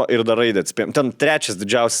 5 buvo ir dar raidė atspėjom. Ten trečias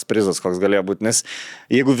didžiausias prizas, koks galėjo būti, nes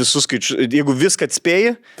jeigu viską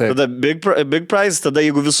atspėjai, tada big prize, tada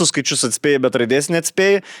jeigu visus skaičius atspėjai, bet raidės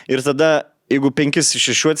neatspėjai ir tada jeigu 5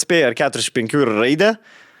 iš 6 atspėjai, ar 4 iš 5 ir raidė,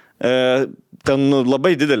 ten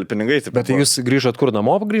labai didelį pinigai. Bet tai jūs grįžot kur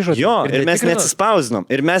namo, grįžot? Jo, ir mes neatsispausinom.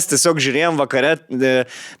 Ir mes tiesiog žiūrėjom vakare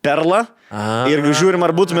perlą ir žiūrim,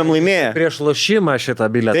 ar būtumėm laimėję. Prieš lošimą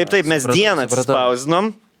šitą bilietą. Taip, mes dieną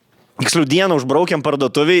atsispausinom. Tiksliau, dieną užbraukėm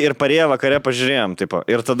parduotuvį ir parėję vakare pažiūrėjom, tipo.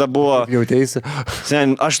 Ir tada buvo... Jautėsi.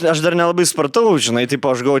 Aš dar nelabai spartau, žinai, tipo,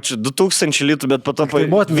 aš gaučiu 2000 litų, bet po to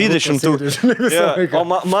 20 000. O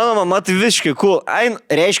mano mama tai visiškai cool.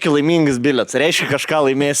 Reiškia laimingas bilietas, reiškia kažką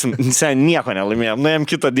laimėsim. Nieko nelaimėjom. Nuėjom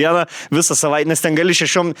kitą dieną, visą savaitę, nes ten gali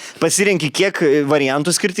 6 pasirenki kiek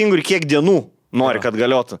variantų skirtingų ir kiek dienų nori, kad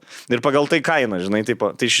galiotų. Ir pagal tai kaina, žinai, taip.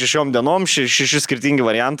 Tai 6 dienom 6 skirtingi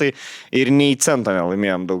variantai ir nei centą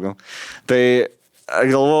nelaimėjom daugiau. Tai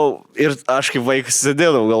galvojau, ir aš kaip vaikas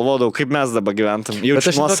sėdėdavau, galvodavau, kaip mes dabar gyventam.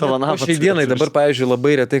 Jaučiu nuosavą namą. Šiai dienai dabar, pavyzdžiui,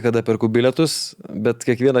 labai retai, kada perku bilietus, bet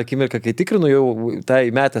kiekvieną akimirką, kai tikrinu, jau tai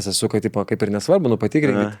metęs esu, kad tipo, kaip ir nesvarbu,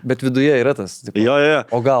 patikrinkit, bet viduje yra tas. Tipo, jo.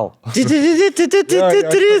 O gal?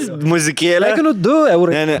 Muzikėlė. 2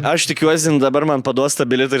 eurai. Ne, aš tikiuosi, dabar man paduos tą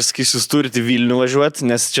bilietą ir sakys, jūs turite Vilnių važiuoti,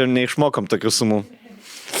 nes čia neišmokam tokių sumų.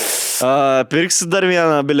 Pirksi dar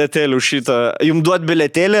vieną biletėlį už šitą. Jums duot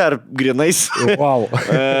biletėlį ar grinais? Wow.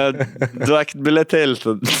 Duokit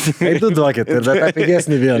biletėlį. Kaip tu duokit, ir dar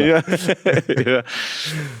pigesnį vieną. Jo.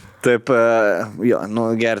 Taip, jo, nu,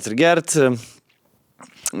 gert ir gert.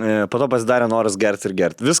 Po to pasidarė noras gert ir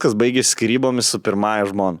gert. Viskas baigėsi skyrybomis su pirmąja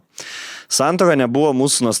žmona. Santuoka nebuvo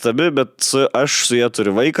mūsų nuostabi, bet aš su jie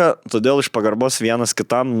turiu vaiką, todėl iš pagarbos vienas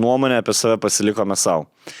kitam nuomonę apie save pasilikome savo.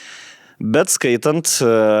 Bet skaitant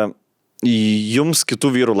jums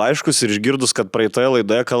kitų vyrų laiškus ir išgirdus, kad praeitoje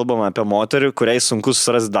laidoje kalbama apie moterį, kuriai sunku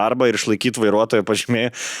susirasti darbą ir išlaikyti vairuotojo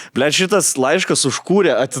pažymėjimą. Blet, šitas laiškas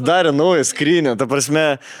užkūrė, atidarė naują skrynę. Ta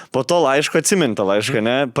prasme, po to laiško atsiminta laišką,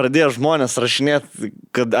 ne? Pradėjo žmonės rašinėti,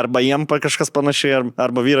 kad arba jiem kažkas panašiai,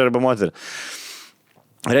 arba vyrai, arba moterį.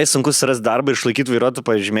 Jei sunku susirasti darbą ir išlaikyti vairuotojo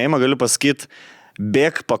pažymėjimą, galiu pasakyti,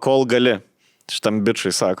 bėk pakol gali. Šitam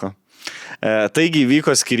bičai sako. Taigi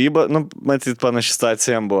įvyko skyryba, nu, matyt, panaši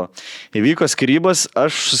situacija jam buvo. Įvyko skyrybos,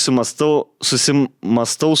 aš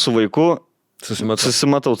susimastau su vaiku,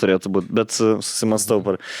 susimatau turėtų būti, bet susimastau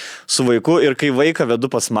su vaiku ir kai vaiką vedu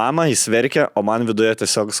pas mamą, jis verkia, o man viduje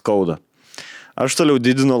tiesiog skauda. Aš toliau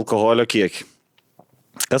didinu alkoholio kiekį.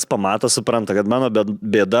 Kas pamato, supranta, kad mano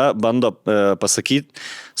bėda bando pasakyti,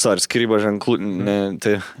 skyrybo ženklų,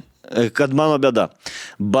 kad mano bėda.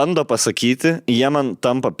 Bando pasakyti, jie man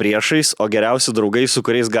tampa priešais, o geriausi draugai, su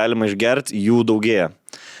kuriais galima išgerti, jų daugėja.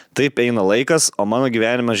 Taip eina laikas, o mano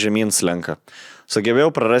gyvenimas žemyn slenka.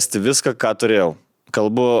 Sugebėjau prarasti viską, ką turėjau.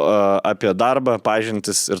 Kalbu apie darbą,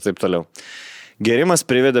 pažintis ir taip toliau. Gerimas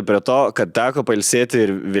privedė prie to, kad teko pailsėti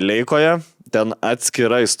ir Vileikoje, ten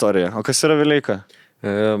atskira istorija. O kas yra Vileika?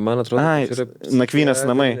 Man atrodo, yra nakvynės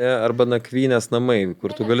namai. Arba nakvynės namai, kur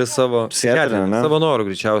tu gali savo norų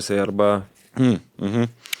greičiausiai, arba...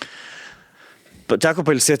 Teko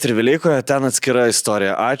pailsėti ir Vileikoje, ten atskira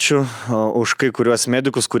istorija. Ačiū už kai kuriuos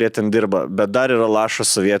medikus, kurie ten dirba, bet dar yra lašas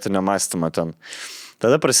sovietinio mąstymo ten.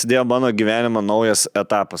 Tada prasidėjo mano gyvenimo naujas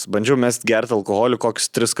etapas. Bandžiau mesti gerti alkoholį kokius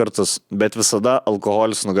 3 kartus, bet visada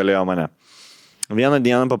alkoholis nugalėjo mane. Vieną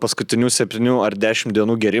dieną po paskutinių 7 ar 10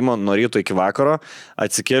 dienų gerimo nuo ryto iki vakaro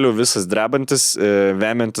atsikėliau visas drebantis,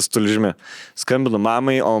 vemiantis tulžimi. Skambinu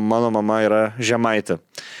mamai, o mano mama yra žemaitė.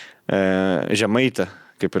 Žemaitė,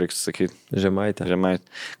 kaip reikia sakyti. Žemaitė.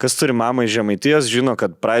 Kas turi mamą iš Žemaitijos, žino,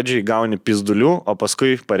 kad pradžiai gauni pizdulių, o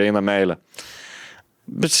paskui pareina meilė.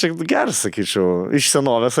 Bet šiek tiek geras, sakyčiau, iš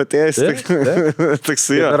senovės atėjęs. Toks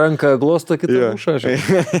jo. Ranka glosto kitą mušą.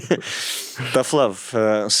 Tough love.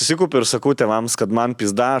 Susikaupiu ir sakau tėvams, kad man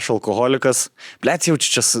pizda, aš alkoholikas. Blet,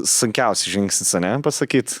 jaučiu čia sunkiausias žingsnis, ne,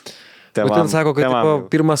 pasakyti. Ten sako, kad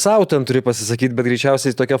pirmą savo ten turi pasisakyti, bet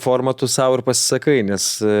greičiausiai tokia forma tu savo ir pasisakai,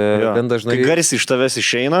 nes gan dažnai... Kai garsiai iš tavęs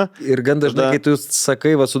išeina. Ir gan dažnai, kai tu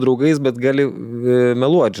sakai va su draugais, bet gali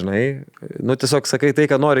meluoti, žinai. Nu, tiesiog sakai tai,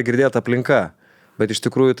 ką nori girdėti aplinka. Bet iš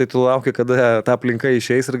tikrųjų tai tu lauki, kada ta aplinka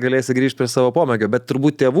išeis ir galėsi grįžti prie savo pomėgio. Bet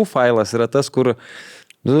turbūt tėvų failas yra tas, kur...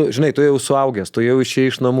 Nu, žinai, tu jau suaugęs, tu jau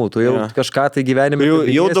išėjai iš namų, tu jau kažką tai gyvenime...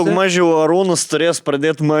 Jau daug mažiau Arūnus turės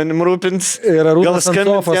pradėti manim rūpintis. Ir Arūnas ant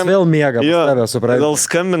sofos vėl miega pas tave, supranti. Gal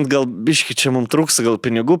skambint, gal biški čia mums trūksta, gal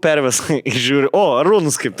pinigų perves ir žiūri. O,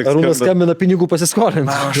 Arūnas kaip tik skambina. Arūnas skambina pinigų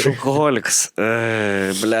pasiskolinti. Aš alkoholikas.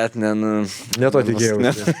 Blet, ne to tikėjau.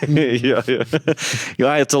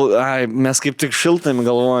 Mes kaip tik šiltami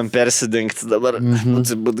galvojam persidengti dabar.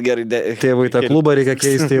 Tai būtų gerai. Tėvui tą klubą reikia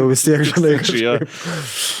keisti jau vis tiek, žinai.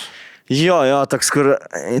 Jo, toks, kur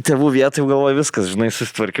tėvų vietai galvoju viskas, žinai,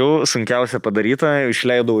 susitvarkiau, sunkiausia padaryta,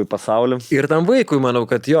 išleidau į pasaulį. Ir tam vaikui, manau,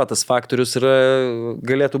 kad jo, tas faktorius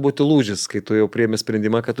galėtų būti lūžis, kai tu jau priemi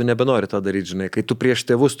sprendimą, kad tu nebenori tą daryti, žinai, kai tu prieš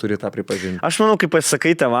tėvus turi tą pripažinti. Aš manau, kai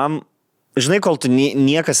pasakai tėvam, žinai, kol tu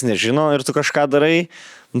niekas nežino ir tu kažką darai,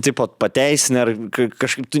 nu, taip pat pateisinė, ar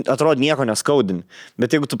kažkaip, tu atrodo nieko neskaudini.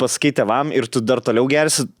 Bet jeigu tu pasakai tėvam ir tu dar toliau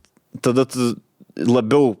gersi, tada tu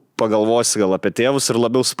labiau pagalvosi gal apie tėvus ir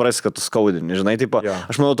labiau suprasi, kad tu skaudini. Žinai, taip,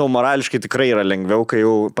 aš manau, tau morališkai tikrai yra lengviau, kai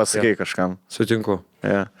jau pasakai kažkam. Sutinku.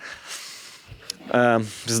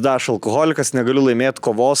 Pizda, aš alkoholikas, negaliu laimėti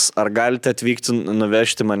kovos, ar galite atvykti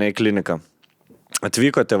nuvežti mane į kliniką.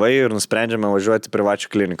 Atvyko tėvai ir nusprendžiame važiuoti į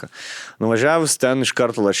privačią kliniką. Nuvažiavus ten iš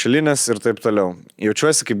karto lašelinės ir taip toliau.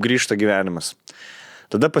 Jaučiuosi, kaip grįžta gyvenimas.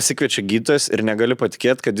 Tada pasikviečia gydytojas ir negaliu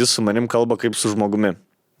patikėti, kad jis su manim kalba kaip su žmogumi.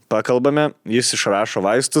 Pakalbame, jis išrašo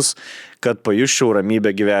vaistus, kad pajusčiau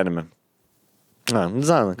ramybę gyvenime.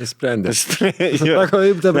 Zana. Įsprendė. Sako,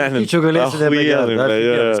 čia galėsi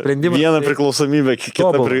nebegerti. Viena priklausomybė,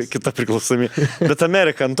 kita priklausomybė. Bet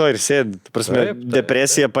Amerika ant to ir sėdi. Prasme,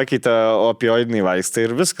 depresija pakeitė opioidiniai vaistai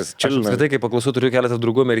ir viskas. Aš apskritai, kai paklausau, turiu keletą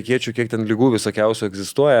draugų amerikiečių, kiek ten lygų visokiausių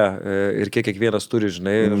egzistuoja ir kiek kiekvienas turi,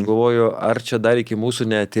 žinai. Ir aš galvoju, ar čia dar iki mūsų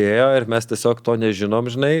neatėjo ir mes tiesiog to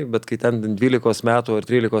nežinom, žinai, bet kai ten 12 metų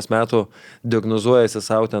ar 13 metų diagnozuojasi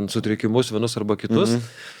savo ten sutrikimus vienus arba kitus,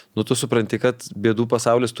 nu tu supranti, kad bėdų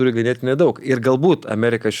pasaulis turi ganėtinai daug. Ir galbūt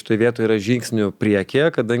Amerika šitoje vietoje yra žingsnių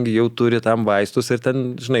priekė, kadangi jau turi tam vaistus ir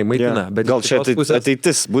ten, žinai, maitina. Bet gal čia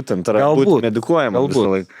ateitis būtent, ar būtų medikuojama visą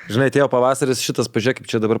laiką. Žinai, atėjo pavasaris, šitas, pažiūrėk, kaip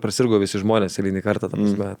čia dabar prasirgo visi žmonės eilinį kartą.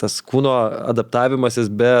 Tas kūno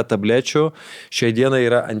adaptavimasis be tablečių šiai dienai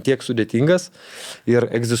yra antiek sudėtingas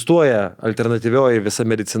ir egzistuoja alternatyvioji visa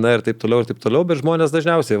medicina ir taip toliau, bet žmonės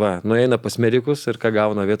dažniausiai, nueina pas medikus ir ką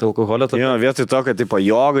gauna vietoj alkoholio. Vietoj to, kad tipo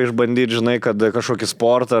joga išbandyti, žinai, kad kažkokį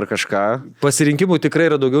sportą ar kažką. Pasirinkimų tikrai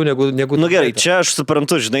yra daugiau negu... Nu gerai, čia aš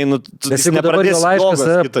suprantu, žinai, nes jeigu dabar jo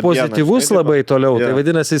laiškas pozityvus labai toliau, tai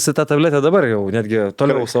vadinasi, jis tą tabletę dabar jau netgi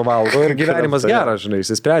toliau savo valgo ir gyvenimas geras, žinai,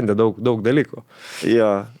 jis sprendė daug dalykų. Jo.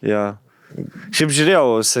 Šiaip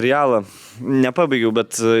žiūrėjau serialą, nepabaigiau,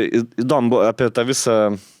 bet įdomu apie tą visą,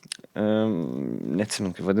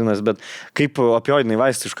 neatsimenu, kaip vadinasi, bet kaip opioidiniai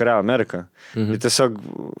vaistai iškariavo Ameriką. Ir tiesiog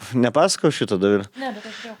nepasakau šito dar. Ne, bet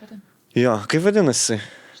aš žiūrėjau pati. Jo, kaip vadinasi?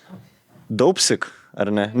 Daupsik,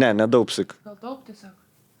 ar ne? Ne daupsik. Gal daug tiesiog.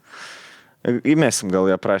 Įmėsim gal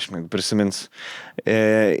ją prašymą, jeigu prisimins.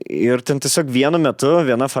 Ir ten tiesiog vienu metu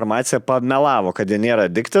viena farmacija pamelavo, kad jie nėra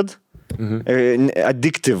addicted.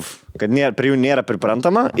 Addictive, kad prie jų nėra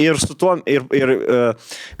priprantama ir su tuo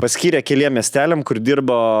paskyrė keliem miesteliam, kur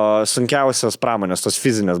dirbo sunkiausios pramonės, tos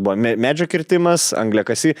fizinės buvo medžio kirtimas,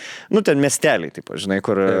 angliakasy, nu ten miesteliai, taip, žinai,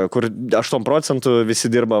 kur 8%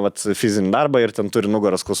 visi dirba fizinį darbą ir ten turi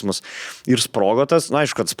nugaros skausmus. Ir sprogo tas, na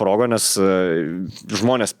aišku, kad sprogo, nes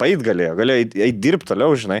žmonės paeit galėjo eiti dirbti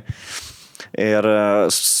toliau, žinai.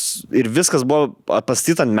 Ir viskas buvo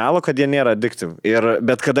pastatyta ant melo, kad jie nėra addictive.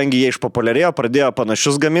 Bet kadangi jie išpopuliarėjo, pradėjo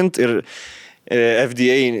panašius gaminti ir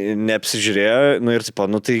FDA neapsižiūrėjo, nu ir tipo,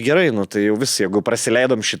 nu tai gerai, nu tai jau vis, jeigu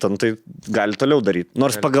prasileidom šitą, tai gali toliau daryti.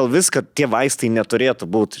 Nors pagal viską tie vaistai neturėtų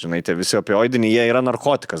būti, žinai, tie visi opioidiniai, jie yra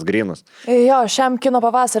narkotikas, grynas. Jo, šiam kino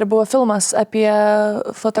pavasarį buvo filmas apie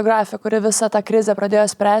fotografiją, kuri visą tą krizę pradėjo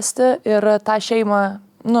spręsti ir tą šeimą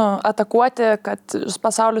atakuoti, kad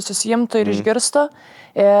pasaulis susijimtų ir išgirstų.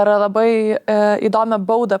 Ir labai įdomią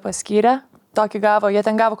baudą paskyrė. Tokį gavo, jie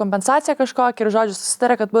ten gavo kompensaciją kažkokį ir žodžiu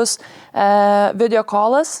susitarė, kad bus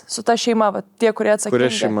videocall'us su ta šeima, va, tie, kurie atsakingi. Kuria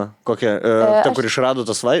šeima? Kokia? Ta, kur išrado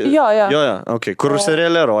tas vaistas? Jo. Okay. Kur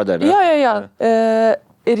serialė rodė, ne? Jo.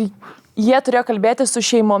 Ir jie turėjo kalbėti su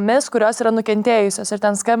šeimomis, kurios yra nukentėjusios. Ir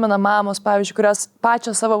ten skambina mamos, pavyzdžiui, kurios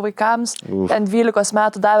pačios savo vaikams ten 12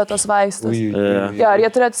 metų davė tos vaistus. Jo, ir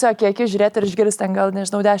jie turėjo tiesiog kiekį žiūrėti ir išgirsti ten gal,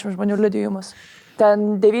 nežinau, 10 žmonių liudijimus.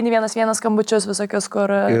 Ten 911 skambučius visokius,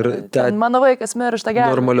 kur mano vaikas miršta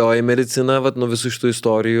gerai. Normalioji medicina, nuo visų šitų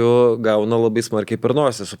istorijų gauna labai smarkiai per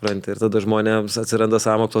nosį, supranti. Ir tada žmonėms atsiranda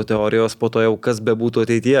sąmokslo teorijos, po to jau kas bebūtų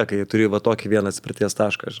ateityje, kai turi tokį vieną atspirties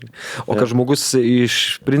tašką. Žinai. O kad žmogus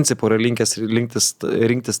iš principo yra linkęs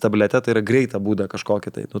rinktis tabletę, tai yra greitą būdą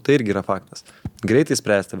kažkokį tai. Tai irgi yra faktas. Greitai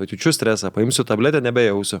spręsti, bet jaučiu stresą, paimsiu tabletę,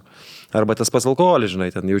 nebejausiu. Arba tas pats alkoholis,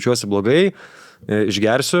 žinai, ten jaučiuosi blogai,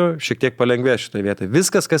 išgersiu, šiek tiek palengvė šitoje vietoje.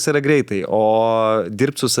 Viskas, kas yra greitai, o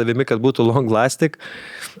dirbti su savimi, kad būtų long lasting,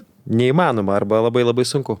 neįmanoma arba labai labai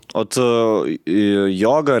sunku. O tu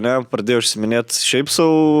jogą, ne, pradėjau užsiminėti šiaip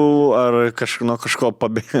savo, ar nuo kažko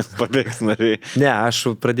pabėgti norėjai? Ne,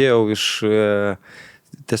 aš pradėjau iš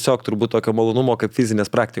tiesiog turbūt tokio malonumo kaip fizinės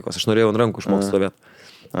praktikos. Aš norėjau ant rankų išmokti stovėti.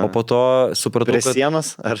 O po to supratau, kad... Prie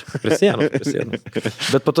sienos? Ar? Prie sienos.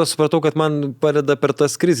 Bet po to supratau, kad man padeda per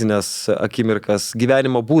tas krizinės akimirkas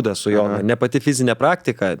gyvenimo būdas su joga. Ne pati fizinė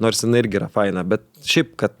praktika, nors jinai irgi yra faina, bet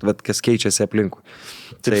šiaip, kad kas keičiasi aplinkui.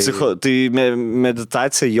 Tai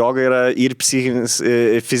meditacija, joga yra ir psichinis,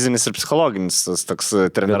 fizinis ir psichologinis tas toks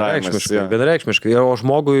treniravimas. Vienareikšmiškai. O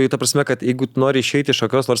žmogui, ta prasme, kad jeigu nori išeiti iš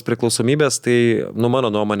kokios nors priklausomybės, tai, mano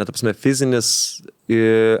nuomonė, ta prasme, fizinis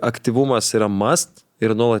aktyvumas yra must.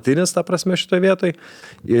 Ir nuolatinis, ta prasme, šitoje vietoje,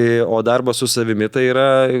 o darbas su savimi tai yra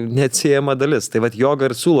neatsiejama dalis. Tai joga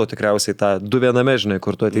ir siūlo tikriausiai tą 2-1, žinai,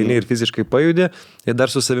 kur tu ateini ir fiziškai pajudi, ir dar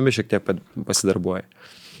su savimi šiek tiek pasidarbuoji.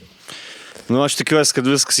 Aš tikiuosi, kad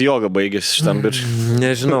viskas joga baigėsi šitam bičiui.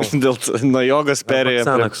 Nežinau. Nuo jogos perėjo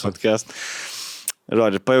prie podcast.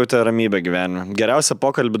 Žodžiu, pajutė ramybę gyvenime. Geriausia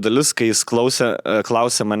pokalbio dalis, kai jis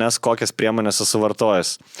klausė manęs, kokias priemonės esu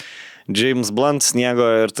vartojęs. James Blunt, sniego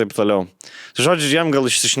ir taip toliau. Žodžiu, jam gal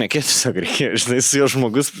išsišnekėti tiesiog reikėjo, žinai, su jo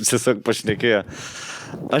žmogus tiesiog pašnekėjo.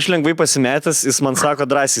 Aš lengvai pasimetęs, jis man sako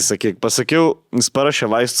drąsiai, sakyk, pasakiau, jis parašė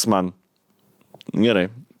vaistus man. Gerai,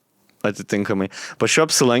 atitinkamai. Po šio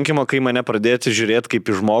apsilankimo, kai mane pradėti žiūrėti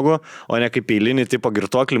kaip į žmogų, o ne kaip į eilinį tipo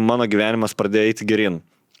girtuoklį, mano gyvenimas pradėjo eiti gerin.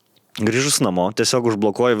 Grįžus namo, tiesiog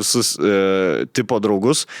užblokuoju visus tipo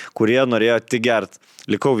draugus, kurie norėjo tik gerti.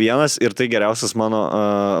 Likau vienas ir tai geriausias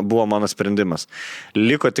buvo mano sprendimas.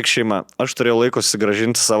 Liko tik šeima. Aš turėjau laiko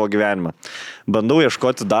susigrąžinti savo gyvenimą. Bandau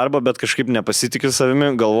ieškoti darbą, bet kažkaip nepasitikiu savimi,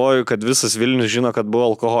 galvoju, kad visas Vilnius žino, kad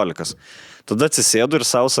buvau alkoholikas. Tada atsisėdu ir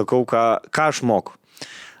savo sakau, ką aš moku.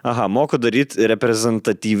 Moku daryti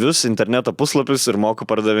reprezentatyvius interneto puslapius ir moku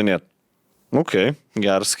pardavinėti.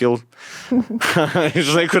 Geras skill.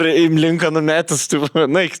 Žinai, kur imlinką numetis,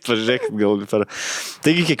 naikit, pažiūrėkit gal per.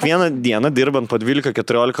 Taigi kiekvieną dieną dirbant po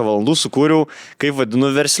 12-14 valandų sukūriau, kaip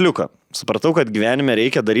vadinu, versliuką. Supratau, kad gyvenime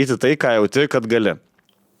reikia daryti tai, ką jauti, kad gali.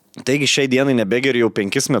 Taigi šiai dienai nebegeriu jau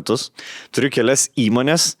 5 metus, turiu kelias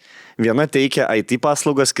įmonės, viena teikia IT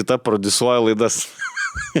paslaugas, kita produsuoja laidas.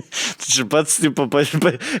 Tačiau pats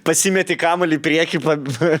pasimeti kamuolį į priekį,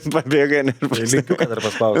 pabėga ir Linkiuką dar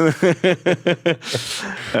paspausti.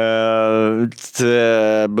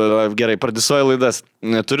 Gerai, produsuoju laidas.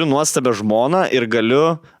 Turiu nuostabią žmoną ir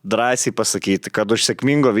galiu drąsiai pasakyti, kad už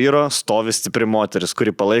sėkmingo vyro stovi stipri moteris,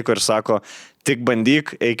 kuri palaiko ir sako, tik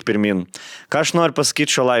bandyk, eik pirmin. Ką aš noriu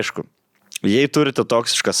pasakyti šio laišku? Jei turite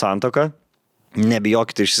toksišką santuoką,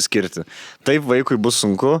 nebijokite išsiskirti. Taip vaikui bus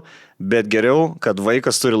sunku, bet geriau, kad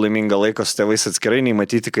vaikas turi laimingą laiką su tėvais atskirai, nei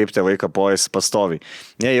matyti, kaip tėvai kapojasi pastoviai.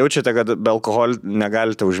 Jei jaučiate, kad be alkoholio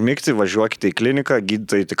negalite užmigti, važiuokite į kliniką,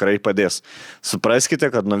 gydytojai tikrai padės. Supraskite,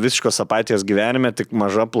 kad nuo visiškos apatijos gyvenime tik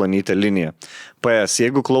maža plonytė linija. PS,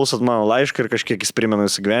 jeigu klausot mano laišką ir kažkiek jis primena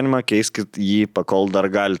jūsų gyvenimą, keiskit jį, pakol dar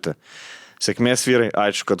galite. Sėkmės vyrai,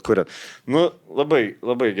 ačiū, kad kuriat. Labai,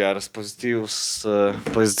 labai geras,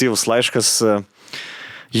 pozityvus laiškas.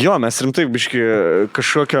 Jo, mes rimtai biški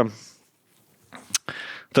kažkokio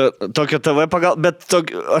Tokia TV pagalba, bet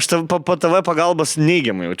aš po TV pagalbos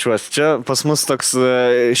neigiamai jaučiuosi. Čia pas mus toks,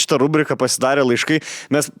 šitą rubriką pasidarė laiškai.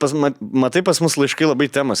 Matai, pas mus laiškai labai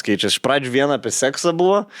temas keičiasi. Iš pradžių vieną apie seksą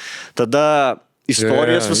buvo, tada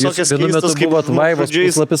istorijas visokias keistas, kaip Vaivos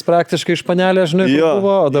puslapis praktiškai iš panelė, žinai,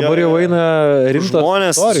 buvo, o dabar jau eina rimtos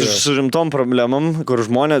žmonės istorijos. su rimtom problemam, kur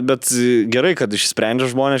žmonės, bet gerai, kad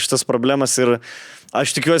išsprendžia žmonės šitas problemas ir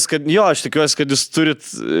aš tikiuosi, kad jūs turit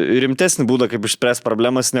rimtesnį būdą, kaip išspręsti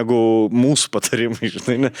problemas, negu mūsų patarimai,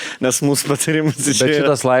 žinai, nes mūsų patarimas Bet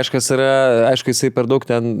šitas laiškas yra, aišku, jisai per daug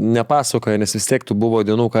ten nepasakoja, nes vis tiek tu buvo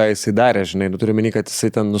dienų, ką jisai darė, žinai, turiu minį, kad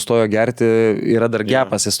jisai ten nustojo gerti, yra dar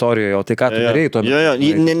gepas istorijoje, o tai ką tu darėjai tuo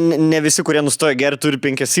metu? Ne visi, kurie nustojo gerti, turi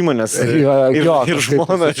 5 įmonės. Ir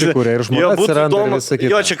žmonas. Ir žmonas atsiranda ir visą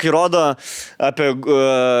kitą. Jo, čia kai rodo apie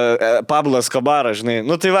Pablo Escobarą, žinai,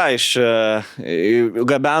 nu tai va, iš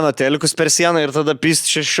gabeno telikus per sieną ir tada pist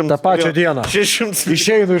 600. Ta pačią dieną. 600.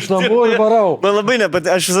 Išeinu iš namų ir varau. Man labai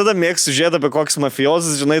aš visada mėgstu žiūrėti apie koks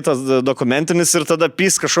mafiozus, žinai, tas dokumentinis ir tada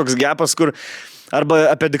pist kažkoks gepas, kur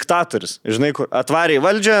arba apie diktatorius, žinai, kur atvarė į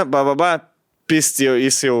valdžią, pist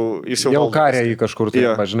jis jau karė jį kažkur, tai,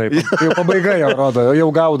 žinai, jau pabaiga jau rodo, jau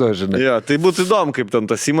gaudo, žinai. Jo, tai būtų įdomu, kaip ten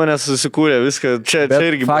tas įmonės susikūrė, viską, čia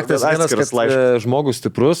irgi faktas vienas, kad žmogus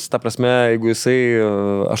stiprus, ta prasme, jeigu jisai,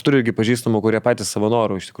 aš turiu irgi pažįstamų, kurie patys savo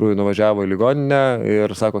norų iš tikrųjų nuvažiavo į ligoninę ir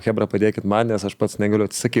sako, hebra, padėkit man, nes aš pats negaliu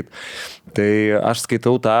atsisakyti. Tai aš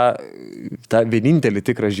skaitau tą vienintelį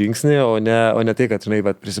tikrą žingsnį, o ne tai, kad, žinai,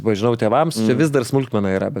 prisipažinau tėvams, čia vis dar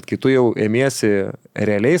smulkmena yra, bet kai tu jau ėmiesi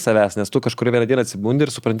realiai savęs, nes tu kažkur vieną dieną atsibundi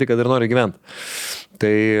ir supranti, kad ir nori gyventi.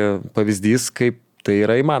 Tai pavyzdys, kaip tai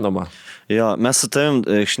yra įmanoma. Jo, mes su tavim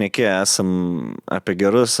šnekėję esam apie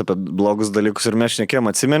gerus, apie blogus dalykus ir mes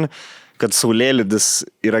šnekėjom, atsimeni, kad saulėlydis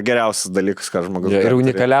yra geriausias dalykas, ką žmogus ir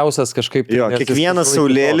unikaliausias kažkaip. Jo, kiekvienas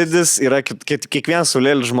saulėlydis yra, kiekvienas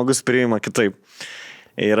saulėlydis žmogus priima kitaip.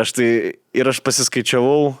 Ir aš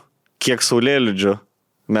pasiskaičiavau, kiek saulėlydžių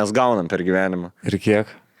mes gaunam per gyvenimą. Ir kiek?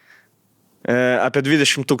 Apie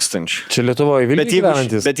 20 000. Čia Lietuvoje Vilniuje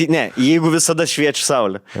gyvenantis? Bet ne, jeigu visada šviečia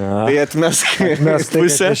saulė. Tai atmesk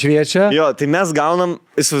pusę. Šviečia? Jo, tai mes gaunam,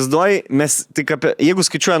 įsivaizduoji, jeigu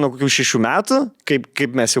skaičiuoja nuo kokių 6 metų,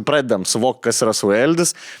 kaip mes jau pradedam suvokti, kas yra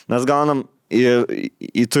saulėlydis, mes gaunam,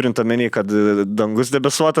 turint omeny, kad dangus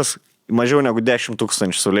debesuotas, mažiau negu 10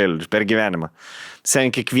 000 saulėlydžių per gyvenimą. Sen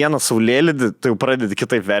kiekvieną saulėlydį tai jau pradedi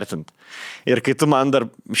kitaip vertinti. Ir kai tu man dar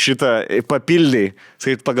šitą papildai,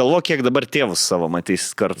 pagalvo, kiek dabar tėvus savo matys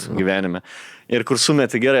kartų gyvenime. Ir kur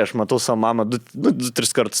sumeti gerai, aš matau savo mamą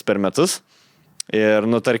 2-3 kartus per metus. Ir,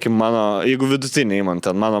 tarkim, jeigu vidutinį įmant,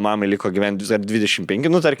 ten mano mamai liko gyventi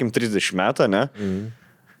 25, tarkim, 30 metų, ne?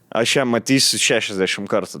 Aš ją matysiu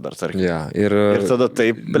 60 kartų dar, tarkim. Ja, ir tada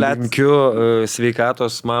taip, linkiu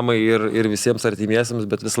sveikatos mamai ir visiems artimiesiems,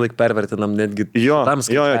 bet vis laik pervertinam netgi tam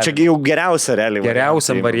skaičiavimui. Jo, čia jau geriausia realiai.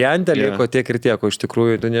 Geriausiam variantė liko tiek ir tiek, o iš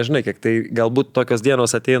tikrųjų tu nežinai, kiek tai galbūt tokios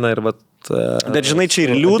dienos ateina ir Bet žinai, čia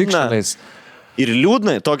ir liūdna. Ir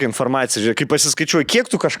liūdnai tokia informacija, kai pasiskaičiuoji,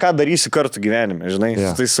 kiek tu kažką darysi kartų gyvenime, žinai,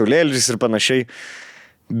 tai saulėlydis ir panašiai.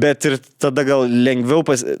 Bet ir tada gal lengviau,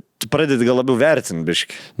 tu pradedi gal labiau vertinti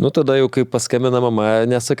biškį. Tada jau kaip paskambina mama,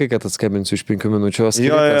 nesakai, kad atskambinsiu iš 5 minučių, o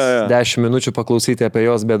skirikas 10 minučių paklausyti apie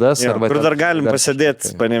jos bėdas. Kur dar galim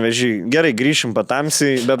pasėdėti, Panevėžy. Gerai, grįšim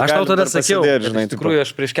patamsiai, bet aš tau tada sakiau, žinai, iš tikrųjų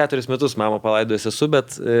aš prieš 4 metus mamą palaidojęs esu,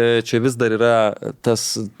 bet čia vis dar yra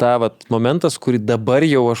momentas, kurį dabar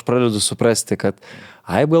jau aš pradedu suprasti, kad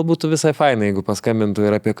gal būtų visai fainai, jeigu paskambintų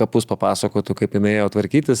ir apie kapus papasakotų, kaip jinai ėjo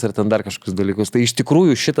tvarkytis ir ten dar kažkokius dalykus. Tai iš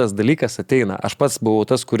tikrųjų šitas dalykas ateina. Aš pats buvau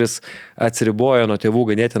tas, kuris atsiribojo nuo tėvų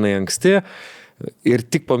ganėtinai anksti ir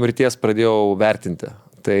tik po mirties pradėjau vertinti.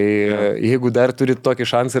 Tai jeigu dar turit tokį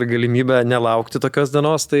šansą ir galimybę nelaukti tokios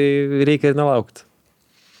dienos, tai reikia ir nelaukti.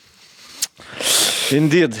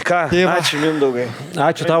 Indeed. Ką? Ačiū, Mindaugai.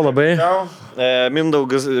 Ačiū tau labai.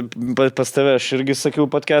 Mindaugas, pas tave aš irgi sakiau,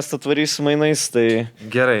 podcastą tvarysiu mainais, tai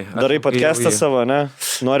gerai. Darai podcastą savo, ne?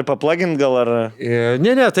 Nori paplugint gal ar?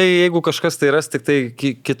 Ne, tai jeigu kažkas tai ras, tik tai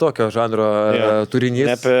kitokio žanro turinys.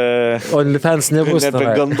 Ne apie OnlyFans nebus. Ne apie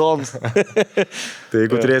gandoms. Tai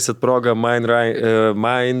jeigu turėsit progą,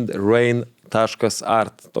 mindrain.art.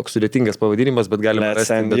 Toks sudėtingas pavadinimas, bet galima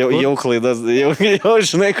rasti. Jau klaidas, jau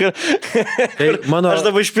žinai, kur. Aš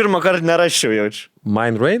dabar iš pirmo kartą neraščiau jaučiu.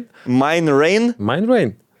 Mindrain? Mindrain.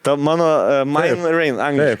 Ta mano Mindrain,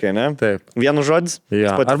 angliškai, ne? Taip. Vienu žodis?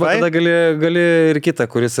 Ja. Arba tada gali ir kitą,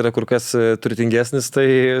 kuris yra kur kas turtingesnis,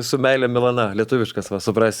 tai su meilė Milana, lietuviškas,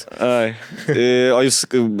 suprasi. O jūs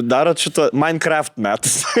darot šito Minecraft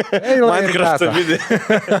metus? Minecraft video.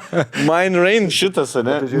 Mindrain šitas,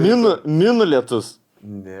 ne? Minų lietus.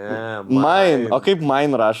 Ne, Mine. O kaip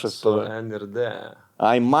mine rašas? Su N ir D.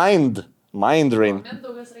 Ai, mind. Mind rain.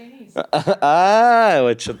 Mindaugas Rainys. A,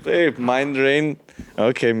 va čia taip, mind rain.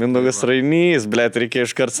 Ok, Mindaugas Rainys, blėt, reikia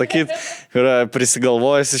iškart sakyti, yra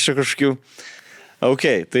prisigalvojęs iš kažkokių. Ok,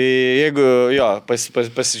 tai jeigu, jo,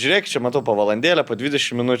 pasižiūrėk, čia matau po valandėlę, po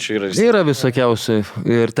 20 minučių yra. Yra visokiausių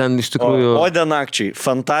ir ten iš tikrųjų... Ode nakčiai,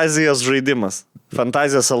 fantazijos žaidimas.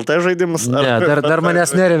 Fantazijos LT žaidimas? Ne, dar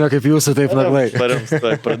manęs nerėmė kaip jūsų taip naglai.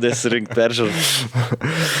 Pradės rinkti peržiūrą.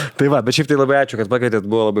 Tai va, bet šiaip tai labai ačiū, kad pakvietėt,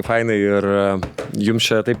 buvo labai fainai ir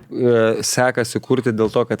jums čia taip sekasi kurti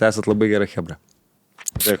dėl to, kad esat labai gera chebra.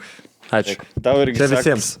 Dėkui. Ačiū. Tau irgi Čia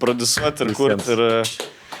visiems. Produsuoti ir kurti ir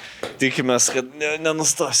tikimės, kad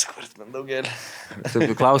nenustosi kurti Mindaugėlį.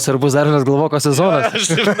 Taip, klausia, ar bus dar vienas Galvoko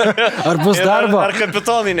sezonas? Ar bus darbo? Ar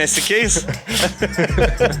kapitonai nesikeis?